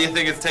asleep. Why do you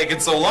think it's taking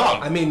so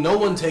long? I mean, no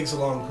one takes a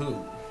long poop.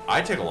 I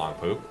take a long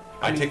poop.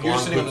 I mean, take you're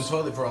long sitting on the poops.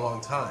 toilet for a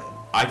long time.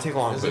 I take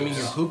long Doesn't poops. mean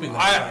you're pooping the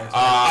I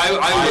entire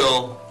time.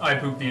 will. I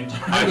pooped the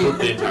entire. I poop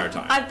the entire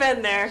time. I've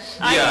been there.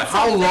 Yeah.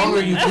 How long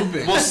are you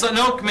pooping? Well, so,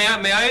 no. May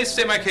I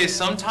state my case?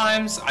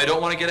 Sometimes I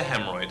don't want to get a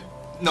hemorrhoid.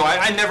 No,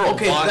 I never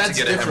Okay, want that's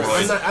to get different. a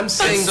hemorrhoid. I'm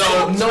saying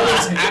so- no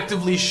one's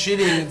actively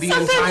shitting the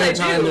Sometimes entire I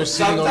time do. they're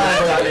sitting on the Sometimes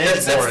toilet. I'm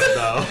in for it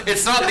though.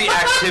 It's not the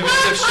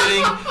activity of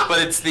shitting, but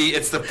it's the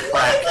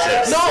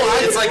practice. No,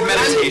 it's like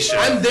meditation.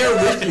 I'm there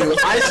with you.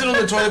 I sit on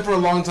the toilet for a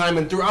long time,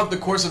 and throughout the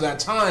course of that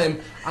time,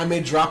 I may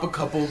drop a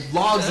couple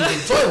logs into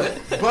the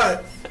toilet.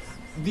 But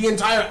the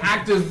entire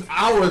active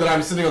hour that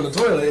I'm sitting on the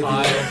toilet, An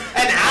hour?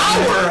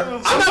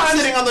 I'm not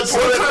sitting on the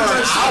toilet for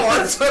an hour.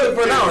 on the toilet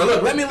for an hour.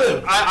 Look, let me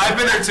live. I've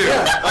been there too.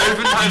 There's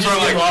been times where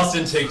I'm like,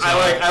 Austin take time.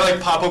 I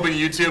pop open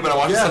YouTube and I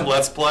watch Yeah. some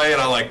Let's Play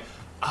and I'm like,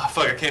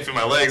 fuck, I can't feel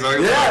my legs.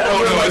 I'm like, Yeah,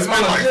 oh no, it's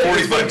been like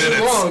 45 too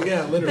minutes. long.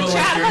 Yeah, The literally.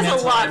 chat during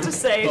has that a lot time- to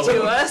say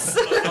to us.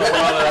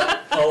 A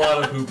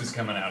lot of poop is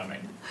coming out of me.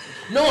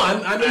 No,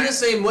 I'm in the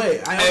same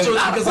way. I also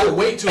because I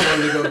wait too long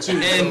to go too.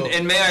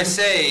 And may I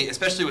say,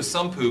 especially with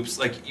some poops,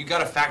 like you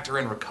gotta factor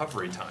in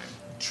recovery time.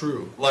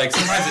 True. Like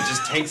sometimes it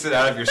just takes it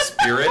out of your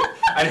spirit.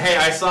 And hey,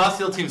 I saw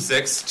SEAL Team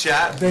 6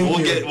 chat. Thank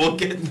you. We'll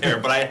get there,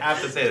 but I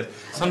have to say this.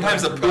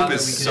 Sometimes the forgot poop that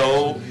is we could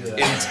so actually do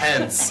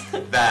intense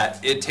that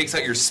it takes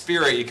out your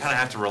spirit. You kind of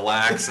have to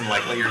relax and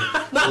like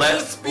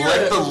let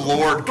spirit. the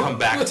Lord come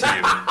back to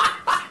you.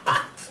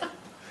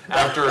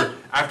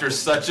 After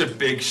such a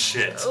big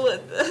shit. So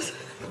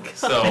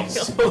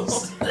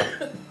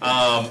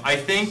I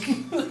think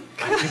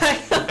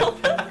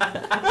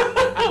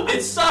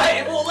It's tight.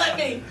 It won't let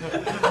me.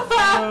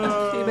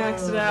 He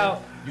maxed it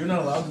out. You're not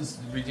allowed to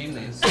redeem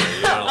these.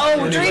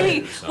 Oh,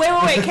 Dreamy.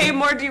 Wait. Okay,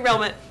 more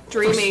derailment.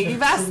 Dreamy,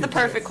 you've asked the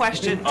perfect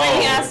question.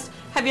 Dreamy asked,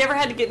 have you ever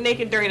had to get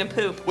naked during a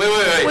poop?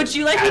 Wait. Would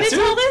you like me to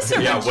tell this,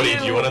 or Yeah, would Woody, you?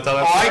 do you want to tell Oh,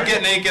 that I story?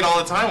 get naked all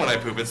the time when I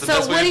poop. It's the So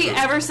best way Woody, to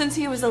poop. ever since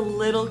he was a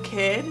little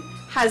kid,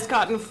 has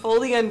gotten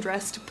fully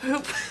undressed to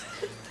poop.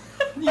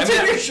 I Take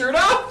mean, your shirt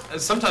off?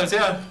 sometimes,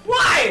 yeah.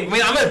 Why? I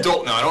mean, I'm an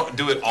adult now. I don't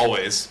do it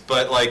always,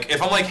 but like,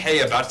 if I'm like,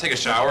 hey, about to take a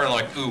shower, and I'm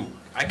like, ooh,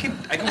 I can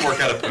work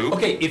out a poop.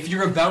 Okay, if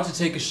you're about to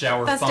take a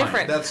shower, That's fine.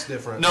 different. That's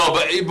different. No,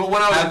 but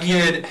when I was Have a you-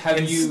 kid, have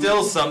and you-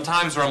 still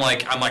sometimes where I'm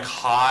like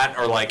hot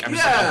or like I'm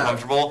just like, Yeah.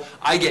 uncomfortable.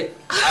 I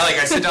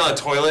sit down on the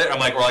toilet. I'm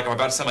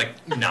about to say, I'm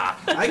like, nah.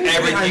 I can get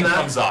Everything behind that.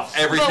 comes off.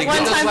 But Everything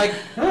one goes. time, like-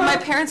 my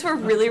parents were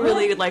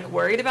really like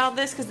worried about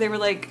this because they were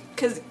like,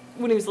 because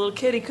when he was a little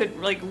kid, he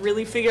couldn't like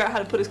really figure out how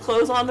to put his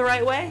clothes on the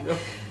right way.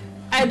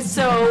 And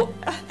so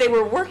they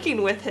were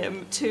working with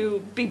him to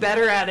be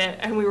better at it,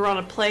 and we were on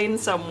a plane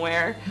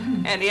somewhere,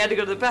 and he had to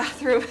go to the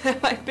bathroom, and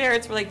my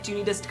parents were like, do you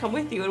need us to come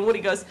with you? And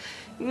Woody goes,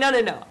 no,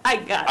 I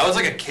got it. I was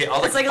like a kid. I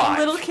was It's like five. a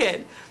little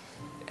kid.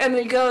 And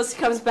then he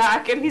comes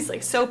back, and he's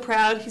like so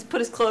proud, he's put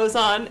his clothes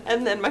on,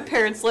 and then my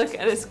parents look,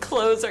 and his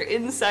clothes are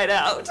inside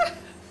out.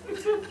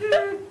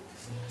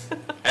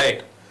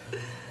 Hey,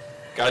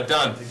 got it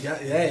done.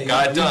 Yeah,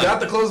 Got it you done. got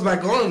the clothes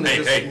back on.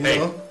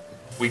 Hey,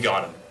 we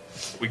got him.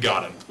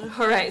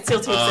 All right,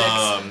 SEAL Team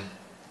 6.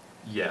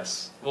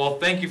 Yes. Well,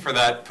 thank you for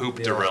that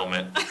poop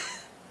derailment.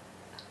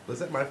 Was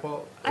that my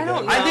fault? I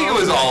don't know. I think it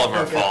was all of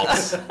our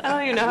faults. I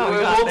don't even know how we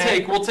got We'll there.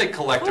 take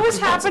collective What was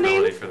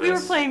happening? responsibility for this. We were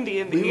playing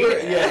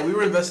D&D. We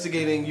were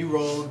investigating. You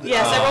rolled.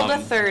 Yes, I rolled a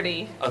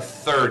 30. A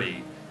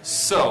 30.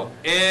 So,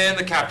 in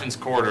the captain's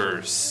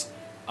quarters,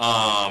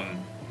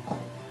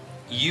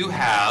 you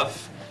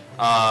have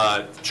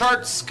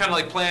charts, kind of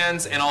like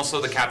plans, and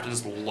also the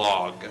captain's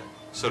log,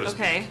 so to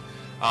speak. Okay.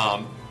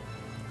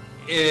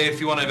 If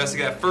you want to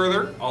investigate that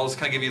further, I'll just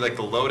kind of give you like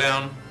the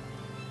lowdown.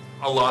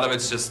 A lot of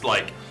it's just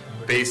like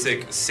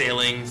basic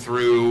sailing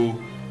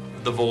through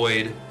the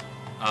void,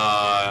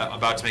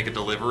 about to make a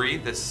delivery.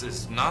 This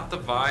is not the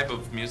vibe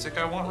of music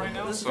I want right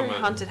now. This is so a very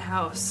haunted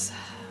house.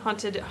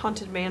 Haunted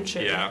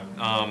mansion. Yeah.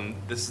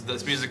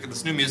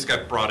 This new music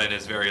I've brought in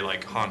is very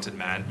like haunted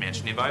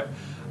mansion-y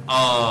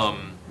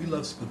vibe. We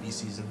love spooky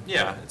season.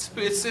 Yeah,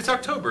 it's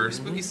October.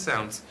 Spooky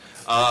sounds.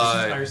 This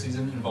entire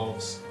season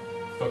involves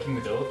fucking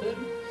with Illithid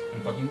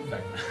and fucking with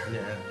Vecna.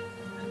 Yeah.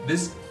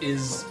 This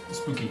is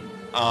spooky.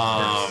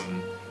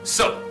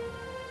 So,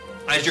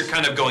 as you're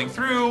kind of going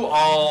through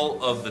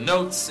all of the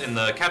notes in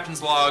the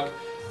captain's log,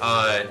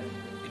 it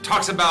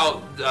talks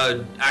about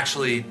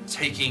actually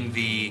taking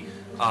the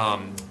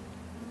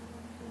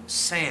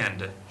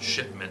sand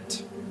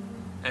shipment.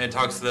 And it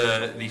talks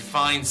the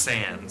fine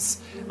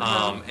sands.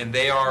 And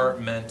they are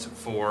meant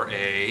for a...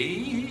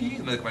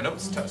 Let me look at my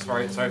notes.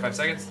 Sorry, 5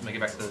 seconds. Let me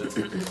get back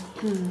to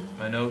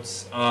my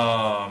notes.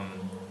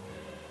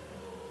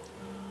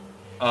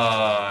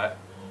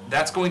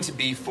 That's going to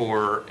be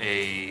for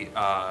a...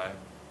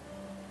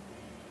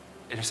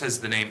 it says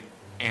the name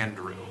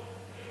Andrew.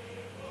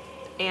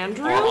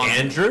 Andrew?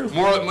 Andrew?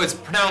 More, it's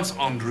pronounced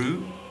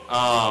Andrew.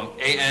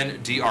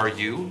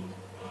 A-N-D-R-U.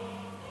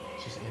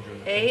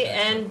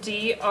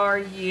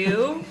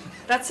 A-N-D-R-U.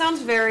 That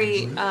sounds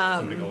very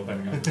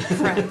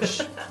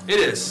French. It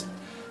is.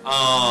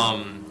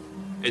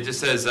 It just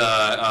says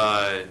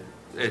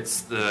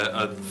it's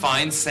the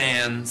fine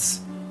sands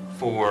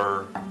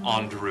for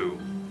Andrew.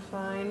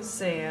 Fine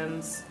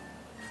sands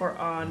for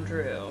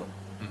Andrew.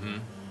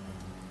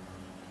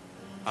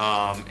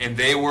 And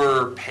they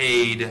were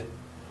paid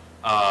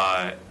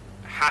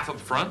half up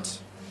front,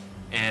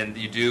 and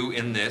you do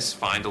in this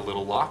find a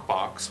little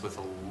lockbox with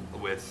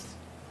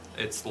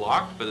it's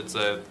locked, but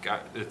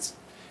it's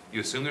you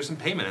assume there's some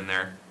payment in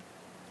there.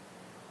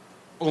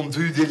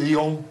 Andrew de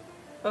Lyon.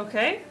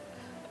 Okay.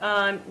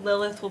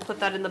 Lilith will put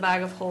that in the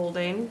bag of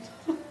holding.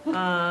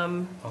 How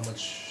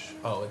much?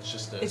 Oh, it's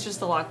just a... It's just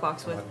the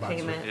lockbox with Lockbox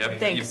payment. Yep.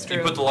 Thanks, You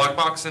Drew. put the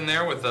lockbox in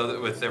there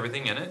with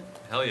everything in it.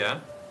 Hell yeah.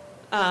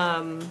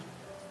 And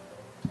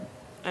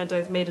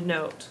I've made a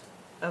note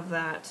of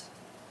that.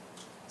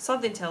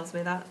 Something tells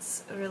me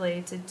that's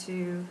related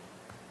to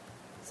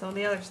some of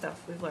the other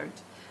stuff we've learned.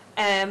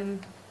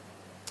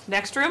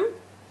 Next room?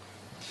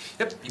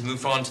 Yep. You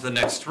move on to the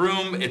next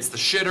room. It's the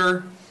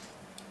shitter.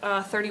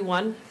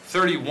 31.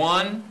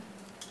 31.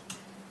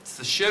 It's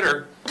the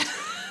shitter.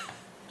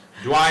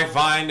 Do I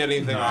find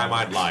anything I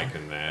might like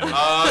in there?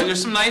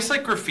 There's some nice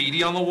like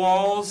graffiti on the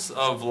walls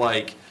of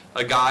like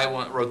a guy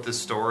wrote this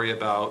story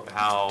about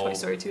how Toy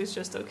Story 2 is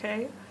just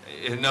okay.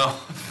 No.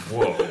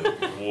 Whoa.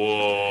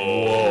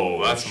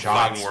 That's some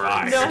fine Shots words.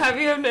 fired. No, have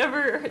you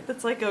never heard?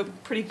 That's like a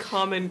pretty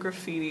common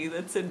graffiti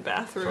that's in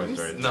bathrooms.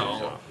 Toy Story 3,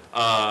 No.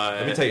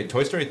 Let me tell you,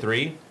 Toy Story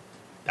 3,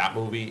 that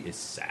movie is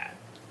sad.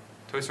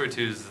 Toy Story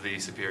 2 is the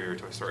superior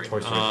Toy Story. Toy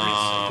Story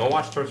 3. Go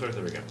watch Toy Story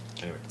 3 again.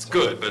 Anyway, It's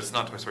good, but it's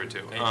not Toy Story 2.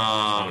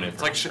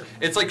 It's like Oscar.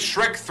 it's like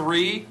Shrek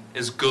 3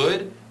 is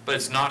good, but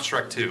it's not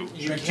Shrek 2.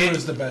 Shrek 2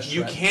 is the best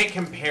You Shrek. can't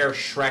compare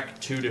Shrek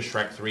 2 to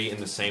Shrek 3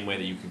 in the same way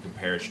that you can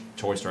compare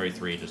Toy Story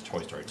 3 to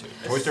Toy Story 2.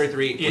 Toy Story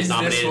 3 was Is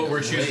nominated. this what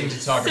we're choosing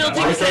to talk Still about?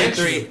 do Toy Story six.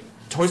 3.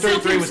 Toy Story Still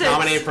 3 was six.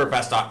 nominated for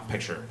Best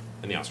Picture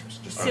in the Oscars.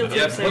 Just Still throwing do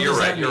that out six. there. Yep, you're What does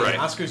right. that You're mean?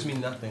 right. Oscars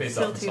mean nothing. Based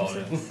Still off Team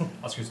consolidate.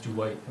 Oscar's too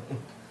white.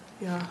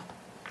 Yeah.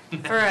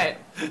 All right.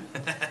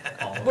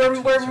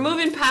 We're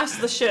moving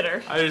past the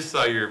shitter. I just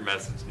saw your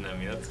message,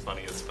 Nemi. That's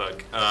funny as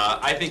fuck.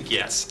 I think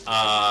yes.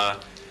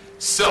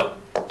 So.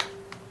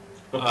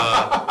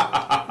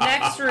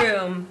 Next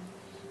room.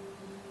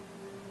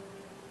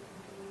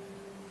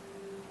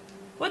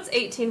 What's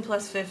 18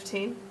 plus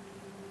 15?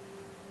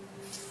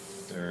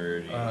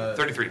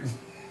 33.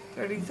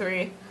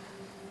 33.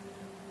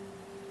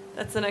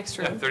 That's the next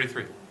Yeah, room.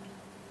 33.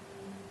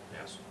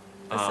 Yes.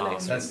 That's the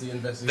next That's room. the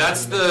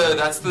investigation.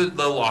 That's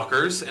the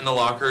lockers. In the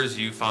lockers,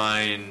 you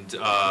find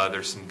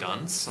there's some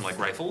guns, some like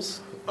rifles.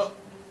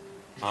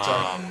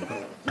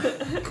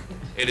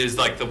 It is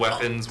like the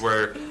weapons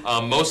where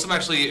most of them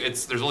actually.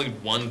 There's only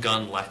one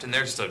gun left in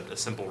there, just a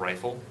simple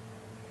rifle,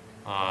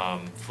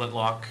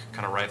 flintlock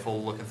kind of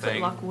rifle looking thing.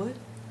 Flintlock wood?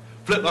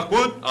 Flintlock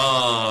wood.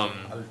 I'll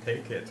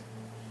take it.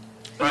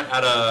 Right,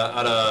 at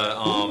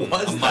a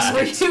musket.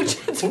 Were you just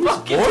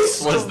fucking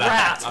voice was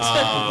that?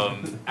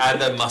 strapped?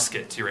 Add a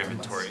musket to your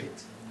inventory.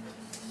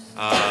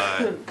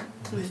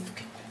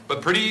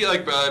 But pretty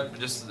like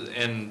just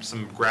and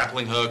some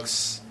grappling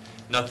hooks,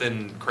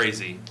 nothing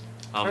crazy.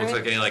 Looks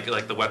like any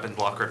like the weapons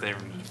locker if they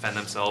even defend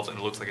themselves, and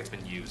it looks like it's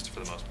been used for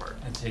the most part.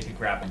 And take a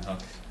grappling hook.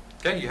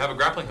 Okay, you have a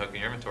grappling hook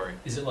in your inventory.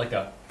 Is it like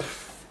a,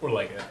 or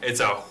like a? It's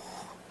a.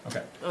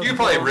 Okay. You could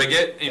probably rig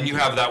it, and you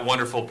have that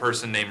wonderful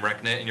person named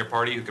Reknet in your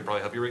party who could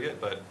probably help you rig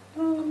it. But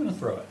I'm gonna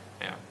throw it.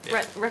 yeah,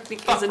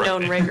 Reknik Fuck is a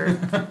known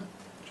Reknik. rigger.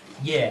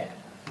 Yeah.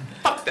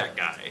 fuck that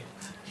guy.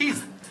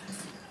 He's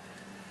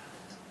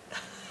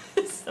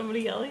Is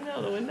somebody yelling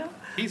out the window?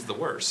 the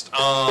worst.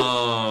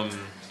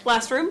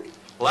 Last room?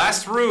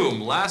 Last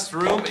room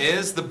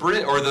is the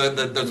bridge, or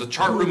there's a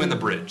chart room in the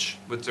bridge,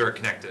 which are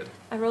connected.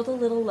 I rolled a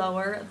little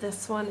lower.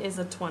 This one is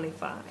a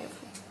 25.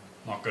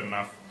 Not good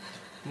enough.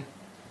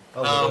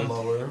 A little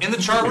lower. In the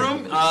chart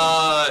room,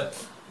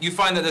 you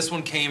find that this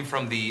one came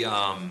from the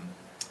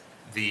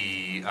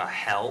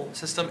Hell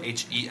system,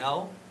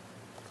 HEL,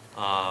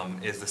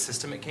 is the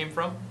system it came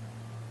from.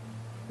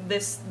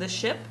 The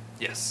ship?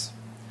 Yes.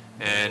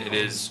 And it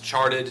is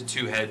charted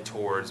to head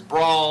towards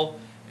Brawl,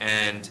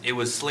 and it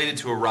was slated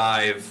to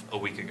arrive a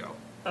week ago.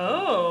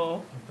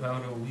 Oh.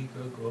 About a week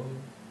ago.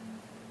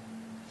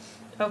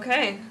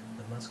 Okay.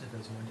 The musket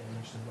does more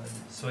damage than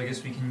lightning. So I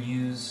guess we can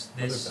use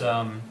this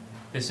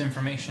this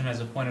information as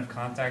a point of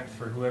contact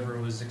for whoever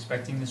was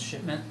expecting this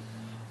shipment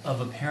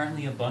of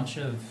apparently a bunch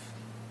of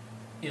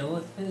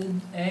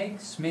illithid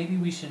eggs. Maybe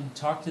we should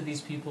talk to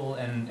these people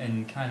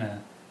and kind of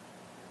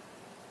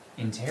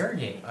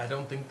interrogate. I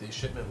don't think the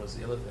shipment was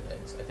the illithid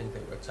eggs. I think they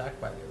were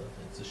attacked by the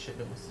illithids. The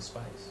shipment was the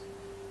spice.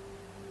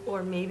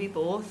 Or maybe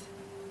both.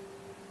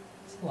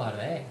 It's a lot of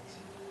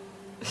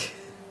eggs.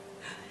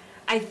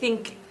 I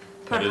think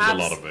That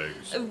perhaps is a lot of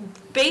eggs.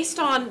 based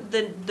on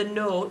the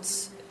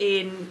notes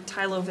in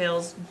Tylo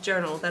Vale's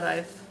journal that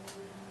I've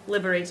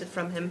liberated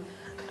from him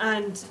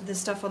and the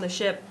stuff on the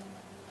ship,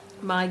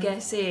 my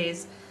guess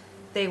is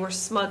they were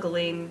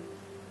smuggling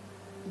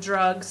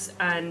drugs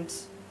and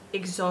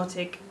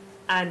exotic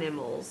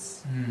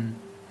animals.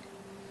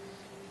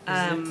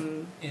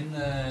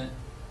 In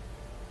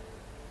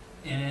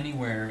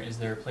anywhere, is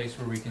there a place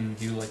where we can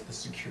view like the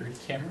security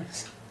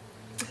cameras?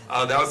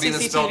 That would be in the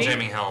CCTV?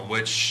 spelljamming helm,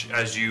 which,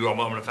 as you, I'm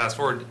going to fast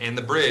forward, in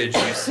the bridge,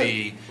 you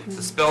see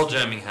the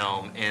spelljamming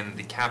helm and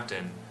the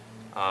captain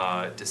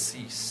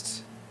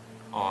deceased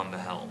on the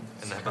helm.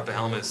 But the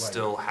helm is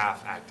still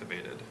half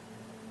activated.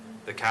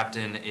 The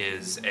captain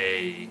is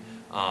a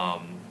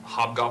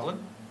hobgoblin,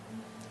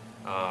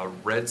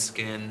 red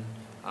skin,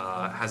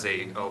 has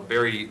a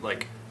very,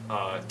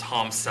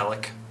 Tom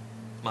Selleck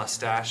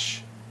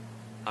mustache.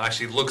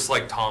 Actually looks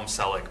like Tom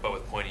Selleck, but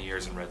with pointy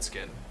ears and red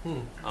skin.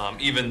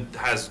 Even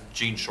has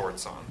jean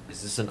shorts on.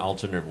 Is this an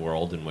alternate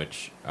world in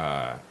which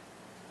Tom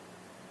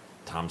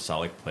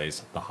Selleck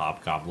plays the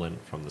Hobgoblin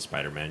from the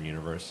Spider-Man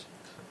universe?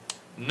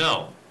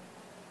 No.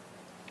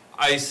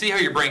 I see how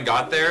your brain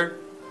got there.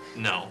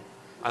 No.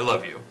 I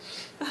love you.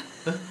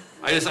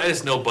 I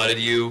just no-butted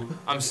you.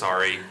 I'm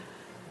sorry.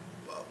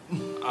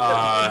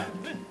 Yeah.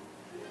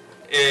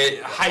 He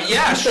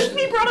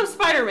brought up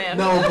Spider-Man.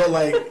 No, but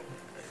like...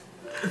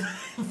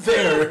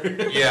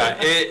 Fair. Yeah,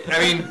 if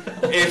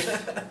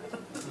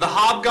the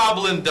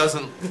Hobgoblin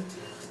doesn't...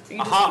 You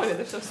just put it,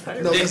 there's no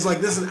Spider-Man. No, it's like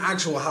this is an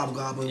actual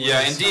hobgoblin.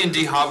 Yeah, in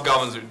D&D,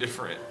 Hobgoblins are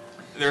different.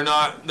 They're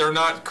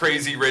not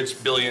crazy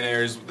rich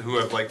billionaires who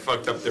have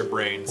fucked up their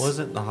brains.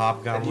 Wasn't the And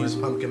Hobgoblin... use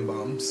pumpkin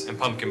bombs. And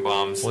pumpkin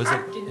bombs.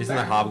 Isn't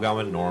the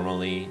Hobgoblin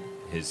normally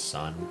his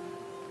son?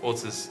 Well,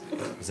 it's his...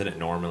 Isn't it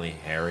normally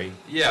Harry?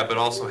 Yeah, but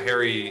also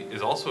Harry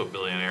is also a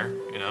billionaire,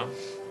 you know?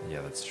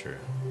 Yeah, that's true.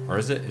 Or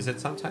is it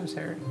sometimes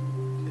Harry?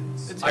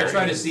 I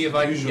try to see if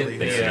I can get Usually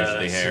the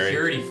Harry.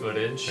 security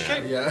footage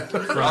Yeah.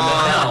 from the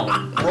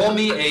helm. Roll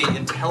me a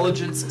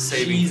intelligence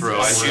saving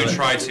throw as you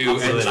try to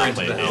enter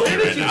into the helm. Where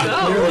did you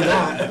go? Clearly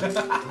not.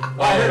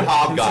 Well, I heard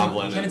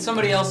Hobgoblin. Can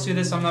somebody else do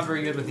this? I'm not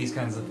very good with these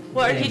kinds of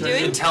What are you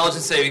doing?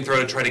 Intelligence saving throw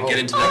to try to get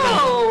into the helm.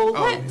 Oh,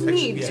 let actually,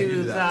 me yeah, do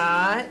do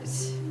that.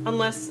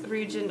 Unless,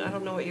 Regent, I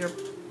don't know what your...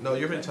 No,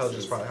 your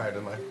intelligence is probably higher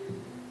than mine.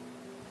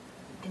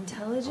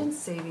 Intelligence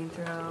saving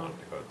throw.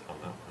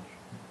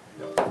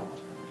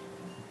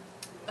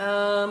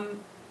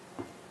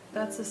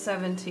 That's a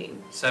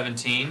 17.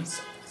 17.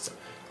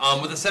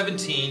 With a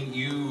 17,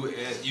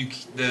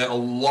 a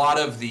lot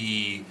of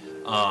the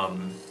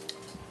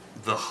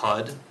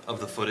HUD of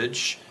the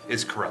footage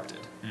is corrupted.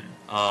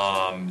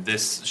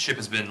 This ship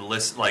has been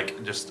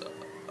just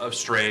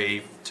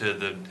astray to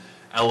the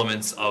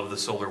elements of the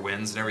solar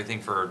winds and everything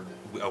for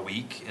a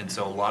week, and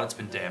so a lot of it's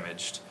been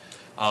damaged.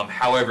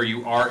 However,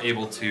 you are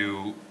able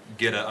to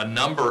get a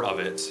number of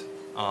it.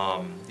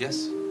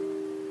 Yes?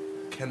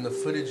 Can the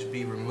footage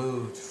be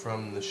removed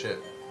from the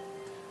ship?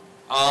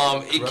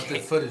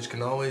 Corrupted footage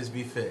can always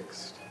be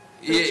fixed.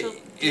 You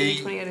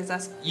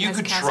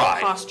could try.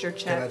 Posture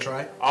check. Can I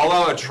try? I'll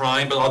allow a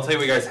trying, but I'll tell you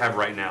what you guys have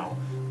right now.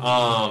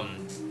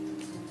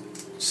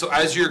 So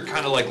as you're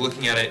kind of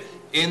looking at it,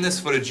 in this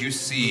footage you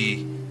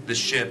see the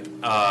ship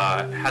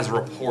has a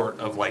report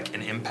of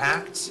an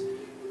impact,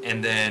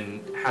 and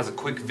then has a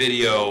quick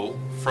video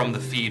from the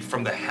feed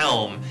from the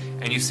helm,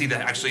 and you see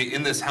that actually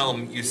in this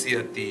helm you see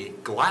that the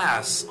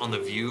glass on the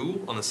view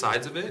on the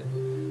sides of it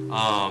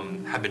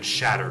have been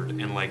shattered,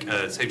 and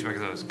a safety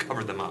mechanism has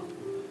covered them up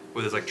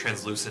with this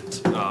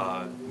translucent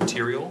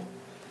material,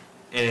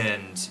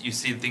 and you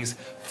see things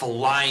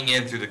flying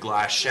in through the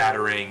glass,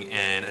 shattering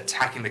and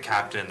attacking the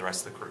captain and the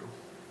rest of the crew.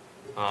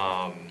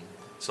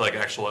 So an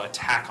actual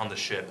attack on the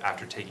ship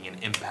after taking an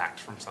impact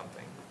from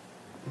something.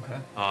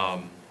 Okay.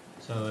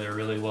 So there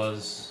really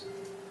was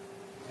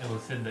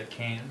illithid that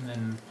came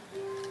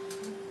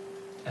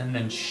and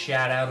then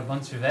shat out a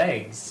bunch of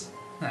eggs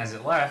as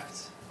it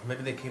left. Or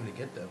maybe they came to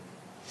get them.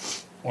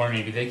 Or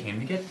maybe they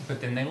came to get them,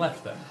 but then they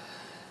left them.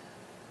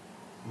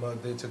 Well,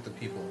 they took the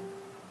people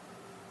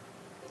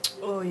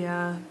Oh,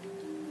 yeah.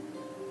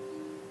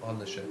 on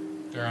the ship.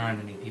 There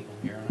aren't any people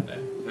here, are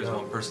there? There's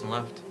one person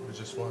left. There's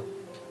just one.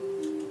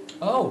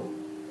 Oh!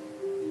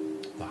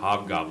 The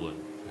Hobgoblin.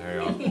 Harry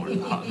Osborn.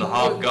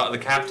 The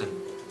captain.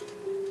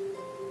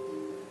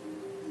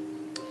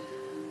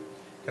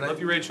 Love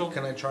you, Rachel.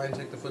 Can I try and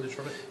take the footage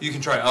from it? You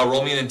can try.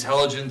 Roll me an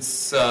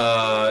intelligence,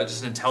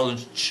 just an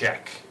intelligence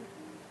check.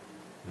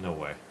 No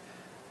way.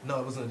 No,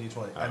 it wasn't a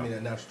D20. I mean,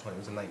 a natural 20. It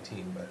was a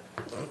 19, but...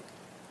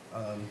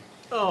 I'm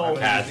Oh, going to use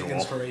casual. the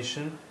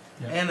inspiration,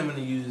 Yeah. and I'm going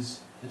to use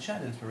the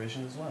chat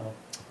inspiration as well.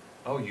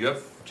 Oh, you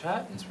have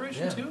chat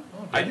inspiration too?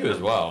 Oh, I do as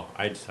well.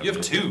 I just have you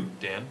have 2,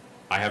 Dan.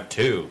 I have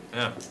 2.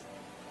 Yeah.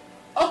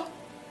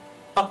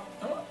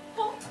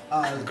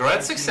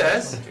 Great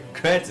success.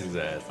 Great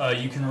success.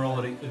 You can roll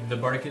it. The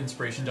bardic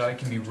inspiration die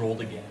can be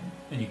rolled again,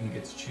 and you can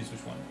get to choose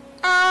which one.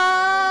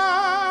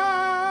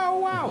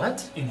 Wow.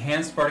 What?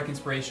 Enhanced bardic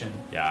inspiration.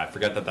 Yeah, I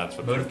forget that that's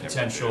what. Motive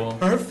potential.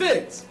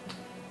 Perfect.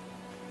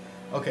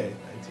 Okay,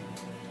 19.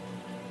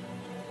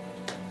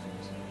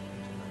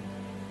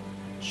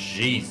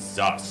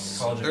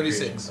 Jesus.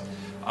 36.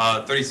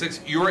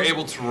 36. You were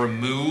able to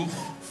remove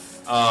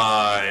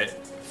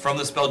from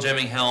the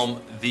spelljamming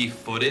helm the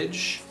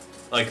footage,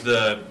 like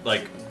the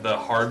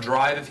hard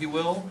drive, if you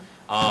will.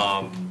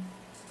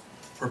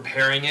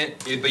 Repairing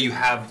it, but you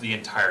have the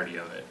entirety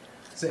of it.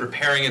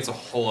 Repairing it's a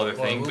whole other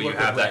thing, but you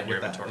have that in your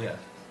inventory. Yeah.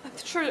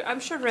 I'm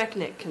sure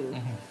Reknik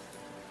can.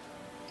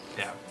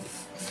 Yeah.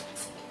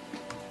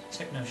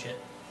 Techno shit.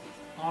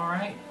 All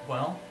right.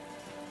 Well,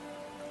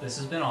 this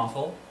has been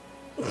awful.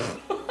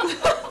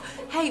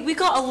 Hey, we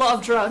got a lot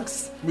of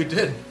drugs. We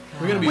did.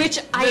 We're gonna be. Which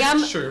I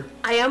am. Sure.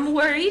 I am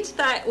worried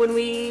that when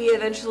we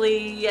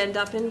eventually end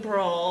up in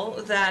Brawl,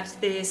 that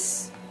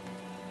this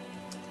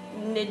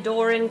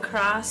Nidoran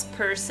Cross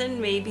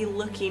person may be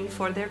looking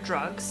for their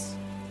drugs.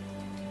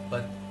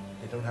 But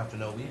they don't have to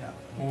know we have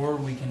them. Or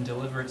we can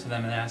deliver it to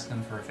them and ask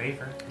them for a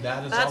favor.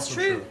 That's also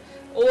true.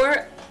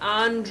 Or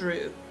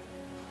Andrew.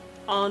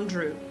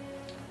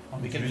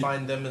 We can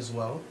find them as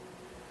well.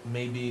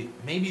 Maybe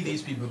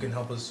these people can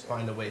help us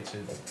find a way to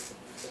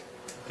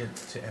get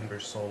to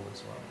Ember's soul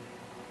as well.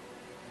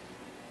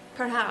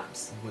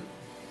 Perhaps.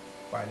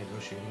 By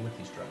negotiating with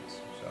these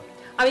drugs. So.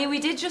 I mean, we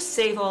did just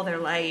save all their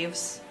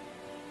lives.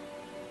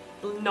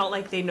 Not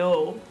like they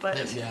know,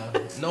 but... Yeah,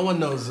 no one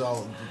knows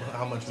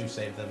how much we've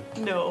saved them.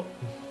 No.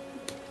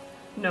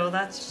 No,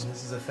 that's...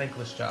 This is a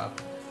thankless job.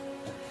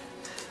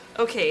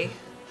 Okay.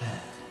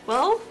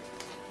 Well,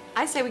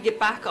 I say we get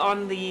back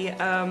on the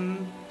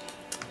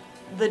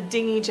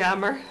dinghy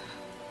jammer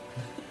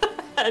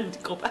and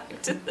go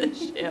back to the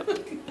ship.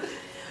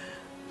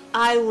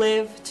 I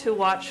live to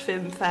watch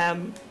Fim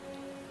Fam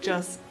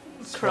just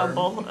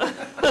crumble.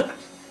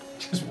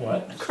 Just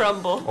what?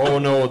 Crumble. Oh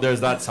no,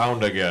 there's that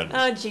sound again.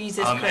 Oh,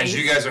 Jesus Christ. As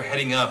you guys are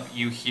heading up,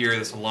 you hear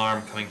this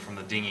alarm coming from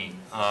the dinghy.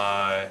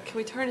 Can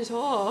we turn it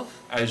off?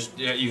 As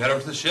you head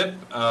over to the ship,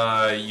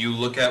 you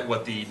look at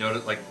what the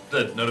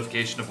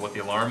notification of what the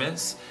alarm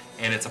is,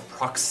 and it's a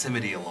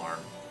proximity alarm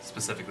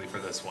specifically for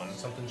this one.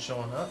 Something's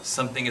showing up.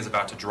 Something is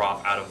about to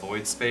drop out of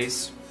void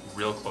space,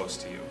 real close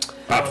to you.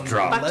 About to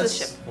drop. Back to the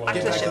ship. Back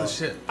to the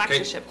ship. Back to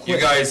the ship. You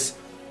guys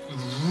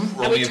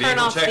roll me a turn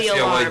vehicle off check, the see how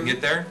well you alarm. can get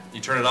there. You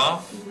turn it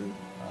off.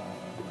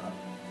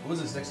 What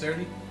was this,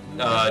 dexterity?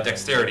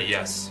 Dexterity,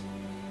 yes.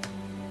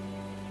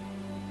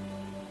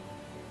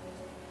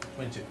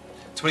 22.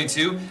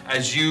 22.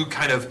 As you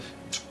kind of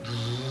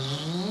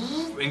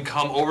and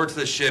come over to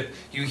the ship,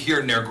 you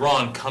hear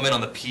Nergron come in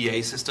on the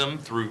PA system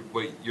through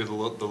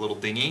the little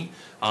dinghy,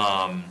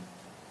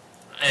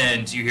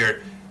 and you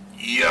hear,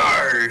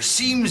 "Yar,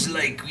 seems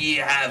like we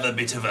have a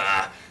bit of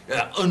a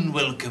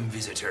unwelcome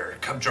visitor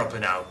come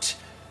dropping out.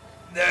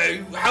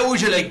 How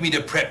would you like me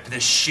to prep the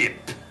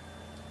ship?"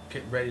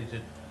 Get ready to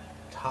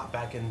hop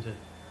back into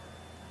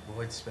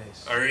void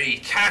space. Are you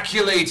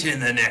calculating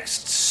the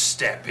next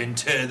step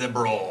into the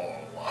brawl?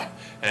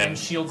 And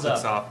shields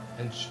clicks up.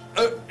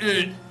 off.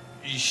 And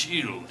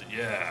Shield,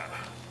 yeah.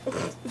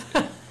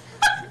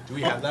 do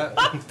we have that?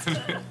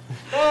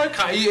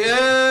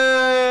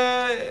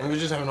 Yeah. We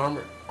just have an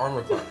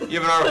armor class. You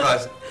have an armor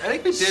class. I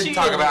think we did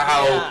talk about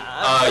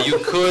how you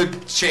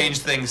could change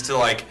things to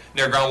like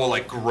Nergron will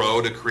like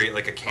grow to create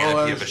like a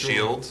canopy of a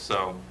shield.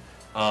 So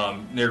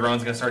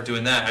Nergron's gonna start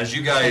doing that as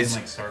you guys.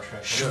 Like Star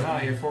Trek.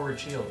 Like, your forward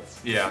shields.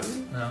 Yeah.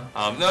 No.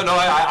 I'm there.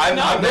 I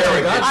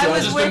got you. I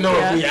was just with didn't know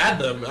if ya. we had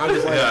them. I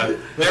was like, Yeah.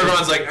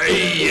 Nergron's like,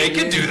 hey, I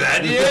can do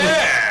that.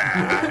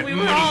 Yeah. We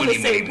were all on the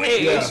same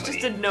page, Yeah. just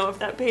didn't know if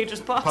that page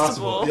was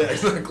possible. Yeah,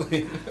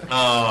 exactly.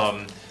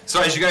 So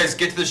as you guys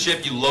get to the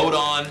ship, you load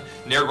on.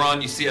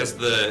 Nergron, you see as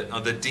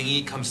the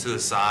dinghy comes to the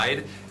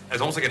side,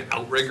 it's almost like an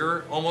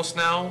outrigger almost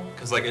now,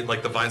 because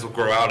like the vines will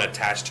grow out and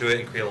attach to it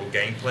and create a little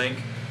gangplank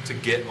to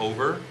get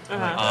over.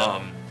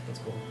 That's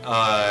cool.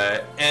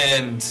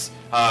 And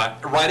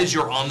right as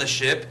you're on the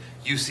ship,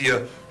 you see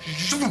a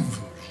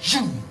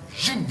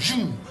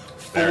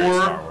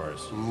four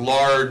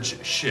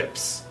large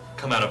ships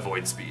come out of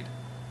void speed.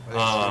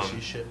 Are they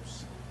squishy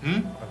ships?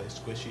 Hmm? Are they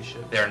squishy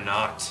ships? They're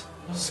not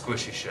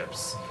squishy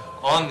ships.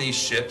 On these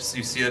ships,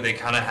 you see that they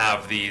kind of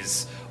have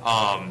these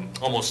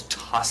almost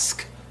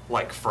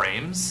tusk-like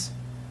frames,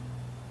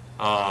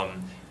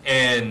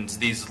 and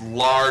these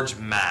large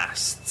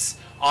masts.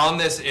 On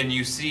this, and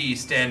you see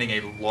standing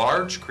a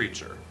large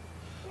creature,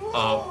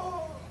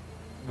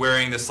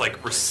 wearing this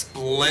like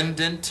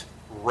resplendent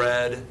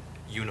red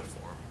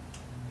uniform,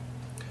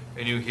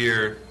 and you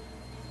hear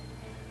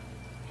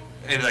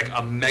in like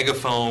a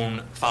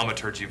megaphone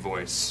thaumaturgy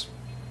voice.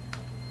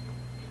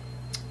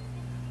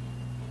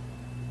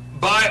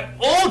 By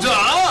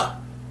order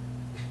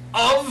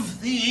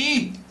of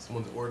the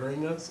Someone's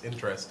ordering us?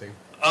 Interesting.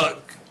 By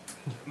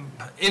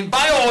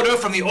order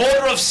from the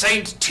Order of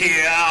Saint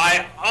Tyr,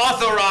 I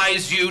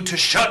authorize you to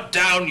shut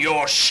down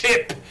your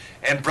ship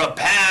and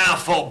prepare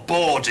for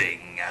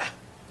boarding.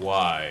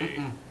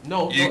 Why?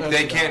 No,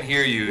 They can't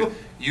hear you.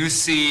 You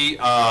see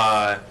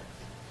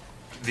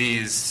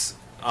these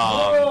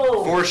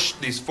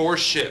four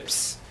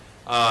ships.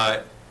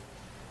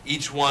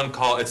 Each one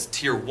it's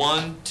Tier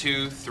 1,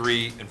 2,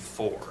 3, and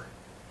 4.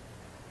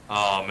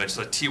 It's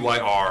a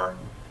TYR.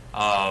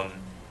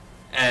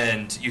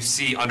 And you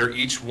see under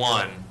each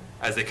one,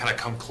 as they kind of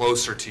come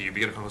closer to you,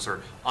 begin to come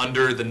closer,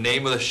 under the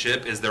name of the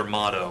ship is their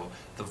motto: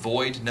 "The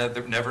void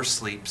never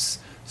sleeps,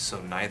 so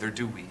neither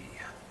do we."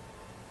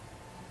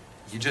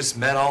 You just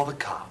met all the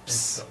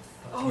cops.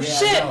 Oh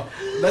shit! No.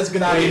 Let's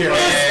get out of here.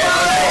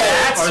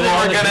 That's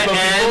where we're gonna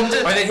end.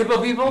 Are they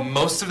hippo people?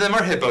 Most of them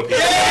are hippo people.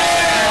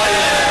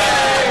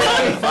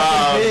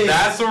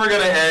 That's where we're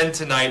gonna end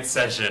tonight's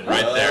session,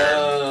 right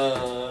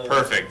there.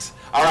 Perfect.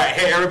 All right,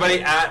 hey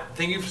everybody!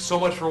 Thank you so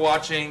much for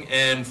watching,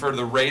 and for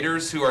the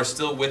Raiders who are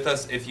still with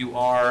us, if you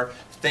are,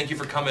 thank you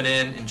for coming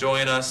in,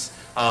 enjoying us.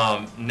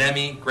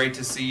 Nemi, great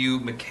to see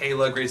you.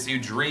 Michaela, great to see you.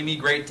 Dreamy,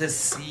 great to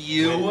see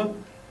you.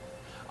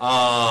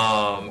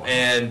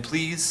 And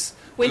please.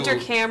 Winter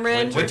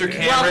Cameron. Winter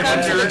Cameron.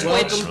 Welcome to the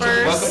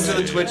Twitchverse. Welcome to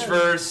the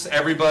Twitchverse,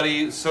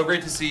 everybody. So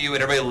great to see you,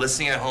 and everybody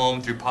listening at home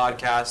through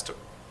podcast,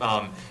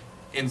 not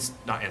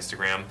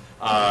Instagram,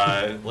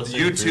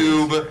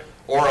 YouTube,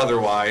 or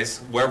otherwise,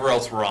 wherever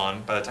else we're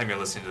on. By the time you're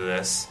listening to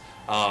this,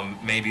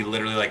 maybe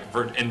literally like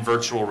in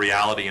virtual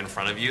reality in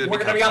front of you. We're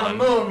gonna be on the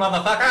moon,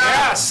 motherfucker.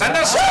 Yeah, send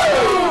us to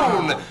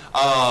the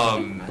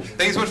moon.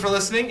 Thanks so much for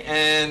listening,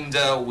 and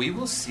we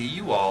will see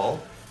you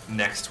all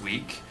next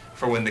week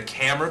for when the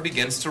camera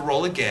begins to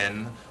roll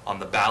again on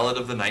the Ballad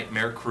of the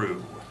Nightmare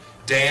Krew.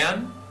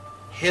 Dan,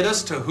 hit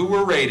us to who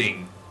we're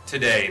rating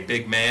today,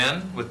 big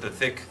man with the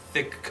thick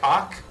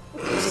cock.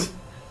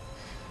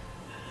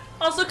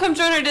 Also, come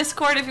join our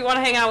Discord if you want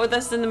to hang out with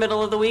us in the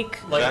middle of the week.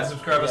 Like and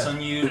subscribe us on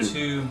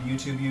YouTube.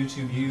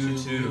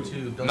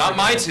 Not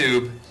my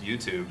tube.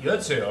 YouTube.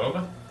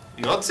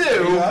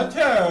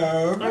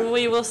 And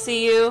we will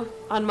see you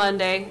on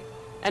Monday,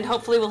 and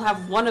hopefully we'll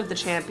have one of the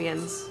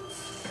champions.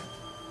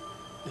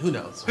 Who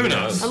knows? Who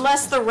knows?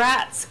 Unless the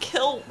rats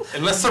kill.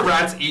 Unless the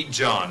rats eat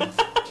John.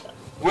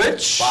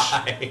 Which?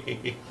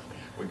 Bye.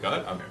 We got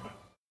it? Okay.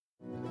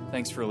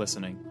 Thanks for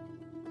listening.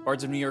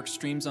 Bards of New York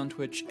streams on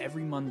Twitch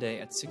every Monday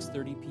at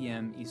 6:30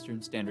 p.m.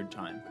 Eastern Standard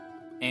Time.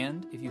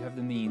 And if you have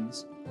the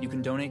means, you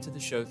can donate to the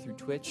show through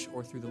Twitch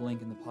or through the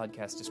link in the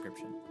podcast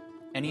description.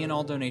 Any and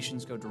all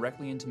donations go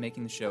directly into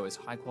making the show as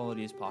high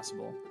quality as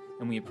possible,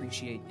 and we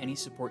appreciate any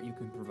support you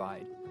can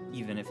provide,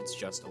 even if it's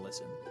just a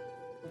listen.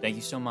 Thank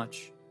you so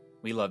much.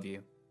 We love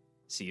you.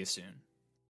 See you soon.